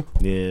thing, baby.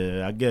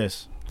 Yeah, I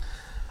guess.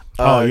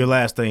 Your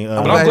last thing.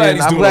 I'm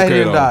glad he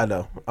didn't die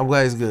though. I'm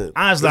glad he's good.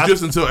 Honestly, It's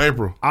just until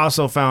April. I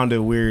also found it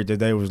weird that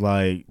they was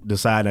like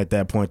deciding at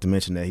that point to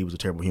mention that he was a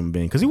terrible human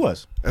being because he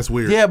was. That's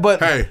weird. Yeah, but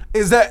hey,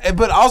 is that?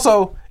 But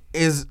also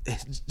is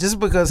just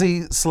because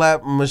he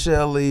slapped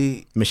Michelle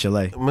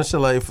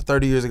for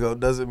 30 years ago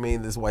doesn't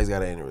mean this white's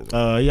got an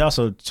aneurysm. He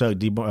also choked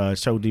D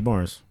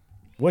Barnes.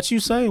 What you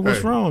say? What's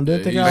Hey. wrong?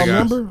 Didn't think Hey, I guys.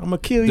 remember? I'm gonna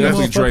kill you,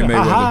 Definitely Dre motherfucker.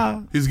 Mayweather.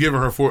 Ha-ha. he's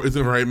giving her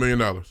 $8 million.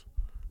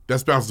 That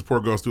spousal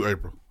support goes through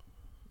April.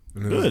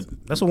 And then Good.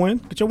 That's a win.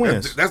 Get your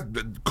wins. That's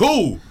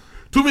cool.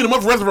 $2 million a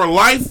month for the rest of her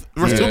life.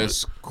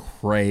 That's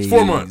crazy. It's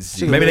 4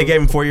 months. Maybe they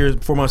gave him 4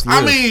 months to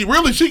live. I mean,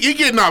 really, he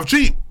getting off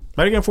cheap.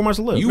 Maybe they gave him 4 months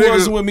to live. You Nigga,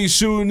 wasn't with me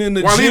shooting in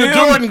the Juanita gym.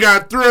 Jordan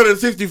got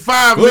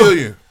 $365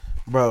 million.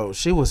 Bro,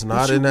 she was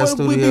not She in that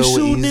wasn't with studio me with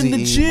shooting in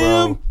the Eazy-E,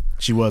 gym. bro.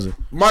 She wasn't.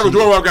 Michael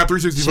Jordan got She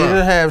didn't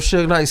 $365. have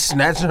Suge Knight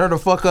snatching her the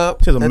fuck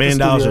up. She has $1 at the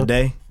million a studio.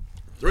 day.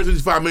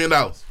 $365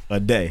 million. A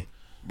day.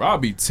 Bro,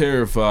 I'd be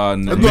terrified.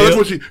 No, that's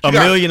what she $1 got.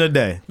 million a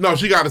day. No,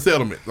 she got a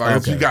settlement. Like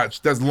Okay. she got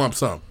that's lump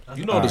sum.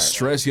 You know the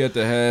stress you have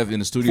to have in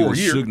the studio For a with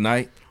year. Suge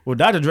Knight. Well,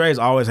 Dr. Dre's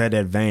always had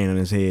that vein in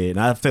his head, and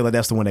I feel like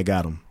that's the one that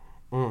got him.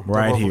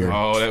 Right here.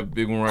 Oh, that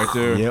big one right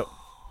there. Yep.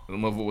 The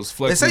motherfucker was They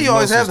flexing. say his you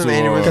always have muscles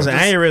them too hard. Because an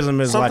aneurysms.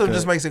 aneurysm is Something like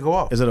just makes it go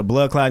off. Is it a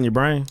blood clot in your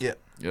brain? Yeah.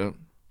 Yep.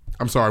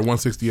 I'm sorry,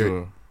 168.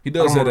 Sure. He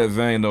does have that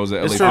vein though. That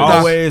LA It's Fitness.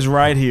 Always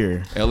right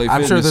here. LA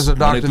I'm sure Fitness, there's a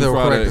doctor Monday that through will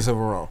correct Friday. us if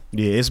we're wrong.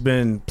 Yeah, it's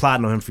been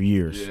plotting on him for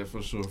years. Yeah,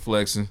 for sure.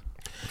 Flexing.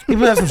 He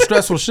been had some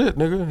stressful shit,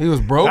 nigga. He was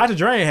broke. Dr.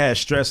 Dre had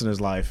stress in his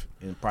life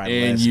in probably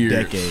the And last years.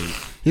 decade.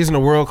 He's in a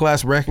world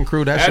class wrecking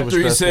crew. That shit was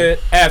After he stressful. said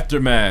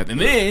aftermath, and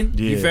then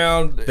he Yeah.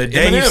 found The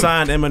day he Eminem.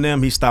 signed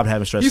Eminem, he stopped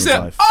having stress He in his said,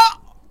 life.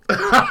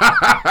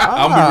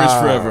 I'll be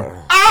rich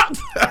forever.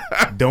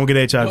 Don't get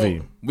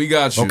HIV. We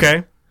got you.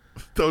 Okay?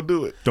 Don't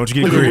do it. Don't you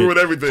We get can greedy. ruin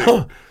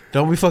everything.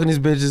 Don't be fucking these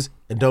bitches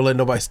and don't let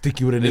nobody stick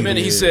you with a The needle.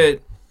 minute he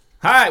said,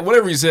 "Hi,"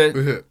 whatever he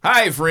said,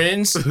 "Hi,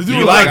 friends. Do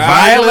you like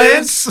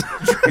violence?"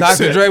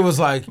 Dr. Dre was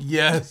like,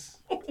 yes.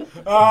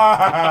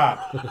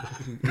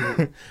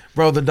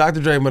 Bro, the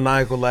Dr. Dre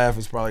maniacal laugh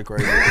is probably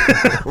crazy.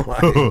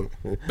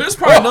 There's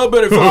probably no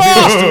better if I'm in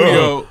the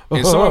studio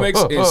and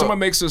someone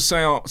makes a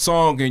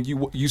song and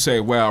you say,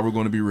 "Wow, we're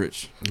going to be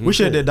rich." We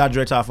should have did Dr.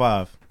 Dre top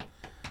 5.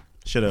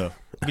 Should have.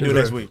 We can do it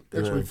next week.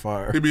 That's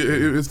fire.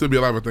 He'll still be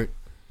alive, I think.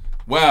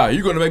 Wow,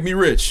 you're going to make me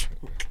rich.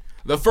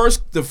 The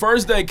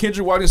first day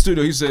Kendrick walked in the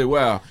studio, he said,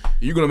 "Wow,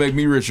 you're going to make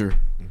me richer."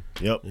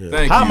 Yep.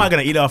 Thank How you. am I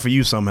going to eat off of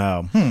you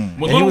somehow? When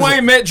Lil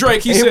Wayne met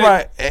Drake, he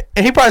And said,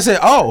 he probably said,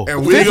 "Oh,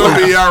 And we gonna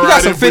be all you got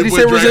right some if we 50 put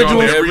Cent Drake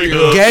on every residuals,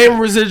 hook." game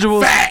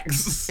residuals,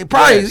 Facts.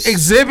 probably Yes.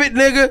 Exhibit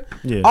nigga,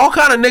 Yeah. all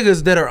kind of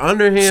niggas that are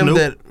under him. Snoop.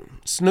 That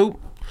Snoop,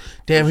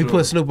 damn, he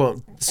put Snoop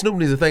on. Snoop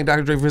needs to thank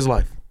Dr. Dre for his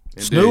life.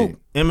 Snoop,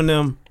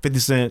 Eminem, 50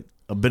 Cent,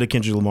 a bit of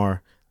Kendrick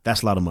Lamar.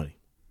 That's a lot of money.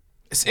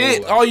 "It's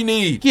it. All you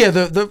need." Yeah,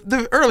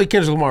 the early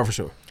Kendrick Lamar for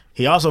sure.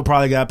 He also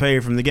probably got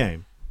paid from the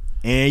game.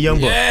 And Young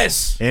Buck.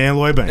 Yes. And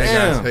Lloyd Banks.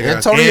 Damn. Hey, And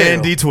guys. Tony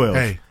And Hill. D12.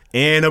 Hey.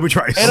 And Obi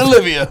Trice. And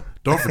Olivia.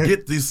 Don't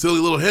forget these silly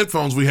little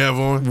headphones we have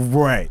on.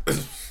 Right.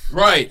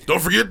 Right.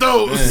 Don't forget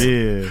those.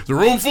 Yeah. The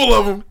room full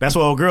of them. That's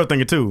what old girl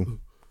thinking too.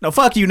 No,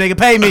 fuck you, nigga.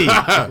 Pay me.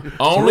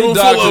 Only room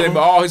full doctor of that them.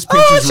 all his Oh,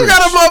 pictures she rich.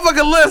 got a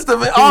motherfucking list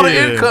of it. All the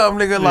Yeah. income,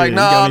 nigga. Yeah, Like, you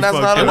no, got me that's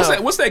fucked not up. And enough.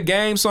 what's that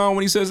game song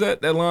when he says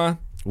that line?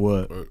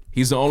 What?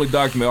 He's the only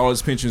document all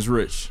his pensions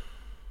rich.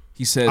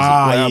 He says, what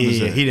Ah, album is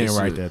yeah. that? He didn't It's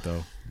write that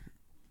though.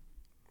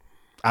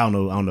 I don't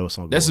know what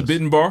song. That's it a was.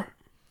 bitten bar.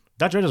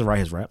 Dr. Dre doesn't write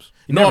his raps.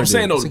 He No, never I'm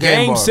saying did. no. It's a game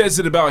Game bar. says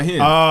it about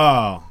him.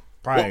 Oh,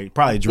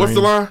 probably Dream. What's the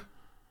line?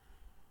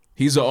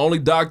 He's the only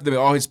doctor that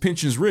all his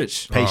pensions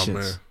rich. Patience. Oh,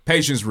 man.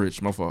 Patience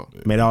rich. My fault.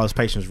 Made all his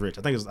patients rich.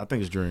 I think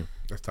it's Dream.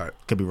 That's tight.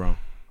 Could be wrong.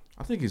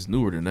 I think it's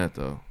newer than that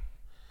though.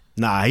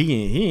 Nah,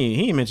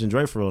 he ain't mentioned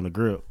Dre for real in the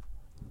grip.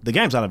 The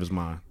game's out of his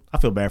mind. I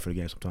feel bad for the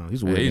game sometimes.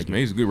 He's a weird. Yeah, nigga.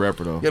 he's a good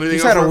rapper though. You got anything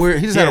He's else, had a Russ? weird.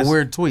 He just had Yes. a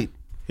weird tweet.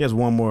 He has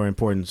one more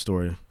important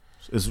story.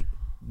 It's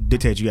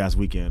dictate you guys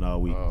weekend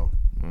all week. Oh,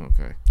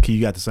 okay. Key,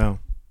 you got the sound?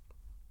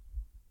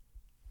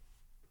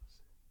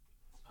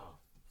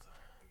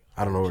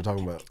 I don't know what we're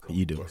talking about.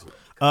 You do.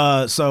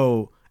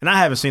 So, and I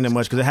haven't seen it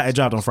much because it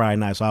dropped on Friday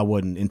night, so I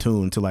wasn't in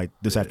tune until like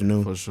this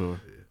afternoon. For sure.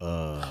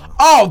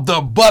 Oh,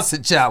 the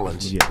Busted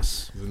Challenge.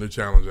 Yes. There's a new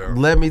challenge out.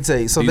 Let me tell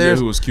you. So DJ there's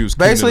Who Was Q's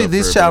basically cleaning up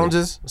these for everybody.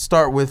 challenges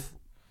start with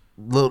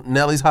Lil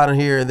Nelly's Hot in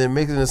Here and then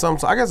mixing in some.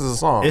 I guess it's a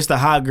song. It's the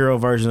hot girl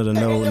version of the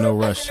no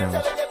rush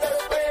challenge.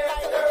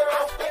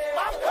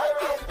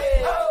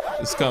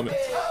 It's coming.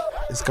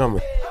 It's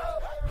coming.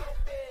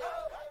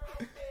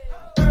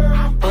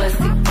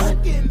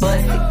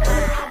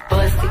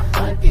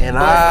 And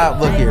I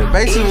look here.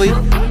 Basically,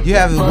 you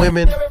have the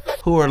women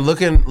who are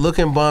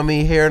looking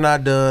bummy, hair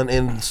not done,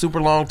 in super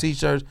long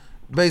t-shirts,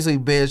 basically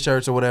bed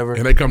shirts or whatever.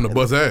 And they come to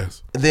bust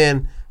ass.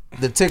 Then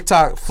the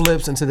TikTok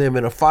flips into them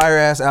in a fire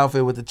ass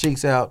outfit with the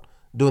cheeks out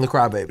doing the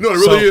crybaby. You know what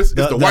it really is?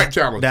 It's the white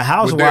challenge. The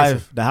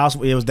housewife,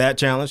 it was that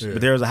challenge, but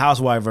there was a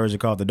housewife version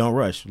called the Don't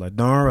Rush. Like,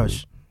 don't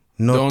rush.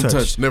 No Don't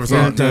touch. Never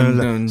saw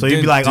it. So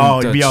you'd be like,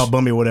 oh, you'd be all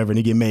bummy or whatever, and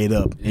you get made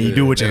up, and you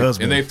do it with your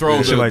husband. And they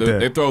throw shit like that.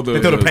 They throw the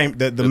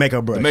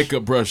makeup brush. The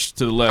makeup bruch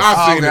to the left.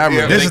 I've seen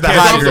it. This is the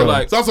hot girl.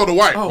 It's also the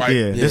white.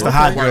 Yeah, this is the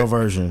hot girl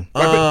version.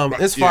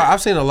 It's fine.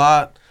 I've seen a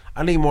lot.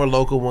 I need more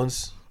local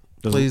ones.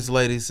 Please,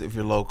 ladies, if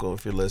you're local,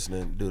 if you're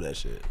listening, do that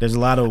shit. There's a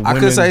lot of women, I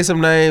could say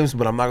some names,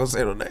 but I'm not gonna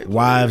say no names.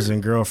 Wives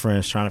and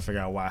girlfriends trying to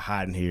figure out why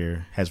Hot in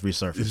Here has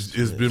resurfaced.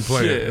 It's been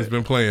playing. Shit. It's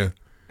been playing.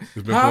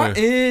 Hot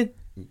in.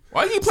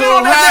 Why you playing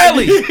on that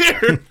Nelly?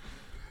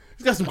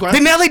 He's got some class.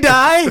 Did Nelly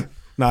die?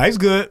 No, he's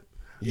good.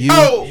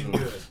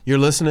 You're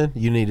listening.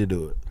 You need to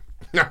do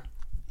it.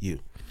 You.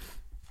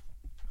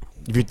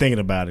 If you're thinking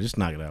about it, just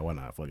knock it out. Why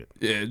not? Fuck it.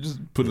 Yeah, just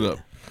put it up.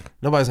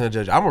 Nobody's gonna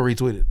judge. I'm gonna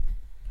retweet it.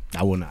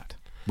 I will not,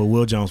 but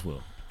Will Jones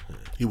will.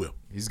 He will.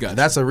 He's got.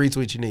 That's a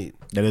retweet you need.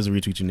 That is a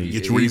retweet you need.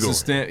 Get your ego.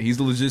 He's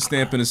the legit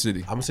stamp in the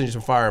city. I'm gonna send you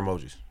some fire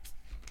emojis.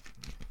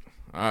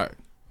 All right.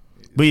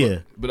 But yeah,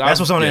 that's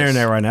what's on the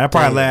internet right now.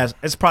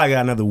 It's probably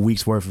got another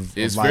week's worth of.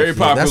 It's life. very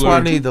popular. That's why I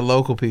need the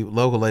local people,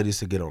 local ladies,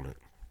 to get on it.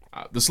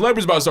 The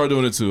celebrities about to start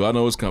doing it too. I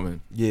know it's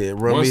coming. Yeah,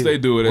 once they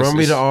do it, run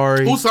me to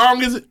Ari. Whose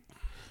song is it?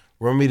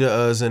 Run me to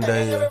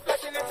Zendaya.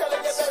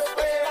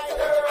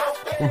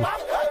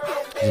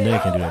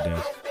 Zendaya can't do that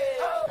dance.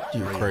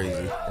 You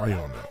crazy? Why you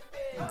on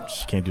that?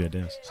 She can't do that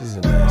dance. She's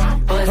a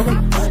nasty. She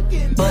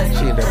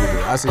ain't never do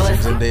it. I see some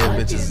Zendaya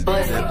bitches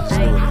that just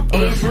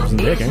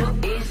doing it. Zendaya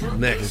can't.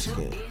 Next.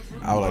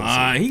 I would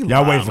like to see.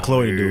 Y'all waiting for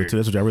Chloe to do it too.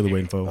 That's what y'all really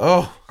waiting for.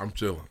 Oh, I'm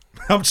chilling.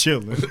 I'm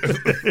chilling.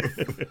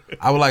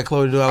 I would like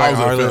Chloe to do it. I was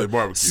like on Philly Ari.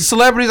 barbecue.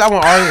 Celebrities, I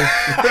want Ari.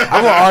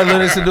 I want Ari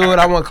Lennox to do it.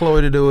 I want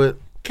Chloe to do it.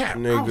 Cap,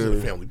 I was in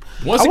the family.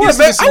 Once I it want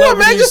gets to the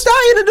Megan Thee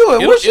Stallion to do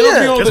it. What's it'll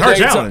be on It's the her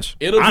daytime- challenge.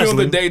 It'll be on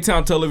Honestly. the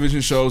daytime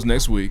television shows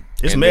next week.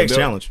 It's And Meg's they'll-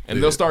 challenge.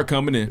 and they'll start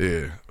coming in.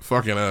 Yeah,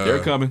 fucking. They're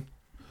coming.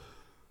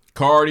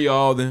 Cardi,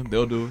 all of them,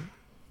 they'll do it.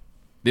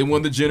 Then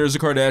when the Jenners, the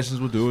Kardashians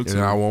will do it too.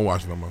 And I won't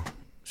watch no more.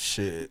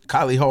 Shit,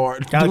 Kylie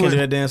Hard. Kylie can't do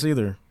that dance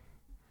either.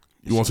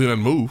 You won't see that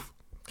move?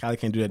 Kylie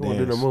can't do that Won't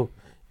dance. do no move.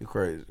 You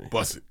crazy?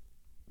 Bust it.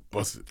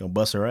 Bust it. Gonna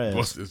bust her ass.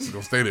 Bust it. It's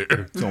gonna stay there.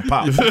 It's gonna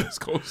pop. It's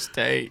gonna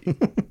stay.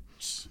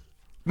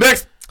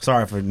 Next.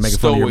 Sorry for making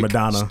fun of your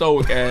Madonna.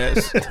 Stoic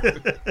ass.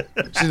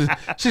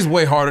 She's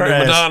way harder Her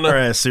than ass, Madonna. her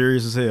ass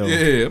serious as hell.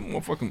 Yeah,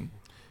 motherfucking.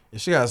 Yeah,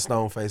 she got a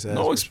stone face ass.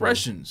 No for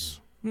expressions.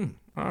 All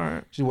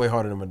right. She's way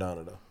harder than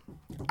Madonna though.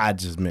 I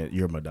just meant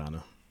you're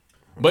Madonna.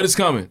 But it's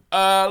coming.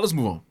 Let's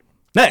move on.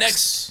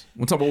 Next.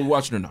 We'll talk about what we're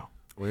watching or no.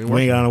 We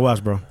ain't got on the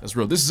watch, bro. That's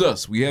real. This is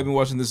us. We have been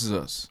watching This Is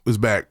Us. It's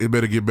back. It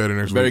better get better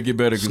next Better week. get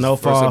better. 'cause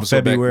Snowfall, the first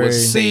episode back February.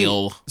 was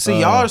Sail. See,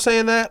 y'all are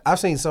saying that. I've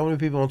seen so many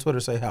people on Twitter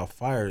say how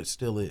fire it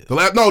still is. No.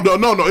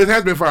 It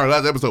has been fire.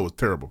 Last episode was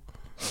terrible.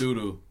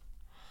 Doo-doo.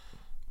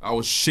 I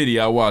was shitty.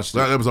 I watched it.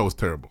 Last episode was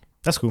terrible.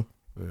 That's cool.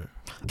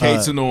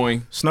 Kate's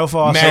annoying.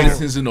 Snowfall.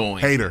 Madison's annoying.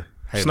 Hater.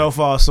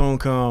 Snowfall soon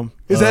come.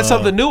 Is that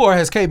something new, or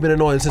has Kate been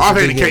annoying since I've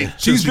the hated beginning?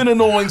 Kate. She's been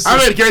annoying since I've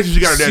hated Kate since she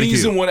got her daddy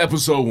season killed. 1,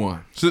 episode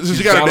 1. Since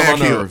she got her dad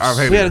killed, I've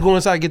hated We had her. to go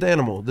inside and get the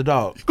animal, the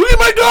dog. Go get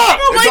my dog!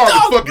 my dog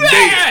dog, is fucking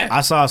dead.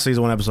 I saw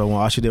season 1, episode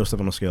 1. All she did was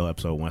step on the scale.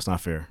 Episode 1. It's not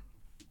fair.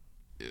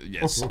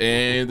 Yes.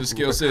 And the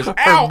scale says, Her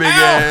ow, big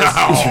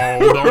ow.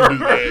 Oh, don't do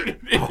that.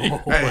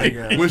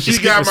 Hey, when she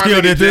got my Skill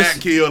nigga did this?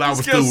 Jack killed, I was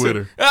Skill still with said,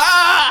 her.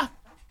 Ah!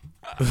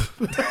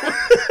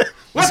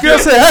 This girl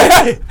said,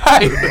 hey.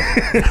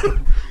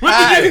 When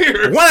did you get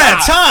here? One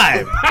at a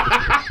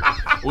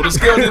time. Well, the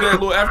scale did that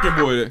little African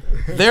boy there.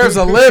 There's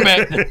a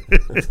limit.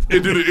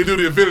 It do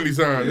the infinity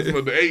sign. It's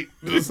the 8,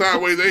 the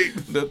sideways 8.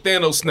 The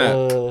Thanos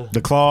snap.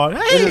 The claw. Hey,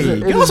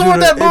 It what's do wrong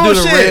with that the- it do the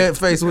bullshit? red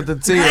face with the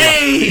tear.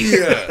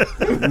 Hey!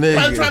 I'm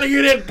Nigga. trying to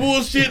hear that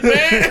bullshit,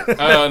 man.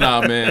 Oh,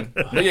 nah, man.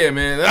 But yeah,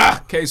 man.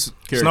 Case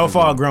character.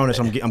 Snowfall, Grownish.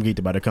 I'm geeked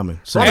about it coming.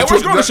 So, Hey,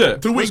 where's Grownish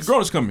at? 2 weeks.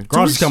 When's Grownish coming?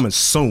 Grownish is coming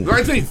soon.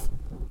 19th.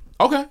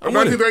 Okay. I'm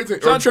with it.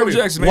 19th. Shout out Trevor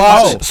Jackson, man.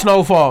 Wow,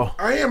 Snowfall.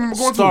 I am. I'm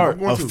going Start.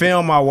 to. I'm A going to.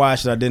 film I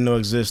watched that I didn't know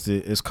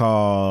existed is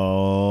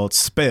called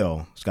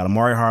Spell. It's got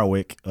Amari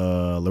Hardwick,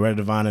 Loretta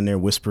Devine in there,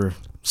 whisper,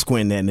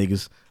 squinting at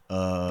niggas.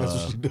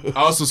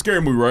 Also,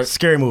 scary movie, right?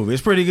 Scary movie.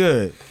 It's pretty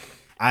good.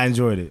 I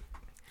enjoyed it.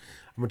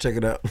 I'm gonna check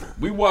it out.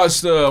 We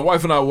watched,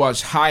 wife and I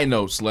watched High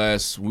Notes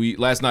last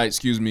night.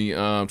 Excuse me.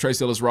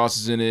 Trace Ellis Ross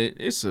is in it.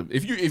 It's a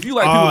if you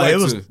like people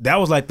like that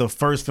was like the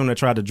first film that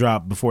tried to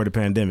drop before the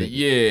pandemic.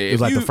 yeah. It was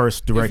like the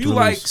first direct If you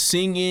release. like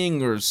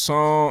singing or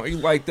song, you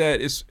like that,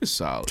 it's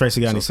solid.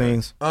 Tracy got any It's okay.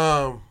 scenes?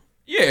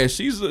 Yeah,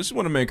 she's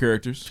one of the main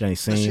characters. Got any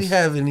Does she scenes?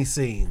 have any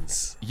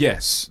scenes?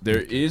 Yes,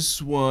 there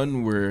is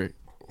one where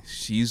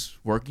she's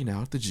working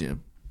out at the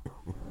gym,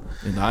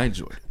 and I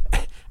enjoyed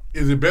it.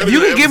 Is it better? If you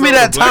than can give me episode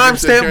that of Black and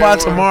timestamp by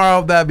Shit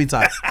tomorrow, that'd be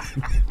tight.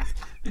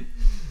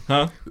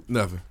 Huh?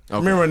 Nothing. Okay.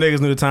 Remember when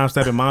niggas knew the time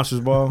step in Monsters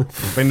Ball?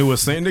 They knew what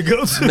scene to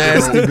go to.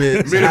 Nasty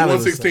bitch. Minute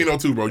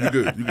 1:16:02, bro. You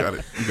good? You got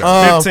it. You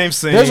got it. 15th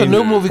scene. There's a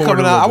new movie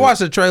coming out. I watched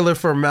the trailer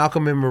for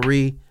Malcolm and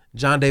Marie.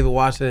 John David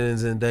Washington and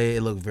Zendaya.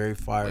 It looked very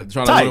fire. They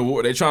trying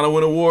to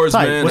win awards,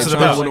 man. What's it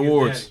about? Win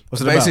awards.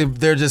 What's it basically, about?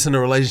 They're just in a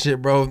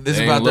relationship, bro. This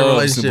is about their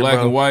relationship, black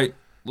bro. and white.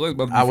 Look,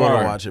 about to be I want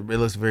fire. to watch it. It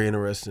looks very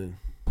interesting.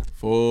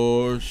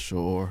 For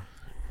sure.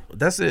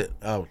 That's it.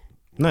 Oh,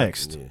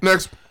 next. Yeah.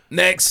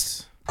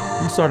 Next.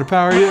 You started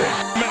Power yet?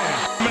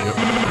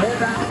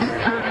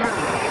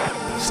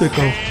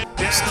 Sicko.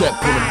 Step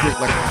on a brick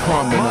like a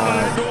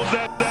promenade.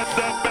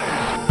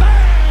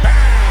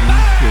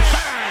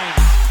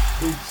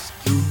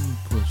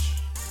 Push.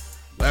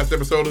 Last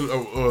episode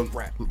of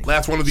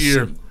last one of the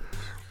year.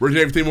 Where's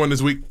your team won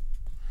this week?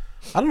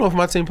 I don't know if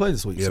my team played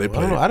this week. Yeah, so they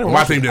played. I didn't My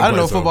watch team it. didn't I didn't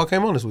know play, football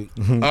came on this week.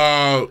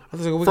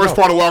 First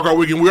part of Wildcard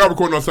Weekend. We are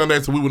recording on Sunday,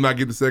 so we will not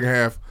get the second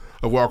half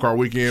of Wildcard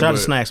Weekend. Shout out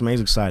to Snacks, man.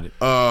 He's excited.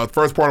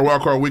 First part of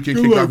Wildcard Weekend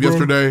kicked off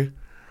yesterday.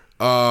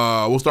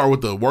 We'll start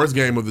with the worst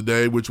game of the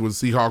day, which was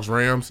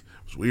Seahawks-Rams. It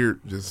was weird.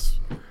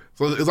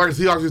 So it's like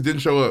the Seahawks just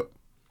didn't show up.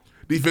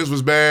 Defense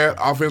was bad.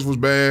 Offense was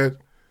bad.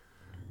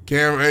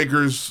 Cam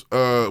Akers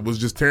was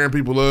just tearing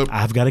people up.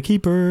 I've got a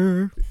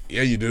keeper.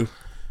 Yeah, you do.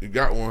 You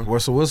got one.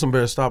 Russell Wilson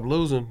better stop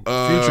losing.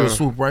 Future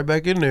swoop right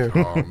back in there.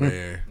 Oh,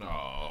 man.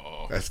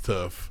 That's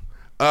tough.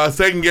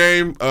 Second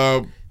game.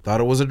 Thought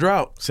it was a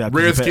drought.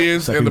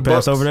 Redskins and the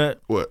Bucks. Pass over that?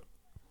 What?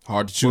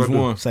 Hard to choose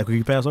one. Zach, could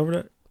you pass over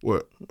that?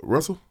 What?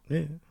 Russell?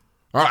 Yeah.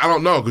 I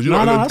don't know, because you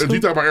talk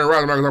about Aaron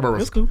Rodgers, I'm not going to talk about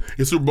Russell. It's cool.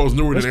 His Super Bowl's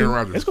newer than Aaron cool.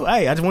 Rodgers. It's cool.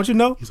 Hey, I just want you to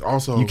know. He's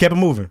also you kept it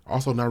moving.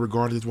 Also not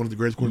regarded as one of the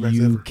greatest quarterbacks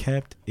you ever. You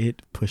kept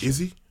it pushing. Is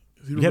he?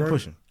 You kept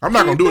pushing. I'm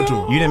not going to do it to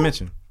him. You didn't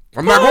mention.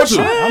 I'm not going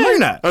to. I know you're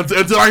not.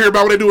 Until I hear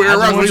about what they do with Aaron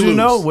Rodgers. I want you to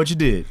know what you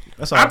did.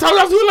 That's all. I told you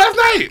I was doing it last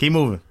night. Keep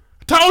moving.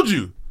 I told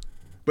you.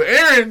 But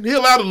Aaron, he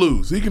allowed to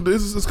lose. He can.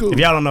 This is cool. If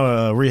y'all don't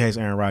know, Ree hates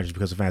Aaron Rodgers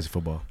because of fantasy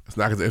football. It's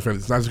not because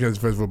it's not just because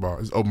of fantasy football.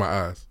 It's open my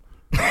eyes.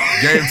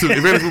 Game 2.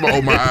 If fantasy football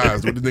open my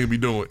eyes, what this nigga be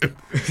doing?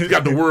 He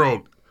got the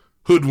world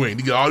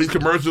hoodwinked. He got all these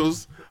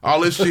commercials,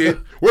 all this shit.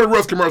 Where the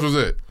Russ commercials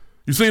at?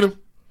 You seen them?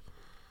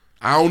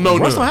 I don't know.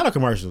 Russ don't have no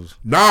commercials.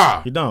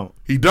 Nah, he don't.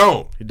 He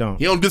don't. He don't.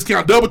 He don't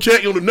discount double check.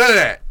 He don't do none of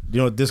that. You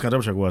know what discount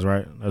double check was,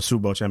 right? A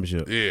Super Bowl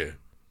championship. Yeah.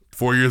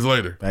 4 years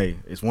later. Hey,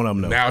 it's one of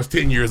them though. Now it's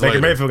 10 years Baker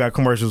later. Mayfield got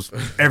commercials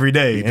every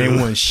day and ain't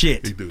won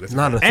shit. He do. That's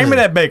not a Aim thing. it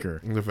at Baker.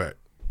 That's a fact.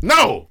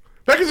 No.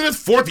 Baker's in his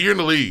 4th year in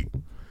the league.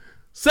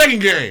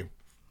 Second game.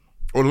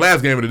 Or the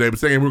last game of the day, but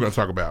second game we're going to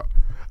talk about.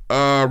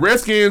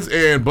 Redskins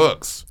and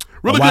Bucks.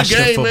 Really good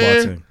game,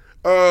 man. Team.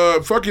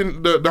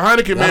 Fucking the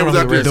Heineken man was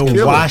out there.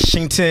 The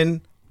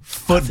Washington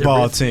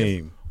football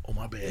team. Oh,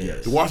 my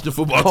bad. The Washington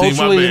football team,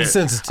 my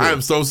bad. I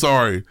am so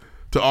sorry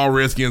to all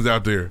Redskins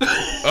out there.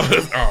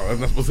 I'm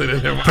not supposed to say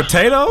that.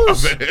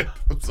 Potatoes? My bad.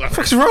 I'm sorry.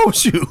 What's wrong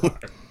with you?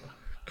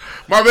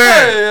 My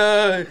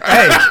bad.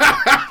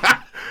 Hey.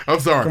 I'm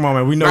sorry. Come on,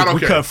 man. We know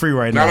we cut free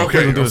right now. Not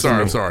okay.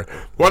 I'm sorry.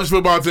 Washington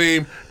football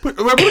team put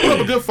up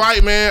a good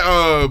fight, man.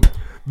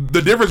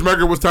 The difference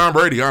maker was Tom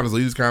Brady,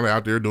 honestly. He's kind of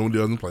out there doing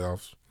deals in the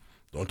playoffs.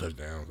 Throwing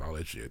touchdowns, all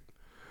that shit.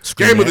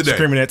 Game of the day.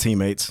 Screaming at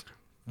teammates.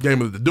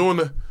 Game of the day. Doing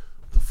the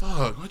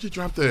fuck? Why'd you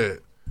drop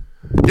that?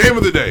 Game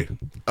of the day.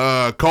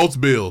 Colts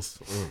Bills.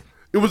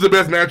 It was the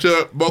best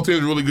matchup. Both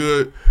teams were really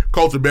good.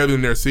 Colts are better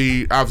than their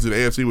seed. Obviously, the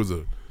AFC was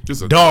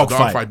just a dog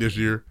fight this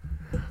year.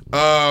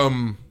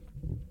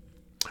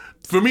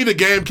 For me, the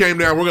game came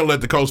down. We're gonna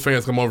let the Colts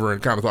fans come over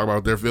and kind of talk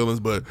about their feelings,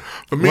 but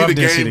for me, the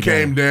game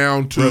came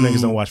down to real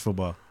niggas don't watch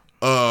football.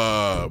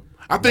 I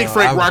think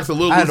Frank Rock's a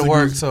little. I had to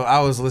work, so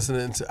I was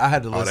listening to. I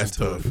had to listen that's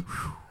to tough. it.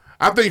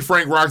 I think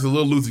Frank Rock's a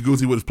little loosey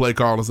goosey with his play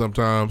calling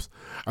sometimes.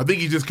 I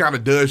think he just kind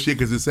of does shit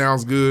because it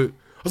sounds good.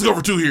 Let's go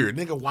for 2 here,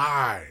 nigga.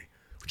 Why?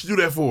 What you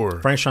do that for?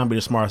 Frank's trying to be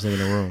the smartest nigga in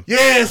the room.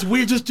 Yes,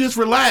 we just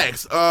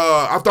relax.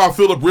 I thought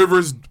Phillip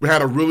Rivers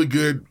had a really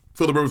good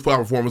playoff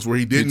performance where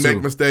he didn't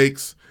make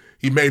mistakes.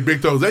 He made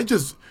big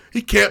throws.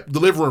 He kept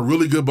delivering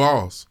really good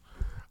balls.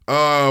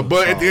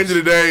 But at the end of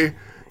the day,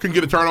 couldn't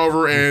get a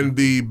turnover, and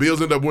the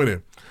Bills end up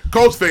winning.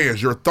 Colts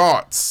fans, your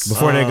thoughts?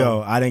 Before they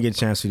go, I didn't get a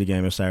chance to see the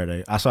game on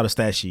Saturday. I saw the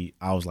stat sheet.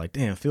 I was like,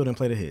 damn, Phil didn't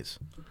play the hits.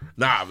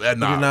 Nah. He did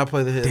not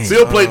play the hits.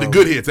 Phil played the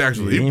good hits,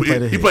 actually.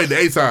 Yeah, he played the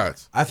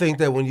A-sides. I think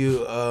that when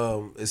you,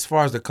 as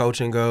far as the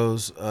coaching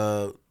goes,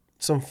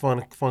 some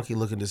funky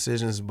looking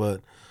decisions,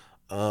 but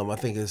I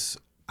think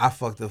I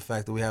fuck the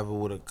fact that we have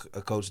with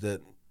a coach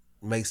that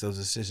makes those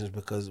decisions,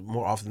 because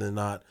more often than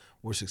not,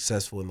 we're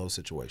successful in those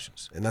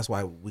situations, and that's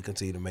why we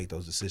continue to make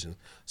those decisions.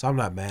 So I'm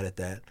not mad at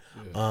that.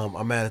 Yeah.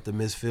 I'm mad at the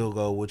missed field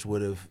goal, which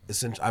would have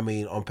essentially, I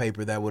mean, on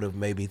paper that would have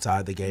maybe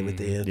tied the game at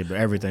the end. Yeah, but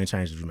everything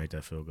changes if you make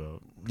that field goal.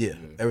 Yeah,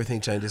 everything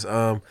changes.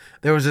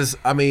 There was just,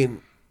 I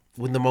mean,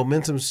 when the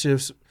momentum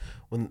shifts,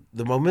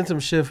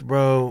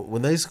 bro,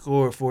 when they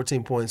scored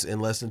 14 points in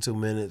less than 2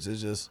 minutes,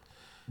 it's just.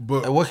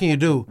 But what can you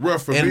do?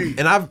 Rough for me.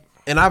 And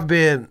I've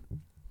been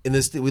in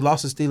this. We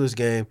lost the Steelers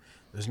game.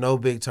 There's no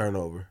big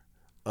turnover.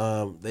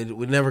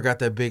 We never got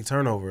that big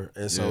turnover,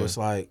 and so it's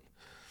like,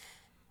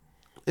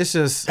 It's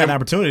just an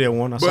opportunity at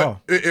one. I saw.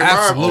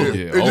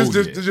 Absolutely.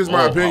 It's just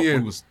my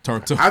opinion.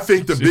 I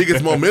think the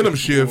biggest momentum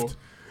shift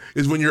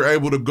is when you're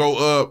able to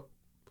go up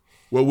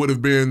what would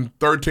have been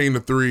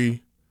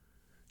 13-3,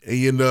 and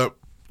you end up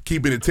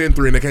keeping it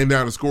 10-3, and they came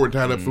down and scored and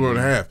tied up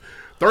 4.5.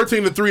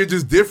 13-3 is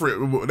just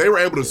different. They were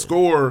able to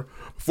score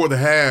before the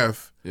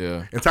half,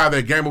 and tie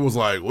that game. It was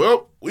like,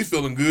 well, we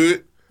feeling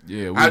good.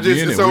 Yeah, I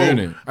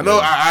know.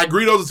 I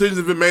agree those decisions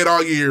have been made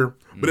all year,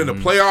 but in the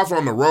playoffs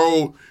on the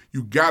road,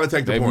 you got to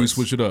take the points. We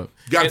switch it up.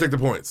 You got to take the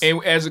points.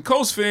 And as a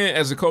Colts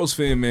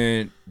fan,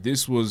 man,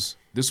 this was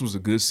a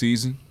good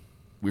season.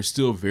 We're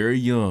still very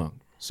young,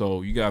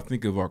 so you got to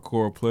think of our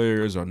core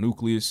players, our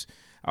nucleus.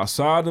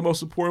 Outside the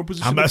most important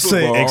position, I'm about to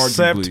say,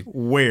 except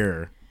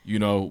where. You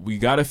know, we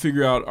got to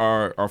figure out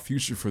our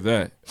future for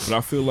that. But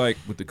I feel like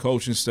with the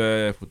coaching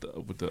staff,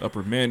 with the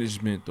upper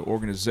management, the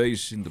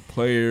organization, the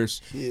players,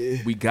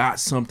 we got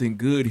something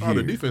good here.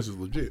 The defense is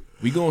legit.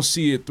 We gonna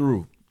see it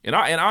through. And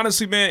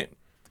honestly, man,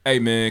 hey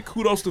man,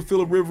 kudos to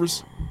Phillip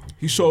Rivers.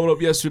 He showed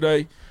up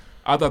yesterday.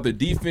 I thought the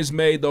defense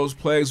made those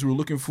plays we were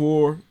looking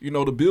for. You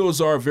know, the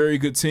Bills are a very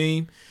good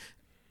team.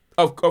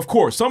 Of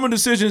course, some of the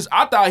decisions,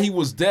 I thought he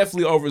was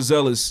definitely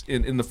overzealous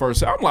in the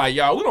first half. I'm like,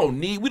 y'all, we don't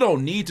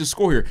need to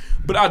score here.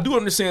 But I do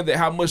understand that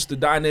how much the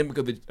dynamic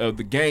of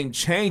the game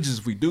changes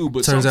if we do.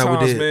 But Turns sometimes,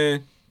 out we did.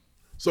 man,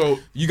 so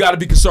you got to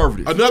be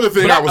conservative. Another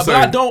thing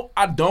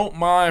I don't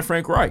mind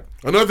Frank Reich.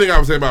 Another thing I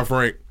would say about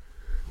Frank,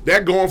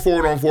 that going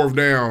forward on fourth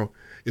down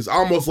is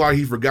almost like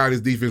he forgot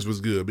his defense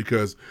was good,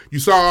 because you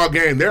saw all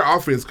game their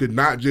offense could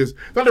not just.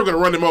 Thought they were going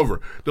to run them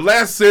over. The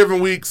last 7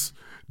 weeks,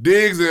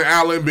 Diggs and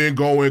Allen been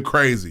going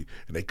crazy,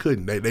 and they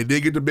couldn't. They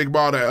did get the big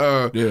ball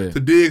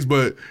to Diggs,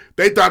 but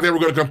they thought they were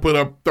going to come put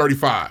up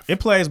 35. It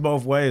plays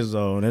both ways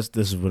though, and this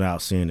is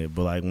without seeing it.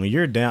 But like when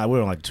you're down,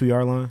 we're on like the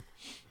 2-yard line.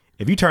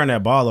 If you turn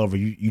that ball over,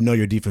 you know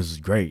your defense is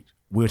great.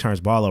 We'll turn this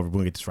ball over, we're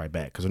gonna get this right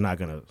back because they're not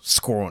gonna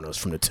score on us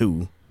from the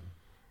 2.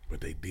 But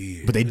they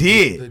did. But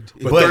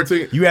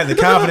you have the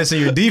confidence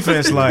in your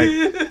defense. Like,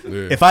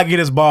 if I get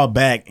this ball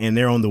back and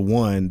they're on the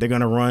 1, they're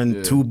gonna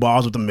run 2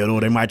 balls with the middle.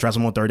 They might try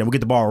some on 3rd. Then we'll get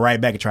the ball right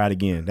back and try it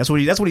again. That's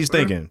what he's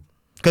thinking.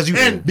 Because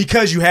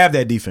you have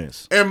that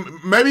defense, and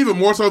maybe even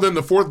more so than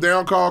the 4th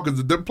down call,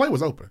 because the play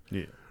was open.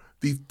 Yeah.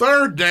 The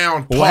 3rd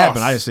down toss. What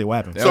happened? I didn't see what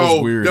happened. That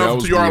was weird. That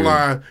was 2-yard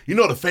line. You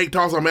know the fake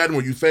toss on Madden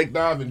where you fake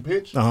dive and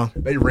pitch?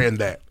 They ran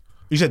that.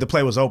 You said the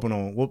play was open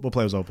on what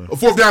play was open?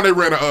 4th down, they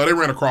ran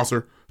a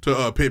crosser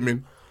to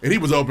Pittman, and he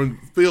was open.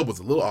 Field was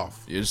a little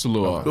off. Yeah, just a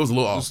little off. It was a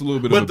little off. Just a little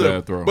bit of a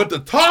bad throw. But the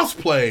toss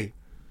play,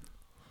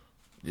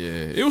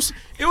 it was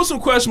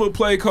some questionable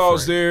play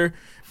calls there,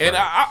 and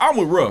I'm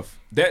with Ruff.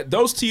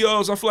 Those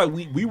TOs, I feel like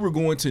we were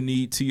going to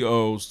need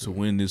TOs to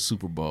win this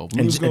Super Bowl.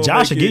 And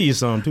Josh will give you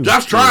some too.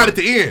 Josh tried at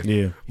the end.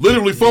 Yeah,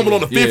 literally fumbled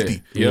on the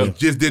 50. Yeah,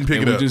 just didn't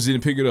pick it up. Just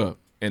didn't pick it up.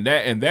 And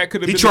that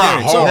could have been tried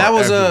the game. hard. So that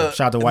was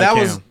shout out to White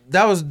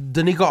that was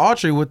Danico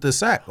Autry with the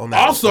sack on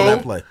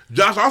that play.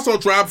 Josh also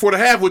tried before the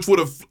half, which would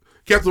have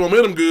kept the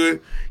momentum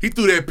good. He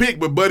threw that pick,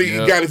 but Buddy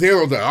got his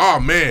hands on that. Oh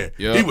man,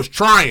 he was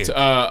trying.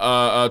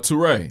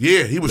 Touré.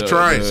 Yeah, he was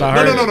trying.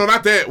 No,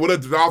 not that. Well,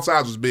 the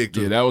offsides was big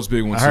too. Yeah, that was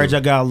big one. I heard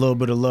y'all got a little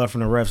bit of love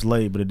from the refs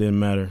late, but it didn't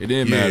matter. It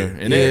didn't matter.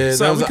 And at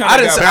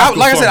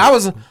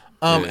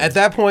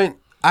that point,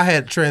 I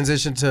had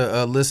transitioned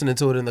to listening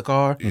to it in the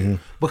car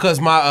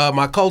because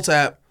my Colts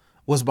app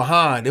was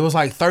behind. It was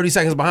like 30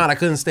 seconds behind. I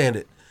couldn't stand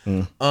it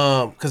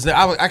because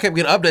I kept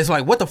getting updates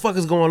like, what the fuck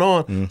is going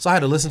on? So I had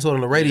to listen to it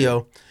on the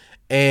radio.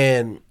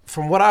 And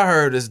from what I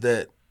heard is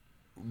that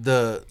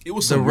the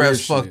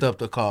refs fucked up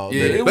the call.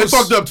 Yeah, they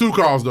fucked up 2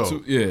 calls though.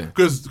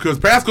 Because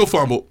Pascal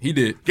fumbled. He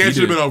did. Game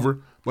should have been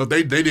over, but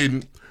they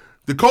didn't.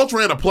 The Colts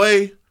ran a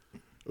play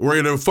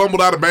where he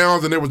fumbled out of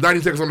bounds, and there was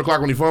 90 seconds on the clock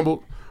when he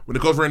fumbled. When the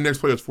Colts ran the next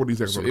play, it was 40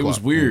 seconds on the clock. It was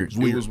weird.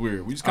 It was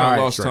weird. We just kind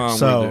of lost time.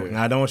 So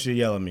now I don't want you to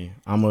yell at me.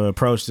 I'm gonna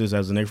approach this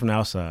as a nigga from the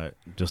outside,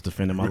 just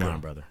defending my line,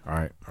 brother. All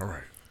right.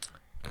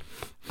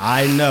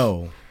 I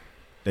know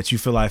that you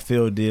feel like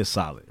Phil did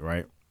solid,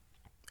 right?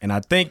 And I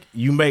think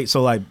you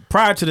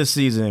prior to the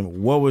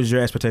season, what was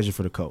your expectation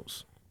for the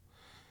Colts?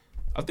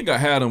 I think I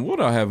had him. What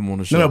did I have him on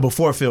the show? No,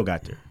 before Phil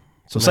got there.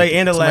 So say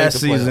end of last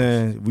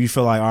season, we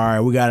feel like, all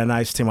right, we got a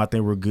nice team. I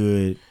think we're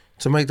good.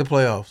 To make the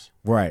playoffs.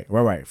 Right,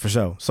 for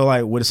sure. So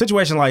like with a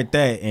situation like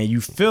that, and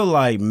you feel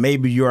like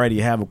maybe you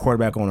already have a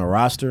quarterback on a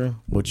roster,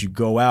 but you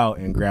go out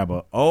and grab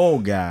an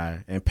old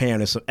guy and pay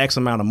him some X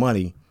amount of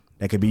money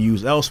that could be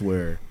used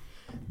elsewhere,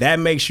 that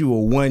makes you a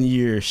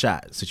 1-year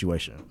shot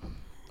situation.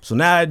 So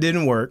now it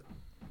didn't work,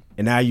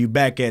 and now you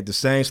back at the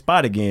same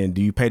spot again.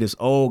 Do you pay this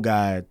old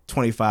guy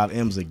 25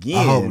 M's again?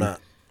 I hope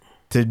not.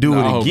 To do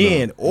it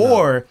again,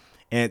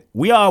 and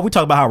we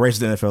talk about how racist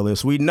the NFL is.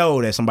 So we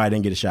know that somebody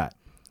didn't get a shot.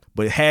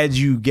 But had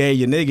you gave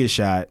your nigga a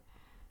shot,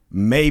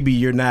 maybe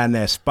you're not in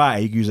that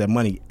spot. You can use that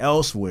money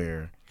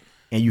elsewhere,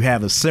 and you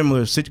have a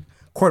similar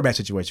quarterback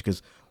situation.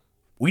 Because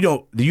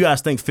do you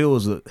guys think Phil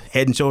is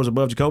head and shoulders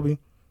above Jacoby?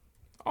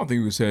 I don't think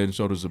he was head and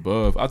shoulders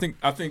above. I think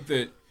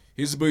that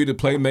his ability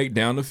to make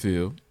down the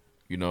field,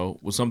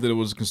 was something that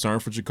was a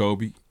concern for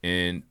Jacoby.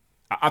 And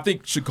I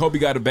think Jacoby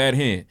got a bad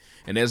hand,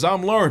 and as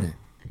I'm learning,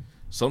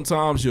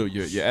 sometimes your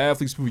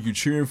athletes, people you're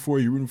cheering for,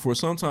 you're rooting for,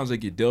 sometimes they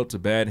get dealt a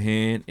bad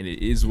hand, and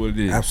it is what it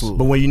is. Absolutely.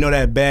 But when you know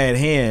that bad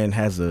hand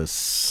has a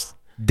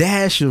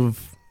dash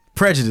of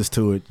prejudice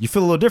to it, you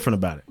feel a little different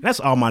about it. That's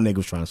all my nigga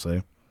was trying to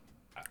say.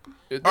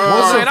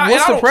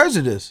 What's the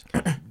prejudice?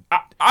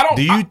 I don't.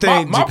 Do you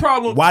think my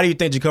problem? Why do you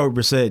think Jacoby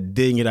Brissett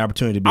didn't get an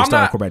opportunity to be a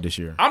starting quarterback this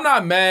year? I'm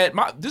not mad.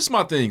 This is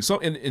my thing. So,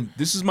 and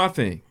this is my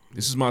thing.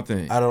 This is my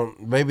thing. I don't.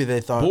 Maybe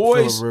they thought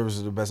Phillip Rivers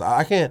is the best.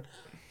 I can't.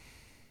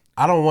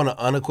 I don't want to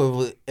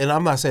unequivocally, and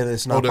I'm not saying that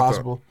it's not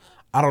possible.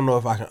 I don't know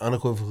if I can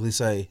unequivocally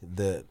say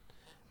that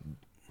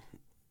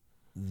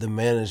the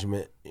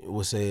management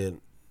was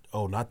saying,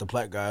 "Oh, not the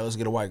black guy. Let's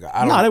get a white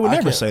guy." No, they would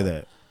never say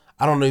that.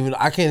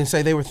 I can't even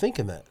say they were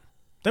thinking that.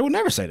 They would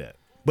never say that.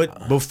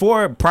 But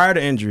prior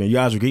to injury, and you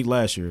guys were geeked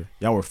last year,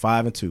 y'all were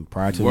 5-2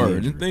 prior to the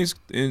injury. Things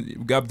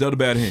got dealt a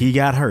bad hand. He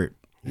got hurt.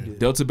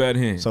 Dealt a bad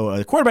hand. So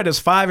a quarterback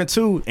that's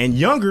 5-2 and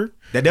younger,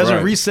 that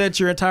doesn't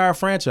reset your entire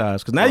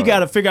franchise. Because now you got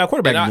to figure out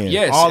quarterback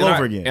again, all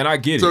over again. And I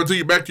get it.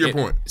 So back to your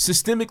point.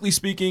 Systemically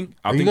speaking,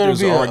 I Are think you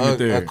there's an gonna argument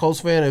be there. a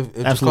Colts fan if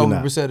Jacoby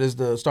Brissett is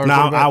the starting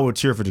quarterback? quarterback? I would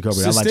cheer for Jacoby.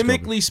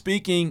 Systemically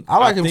speaking, I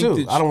like him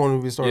too. That, I don't want him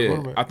to be a starting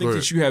quarterback. I think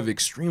that you have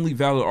extremely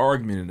valid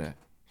argument in that.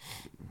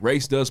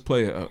 Race does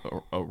play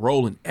a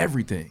role in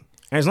everything.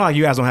 And it's not like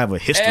you guys don't have a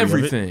history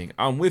everything. of it.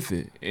 I'm with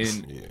it.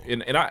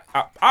 And I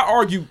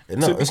argue.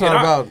 No, it's not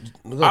about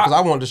because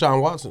I want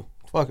Deshaun Watson.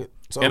 Fuck it.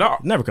 So,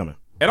 never coming.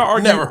 And I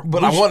argue, never,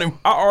 but I want him.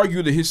 I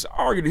argue the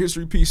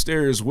history piece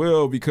there as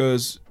well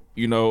because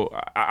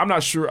I'm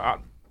not sure.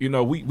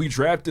 We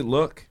drafted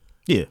Luck.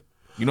 Yeah.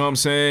 You know what I'm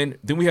saying?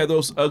 Then we had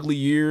those ugly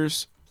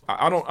years.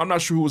 I'm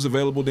not sure who was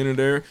available then and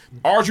there.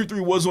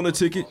 RG3 was on the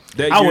ticket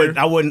that year.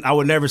 I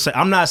would never say.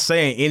 I'm not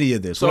saying any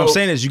of this. So, what I'm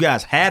saying is you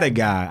guys had a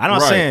guy. I'm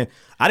not saying.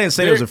 I didn't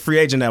say there was a free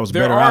agent that was a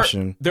better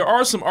option. There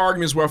are some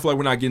arguments where I feel like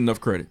we're not getting enough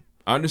credit.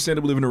 I understand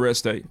that we live in a red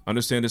state. I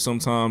understand that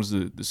sometimes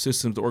the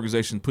systems the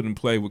organization put in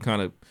play would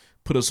kind of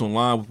put us on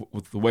line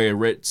with the way a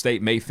red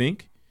state may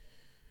think.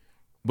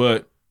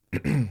 But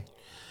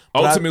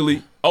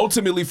ultimately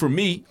for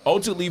me,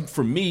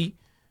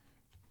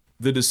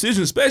 the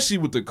decision, especially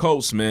with the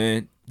Colts,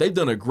 man, they've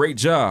done a great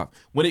job.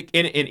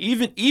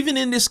 Even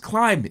in this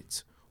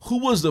climate,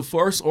 who was the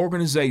first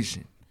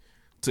organization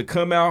to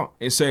come out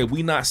and say,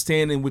 we not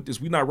standing with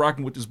this, we not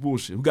rocking with this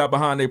bullshit? Who got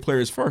behind their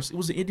players first? It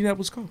was the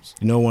Indianapolis Colts.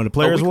 You know, one of the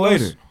players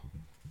was later.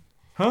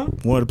 Huh?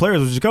 One of the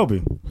players was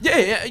Jacoby.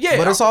 Yeah.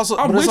 But it's also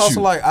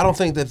like I don't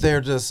think that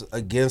they're just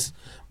against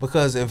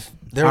because if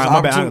there's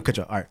I'm gonna cut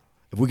you off. All right.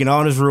 If we can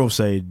all in this room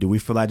say, do we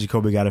feel like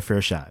Jacoby got a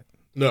fair shot?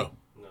 No.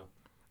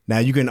 Now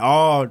you can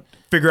all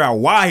figure out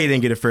why he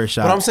didn't get a fair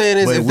shot. What I'm saying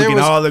is, if we can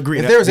all agree,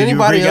 if there's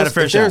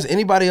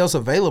anybody else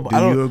available, do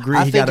you agree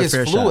I he think got a it's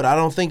fair fluid. shot? I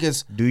don't think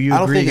it's. Do you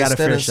agree he got a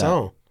fair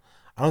shot?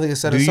 I don't think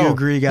it's set in stone. stone. Do you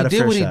agree he got a fair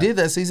shot? He did what he did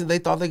that season. They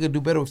thought they could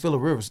do better with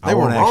Phillip Rivers. They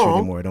were won't ask you wrong.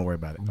 anymore. Don't worry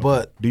about it.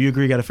 But do you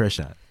agree he got a fair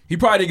shot? He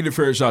probably didn't get a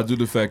fair shot due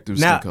to the fact of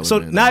now. skin color, So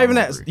man. not even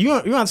that. You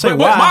want to say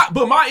why?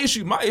 But my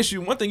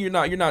issue. One thing you're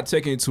not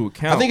taking into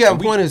account. I think your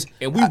point is,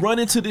 and we run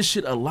into this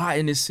shit a lot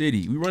in this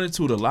city. We run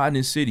into it a lot in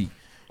this city.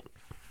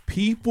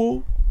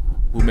 People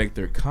will make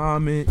their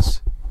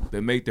comments,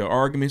 they make their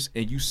arguments,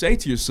 and you say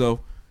to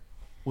yourself,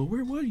 "Well,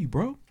 where were you,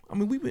 bro? I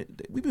mean,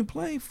 we've been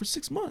playing for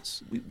 6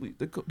 months.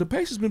 The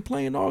Pacers been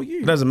playing all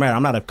year. It doesn't matter.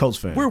 I'm not a Colts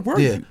fan. Where were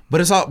you?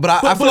 But it's all.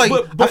 But I feel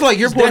like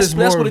your point is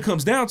more. That's what it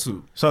comes down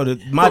to. So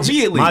my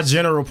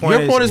general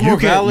point is more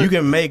valid. You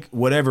can make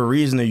whatever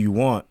reasoning you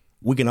want.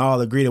 We can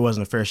all agree there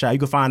wasn't a fair shot. You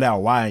can find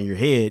out why in your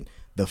head.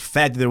 The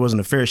fact that there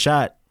wasn't a fair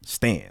shot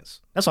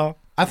stands. That's all.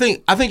 I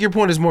think your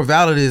point is more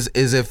valid. Is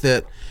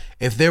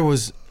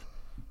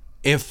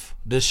if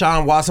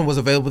Deshaun Watson was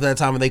available at that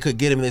time and they could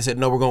get him and they said,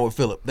 no, we're going with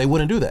Phillip, they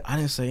wouldn't do that. I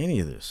didn't say any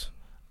of this.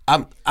 I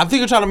think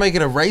you're trying to make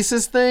it a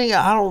racist thing.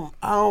 I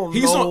don't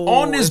He's know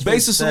on this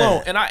basis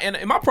alone.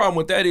 And my problem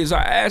with that is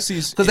I asked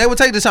these. Because they would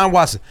take Deshaun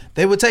Watson.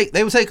 They would take.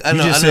 You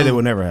just said it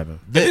would never happen.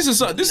 This is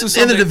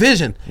something in the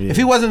division. Yeah. If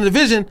he wasn't in the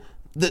division,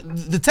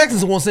 the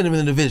Texans won't send him in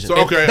the division. So,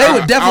 okay, they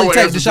would definitely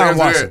take Deshaun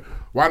Watson.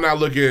 Why not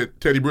look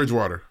at Teddy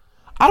Bridgewater?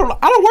 I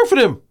don't work for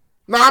them.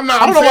 No, I'm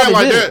not. I'm saying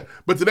like that.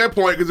 But to that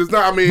point, because it's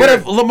not. I mean, but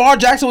if Lamar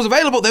Jackson was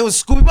available, they would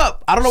scoop him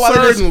up. I don't know why. I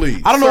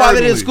don't know why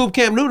they didn't scoop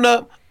Cam Newton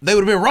up. They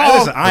would have been wrong.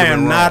 Listen, I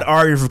am not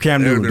arguing for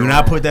Cam Newton. Do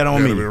not put that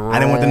on me. I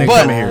didn't want the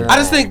nigga coming here. I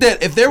just think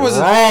that if there was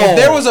I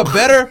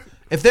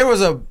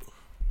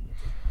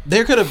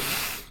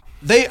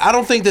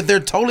don't think that they're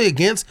totally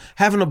against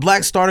having a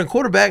black starting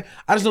quarterback.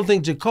 I just don't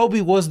think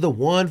Jacoby was the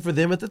one for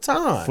them at the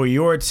time. For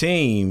your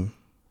team,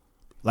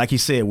 like he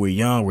said, we're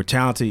young, we're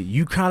talented.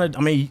 You kind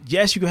of,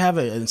 yes, you can have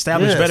an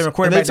established veteran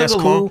quarterback. That's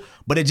cool,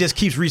 but it just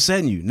keeps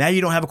resetting you. Now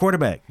you don't have a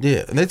quarterback.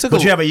 Yeah, and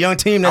you have a young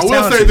team that's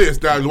talented. I will say this,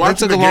 guys.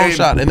 Watching the game,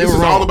 shot, and this is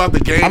all about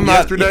the game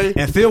yesterday.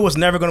 And Phil was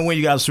never going to win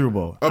you guys a Super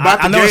Bowl.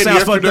 About I know the it game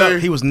sounds fucked yesterday,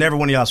 up. He was never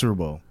winning y'all a Super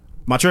Bowl.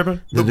 Am I tripping?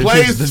 The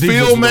plays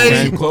Phil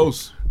made.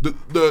 Close.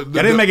 I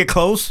didn't make it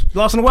close.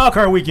 Lost in the wild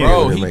card weekend.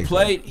 Bro, he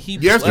played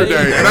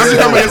yesterday, and I'm just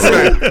talking about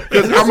yesterday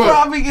because That's why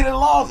I be getting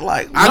lost.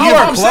 Like,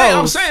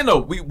 I'm saying though,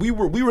 we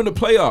were in the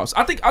playoffs.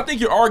 I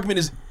think your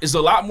argument is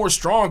a lot more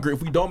stronger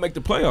if we don't make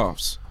the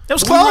playoffs. It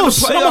was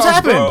close. It almost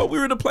happened. Bro. We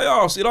were in the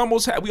playoffs.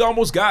 We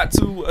almost got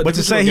to. But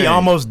to say he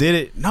almost did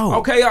it, no.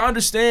 Okay, I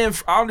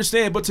understand.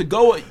 But to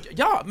go,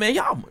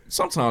 y'all.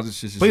 Sometimes it's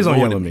just please don't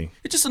yell at me.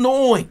 It's just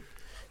annoying.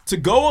 To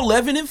go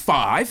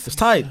 11-5, it's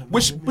tight.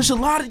 Which a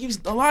lot of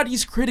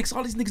these critics,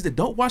 all these niggas that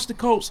don't watch the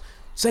Colts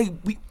say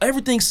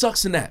everything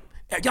sucks in that.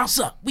 Y'all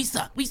suck. We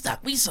suck.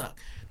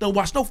 Don't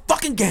watch no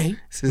fucking game.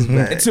 This is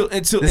bad.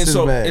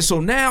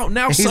 So now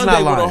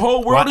Sunday when the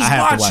whole world is watching. I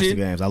have to watch the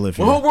games. I live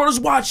here. The whole world is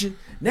watching.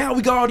 Now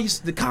we got all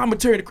the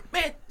commentary.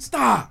 Man,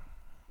 stop.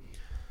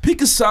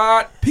 Pick a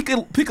side. Pick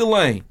a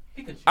lane.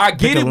 I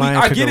get it.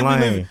 I get it.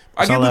 We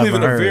live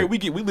in a very.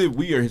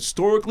 We are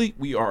historically.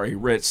 We are a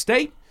red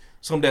state.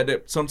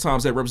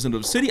 Sometimes that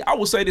representative city. I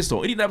will say this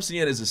though, Indianapolis,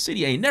 Indiana as a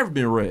city ain't never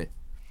been red.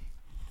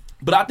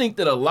 But I think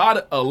that a lot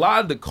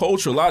of the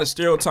culture, a lot of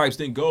stereotypes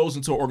then goes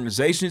into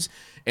organizations.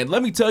 And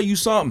let me tell you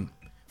something.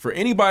 For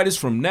anybody that's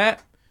from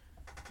Nap,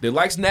 that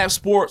likes Nap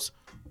sports,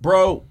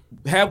 bro,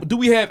 do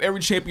we have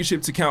every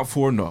championship to count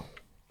for? No.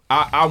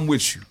 I'm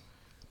with you.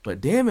 But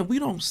damn it, we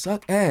don't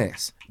suck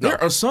ass.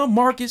 There are some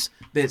markets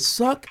that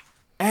suck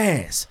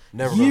ass.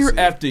 Year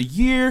after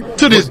year,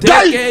 to this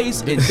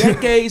decades and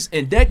decades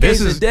and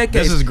decades and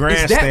decades. This is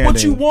grandstanding. Is that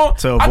what you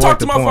want? I talked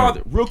to my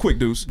father real quick,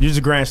 Deuce. You're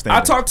just grandstanding.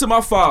 I talked to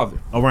my father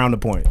around the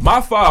point. My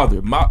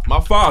father, my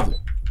father,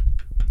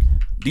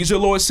 DJ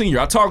Lloyd Sr.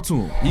 I talked to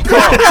him. He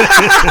called.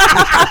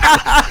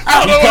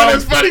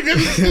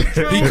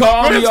 He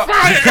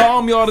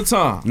called me all the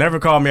time. Never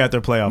called me at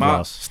their playoff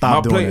loss.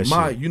 Stop doing that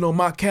shit. You know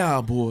my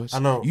Cowboys. I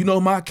know. You know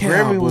my Cowboys.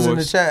 Grammy was in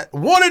the chat.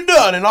 One and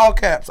done in all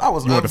caps. I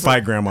was. You want to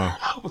fight, Grandma?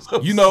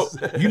 You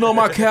know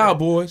my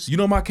Cowboys. You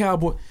know my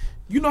Cowboys.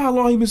 You know how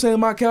long he been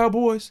saying my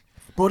Cowboys?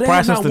 Bro, they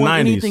have not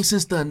won anything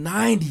since the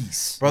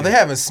 90s. Bro, they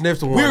haven't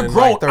sniffed one. We're in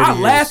grown. Like 30 I years.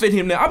 laugh at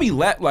him now. I be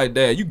like,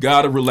 Dad, you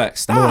gotta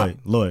relax. Stop.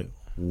 Lloyd,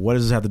 what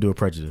does this have to do with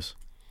prejudice?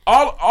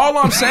 All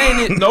I'm saying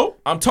is, no,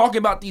 I'm talking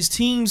about these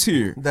teams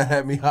here. That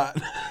had me hot.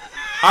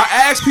 I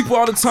ask people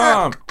all the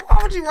time. Why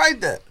would you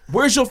write that?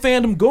 Where's your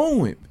fandom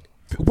going?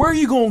 Where are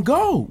you gonna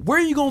go? Where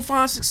are you gonna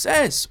find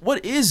success?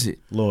 What is it?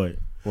 Lloyd,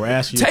 we're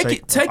asking you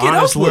take to take it an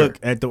honest elsewhere. Look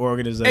at the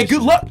organization. And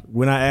good luck.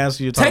 When I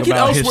ask you to talk take it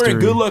about elsewhere history,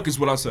 and good luck is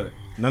what I say.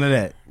 None of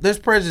that. There's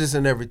prejudice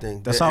in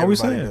everything. That's all we're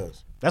saying.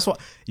 Does. That's what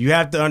you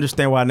have to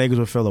understand why niggas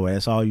would feel away.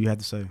 That's all you have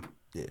to say.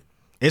 Yeah.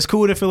 It's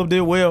cool that Phillip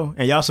did well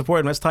and y'all support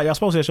him. That's tight. Y'all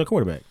supposed to have your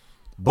quarterback.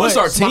 But it's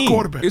our team.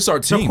 It's our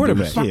team.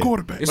 Quarterback. It's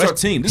quarterback. It's our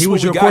team. This he is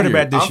was what your we got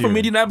quarterback here. this I'm year. from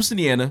Indianapolis,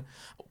 Indiana.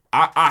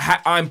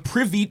 I'm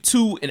privy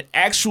to an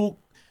actual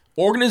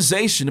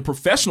organization, a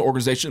professional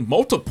organization,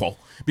 multiple,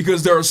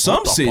 because there are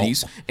some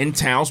cities and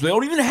towns where they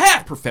don't even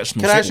have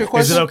professional. Can I ask you a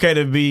question? Is it okay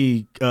to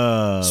be?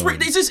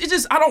 It's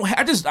just I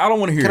don't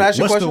want to hear. Can I ask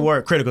you a What's question? the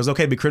word? Critical. It's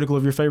okay to be critical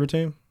of your favorite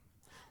team.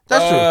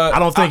 That's true. I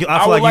don't think. I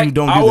feel like you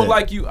don't do that.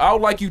 I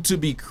would like you to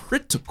be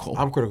critical.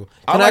 I'm critical.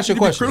 Can I ask you a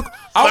question?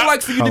 I would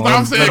like for you to be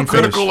I'm saying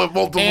critical of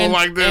multiple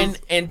like this.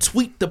 and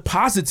tweet the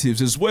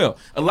positives as well.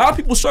 A lot of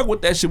people struggle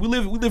with that shit. We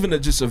live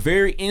in just a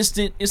very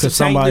instantaneous.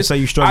 Somebody say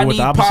you struggle with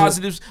the opposite?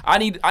 Positives. I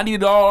need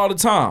it all the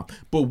time.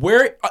 But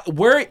where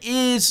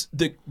is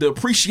the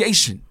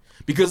appreciation?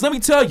 Because let me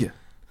tell you.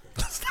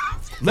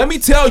 Stop.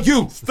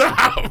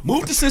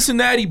 Move to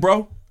Cincinnati,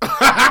 bro.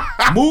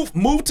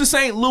 move to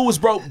St. Louis,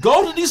 bro.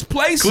 Go to these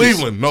places.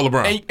 Cleveland, no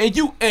LeBron.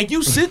 And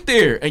you sit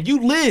there and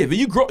you live and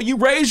you grow, you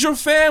raise your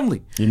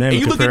family. And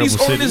you look at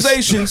these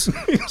organizations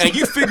and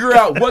you figure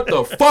out what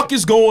the fuck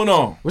is going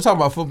on. We're talking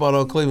about football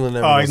though. Cleveland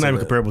never. Oh, he's not even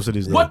comparable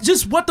cities. Though. What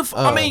the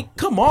I mean,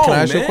 come on, Can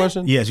I ask man. you a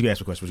question? Yes, you can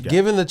ask a question. What you got?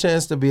 Given the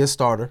chance to be a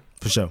starter,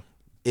 For sure.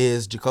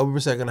 is Jacoby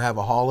Brissett going to have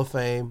a Hall of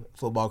Fame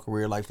football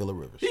career like Phillip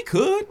Rivers? He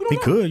could. He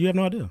could. You have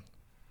no idea.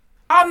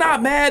 I'm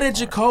not mad at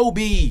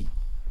Jacoby.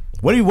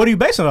 What are you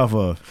basing it off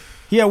of?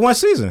 He had one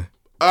season.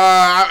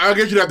 I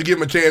guess you'd have to give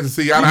him a chance to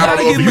see. I don't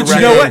know if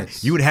you know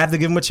what? You would have to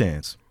give him a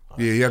chance.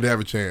 Yeah, you have to have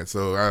a chance.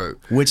 So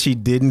which he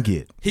didn't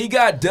get. He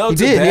got dealt.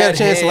 He did. He had a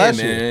chance hand, last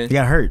man. year. He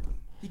got hurt.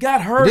 He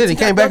got hurt. He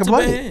came back and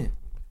played.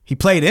 He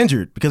played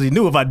injured because he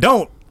knew if I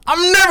don't,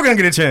 I'm never gonna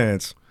get a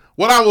chance.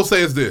 What I will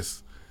say is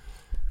this: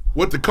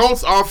 what the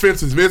Colts'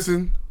 offense is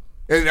missing,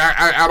 and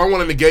I don't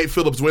want to negate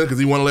Phillips' win because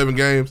he won 11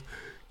 games.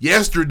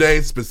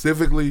 Yesterday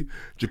specifically,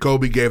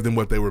 Jacoby gave them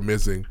what they were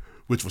missing,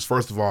 which was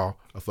first of all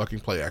a fucking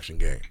play action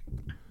game.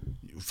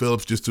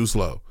 Phillips just too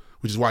slow,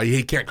 which is why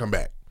he can't come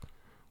back.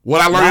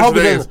 What I learned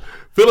today is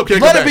Philip can't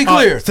come back. Let it be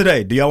clear.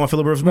 Today, do y'all want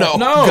Phillip Rivers back?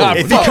 No. God,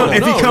 if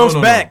he comes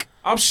back,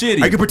 I'm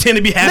shitty. I can pretend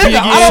to be happy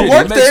again. I don't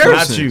work there.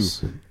 Not you.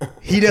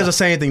 He doesn't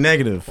say anything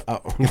negative.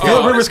 If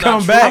Phillip Rivers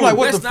come back, I'm like,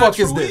 what the fuck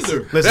is this?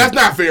 Listen, That's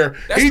not fair.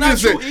 That's he not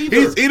just true said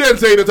either. he doesn't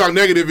say to talk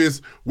negative.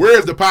 Is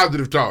where's the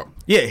positive talk?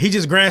 Yeah, he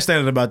just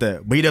grandstanded about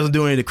that, but he doesn't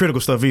do any of the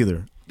critical stuff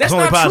either. That's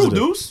only not positive.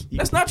 true, Deuce.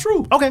 That's not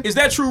true. Okay. Is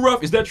that true,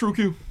 Ruff? Is that true,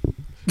 Q?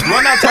 Do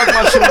I not talk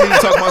about shit when you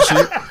talk about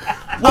shit?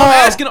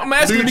 I'm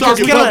asking you because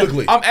talking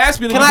publicly? I'm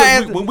asking Can I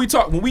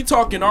because when we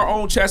talk in our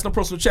own chats and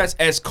personal chats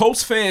as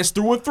Colts fans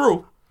through and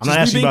through. I'm not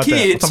asking about that.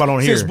 I'm talking about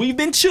on here. Since we've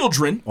been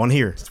children. On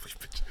here.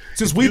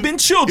 Since we've been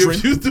children.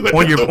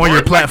 On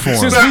your platform.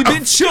 Since we've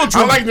been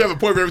children. I like to have a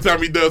point for every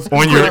time he does.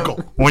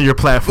 On your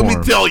platform. Let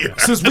me tell you.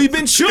 Since we've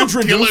been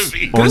children,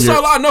 this is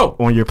all I know.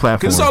 On your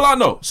platform. This is all I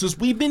know. Since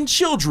we've been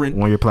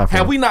children, on your platform.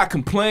 Have we not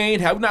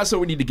complained? Have we not said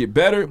we need to get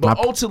better? But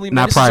ultimately, man,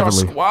 not this privately.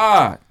 is our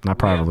squad. Not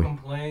privately.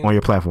 On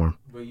your platform.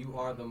 But you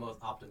are the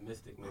most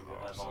optimistic nigga.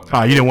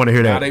 Oh, you didn't want to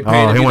hear that. He Oh,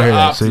 he didn't want to hear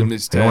that. See, he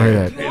optimist didn't want to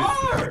hear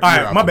that.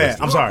 All right, my bad.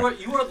 I'm sorry.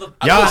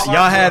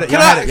 Y'all had.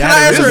 Can I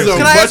answer? This is a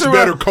Can I much answer?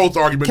 better Colts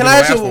argument. Can than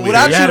I the answer last one we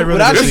without had. you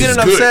This getting is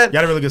good. upset? You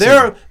had a really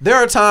good There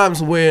are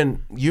times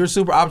when you're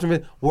super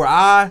optimistic where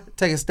I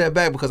take a step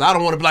back because I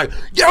don't want to be like,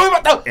 yeah, we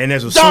about to And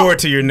there's a sword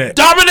to your neck.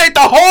 dominate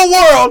the whole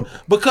world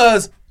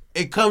because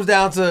it comes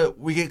down to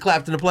we get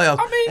clapped in the playoffs.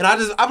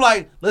 I'm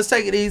like, let's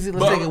take it easy.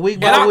 Let's take it week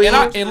by week.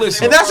 And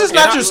listen, and that's just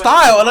not your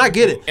style, and I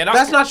get it.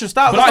 That's not your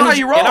style. That's not how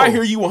you roll. And I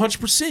hear you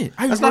 100%.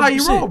 That's not how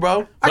you roll,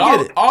 bro. I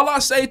get it. All I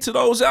say to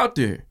those out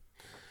there,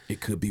 it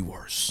could be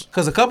worse.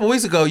 Because a couple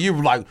weeks ago, you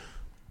were like,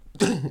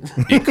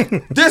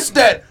 this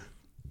that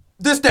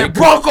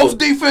Broncos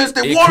defense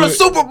that won a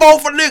Super Bowl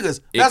for niggas.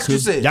 That's what you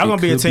said. Y'all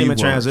gonna be a team in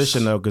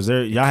transition though, because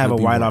y'all have a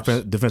white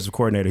defensive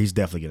coordinator. He's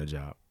definitely getting a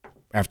job.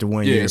 After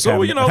 1 year,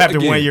 after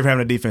 1 year of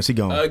having a defense, he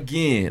gone.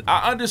 Again,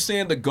 I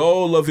understand the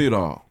goal of it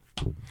all.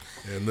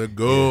 And the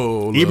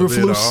goal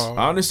Eberflus,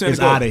 I understand is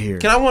out of here.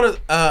 Can I want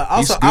to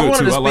also? I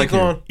wanted to speak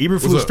on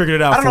Eberflus figured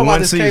it out. I don't know for why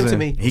one this season. came to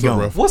me. He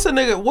gone. What's the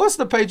nigga? What's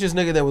the Patriots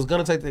nigga that was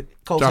gonna take the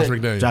Colts? Josh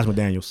McDaniels. Josh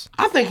McDaniels.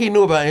 I think he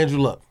knew about Andrew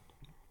Luck.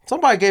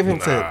 Somebody gave him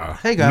to.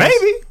 Hey guys,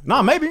 maybe.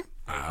 No, maybe.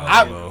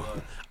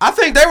 I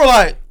think they were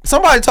like.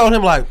 Somebody told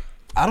him like.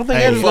 I don't think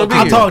Andrew's gonna be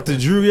here. I talked to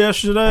Drew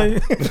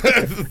yesterday.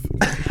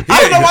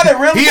 I don't know why they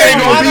really. He ain't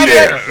gonna be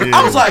there.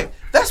 I was like,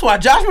 that's why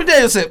Josh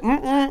McDaniels said,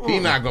 He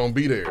not gonna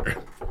be there.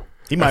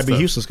 He might be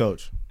Houston's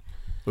coach.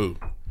 Who?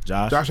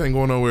 Josh. Josh ain't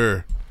going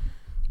nowhere.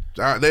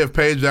 They have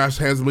paid Josh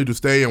handsomely to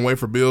stay and wait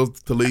for Bills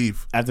to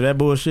leave. After that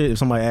bullshit, if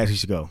somebody asks, he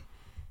should go.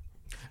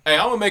 Hey,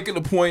 I'm gonna make it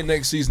a point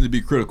next season to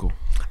be critical.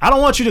 I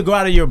don't want you to go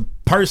out of your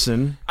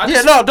person.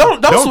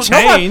 Don't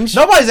change.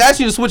 Nobody's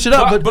asking you to switch it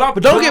up,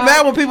 but don't get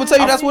mad when people tell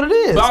you that's what it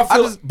is.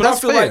 But I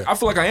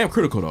feel like I am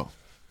critical though.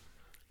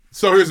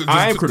 So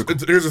I am critical.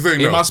 Here's the thing,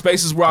 though. In my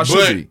spaces where I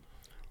should be.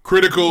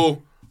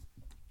 Critical,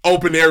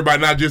 open to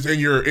everybody, not just in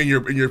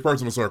your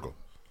personal circle.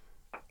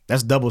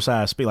 That's double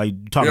sided speak. Like you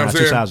talking about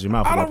two sides of your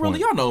mouth. I don't really.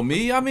 Y'all know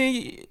me. I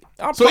mean,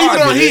 so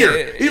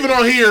even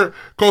on here,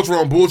 Coach, we're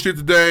on bullshit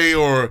today,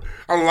 or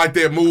I don't like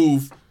that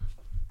move.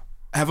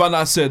 Have I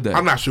not said that?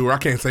 I'm not sure. I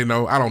can't say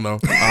no. I don't know.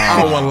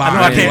 I don't want to lie.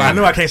 I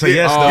know I can't say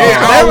yes. Though. Yeah,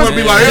 I don't want to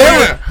be like.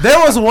 There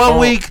was 1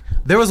 week.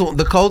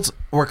 The Colts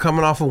were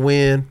coming off a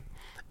win,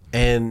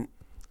 and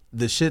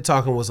the shit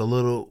talking was a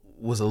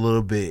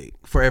little big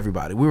for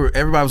everybody.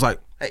 Everybody was like,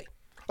 "Hey,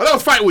 that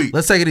was fight week.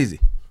 Let's take it easy."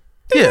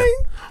 Yeah.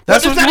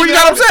 That's where you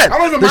got upset. I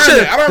don't even mind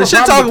that. The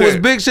shit talking was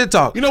big shit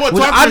talk. You know what?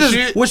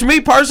 Which me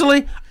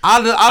personally, I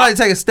like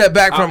to take a step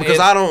back from because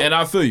I don't. And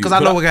I feel you because I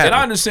know what happened. And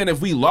I understand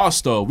if we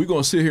lost though, we're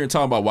gonna sit here and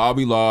talk about why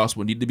we lost,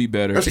 we need to be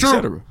better,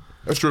 etc.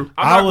 That's true.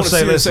 I will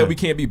say we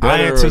can't be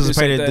better. I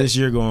anticipated this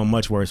year going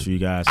much worse for you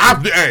guys.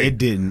 It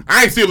didn't.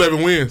 I ain't see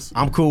 11 wins.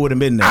 I'm cool with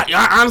admitting that.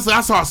 Honestly,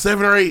 I saw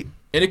 7 or 8,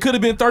 and it could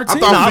have been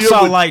 13. I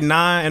saw like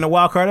 9 in a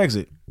wild card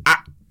exit.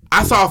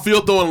 I saw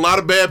Phil throwing a lot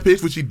of bad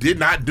picks, which he did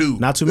not do.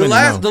 Not too many.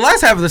 The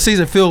last half of the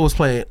season, Phil was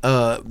playing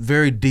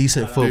very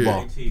decent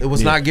football. It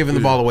was not giving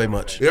the ball away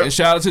much. Yep. And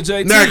shout out to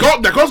JT. Now,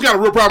 that coach got a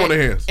real problem on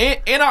their hands.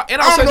 And I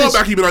don't know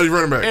about keeping all these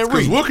running backs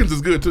because Wilkins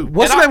is good too.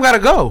 What's his name got to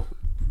go?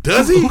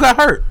 Does he? Who got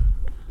hurt?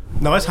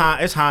 No, it's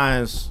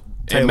Hines.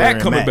 And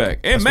Matt coming back.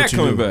 And Matt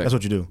coming back. That's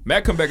what you do.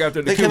 Matt come back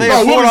after the kill.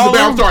 Wilkins is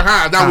bad. I'm sorry,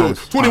 Hines. That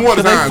was 21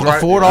 is Hines, right?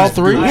 Afford all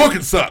 3.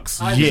 Wilkins sucks.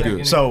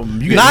 Yeah. So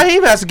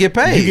Naheem has to get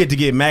paid. You get to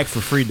get Mac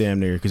for free damn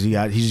near because he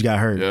just got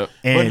hurt. Yep.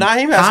 And but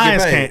Naheem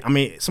has to get paid. I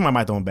mean, somebody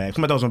might throw him back.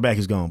 Somebody throws him back,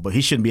 he's gone. But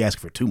he shouldn't be asking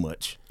for too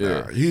much.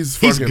 Yeah, he's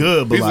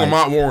good. But he's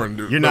Lamont Warren,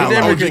 dude. You're not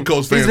OG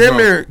Coach fans. He's in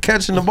there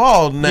catching the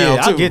ball now.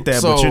 Yeah, I get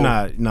that, but you're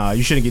not. No,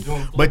 you shouldn't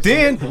get. But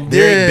then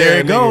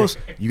there it goes.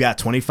 You got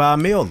 $25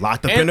 million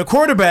locked up in the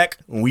quarterback.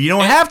 You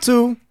don't have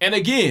to. And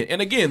again,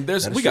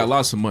 we got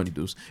lots of money,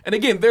 dudes. And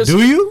again, there's.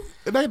 Do you?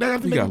 We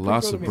got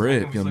lots of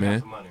bread, young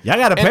man. Y'all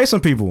got to pay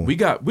some people. We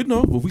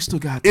know, but we still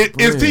got.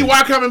 Is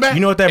T.Y. coming back? You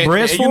know what that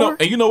bread's for?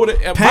 And you know what?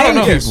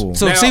 Paying people.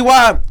 So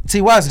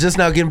T.Y. is just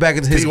now getting back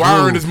into his. T.Y.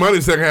 earned his money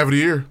the second half of the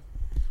year.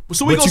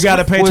 So but you got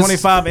to pay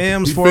 25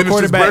 M's for a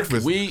quarterback.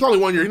 It's only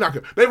 1 year.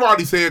 They've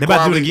already said they're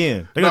about to do it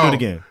again. They're gonna do it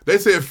again. They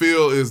said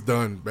Phil is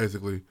done.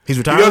 Basically, he's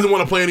retired. He doesn't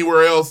want to play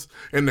anywhere else,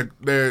 and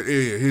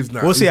he's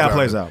not. We'll see how it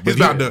plays out. He's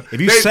not done. If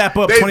you sap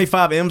up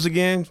 25 M's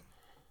again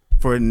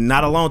for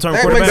not a long-term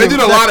quarterback, they did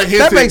a lot of hinting.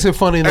 That makes it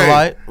funny in the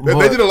light.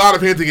 They did a lot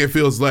of hinting at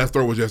Phil's last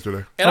throw was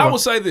yesterday. And I will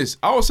say this: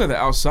 I will say that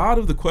outside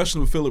of the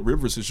questionable Phillip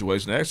Rivers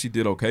situation, they actually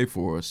did okay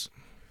for us.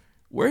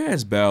 Where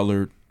has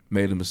Ballard,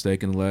 made a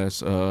mistake in the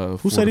last 4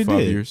 said to he 5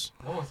 did? years.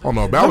 Oh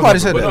no, Nobody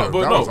said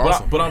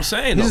that. But I'm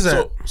saying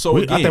though. So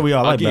I again, think we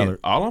all like Ballard.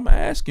 all I'm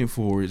asking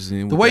for is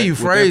The way you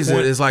phrase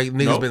it is like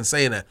niggas been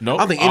saying that. No, I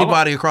don't think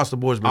anybody across the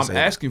board's been saying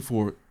that. I'm asking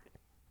for it.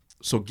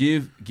 So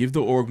give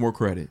the org more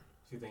credit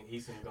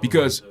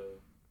because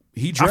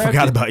he drafted. I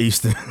forgot about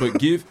Easton. But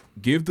give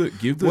the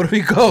Where do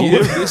we go?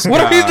 give this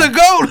Where do we guy-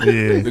 go?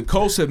 Yeah. The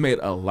Colts have made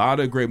a lot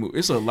of great moves.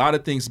 It's a lot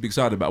of things to be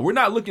excited about. We're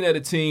not looking at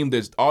a team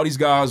that's all these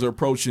guys are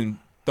approaching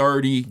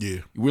 30. Yeah.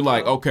 We're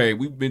like, okay,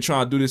 we've been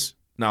trying to do this.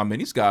 Nah, man,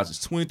 these guys is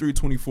 23,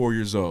 24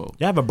 years old.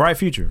 You have a bright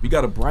future. We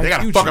got a bright They got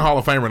a future. fucking Hall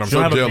of Famer, and I'm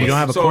so jealous. You don't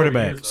have a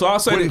quarterback. So I'll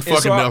say Quentin this.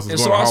 fucking Nelson's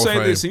going to I'll Hall of say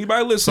Fame. this.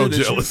 Anybody listening So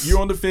that jealous. you're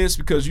on the fence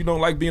because you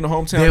don't like being a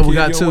hometown Damn, kid. we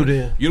got you don't two want-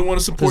 then. You don't want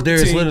to Because support the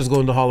Darius team. Leonard's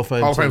going to Hall of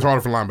Fame. Hall of Fame's too.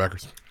 harder for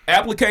linebackers.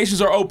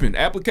 Applications are open.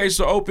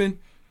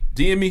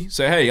 DM me.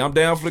 Say, hey, I'm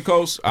down for the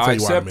Colts. I'll I tell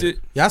you why in a accept minute.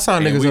 it. Y'all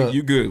sign And niggas up.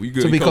 You good. We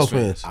good. To You be Colts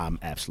fans. I'm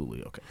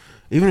absolutely okay.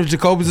 Even if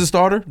Jacoby's a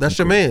starter, that's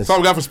your man. That's all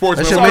we got for sports.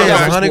 That's man. your That's all we man.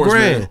 got for 100 sports,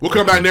 man. grand. We'll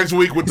come back next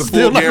week with the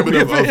Still full not gambit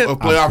gonna be a of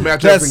fan. playoff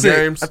matchups That's and it.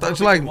 games. I thought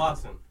you like.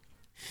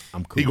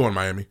 I'm cool. He going to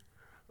Miami.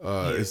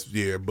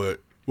 But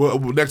well,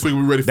 next week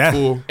we're ready for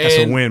full. That's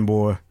a win,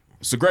 boy.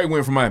 It's a great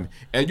win for Miami.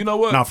 And you know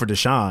what? Not for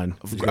Deshaun.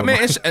 I mean,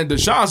 and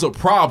Deshaun's a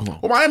problem.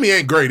 Well, Miami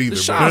ain't great either.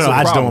 Deshaun's No, a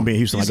I just don't problem. want to be in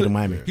Houston like He's in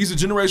Miami. He's a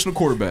generational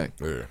quarterback.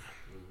 Yeah.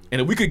 And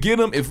if we could get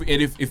him,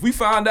 if we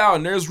find out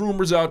and there's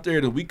rumors out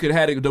there that we could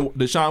have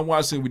Deshaun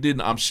Watson, we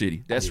didn't. I'm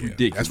shitty. That's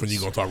ridiculous. That's when you're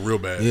gonna talk real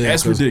bad. Yeah,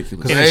 That's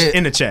ridiculous.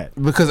 In the chat.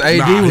 Because AD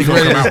Nah, was he gonna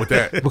ready. come out with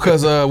that.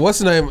 Because what's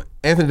the name?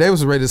 Anthony Davis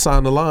was ready to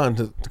sign the line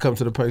to come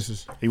to the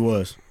Pacers. He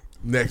was.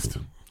 Next.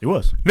 He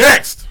was.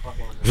 Next. What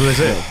they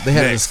said. They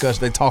had a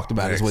discussion. They talked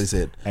about it. Is what he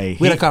said. Hey,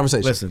 we had a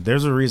conversation. Listen,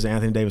 there's a reason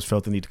Anthony Davis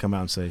felt the need to come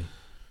out and say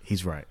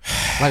he's right.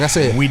 Like I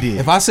said, We did.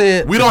 If I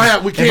said We don't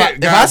have. We can't. if I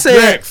guys, said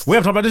next. We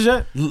haven't talked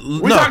about this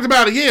yet? We talked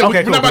about it. Yeah.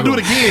 Okay, We're not about to do it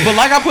again. But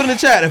like I put in the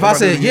chat, if I about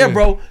to do said, it yeah, again.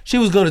 bro, she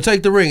was going to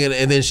take the ring,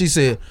 and then she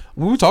said,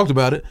 we talked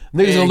about it,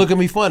 niggas gonna look at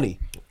me funny.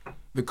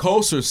 The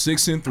Colts are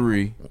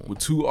 6-3 with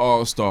 2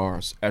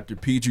 All-Stars after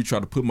PG tried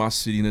to put my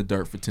city in the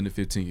dirt for 10 to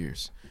 15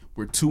 years.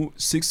 We're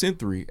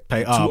 6-3,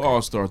 Hey, 2 okay.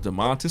 All-Stars,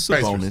 DeMontis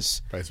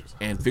Sabonis Pacers.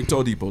 and Victor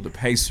Oladipo, the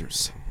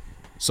Pacers.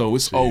 So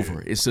it's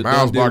over. It's a Miles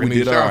done deal. blocking We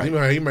these did all shots.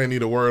 right. He may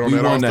need a word on We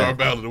that won All-Star that.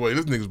 ballot. The way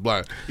this nigga's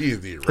blind. He is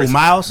the Who,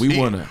 Miles? We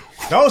won that.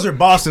 Those are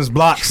Boston's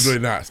blocks. Really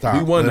not. Stop.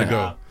 We won Let it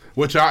that. go.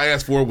 What y'all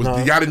asked for was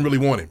y'all didn't really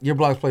want him. Your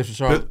blocks plays for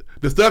Charlotte.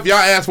 The stuff y'all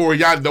asked for,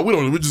 y'all no, we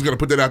don't. We're just gonna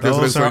put that out there.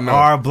 Those so they are say no.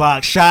 our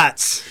block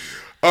shots.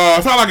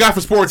 That's all I got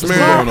for sports, man.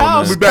 going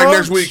on, We'll man? be back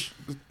next week.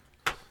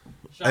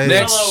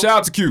 Next, shout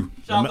out to Q.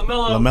 Shout out to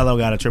Melo. LaMelo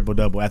got a triple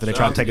double after they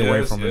tried to take it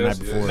away from him the night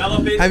before.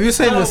 Melo beat Have you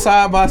seen the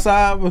side by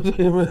side?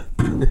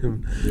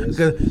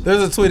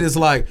 There's a tweet that's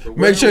like,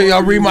 make sure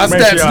y'all read my Make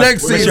stats sure y'all-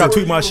 next make sure y'all season.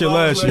 tweet my shit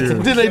last year.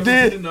 Then they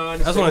did. I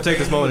just want to take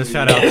this moment to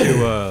shout out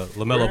to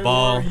LaMelo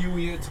Ball.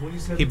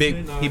 He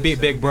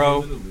beat Big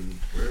Bro.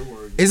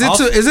 Is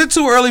it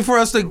too early for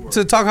us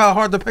to talk how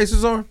hard the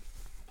Pacers are?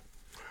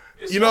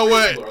 You know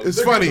what?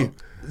 It's funny.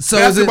 So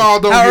Basketball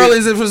don't how get- early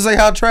is it for to say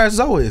how trash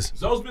Zoe is?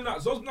 Zoe's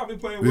not been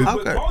playing well. But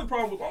Okay. the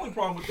only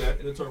problem with that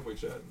in the Turfway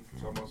chat.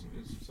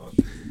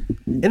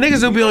 And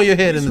niggas will be on your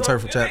head in the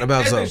turf chat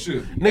about As they Zoe.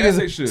 should. As Niggas,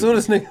 they should. soon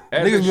as As niggas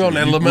they be on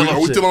that should. Are LaMelo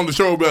we shit. still on the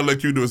show? Better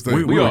let you do his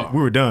thing. We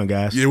were done,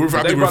 guys. Yeah, I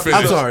think we're finished.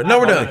 I'm sorry. No,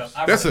 we're done.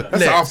 That's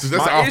off the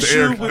My air.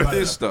 issue with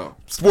this though.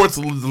 Sports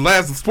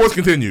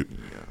continued.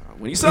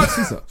 When he sucks,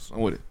 he sucks.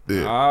 I'm with it.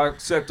 Yeah. I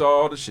accept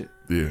all the shit.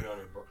 Yeah.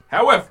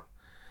 However,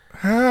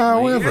 he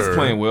is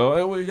playing well.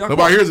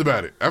 Nobody hears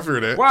about it. I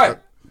figured that.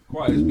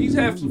 Quiet. He's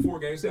had some 4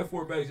 games. He's had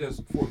 4 games. He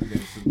has 4 good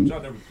games too. But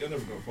y'all never gonna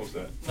post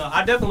that. No, I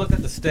definitely looked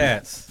at the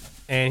stats,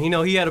 and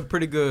he had a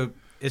pretty good.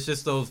 It's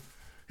just those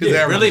His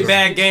average really is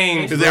bad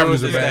games. His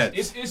averages are ruins bad.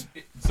 his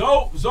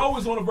stats. Zoe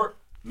is on the verge.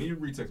 Let me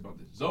retext about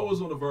this. Zoe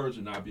is on the verge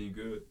of not being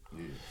good.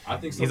 Yeah. I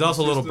think He's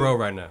also a little bro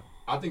right now.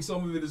 I think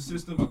some of it is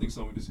system. I think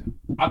some of it is him.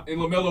 And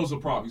LaMelo's a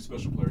problem. He's a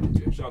special player.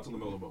 Yeah, shout out to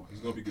LaMelo Ball. He's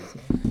gonna be good.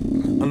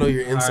 I know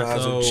your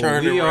insides are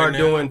churning we right are now.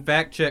 doing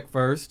fact check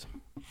first.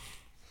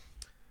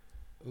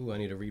 Ooh, I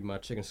need to read my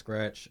chicken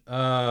scratch.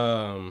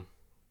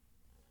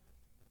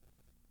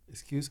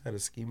 Excuse had a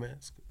ski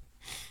mask.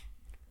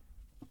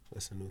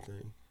 That's a new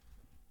thing.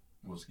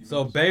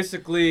 So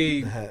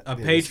basically, hat, a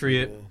yeah,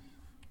 patriot yeah.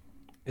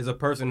 is a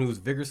person who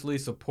vigorously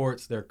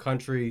supports their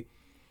country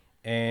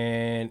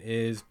and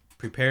is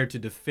prepared to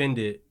defend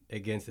it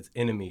against its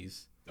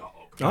enemies.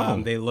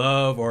 They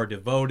love or are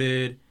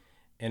devoted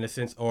in a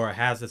sense, or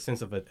has a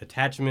sense of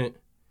attachment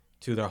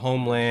to their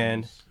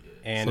homeland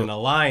and an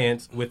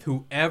alliance with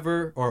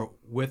whoever or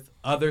with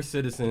other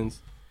citizens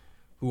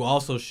who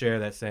also share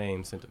that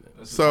same sentiment.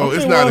 So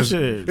it's not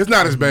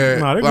as bad.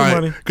 Nah, they good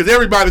money. Because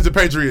everybody's a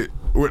patriot.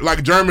 We're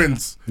like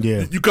Germans.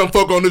 Yeah. You come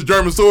fuck on this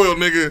German soil,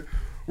 nigga.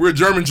 We're a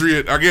German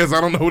patriot. I guess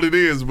I don't know what it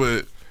is,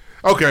 but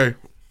okay.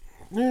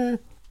 Yeah.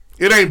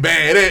 It ain't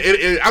bad.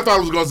 I thought I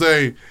was gonna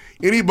say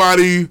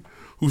anybody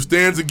who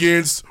stands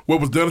against what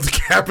was done at the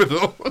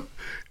Capitol,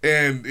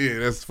 and yeah,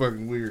 that's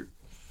fucking weird.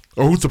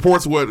 Or who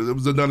supports what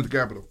was done at the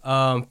Capitol.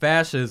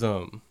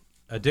 Fascism,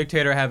 a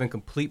dictator having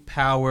complete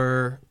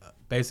power,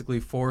 basically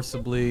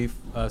forcibly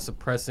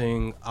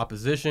suppressing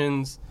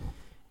oppositions.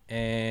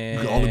 And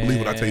you can only believe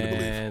what I tell you to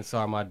believe. And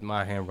sorry,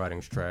 my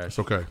handwriting's trash.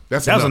 Okay,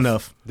 that's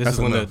enough. This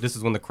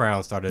is when the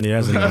crown started. Yeah,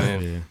 that's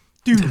enough. Yeah.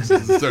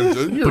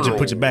 Dude,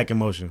 put your back in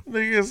motion.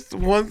 Nigga, it's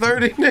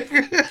 1:30,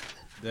 nigga.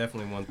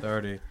 Definitely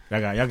 1:30.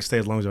 Y'all can stay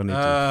as long as y'all need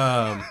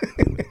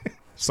to.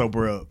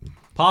 Sober up.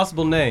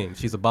 Possible name.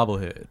 She's a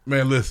bobblehead.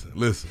 Man, listen.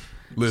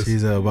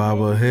 She's a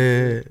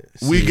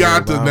bobblehead. We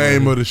got the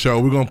name of the show.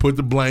 We're gonna put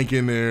the blank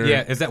in there.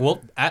 Yeah, is that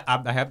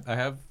I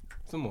have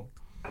some more.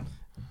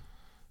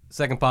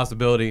 Second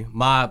possibility.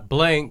 My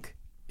blank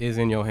is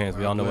in your hands.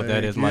 We all know what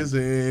that is. My is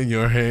in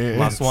your hands.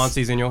 My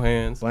Swansea's in your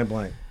hands.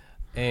 Blank.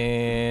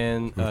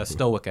 And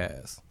stoic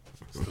ass.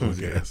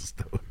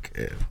 Stoic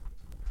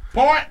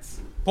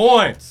ass.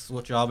 Points.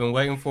 What y'all been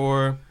waiting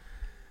for?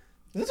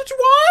 Is this what you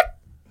want?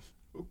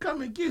 Well,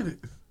 come and get it.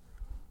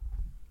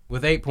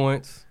 With 8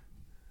 points,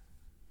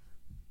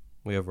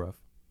 we have Ruff.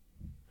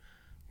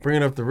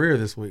 Bringing up the rear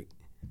this week.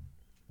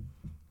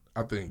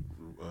 I think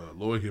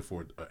Lloyd here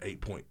for an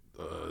 8-point.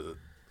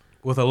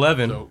 With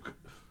 11, joke.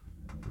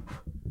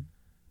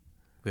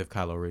 We have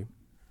Kylo Ree.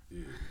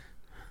 Yeah.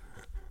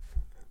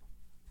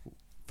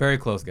 Very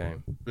close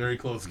game. Very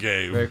close game.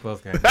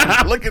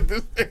 Look at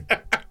this.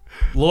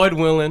 Lloyd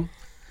Willen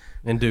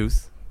and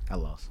Deuce. I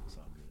lost. It's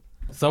all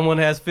good. Someone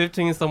has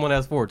 15, someone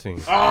has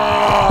 14.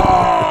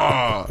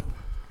 Oh!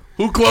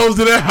 Who closed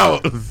it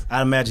out?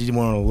 I imagine you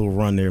went on a little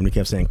run there and we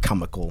kept saying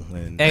comical.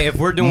 And hey, if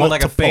we're doing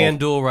like a fan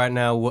duel right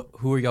now,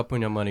 who are y'all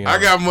putting your money on?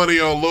 I got money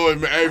on Lloyd,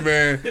 man. Hey,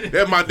 man,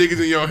 that my dick is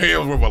in your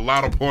hands worth a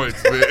lot of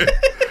points, man.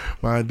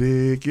 My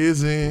dick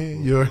is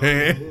in your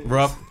hand.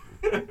 Ruff.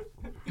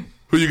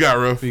 Who you got,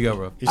 Ruff? He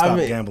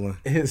stopped gambling.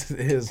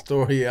 His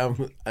story,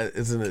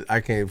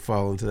 I can't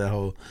fall into that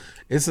hole.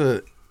 It's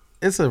a.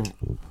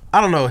 I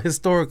don't know.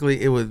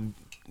 Historically, it would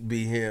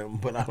be him,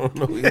 but I don't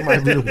know. He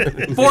might be the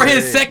winner. For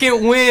his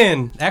second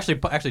win. Actually,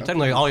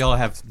 technically, all y'all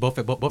have both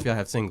y'all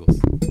have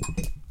singles.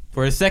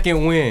 For his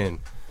second win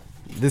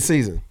this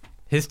season.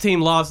 His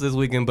team lost this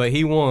weekend, but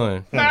he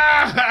won.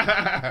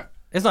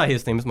 It's not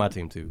his team. It's my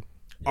team too.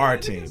 Our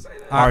team.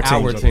 Our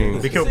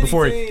team.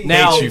 Before he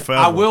now, hates you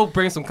forever. I will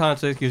bring some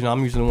context because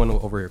I'm usually the one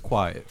over here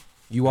quiet.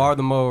 You are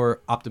the more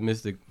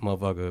optimistic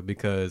motherfucker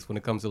because when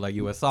it comes to like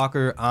U.S.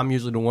 soccer, I'm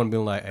usually the one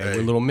being like, hey,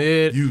 we're a little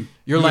mid.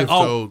 You're like,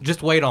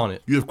 just wait on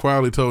it. You have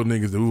quietly told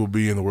niggas that we will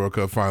be in the World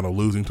Cup final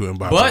losing to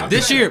Mbappe. But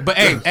this year,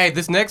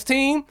 this next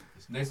team,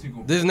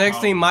 this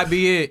next team might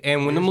be it.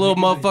 And when them little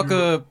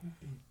motherfucker,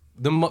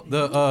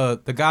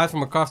 the guys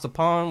from across the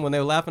pond, when they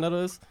were laughing at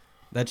us,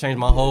 that changed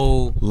my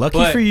whole.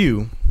 Lucky for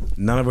you,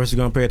 none of us are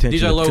gonna pay attention.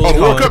 DJ Lowe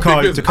World Cup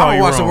big business. I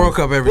watch the World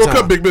Cup every time. World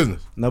Cup big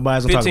business.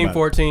 Nobody's gonna talk about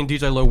 15-14,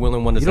 DJ Lowe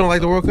Willen won this. You don't like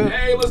the World Cup?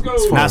 Hey, let's go.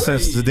 Not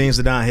since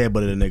Zinedine Zidane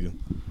headbutted a nigga.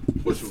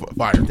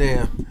 Fire.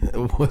 Damn,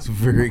 it was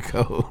very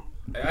cold.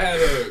 I had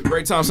a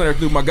great time Sunday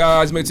afternoon. My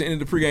guys made it to the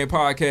end of the pregame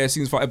podcast,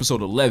 season 5,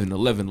 episode 11,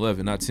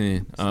 not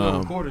 10.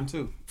 Recording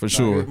too. For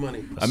sure.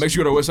 Make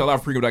sure you go to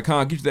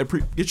websitelive.pregame.com. Get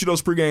you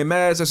those pregame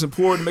mads. That's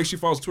important. Make sure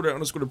you follow us on Twitter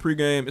 _the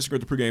pregame, Instagram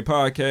the pregame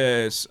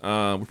podcast.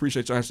 We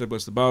appreciate y'all. #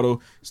 Bless the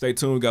Bottle. Stay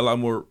tuned. We got a lot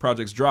more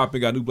projects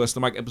dropping. Got a new Bless the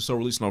Mic episode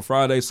releasing on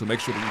Friday, so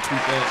make sure to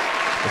retweet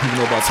that. Let people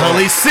know about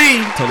Tully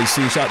C. Tully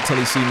C. Shout out to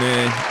Tully C,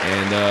 man.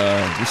 And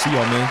we'll see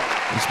y'all, man.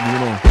 Let's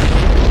move on.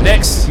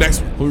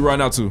 Next. Who we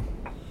riding out to?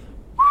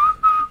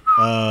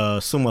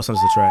 Sumo sends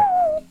the track.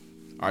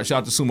 All right, shout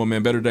out to Sumo,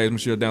 man. Better days. Make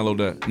sure you download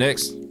that.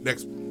 Next.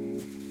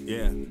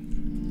 Yeah.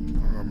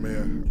 Oh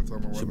man,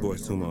 it's your boy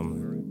Sumo,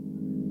 man.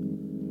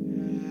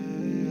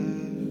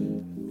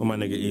 Oh, my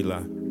nigga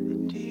Eli.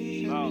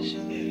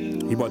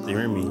 He bought the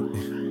Remy.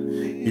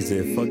 He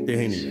said, "Fuck the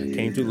Henny. I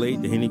came too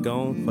late. The Henny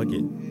gone. Fuck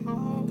it.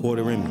 Pour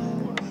the Remy."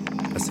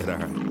 I said, "All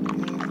right."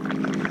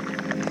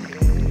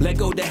 Let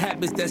go the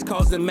habits that's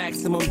causing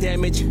maximum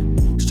damage.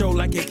 Stroll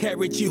like a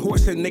carrot, you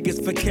horsing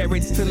niggas for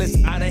carrots till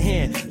it's out of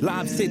hand.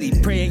 Lob City,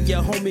 praying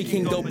your homie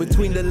can go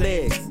between the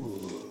legs.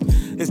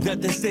 There's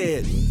nothing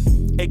said.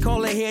 Hey,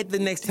 call ahead the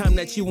next time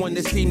that you want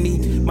to see me.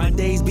 My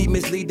days be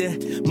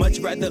misleading, much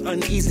rather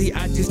uneasy.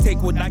 I just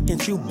take what I can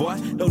chew, boy.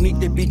 Don't need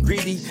to be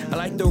greedy. I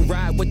like to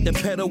ride with the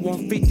pedal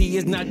 150.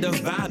 It's not the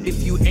vibe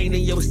if you ain't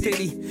in your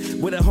city.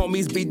 Where the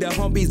homies be the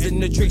homies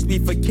and the tricks be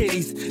for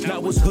kiddies.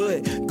 Now it's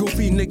hood,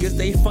 goofy niggas,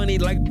 they funny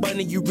like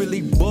Bunny. You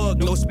really bug,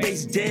 no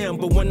Space Jam.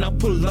 But when I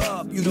pull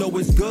up, you know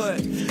it's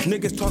good.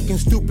 Niggas talking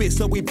stupid,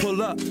 so we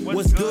pull up.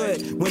 What's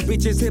good? When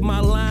bitches hit my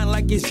line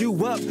like it's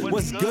you up.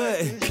 What's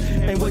good?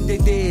 And what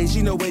it is,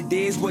 you know it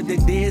is what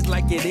it is,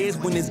 like it is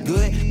when it's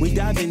good. We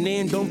diving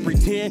in, don't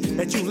pretend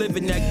that you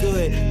living that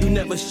good. You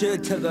never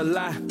should tell a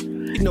lie.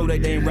 You know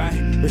that ain't right.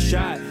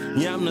 Rashad,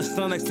 yeah, I'm the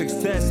son of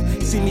success.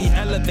 See me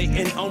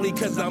elevating only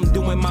cause I'm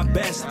doing my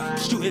best.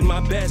 Shooting my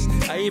best.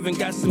 I even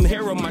got some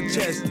hair on my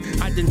chest.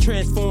 I done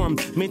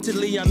transformed.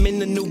 Mentally, I'm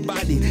in a new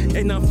body.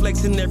 And I'm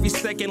flexing every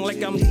second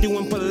like I'm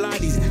doing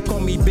Pilates. Call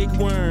me Big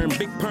Worm,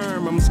 Big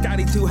Perm. I'm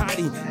Scotty Too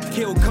Hottie.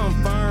 Kill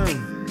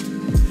confirm.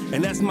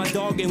 And that's my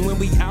dog, and when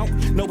we out,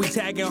 no we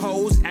tagging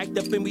hoes, act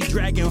up and we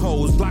dragging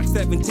hoes. Block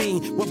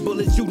 17, what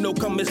bullets you know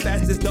come as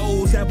fast as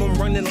those? Have him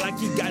running like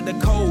he got the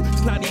cold,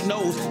 snotty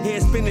nose,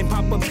 head spinning,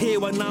 pop up here,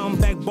 while now I'm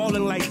back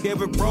balling like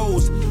Derrick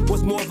Rose.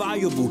 What's more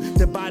valuable,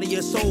 the body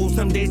or soul?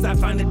 Some days I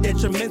find it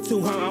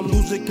detrimental, I'm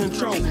losing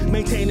control.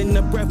 Maintaining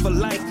the breath of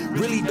life,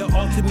 really the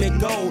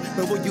ultimate goal.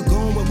 But where you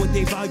going with what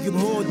they value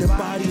more, the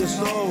body or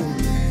soul?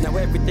 Now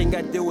everything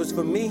I do is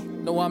for me.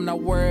 No, I'm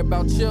not worried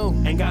about you.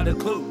 Ain't got a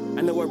clue.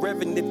 I know a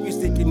reverend if you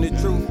sticking the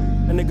truth.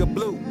 A nigga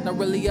blue. Not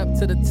really up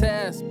to the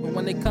task, but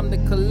when they come to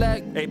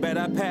collect, they bet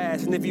I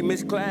pass. And if you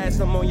miss class,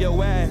 I'm on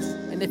your ass.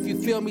 And if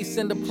you feel me,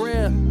 send a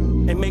prayer.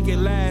 And make it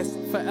last.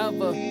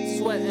 Forever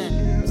sweating.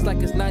 It's like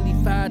it's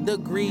 95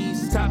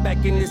 degrees. Top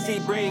back in the sea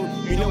bring.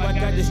 You know I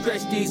got to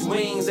stretch these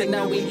wings. And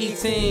now we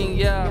eating,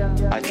 yeah.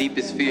 Our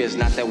deepest fear is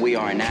not that we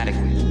are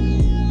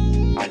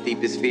inadequate. Our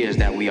deepest fear is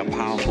that we are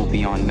powerful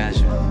beyond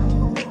measure.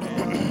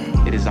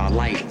 It is our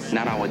light,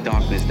 not our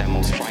darkness, that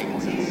most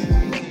frightens us.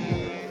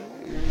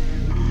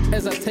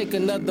 As I take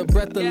another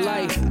breath of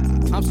life,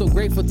 I'm so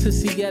grateful to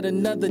see yet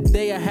another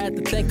day. I had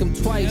to thank him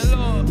twice.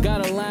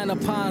 Gotta line the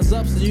pawns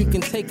up so you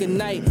can take a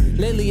night.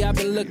 Lately I've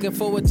been looking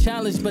for a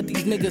challenge, but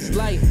these niggas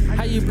light.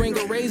 How you bring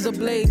a razor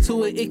blade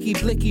to an icky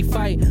blicky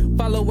fight?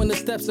 Following the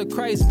steps of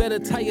Christ, better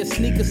tie your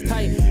sneakers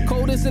tight.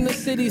 Coldest in the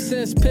city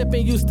since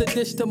Pippin used to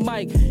dish the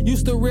mic.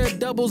 Used to rip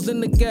doubles in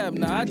the gap,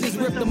 now I just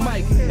rip the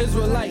mic.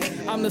 Israelite,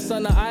 I'm the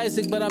son of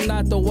Isaac, but I'm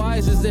not the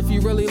wisest. If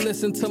you really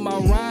listen to my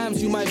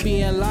rhymes, you might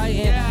be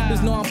enlightened.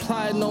 There's no I'm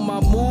plotting on my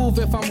move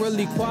if I'm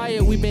really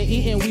quiet. We been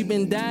eating, we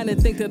been dining,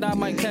 think that I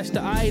might catch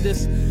the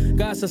itis.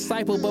 God's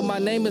disciple, but my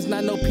name is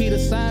not no Peter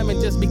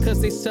Simon. Just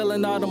because they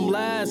selling all them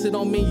lies, it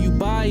don't mean you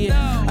buy it.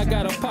 I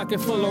got a pocket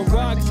full of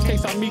rocks, in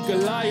case I meet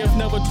Goliath.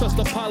 Never trust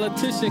a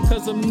politician,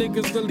 cause them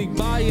niggas really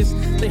biased.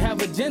 They have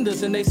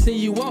agendas and they send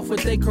you off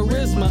with their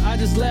charisma. I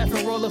just laugh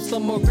and roll up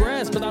some more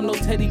grass, but I'm no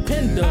Teddy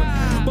Pender.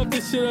 Bump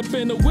this shit up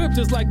in the whip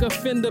just like a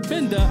fender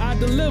bender. I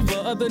deliver,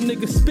 other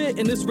niggas spit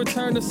and it's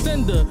return to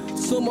sender.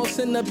 Sumo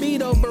send the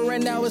beat over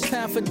and now it's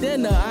time for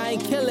dinner. I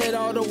ain't kill it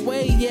all the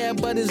way, yeah,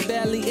 but it's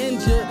badly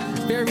injured.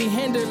 Very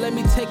hindered, let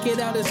me take it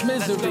out as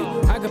misery.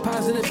 I got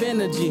positive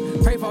energy,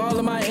 pray for all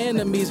of my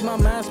enemies. My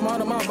mind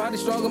smarter, my body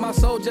stronger, my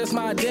soul just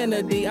my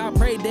identity. I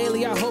pray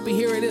daily, I hope you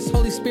hear it, it's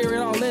Holy Spirit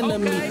all into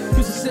me. Used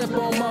to sip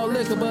on more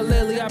liquor, but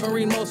lately I've been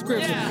reading more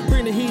scripture.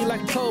 Bring the heat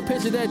like a cold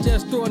pitcher that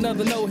just threw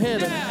another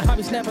no-hitter. I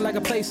be snapping like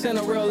a play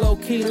center, real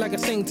low-key like a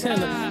sing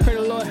tenor. Pray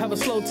the Lord have a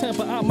slow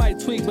temper, I might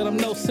tweak, but I'm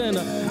no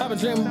sinner. I've been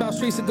dreaming about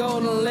streets of gold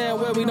in the land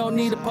where we don't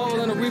need a pole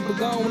and a reaper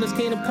gone. When his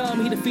kingdom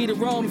come, he defeated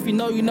Rome. If you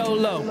know, you know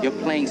low. Your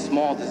playing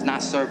small does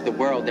not serve the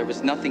world. There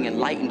is nothing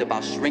enlightened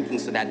about shrinking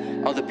so that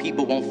other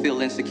people won't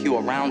feel insecure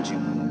around you.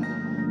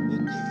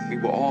 We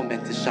were all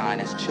meant to shine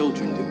as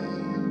children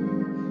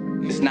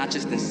do. It's not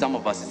just in some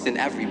of us, it's in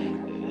everyone.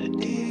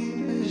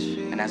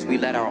 And as we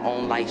let our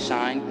own light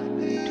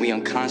shine, we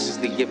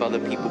unconsciously give other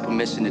people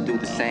permission to do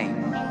the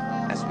same.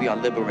 As we are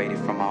liberated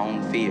from our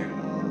own fear,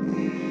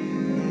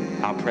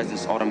 our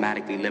presence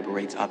automatically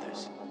liberates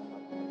others.